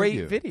hard a to great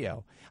argue.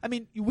 video. I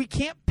mean, we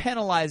can't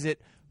penalize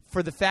it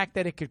for the fact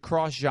that it could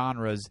cross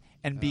genres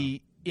and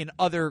be in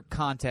other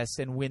contests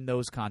and win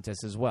those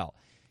contests as well.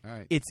 All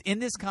right. It's in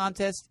this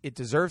contest. It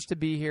deserves to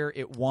be here.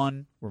 It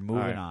won. We're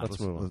moving All right, on. let's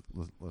move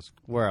on. Let's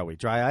Where are we?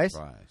 Dry Ice?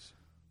 Dry Ice.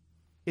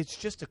 It's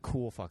just a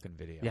cool fucking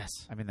video. Yes.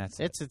 I mean, that's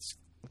It's.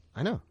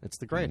 I know. It's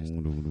the greatest.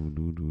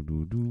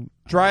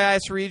 Dry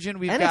Ice Region.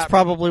 We've And got, it's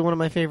probably one of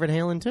my favorite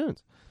Halen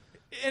tunes.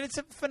 and it's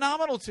a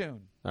phenomenal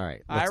tune. All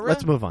right. Ira?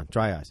 Let's move on.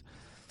 Dry Ice.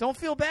 Don't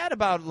feel bad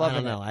about I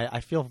loving don't know.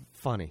 I feel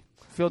funny.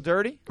 it. Feel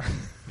dirty?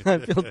 I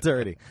feel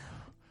dirty.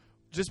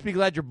 Just be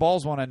glad your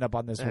balls won't end up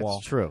on this That's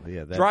wall. true.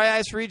 Yeah. Dry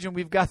Ice Region,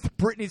 we've got the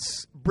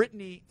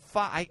Britney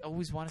I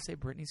always want to say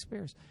Britney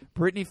Spears.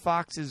 Britney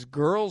Fox's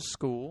Girls'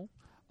 School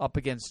up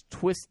against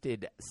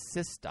Twisted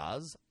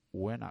Sisters.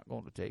 We're not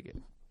going to take it.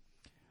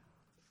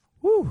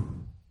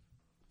 Whew.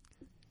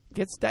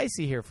 Gets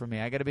dicey here for me,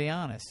 I got to be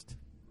honest.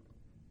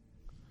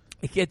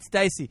 It gets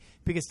dicey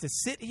because to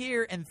sit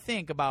here and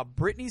think about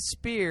Britney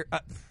Spears...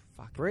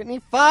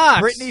 Britney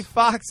Fox. Britney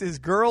Fox's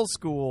Girls'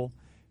 School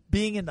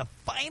being in the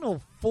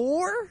Final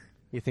Four?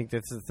 You think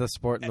this is the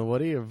Sport in the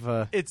Woody of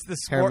It's the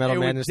Hair sport. Metal It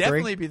would Madness 3?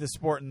 definitely be the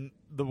sport in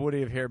the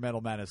Woody of Hair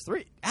Metal Madness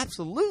 3.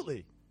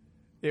 Absolutely,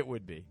 it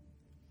would be.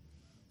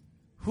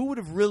 Who would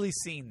have really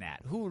seen that?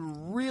 Who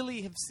would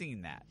really have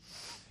seen that?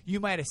 You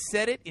might have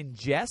said it in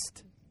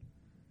jest,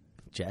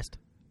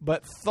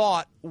 but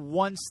thought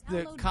once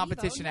the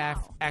competition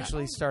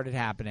actually started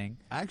happening.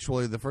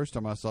 Actually, the first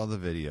time I saw the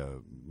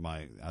video,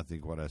 I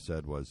think what I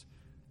said was,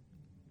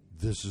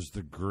 "This is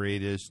the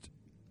greatest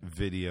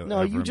video." No,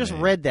 ever you just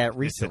made. read that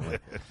recently.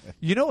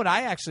 You know what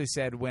I actually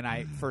said when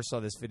I first saw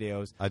this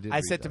video?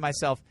 I said to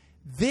myself,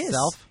 "This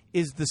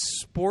is the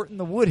sport in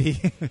the Woody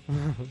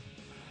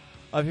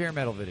of hair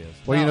metal videos."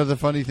 Well, you know the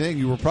funny thing,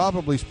 you were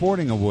probably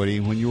sporting a Woody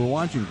when you were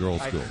watching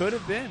Girls' School. I could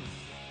have been.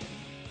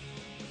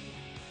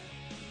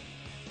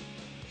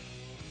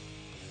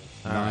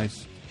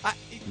 Nice,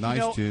 nice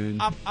you know,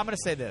 tune. I'm going to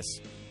say this.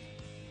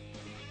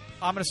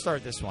 I'm going to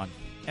start this one,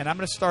 and I'm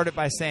going to start it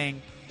by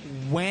saying,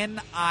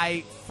 when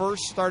I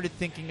first started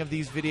thinking of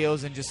these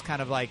videos and just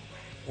kind of like,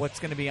 what's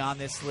going to be on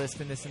this list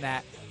and this and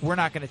that, we're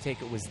not going to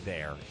take it was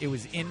there. It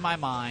was in my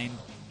mind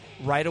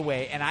right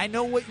away, and I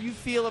know what you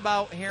feel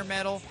about hair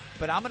metal,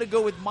 but I'm going to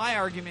go with my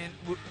argument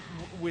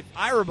with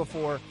Ira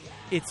before.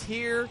 It's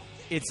here.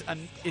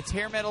 It's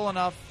hair metal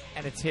enough,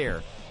 and it's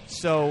here.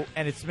 So,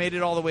 and it's made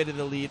it all the way to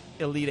the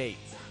Elite Eight.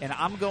 And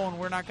I'm going,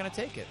 we're not going to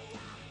take it.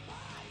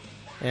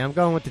 Yeah, I'm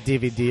going with the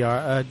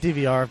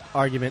DVR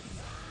argument.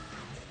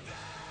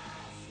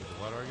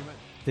 What argument?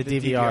 The The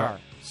DVR DVR.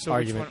 So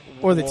which argument.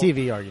 one- Or the well-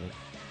 TV argument.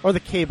 Or the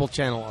cable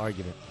channel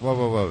argument.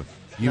 Whoa.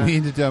 You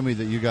mean to tell me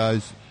that you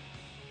guys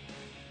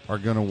are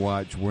going to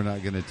watch We're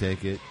Not Going to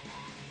Take It,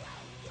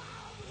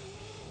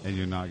 and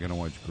you're not going to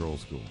watch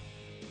Girls' School?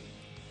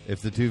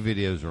 If the two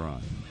videos are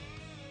on.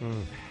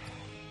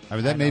 I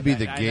mean, that may be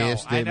the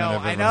gayest statement I've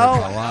ever heard in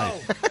my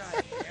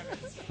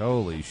life.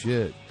 Holy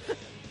shit.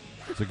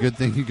 It's a good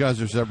thing you guys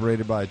are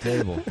separated by a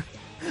table.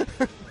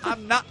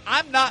 I'm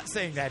not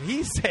saying that.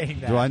 He's saying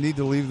that. Do I need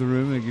to leave the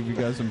room and give you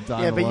guys some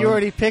time? Yeah, but alone? you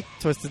already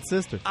picked Twisted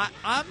Sister.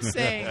 I'm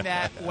saying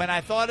that when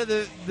I thought of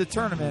the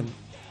tournament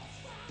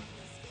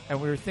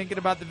and we were thinking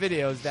about the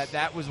videos,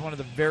 that was one of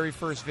the very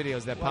first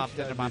videos that popped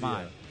into my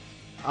mind.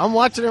 I'm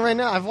watching it right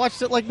now. I've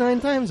watched it like 9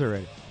 times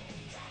already.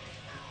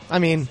 I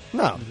mean,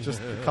 no,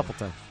 just a couple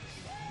times.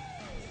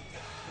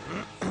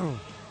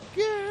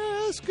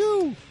 Girl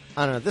School.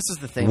 I don't know. This is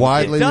the thing.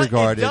 Widely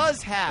regarded it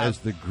does have as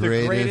the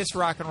greatest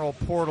rock and roll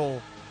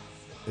portal.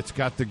 It's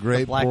got the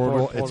great Blackboard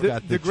portal. It's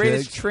got the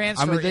greatest chicks.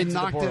 transfer. I mean, they into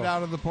knocked the portal. it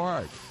out of the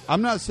park.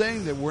 I'm not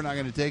saying that we're not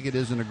going to take it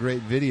isn't a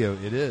great video.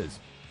 It is.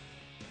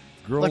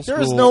 Look,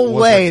 there's no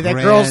way that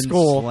Girls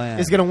School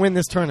is going to win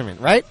this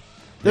tournament, right?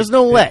 There's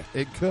no way.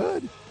 It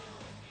could.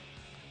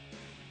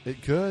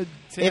 It could.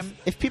 Tim,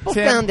 if people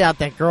found out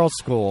that Girls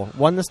School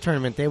won this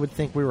tournament, they would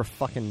think we were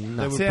fucking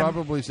nuts. They would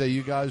probably say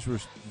you guys were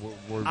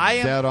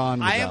dead on.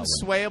 With I am that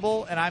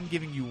swayable, and I'm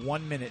giving you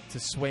 1 minute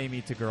to sway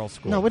me to Girls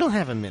School. No, we don't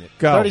have a minute.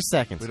 Go. 30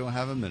 seconds. We don't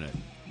have a minute.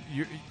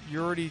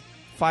 You're already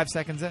 5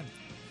 seconds in.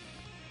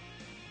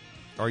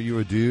 Are you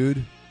a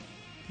dude?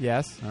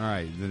 Yes. All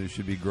right, then it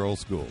should be Girls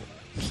School.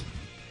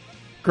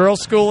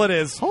 Girls School it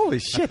is. Holy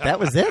shit, that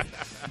was it?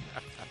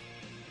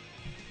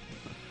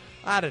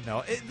 I don't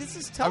know. This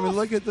is tough. I mean,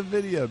 look at the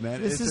video,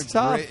 man. This it's is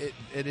tough.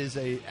 It is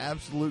a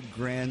absolute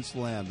grand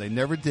slam. They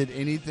never did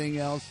anything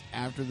else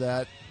after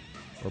that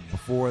or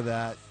before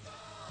that.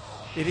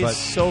 It is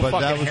so but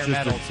fucking that was hair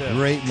just metal, a too.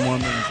 great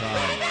moment in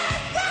time.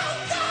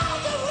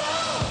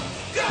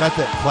 Got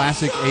that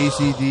classic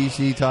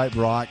AC/DC type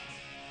rock.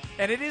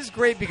 And it is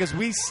great because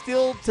we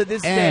still, to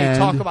this day,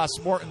 talk about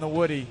Sport in the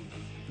Woody.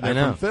 They're I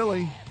know. from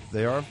Philly.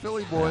 They are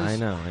Philly boys. I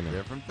know.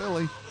 They're from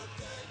Philly.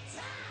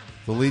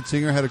 The lead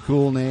singer had a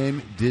cool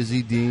name,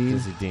 Dizzy Dean.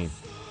 Dizzy Dean.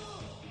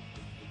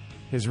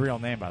 His real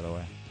name, by the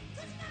way.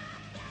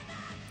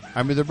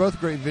 I mean, they're both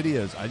great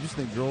videos. I just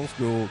think Girls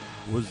School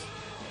was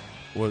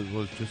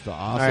just an awesome.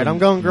 All right, I'm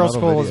going Girls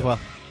metal School video. as well.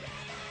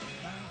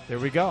 There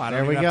we go. I There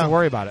don't we even have go. to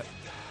worry about it.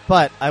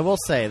 But I will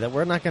say that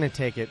we're not going to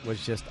take it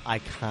was just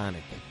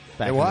iconic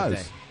back It in was. the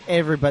day.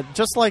 Everybody,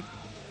 just like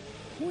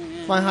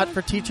my hot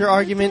for teacher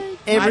argument,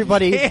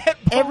 everybody, I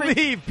can't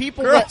believe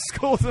people Girls that,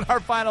 School's in our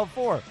Final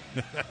Four.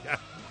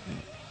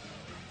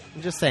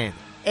 I'm just saying,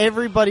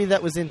 everybody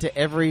that was into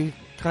every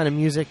kind of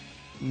music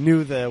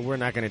knew the "we're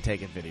not going to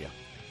take it" video,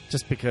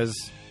 just because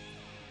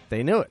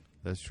they knew it.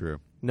 That's true.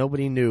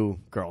 Nobody knew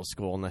Girls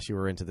School unless you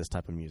were into this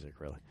type of music,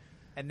 really.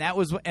 And that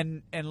was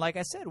and like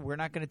I said, we're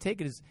not going to take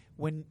it is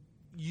when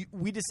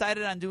we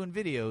decided on doing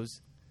videos.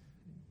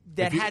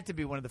 That had to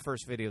be one of the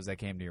first videos that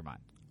came to your mind.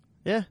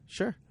 Yeah,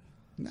 sure.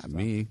 Not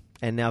me.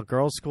 And now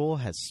Girls School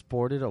has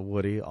sported a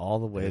Woody all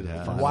the way to the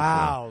final.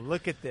 Wow,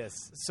 look at this.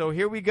 So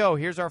here we go.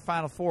 Here's our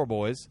Final Four,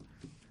 boys.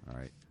 All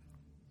right.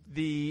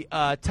 The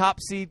top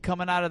seed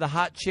coming out of the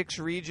Hot Chicks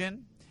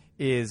region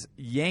is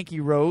Yankee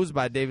Rose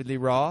by David Lee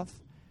Roth.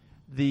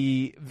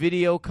 The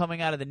video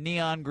coming out of the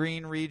Neon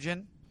Green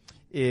region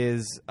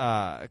is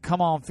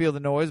Come On Feel the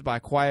Noise by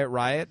Quiet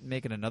Riot,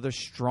 making another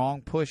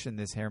strong push in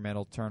this Hair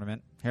Metal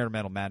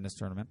Madness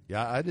tournament.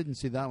 Yeah, I didn't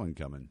see that one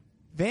coming.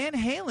 Van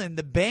Halen,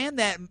 the band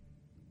that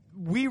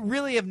we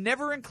really have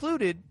never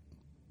included,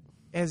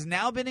 has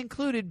now been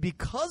included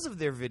because of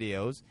their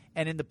videos.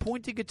 And in the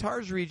Pointed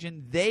Guitars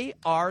region, they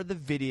are the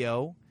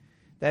video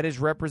that is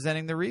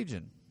representing the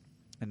region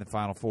in the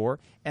Final Four.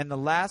 And the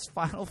last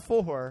Final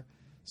Four,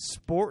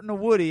 Sportin' a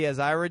Woody, as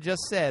Ira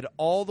just said,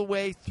 all the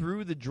way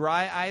through the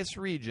Dry Ice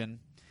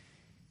region,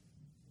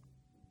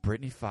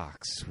 Brittany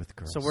Fox with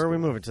Girls. So where are we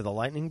moving? To the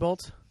Lightning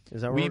Bolt?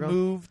 Is that where We we're going?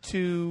 moved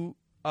to...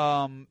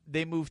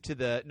 they moved to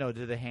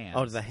the hands.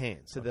 Oh, to the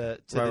hands. To Okay.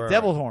 the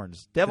devil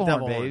horns. Devil The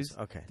horn devil babes.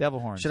 horns. Okay. Devil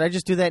horns. Should I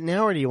just do that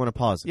now, or do you want to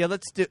pause? Yeah,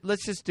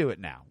 let's just do it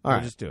now. All We'll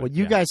right. just do it. Well,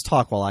 you Yeah. guys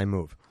talk while I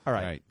move. All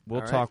right. We'll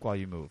All right. talk while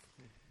you move.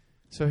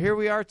 So here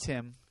we are,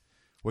 Tim.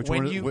 Which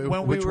When one? you- Which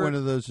when we were- one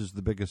of those is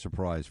the biggest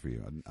surprise for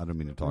you? I don't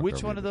mean to talk. Which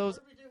over one you, of but-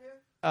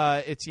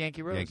 those? It's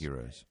Yankee Rose. Yankee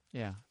Rose.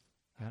 Yeah.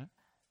 Got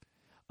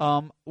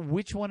it.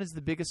 Which one is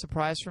the biggest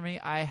surprise for me?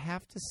 I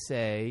have to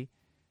say,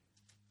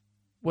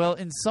 well,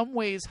 in some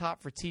ways,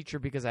 Hot for Teacher,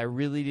 because I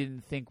really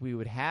didn't think we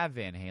would have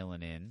Van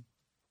Halen in.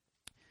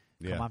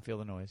 Yeah. Come on, feel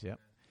the noise. Yep.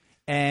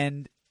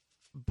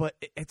 But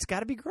it's got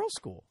to be Girls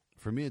School.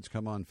 For me, it's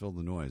Come On, Feel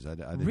the Noise. I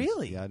didn't,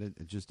 Really? Yeah,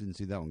 I just didn't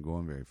see that one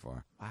going very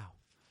far. Wow.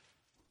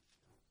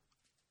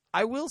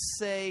 I will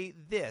say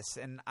this,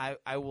 and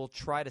I will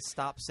try to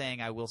stop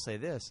saying I will say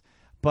this,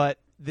 but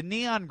the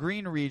Neon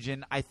Green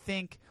region, I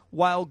think,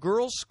 while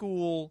Girls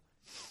School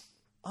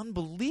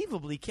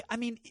unbelievably,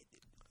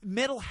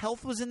 Mental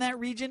Health was in that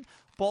region,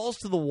 Balls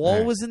to the Wall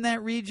Right. was in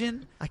that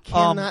region. I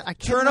cannot.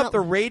 Turn Up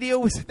the Radio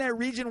was in that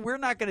region. We're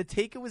Not Going to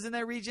Take It was in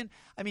that region.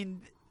 I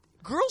mean,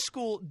 Girls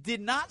School did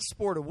not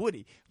sport a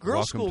Woody.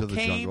 Girls Welcome School to the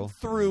came jungle.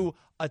 through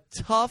a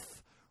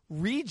tough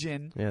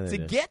region Yeah, they to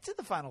did. get to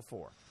the Final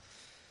Four.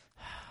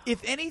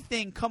 If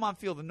anything, Come On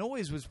Feel the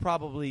Noise was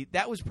probably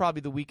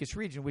the weakest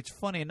region, which,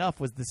 funny enough,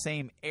 was the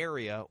same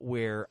area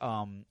where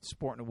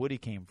Sportin' a Woody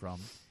came from.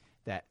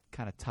 that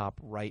kind of top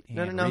right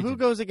hand. No. region. Who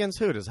goes against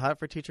who? Does Hot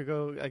for Teacher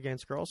go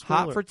against Girls School?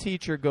 Hot for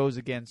Teacher goes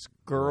against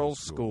Girls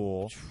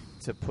School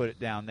to put it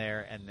down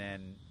there, and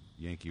then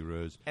Yankee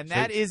Rose. And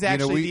that is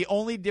actually the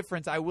only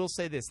difference. I will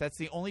say this: that's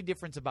the only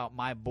difference about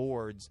my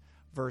boards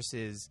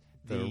versus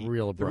the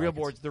real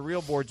boards. The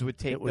real boards would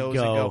take those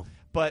and go,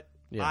 but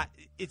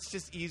it's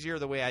just easier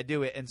the way I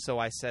do it, and so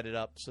I set it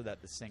up so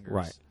that the singers.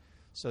 Right.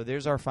 So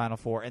there's our final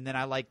four, and then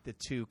I like the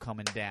two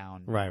coming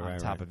down on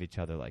top of each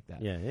other like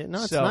that. Yeah,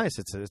 it's nice.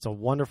 It's a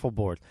wonderful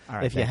board. All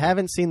right, if you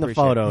haven't seen the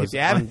photos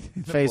on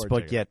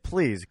Facebook yet,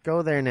 please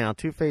go there now.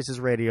 Two Faces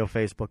Radio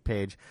Facebook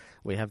page.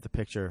 We have the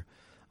picture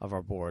of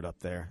our board up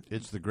there.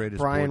 It's the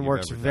greatest. Brian board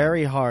works you've ever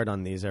very done. hard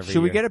on these every year.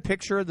 Should we get a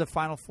picture of the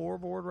final four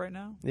board right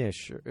now? Yeah,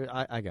 sure.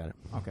 I got it.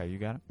 Okay, you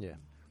got it?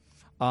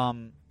 Yeah.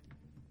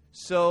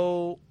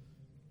 So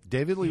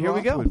David Lee here we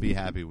Roth go. would be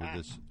happy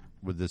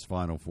with this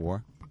final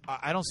four.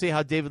 I don't see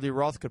how David Lee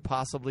Roth could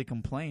possibly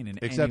complain in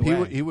Except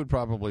any way. he would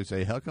probably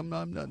say, "How come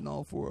I'm not in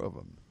all four of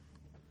them?"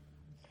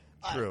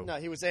 True. No,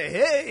 he would say,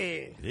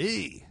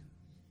 "Hey,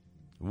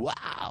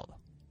 wow,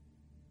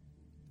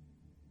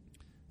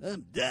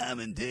 I'm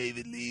Diamond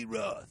David Lee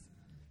Roth."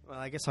 Well,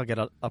 I guess I'll get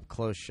an up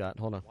close shot.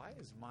 Hold on. Why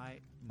is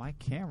my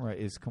camera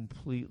is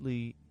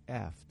completely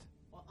effed?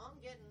 Well, I'm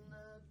getting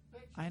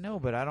pictures. I know,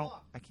 but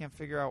I can't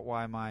figure out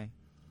why my.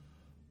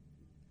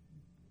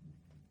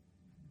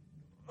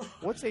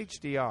 What's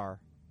HDR?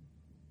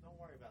 Don't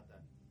worry about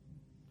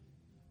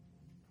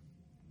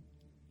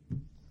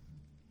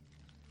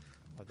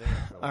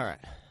that. All right.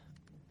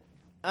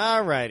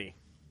 All righty.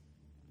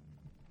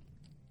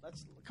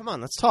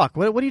 Let's talk.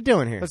 What are you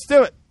doing here? Let's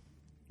do it.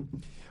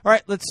 All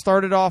right, let's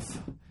start it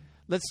off.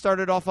 Let's start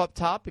it off up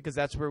top because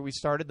that's where we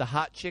started. The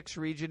Hot Chicks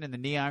region and the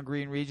Neon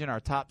Green region, our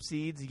top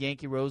seeds.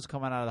 Yankee Rose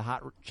coming out of the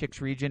Hot Chicks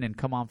region and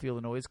Come On Feel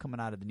the Noise coming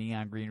out of the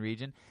Neon Green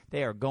region.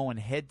 They are going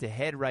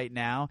head-to-head right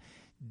now.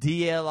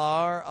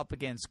 DLR up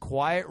against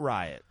Quiet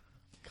Riot.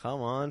 Come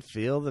on,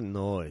 feel the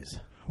noise.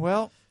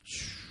 Well,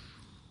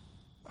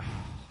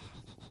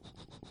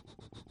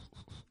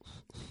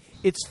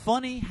 it's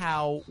funny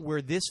how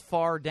we're this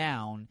far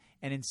down,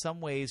 and in some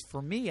ways,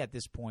 for me at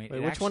this point...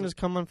 Wait, which one is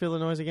Come On Feel the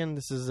Noise again?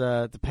 This is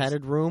the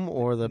padded room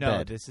or the bed?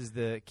 No, this is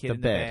the kid in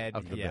the bed.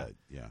 Of the bed,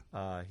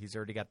 yeah. He's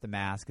already got the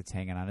mask. It's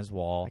hanging on his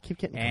wall. I keep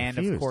getting confused.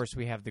 And, of course,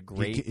 we have the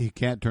great... He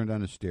can't turn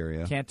down his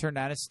stereo. Can't turn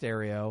down his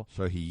stereo.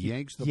 So he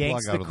yanks the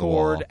plug out of the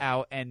cord wall.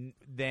 out, and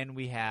then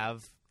we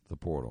have... The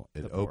portal.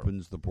 It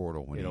opens the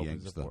portal when he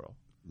yanks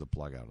the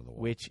plug out of the wall.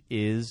 Which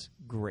is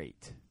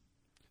great.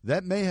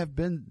 That may have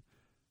been...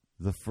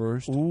 the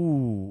first...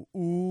 Ooh.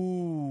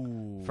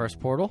 First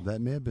portal?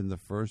 That may have been the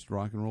first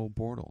rock and roll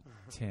portal.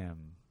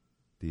 Tim.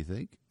 Do you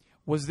think?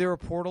 Was there a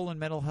portal in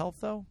Mental Health,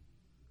 though?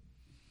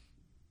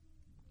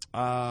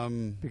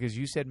 Because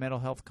you said Mental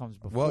Health comes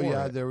before. Well,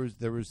 yeah, there was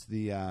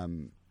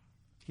the...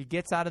 he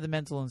gets out of the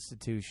mental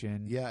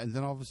institution. Yeah, and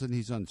then all of a sudden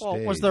he's on stage.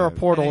 Well, was there a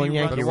portal in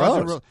Yankee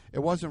Rose? It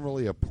wasn't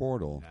really a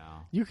portal.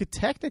 No. You could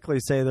technically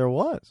say there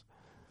was.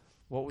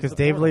 Because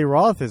Dave Lee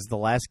Roth is the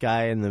last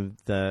guy in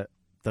the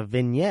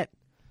vignette.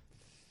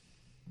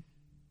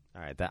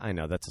 All right, I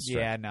know that's a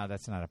stretch. Yeah, no,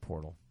 that's not a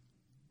portal.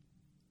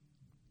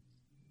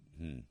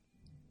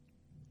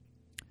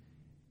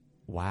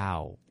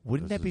 Wow.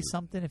 Wouldn't that be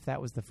something if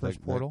that was the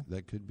first portal?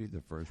 That could be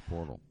the first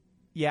portal.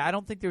 Yeah, I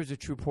don't think there was a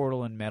true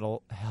portal in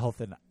Mental Health.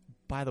 And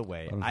by the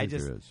way, I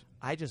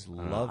just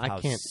love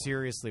how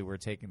seriously we're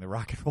taking the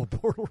rock and roll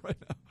portal right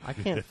now. I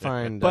can't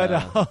find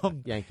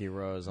Yankee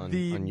Rose on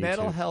the on YouTube.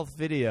 Mental Health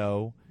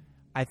video.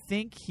 I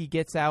think he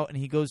gets out and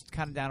he goes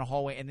kind of down a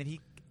hallway, and then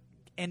he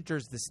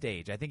enters the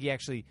stage. I think he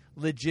actually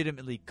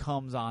legitimately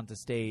comes onto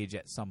stage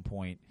at some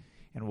point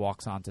and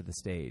walks onto the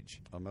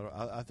stage.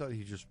 I thought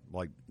he just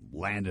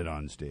landed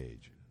on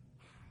stage.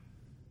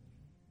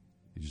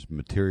 He just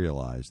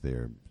materialized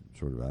there,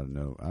 sort of. I don't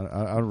know.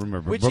 I don't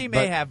remember. Which he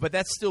may have, but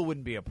that still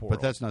wouldn't be a portal.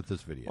 But that's not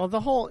this video. Well,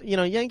 the whole,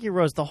 Yankee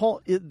Rose,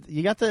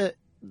 you got the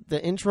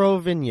intro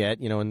vignette,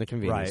 in the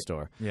convenience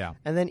store. Yeah.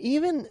 And then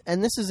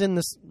and this is in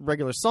this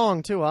regular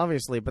song too,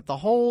 obviously, but the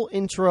whole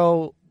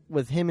intro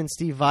with him and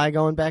Steve Vai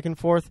going back and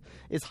forth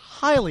is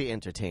highly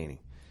entertaining.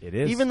 It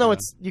is. Even though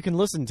you can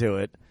listen to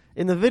it.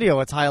 In the video,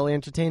 it's highly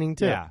entertaining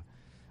too. Yeah.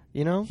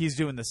 He's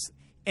doing this,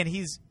 and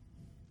he's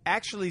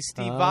actually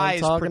Steve Vai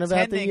is talking pretending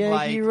about the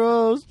Yankee like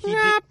Rose.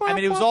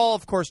 it was all,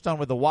 of course, done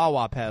with the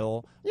wah-wah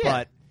pedal, Yeah.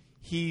 but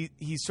he's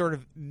sort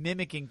of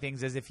mimicking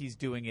things as if he's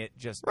doing it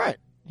just right.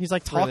 He's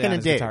like freely talking on to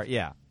his Dave. guitar.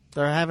 Yeah.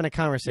 They're having a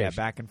conversation. Yeah,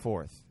 back and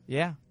forth.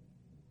 Yeah.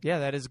 Yeah,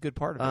 that is a good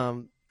part of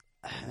it.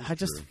 I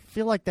just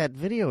feel like that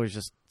video is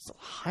just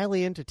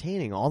highly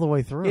entertaining all the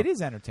way through. It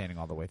is entertaining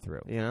all the way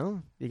through.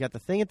 You got the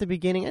thing at the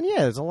beginning, and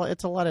it's a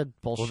lot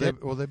of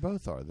bullshit. Well, they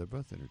both are. They're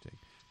both entertaining.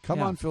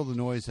 Come On, Feel the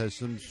Noise has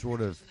some sort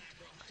of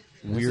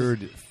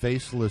weird,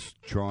 faceless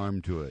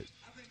charm to it.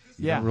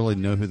 You don't really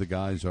know who the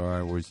guys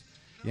are. Whereas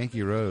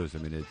Yankee Rose,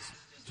 it's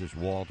just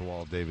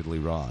wall-to-wall David Lee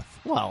Roth.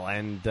 Well,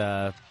 and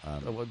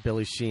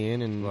Billy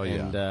Sheehan and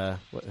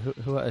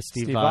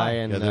Steve Vai Vai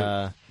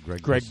and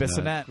Greg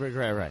Bissonette.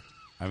 Right.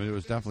 It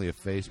was definitely a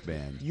face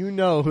band. You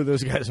know who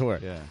those guys were.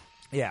 Yeah.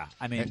 Yeah,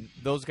 I mean,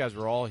 those guys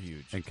were all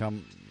huge.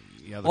 And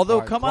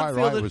Although Come On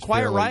Feel the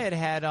Quiet Riot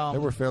had they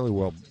were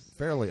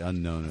fairly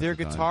unknown. Their at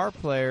the guitar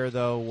time. player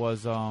though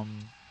was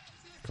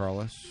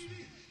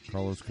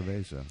Carlos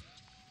Cabeza.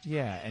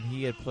 Yeah, and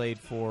he had played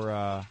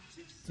for.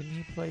 Didn't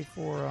he play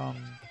for?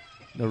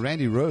 No,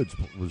 Randy Rhoads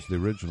was the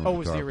original. Oh,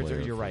 was the guitar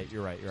original? player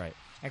You're right.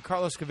 And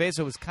Carlos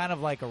Cabeza was kind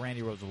of like a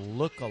Randy Rhoads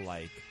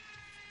look-alike.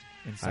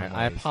 In some ways.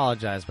 I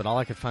apologize, but all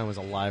I could find was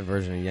a live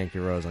version of Yankee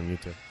Rose on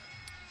YouTube.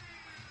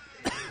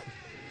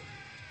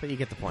 But you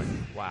get the point.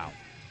 Wow.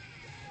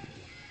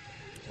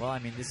 Well, I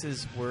mean,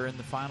 we're in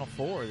the Final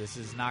Four. This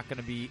is not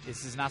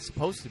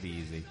supposed to be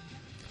easy.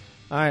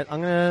 All right,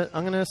 I'm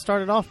gonna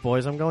start it off,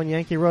 boys. I'm going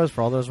Yankee Rose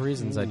for all those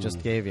reasons I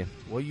just gave you.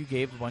 Well, you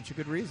gave a bunch of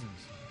good reasons.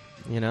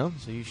 You know?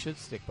 So you should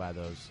stick by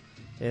those.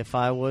 If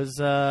I was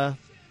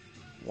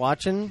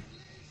watching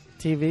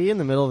TV in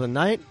the middle of the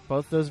night,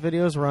 both those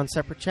videos were on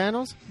separate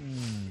channels,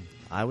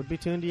 I would be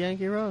tuned to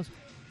Yankee Rose.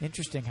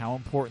 Interesting how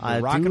important I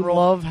the rock do and roll,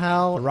 love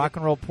how the Rock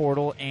and Roll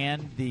Portal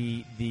and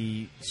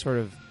the sort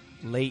of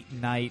late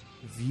night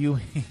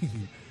viewing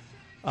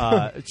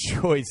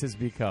choice has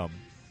become.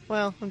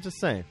 Well, I'm just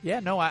saying. Yeah,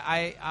 no,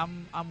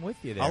 I'm with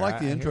you there. I like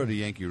the intro to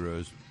Yankee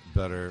Rose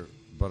better,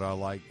 but I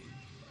like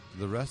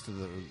the rest of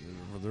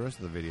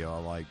the video. I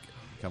like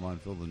Come On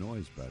Feel the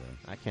Noise better.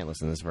 I can't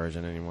listen to this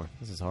version anymore.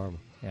 This is horrible.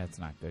 Yeah, it's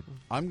not good.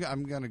 I'm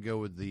gonna go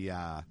with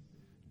the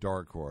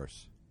Dark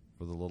Horse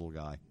for the little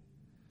guy.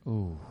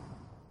 Ooh.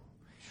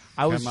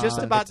 I was just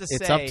about to say...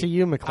 It's up to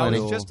you, McClenny. I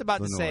was just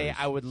about to say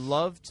I would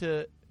love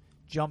to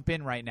jump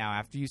in right now.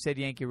 After you said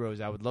Yankee Rose,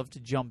 I would love to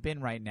jump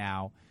in right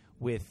now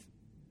with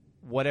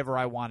whatever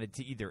I wanted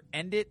to either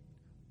end it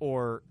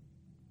or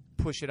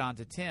push it on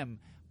to Tim,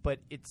 but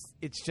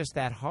it's just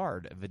that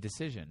hard of a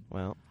decision.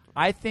 Well,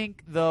 I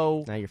think,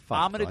 though, now you're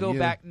fucked. I'm going to go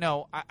back.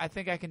 No, I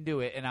think I can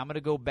do it, and I'm going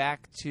to go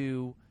back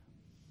to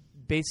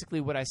basically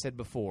what I said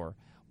before.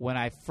 When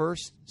I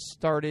first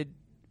started,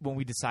 when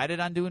we decided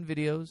on doing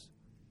videos,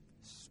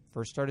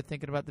 first started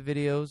thinking about the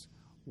videos,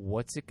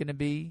 what's it going to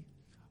be,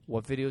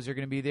 what videos are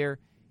going to be there,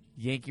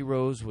 Yankee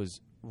Rose was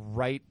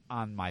right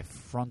on my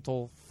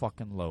frontal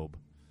fucking lobe.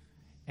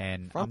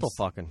 And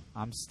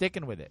I'm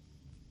sticking with it.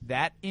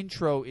 That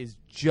intro is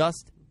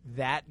just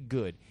that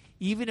good.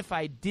 Even if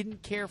I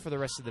didn't care for the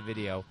rest of the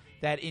video,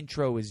 that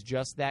intro is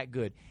just that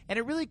good. And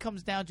it really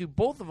comes down to,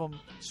 both of them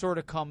sort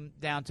of come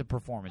down to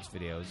performance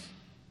videos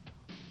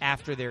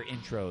after their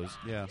intros.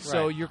 Yeah.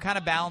 So you're kind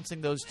of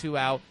balancing those two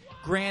out.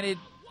 Granted,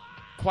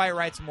 Quiet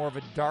Riot's more of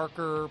a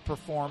darker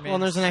performance. Well,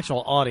 there's an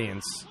actual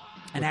audience.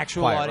 An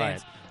actual Quiet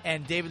audience. Riot.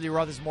 And David Lee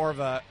Roth is more of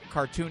a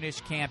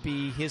cartoonish,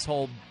 campy, his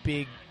whole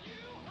big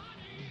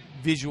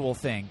visual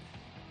thing.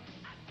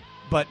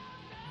 But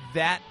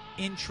that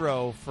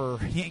intro for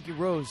Yankee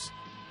Rose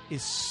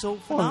is so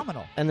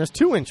phenomenal. And there's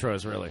two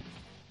intros, really.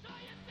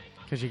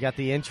 Because you got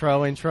the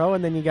intro, and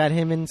then you got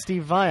him and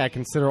Steve Vai, I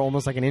consider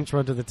almost like an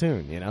intro to the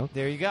tune, you know?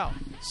 There you go.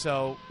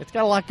 So it's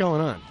got a lot going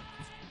on.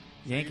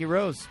 Yankee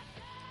Rose.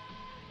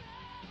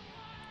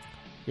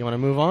 You want to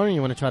move on, or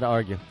you want to try to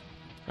argue?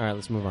 All right,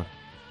 let's move on.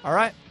 All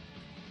right.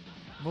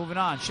 Moving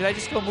on. Should I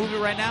just go move it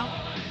right now?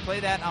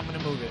 Play that, I'm going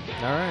to move it.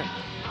 All right.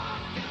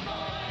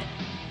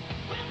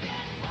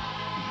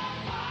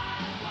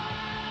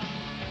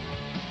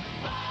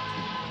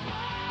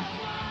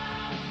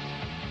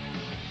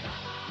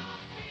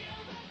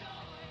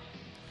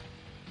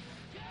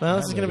 Well,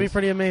 this is going to be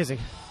pretty amazing.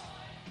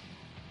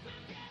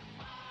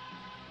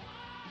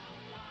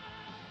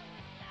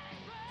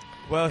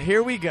 Well,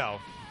 here we go.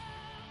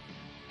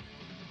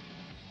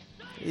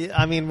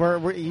 I mean,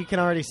 you can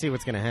already see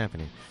what's going to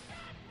happen here.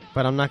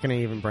 But I'm not going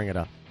to even bring it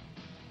up.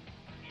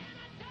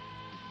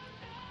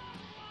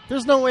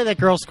 There's no way that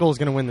girls' school is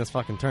going to win this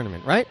fucking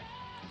tournament, right?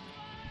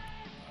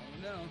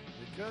 No,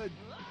 it could.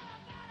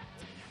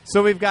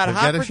 So we've got We'll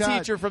Hot get a for shot.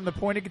 Teacher from the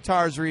Pointed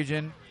Guitars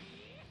region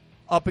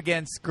up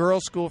against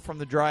Girls' School from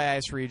the Dry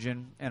Ice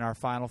region in our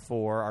Final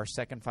Four, our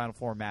second Final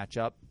Four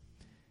matchup.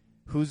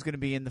 Who's going to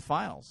be in the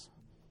finals?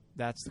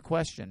 That's the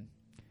question.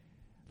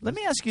 Let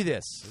me ask you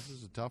this. This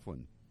is a tough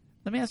one.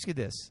 Let me ask you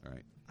this. All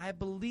right. I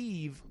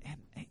believe,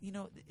 and you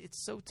know,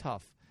 it's so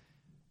tough.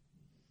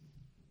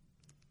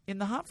 In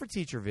the Hot for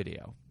Teacher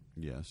video,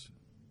 Yes.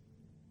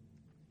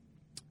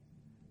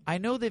 I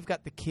know they've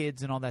got the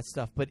kids and all that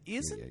stuff, but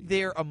isn't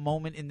there a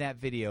moment in that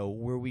video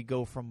where we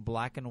go from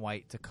black and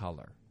white to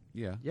color?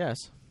 Yeah. Yes.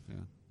 Yeah.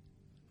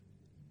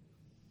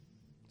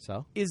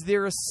 So? Is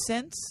there a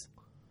sense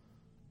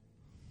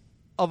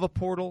of a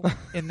portal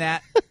in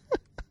that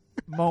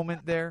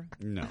moment there?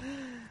 No.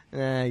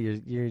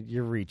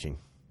 You're reaching.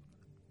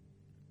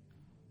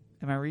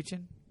 Am I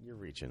reaching? You're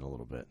reaching a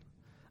little bit.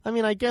 I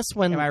mean, I guess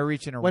when Am I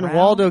reaching when around,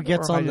 Waldo or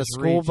gets am I on the just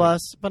school reaching?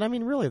 bus, but I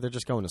mean, really, they're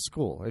just going to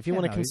school. If you Yeah,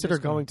 want to no, you're consider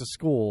just going- going to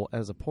school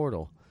as a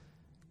portal,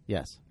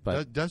 yes,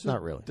 but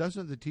not really.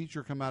 Doesn't the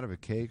teacher come out of a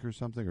cake or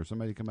something, or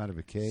somebody come out of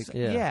a cake?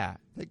 Yeah.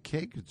 That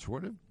cake could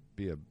sort of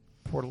be a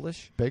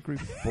portalish bakery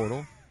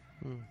portal.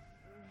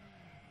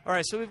 All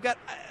right, so we've got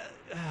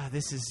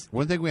this is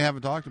One thing we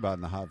haven't talked about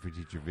in the Hot for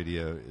Teacher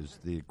video is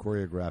the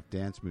choreographed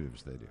dance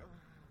moves they do.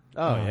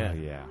 Oh, yeah.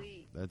 yeah.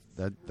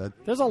 That.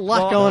 There's a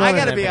lot going on. I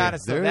got to in be that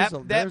honest. video.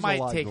 Though, that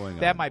might take.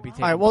 That might be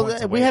taking. All right. Well, points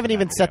we away haven't from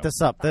even that set video.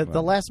 this up.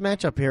 The last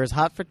matchup here is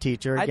Hot for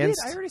Teacher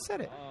against. I already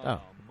said it. Oh.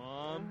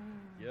 Mom,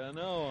 you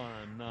know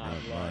I'm not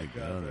like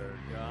other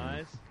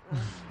guys.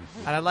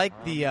 And I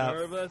like the. I'm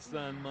nervous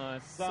and my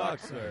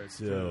socks are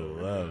too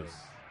loose.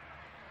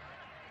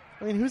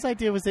 I mean, whose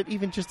idea was it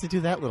even just to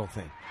do that little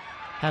thing?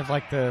 Have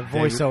like the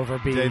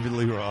voiceover be David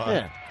Lee Roth.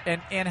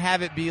 Yeah. And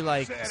have it be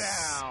like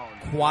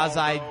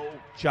quasi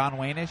John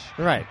Wayne-ish.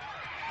 Right.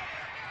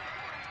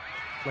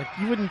 Like,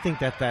 you wouldn't think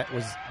that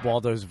was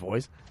Waldo's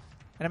voice.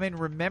 And I mean,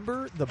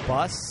 remember the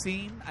bus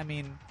scene? I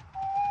mean,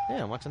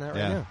 yeah, I'm watching that right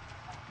Yeah. now.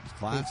 It's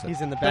classic.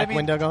 He's in the But I back mean,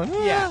 window going,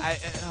 yeah.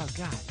 Oh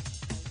God.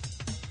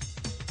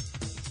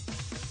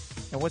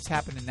 And what's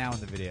happening now in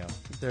the video?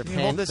 They're, Can you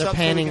hold this they're up so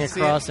we panning can see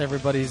across it?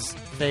 everybody's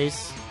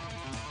face.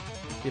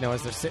 You know,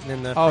 as they're sitting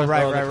in the Oh, front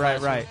row of the right.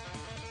 classroom.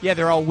 Yeah,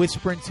 they're all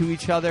whispering to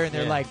each other and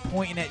they're Yeah. like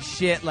pointing at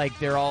shit. Like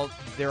they're all.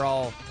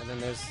 And then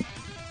there's.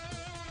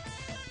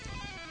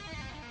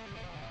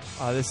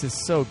 Oh, this is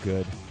so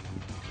good.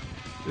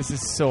 This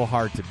is so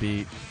hard to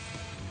beat.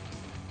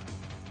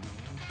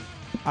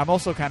 I'm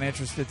also kind of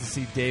interested to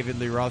see David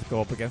Lee Roth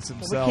go up against We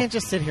himself. can't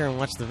just sit here and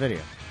watch the video.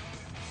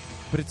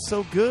 But it's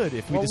so good.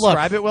 If we Well,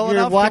 describe look, it well you're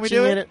enough, can we watching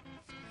do it. it?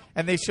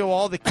 And they show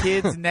all the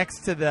kids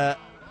next to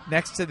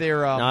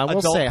their Now, I will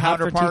adult say, Hot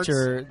for counterparts.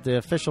 Teacher, the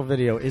official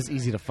video is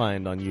easy to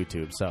find on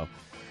YouTube. So,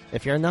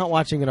 if you're not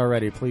watching it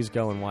already, please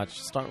go and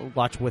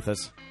watch with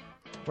us.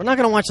 We're not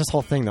going to watch this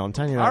whole thing, though. I'm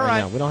telling you that All right right.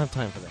 now. We don't have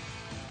time for that.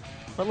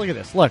 But look at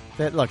this.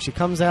 Look, she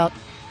comes out.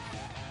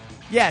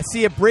 Yeah,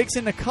 see, it breaks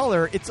into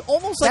color. It's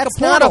almost like That's a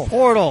portal. not a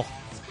portal.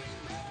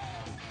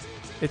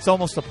 It's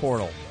almost a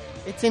portal.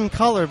 It's in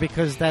color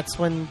because that's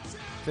when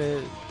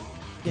the.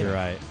 You're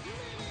right.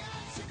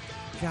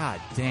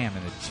 God damn,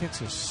 and the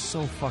chicks are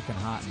so fucking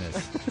hot in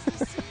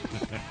this.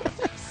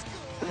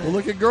 Well,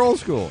 look at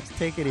Girls School.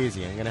 Take it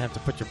easy. I'm going to have to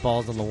put your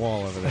balls on the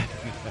wall over there.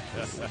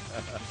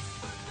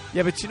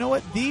 Yeah, but you know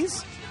what?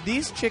 These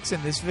chicks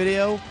in this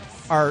video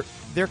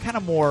they're kind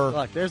of more.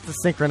 Look, there's the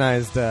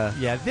synchronized.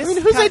 Yeah, this. I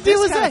mean, whose idea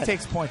was kinda that?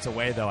 takes points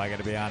away, though. I got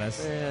to be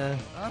honest. Yeah,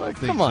 I don't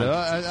think come on.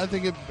 so. I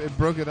think it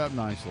broke it up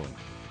nicely.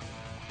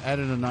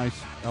 Added a nice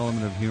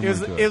element of humor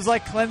to it. It was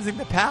like cleansing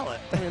the palate.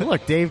 I mean,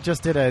 look, Dave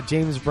just did a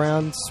James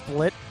Brown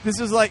split. This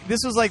was like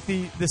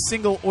the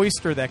single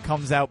oyster that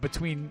comes out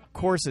between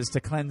courses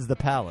to cleanse the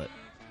palate.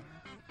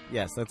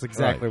 Yes, that's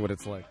exactly Right. what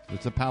it's like.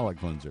 It's a palate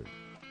cleanser.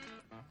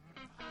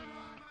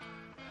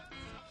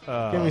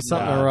 Give me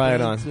something to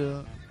ride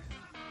on.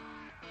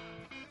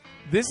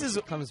 This is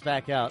comes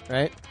back out,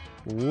 right?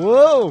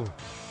 Whoa!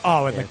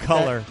 Oh, and the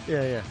color.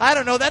 Yeah. I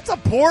don't know. That's a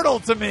portal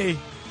to me.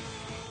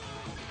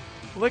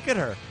 Look at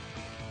her.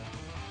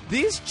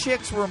 These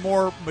chicks were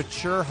more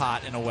mature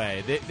hot in a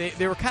way.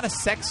 They were kind of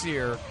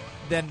sexier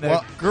than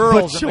the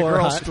girls in the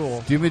girls'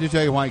 school. Do you mean to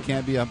tell you why it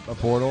can't be a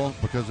portal?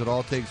 Because it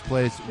all takes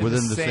place In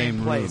within the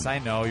same place. room. I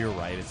know, you're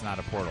right. It's not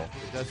a portal.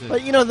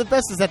 But you know, the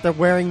best is that they're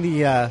wearing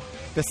the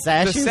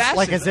sashes, The sashes.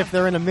 like as if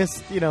they're in a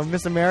Miss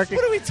America.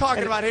 What are we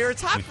talking about here?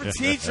 It's Hot for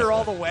Teacher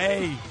all the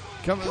way.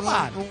 Come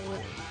on.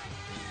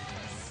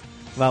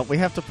 Well, we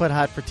have to put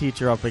Hot for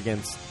Teacher up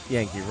against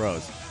Yankee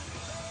Rose.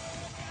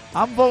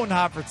 I'm voting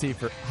Hot for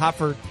Teacher. I'm Hot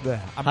for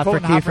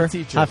voting Hot for Kiefer?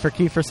 Teacher. Hot for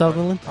Kiefer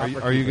Sutherland? Are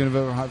you going to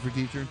vote for Hot for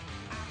Teacher?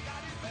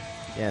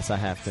 Yes, I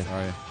have to. All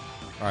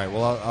right.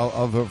 Well,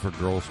 I'll vote for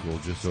Girls' School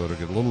just so it'll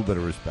get a little bit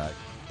of respect.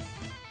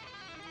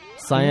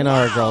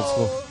 Sayonara, Girls'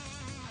 School.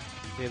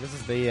 Yeah, this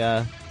is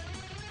the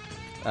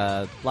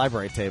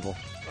library table.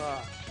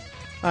 All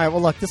right,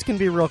 well, look, this can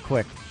be real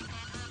quick.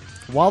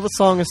 While the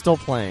song is still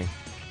playing,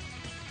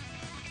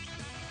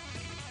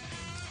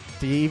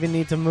 do you even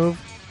need to move?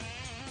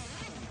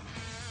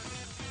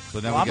 So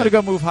now I'm going to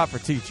go move Hot for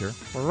Teacher.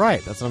 Well,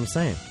 right, that's what I'm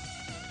saying.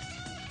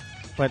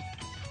 But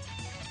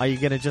are you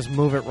going to just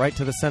move it right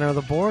to the center of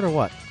the board or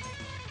what?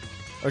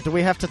 Or do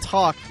we have to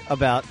talk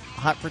about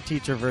Hot for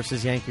Teacher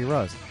versus Yankee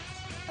Rose?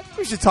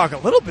 We should talk a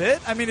little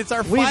bit. I mean, it's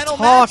our We've final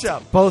talked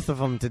matchup. both of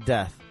them to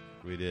death.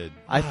 We did.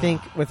 I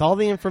think with all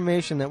the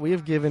information that we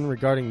have given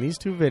regarding these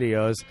two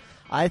videos,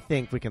 I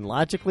think we can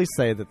logically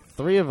say that the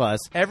three of us,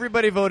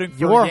 Everybody voting for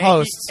your Yankee,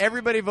 hosts,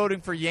 Everybody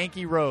voting for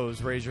Yankee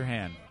Rose, raise your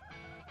hand.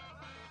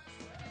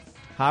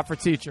 Hot for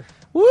Teacher.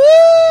 Woo!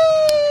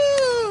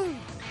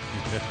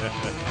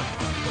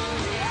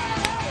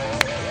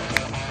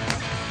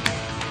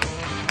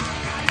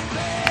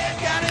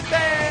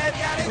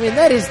 I mean,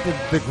 that is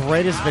the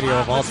greatest video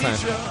of all time.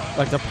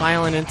 Like, they're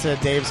piling into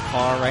Dave's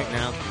car right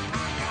now.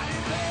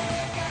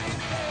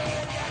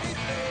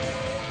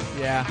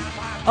 Yeah.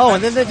 Oh,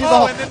 and then they do the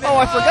whole...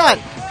 I forgot.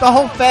 The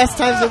whole Fast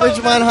Times at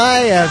Ridgemont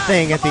High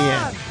thing at the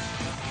end.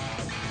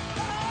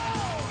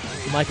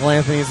 Michael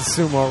Anthony is a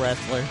sumo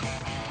wrestler.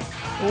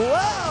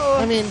 Whoa!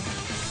 I mean,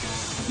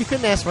 you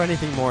couldn't ask for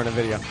anything more in a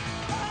video.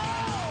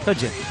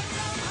 Could you?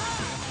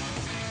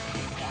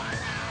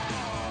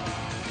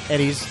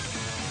 Eddie's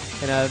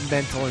in a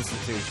mental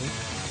institution.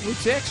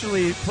 Which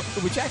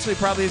actually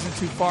probably isn't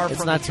too far It's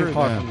from not the too truth.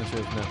 far from the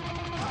truth, no.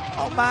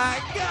 Oh my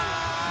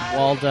God!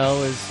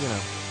 Waldo is,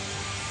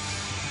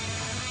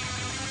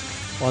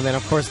 Well, and then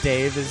of course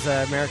Dave is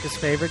America's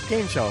favorite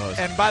game show host.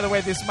 And by the way,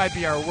 this might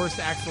be our worst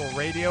actual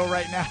radio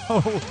right now.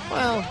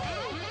 Well,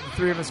 the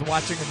three of us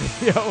watching a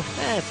video,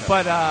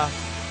 but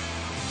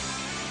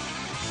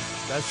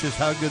that's just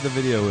how good the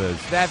video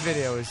is. That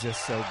video is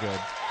just so good.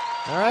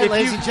 All right, if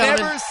ladies you've and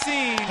gentlemen, never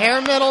seen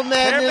Hair Metal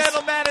Madness, Hair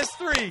Metal Madness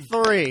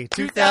 3,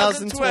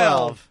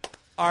 2012.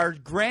 Our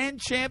grand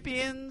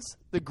champions,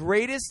 the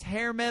greatest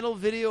hair metal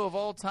video of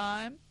all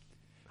time.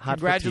 Hot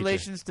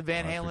Congratulations to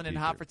Van Halen and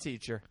Hot for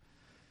Teacher.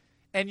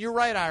 And you're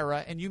right,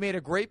 Ira, and you made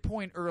a great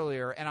point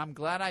earlier, and I'm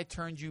glad I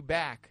turned you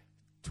back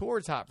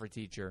towards Hot for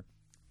Teacher.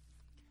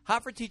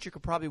 Hot for Teacher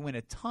could probably win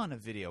a ton of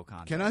video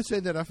content. Can I say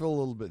that I feel a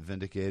little bit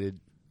vindicated?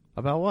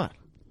 About what?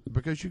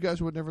 Because you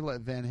guys would never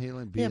let Van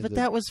Halen be. Yeah, but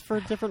that was for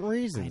different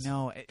reasons. I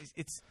know.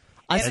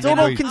 I still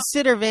don't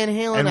consider Van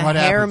Halen a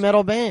hair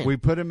metal band. We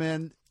put them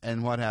in,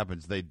 and what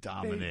happens? They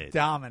dominate.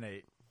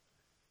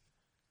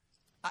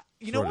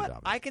 You know what?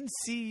 I can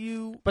see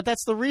you. But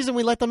that's the reason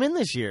we let them in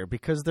this year,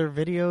 because their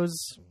videos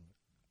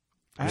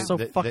are so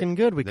fucking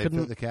good. We couldn't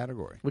fit the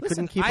category. We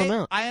couldn't keep them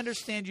out. I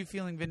understand you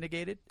feeling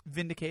vindicated,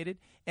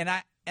 and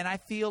I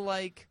feel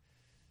like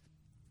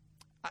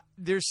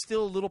there's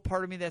still a little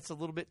part of me that's a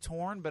little bit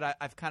torn, but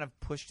I've kind of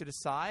pushed it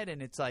aside,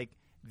 and it's like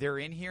they're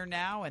in here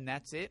now, and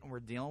that's it, and we're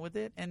dealing with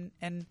it, and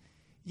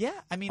yeah,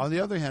 I mean. On the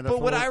other hand,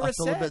 but I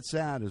feel a bit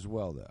sad as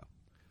well, though,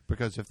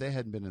 because if they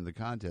hadn't been in the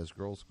contest,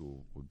 Girls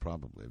School would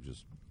probably have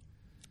just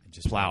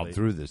plowed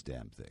through this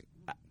damn thing.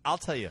 I'll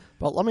tell you.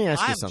 But let me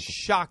ask you I'm something.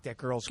 shocked at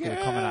Girls School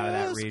coming out of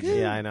that region.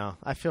 Yeah, I know.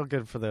 I feel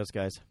good for those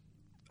guys.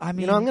 I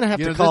mean, I'm going to have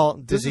to call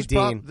Dizzy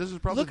Dean. This is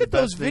probably Look the at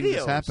those best thing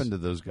that's videos. happened to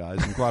those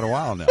guys in quite a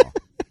while now.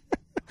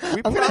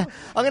 I'm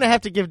gonna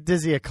have to give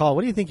Dizzy a call.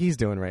 What do you think he's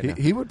doing right now?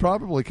 He would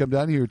probably come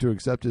down here to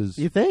accept his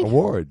think?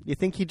 award. You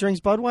think he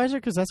drinks Budweiser?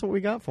 Because that's what we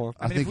got for him.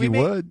 I think he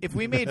would. If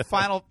we made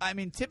final,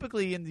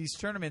 typically in these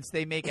tournaments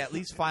they make at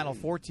least Final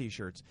Four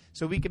T-shirts,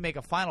 so we can make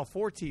a Final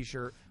Four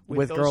T-shirt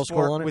with Girls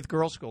School on it. With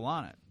Girls School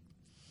on it.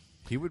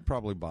 He would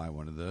probably buy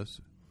one of those.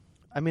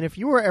 I mean, if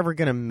you were ever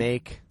gonna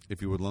make,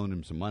 if you would loan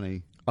him some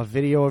money, a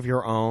video of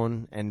your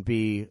own and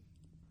be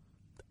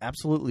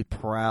absolutely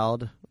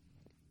proud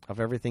of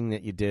everything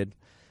that you did.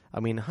 I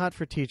mean, Hot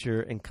for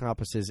Teacher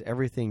encompasses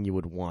everything you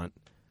would want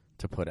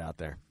to put out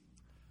there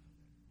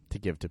to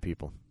give to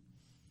people.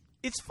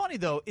 It's funny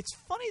though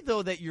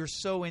that you're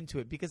so into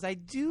it, because I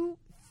do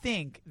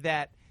think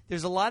that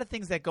there's a lot of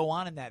things that go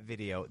on in that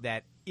video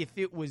that if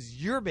it was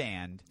your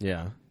band,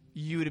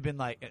 you would have been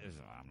like,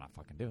 I'm not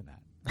fucking doing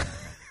that.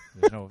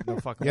 There's no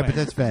fucking way. But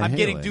that's Van Halen. I'm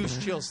getting douche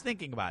chills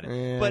thinking about it.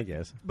 Yeah, but, I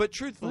guess. But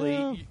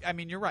truthfully, I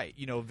mean, you're right.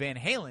 You know, Van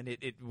Halen,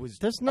 it was.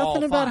 There's nothing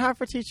all about fine. Hot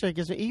for Teacher that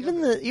gives me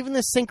even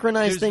the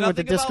synchronized There's thing with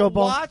the nothing disco about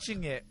ball.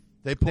 Watching it,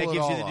 they pull that it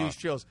gives all you the douche off.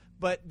 chills.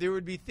 But there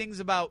would be things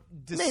about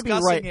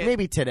discussing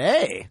Maybe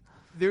today.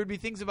 There would be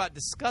things about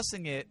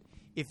discussing it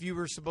if you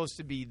were supposed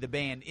to be the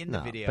band in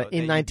the video. But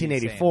in that you'd be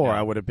 1984, saying, no.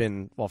 I would have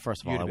been. Well,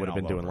 first of all, You'd I have would have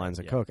been been all doing over Lines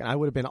it, of yeah. Coke, and I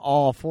would have been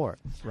all for it.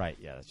 Right?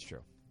 Yeah, that's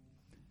true.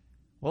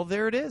 Well,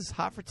 there it is,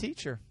 Hot for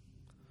Teacher,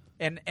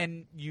 and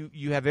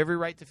you have every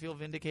right to feel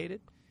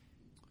vindicated.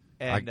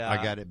 And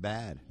I got it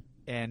bad.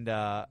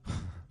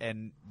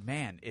 And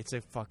man, it's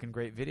a fucking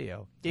great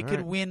video. It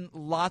could win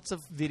lots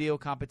of video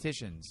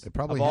competitions It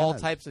probably of all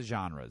has. types of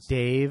genres.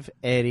 Dave,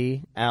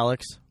 Eddie,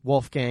 Alex,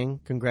 Wolfgang,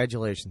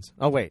 congratulations.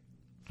 Oh wait,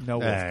 No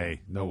Wolfgang.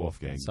 Hey, no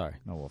Wolfgang. sorry.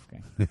 No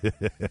Wolfgang.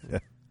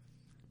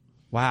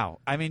 Wow.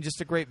 I mean,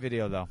 just a great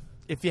video, though.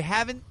 If you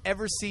haven't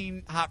ever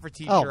seen Hot for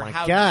Teacher, Oh, my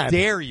how God.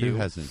 dare you? Who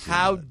hasn't seen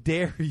How that?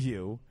 dare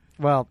you?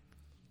 Well,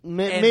 And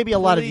maybe a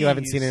lot of you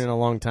haven't seen please- it in a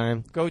long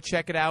time. Go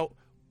check it out.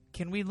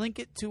 Can we link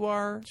it to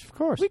our... Of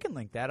course. We can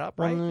link that up,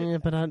 right? Well,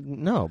 but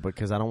no,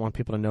 because I don't want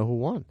people to know who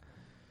won.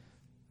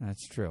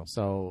 That's true.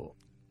 So,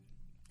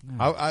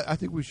 I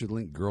think we should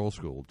link Girls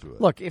School to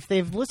it. look, if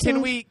they've listened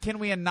Can we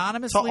to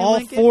anonymously all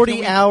link it? 40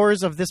 Can we-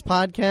 hours of this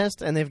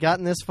podcast and they've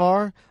gotten this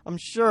far, I'm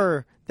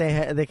sure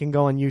they can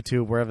go on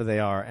YouTube wherever they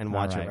are and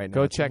watch All it right now.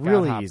 Go It's check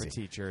really out Hot easy. for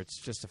Teacher. It's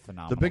just a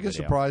phenomenal The biggest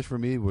video. surprise for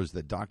me was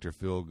that Dr.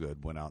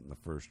 Feelgood went out in the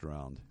first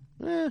round.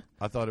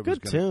 I thought it was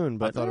Good tune,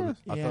 but I thought it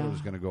yeah.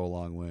 was going to go a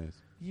long ways.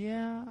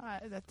 Yeah,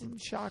 that didn't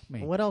shock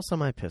me. What else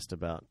am I pissed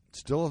about?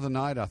 Still of the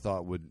Night, I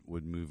thought would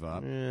move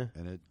up, Yeah.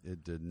 and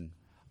it didn't.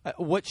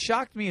 What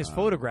shocked me is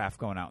Photograph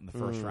going out in the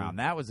first round.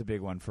 That was a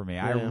big one for me.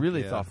 I Yeah.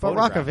 really Yeah. thought But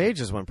Photograph... Rock of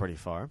Ages went pretty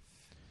far.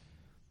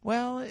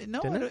 Well,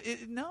 no, Didn't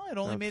it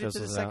only made it to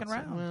the second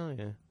round. Well,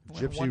 yeah.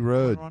 Gypsy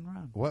Road. One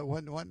round.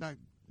 What? Not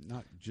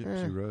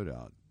Gypsy Road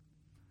out.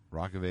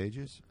 Rock of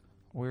Ages.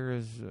 Where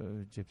is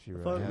Gypsy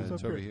Road? Yeah,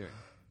 it's over here.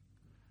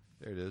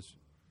 There it is.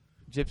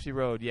 Gypsy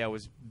Road,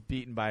 was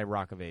beaten by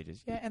Rock of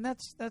Ages. Yeah, and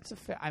that's a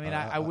fair. I mean,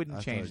 I wouldn't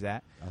I change thought-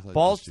 that. I thought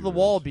Balls Gypsy to the Road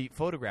Wall was- beat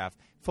Photograph.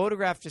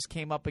 Photograph just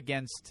came up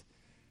against.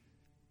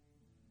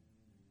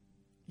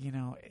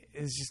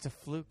 It's just a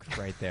fluke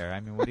right there. I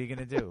mean, what are you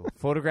going to do?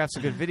 Photograph's a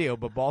good video,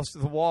 but Balls to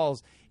the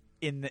Walls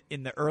in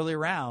the early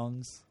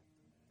rounds.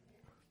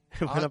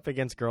 It went up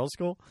against Girls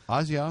School?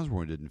 Ozzy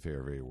Osbourne didn't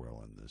fare very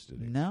well in this, did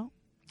he? No.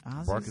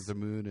 Bark at the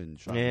Moon and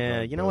Shot in the Yeah,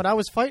 Dark. you know what? I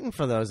was fighting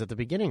for those at the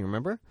beginning,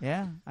 remember?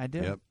 Yeah, I do.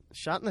 Yep.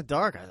 Shot in the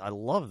Dark. I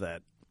love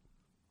that.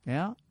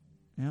 Yeah.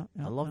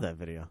 I love that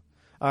video.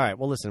 All right,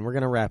 well, listen, we're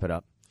going to wrap it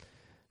up.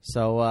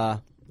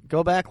 So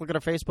go back, look at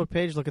our Facebook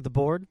page, look at the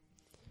board.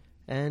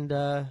 And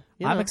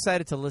I'm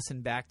excited to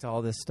listen back to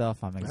all this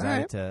stuff. I'm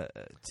excited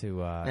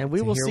to and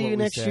we will see you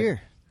next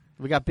year.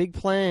 We got big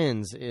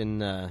plans in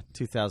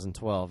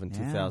 2012 and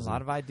 2013 a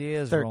lot of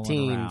ideas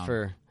rolling around.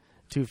 for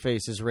Two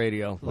Faces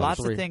Radio.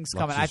 Lots of things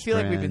coming. I feel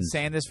like we've been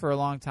saying this for a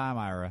long time,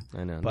 Ira.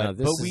 I know. But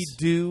we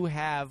do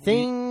have...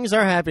 Things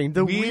are happening.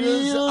 The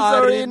wheels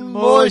are in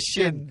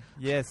motion.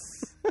 Yes.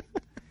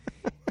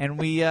 and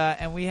we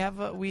have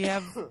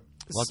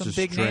Lots some of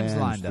big names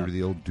lined up. through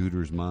the old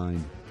duder's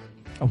mind.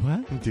 Oh,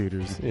 what?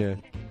 Duders,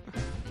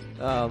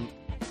 yeah.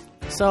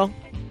 So,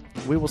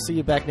 we will see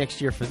you back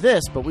next year for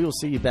this, but we will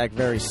see you back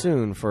very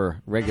soon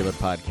for regular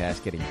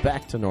podcast, getting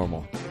back to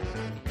normal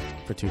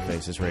for Two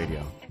Faces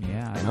Radio.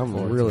 Yeah, and I'm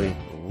really,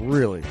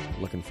 really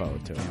looking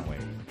forward to it. Can't wait.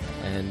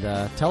 And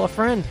tell a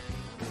friend,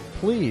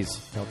 please.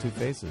 Tell Two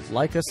Faces.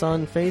 Like us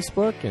on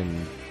Facebook,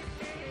 and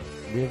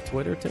we have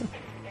Twitter too.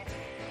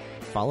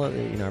 Follow,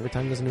 every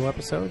time there's a new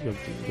episode,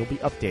 you'll be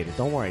updated.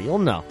 Don't worry, you'll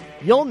know.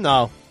 You'll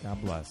know.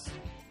 God bless.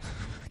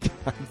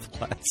 God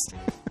bless.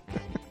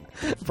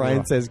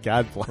 Brian says,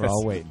 God bless. We're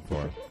all waiting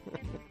for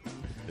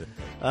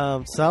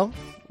it. So,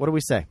 what do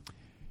we say?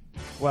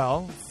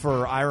 Well,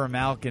 for Ira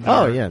Malkin,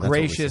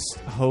 gracious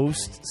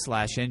host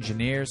 /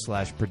 engineer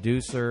 /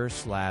 producer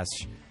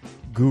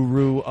 /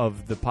 guru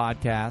of the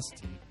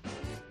podcast.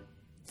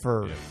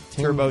 For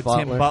Tim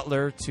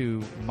Butler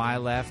to my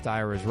left,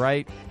 Ira's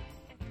right.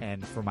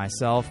 And for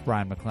myself,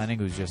 Brian McClenning,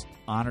 who's just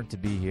honored to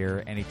be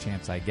here any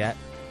chance I get.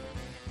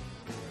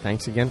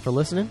 Thanks again for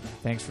listening.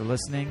 Thanks for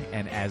listening.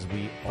 And as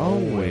we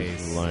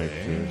always like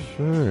to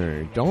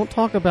say, don't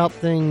talk about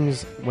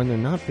things when they're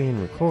not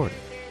being recorded.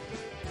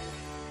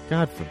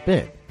 God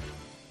forbid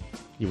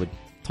you would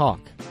talk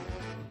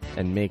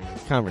and make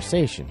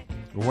conversation.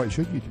 Well, what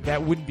should you do?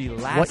 That wouldn't be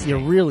lasting. What you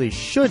really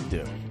should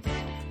do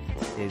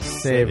is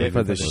save it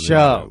for the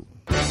show.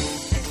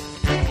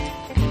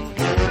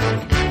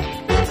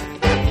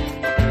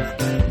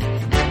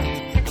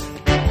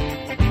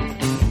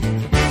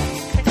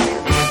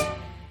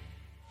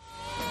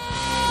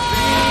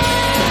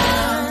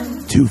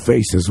 Two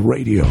Faces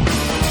Radio.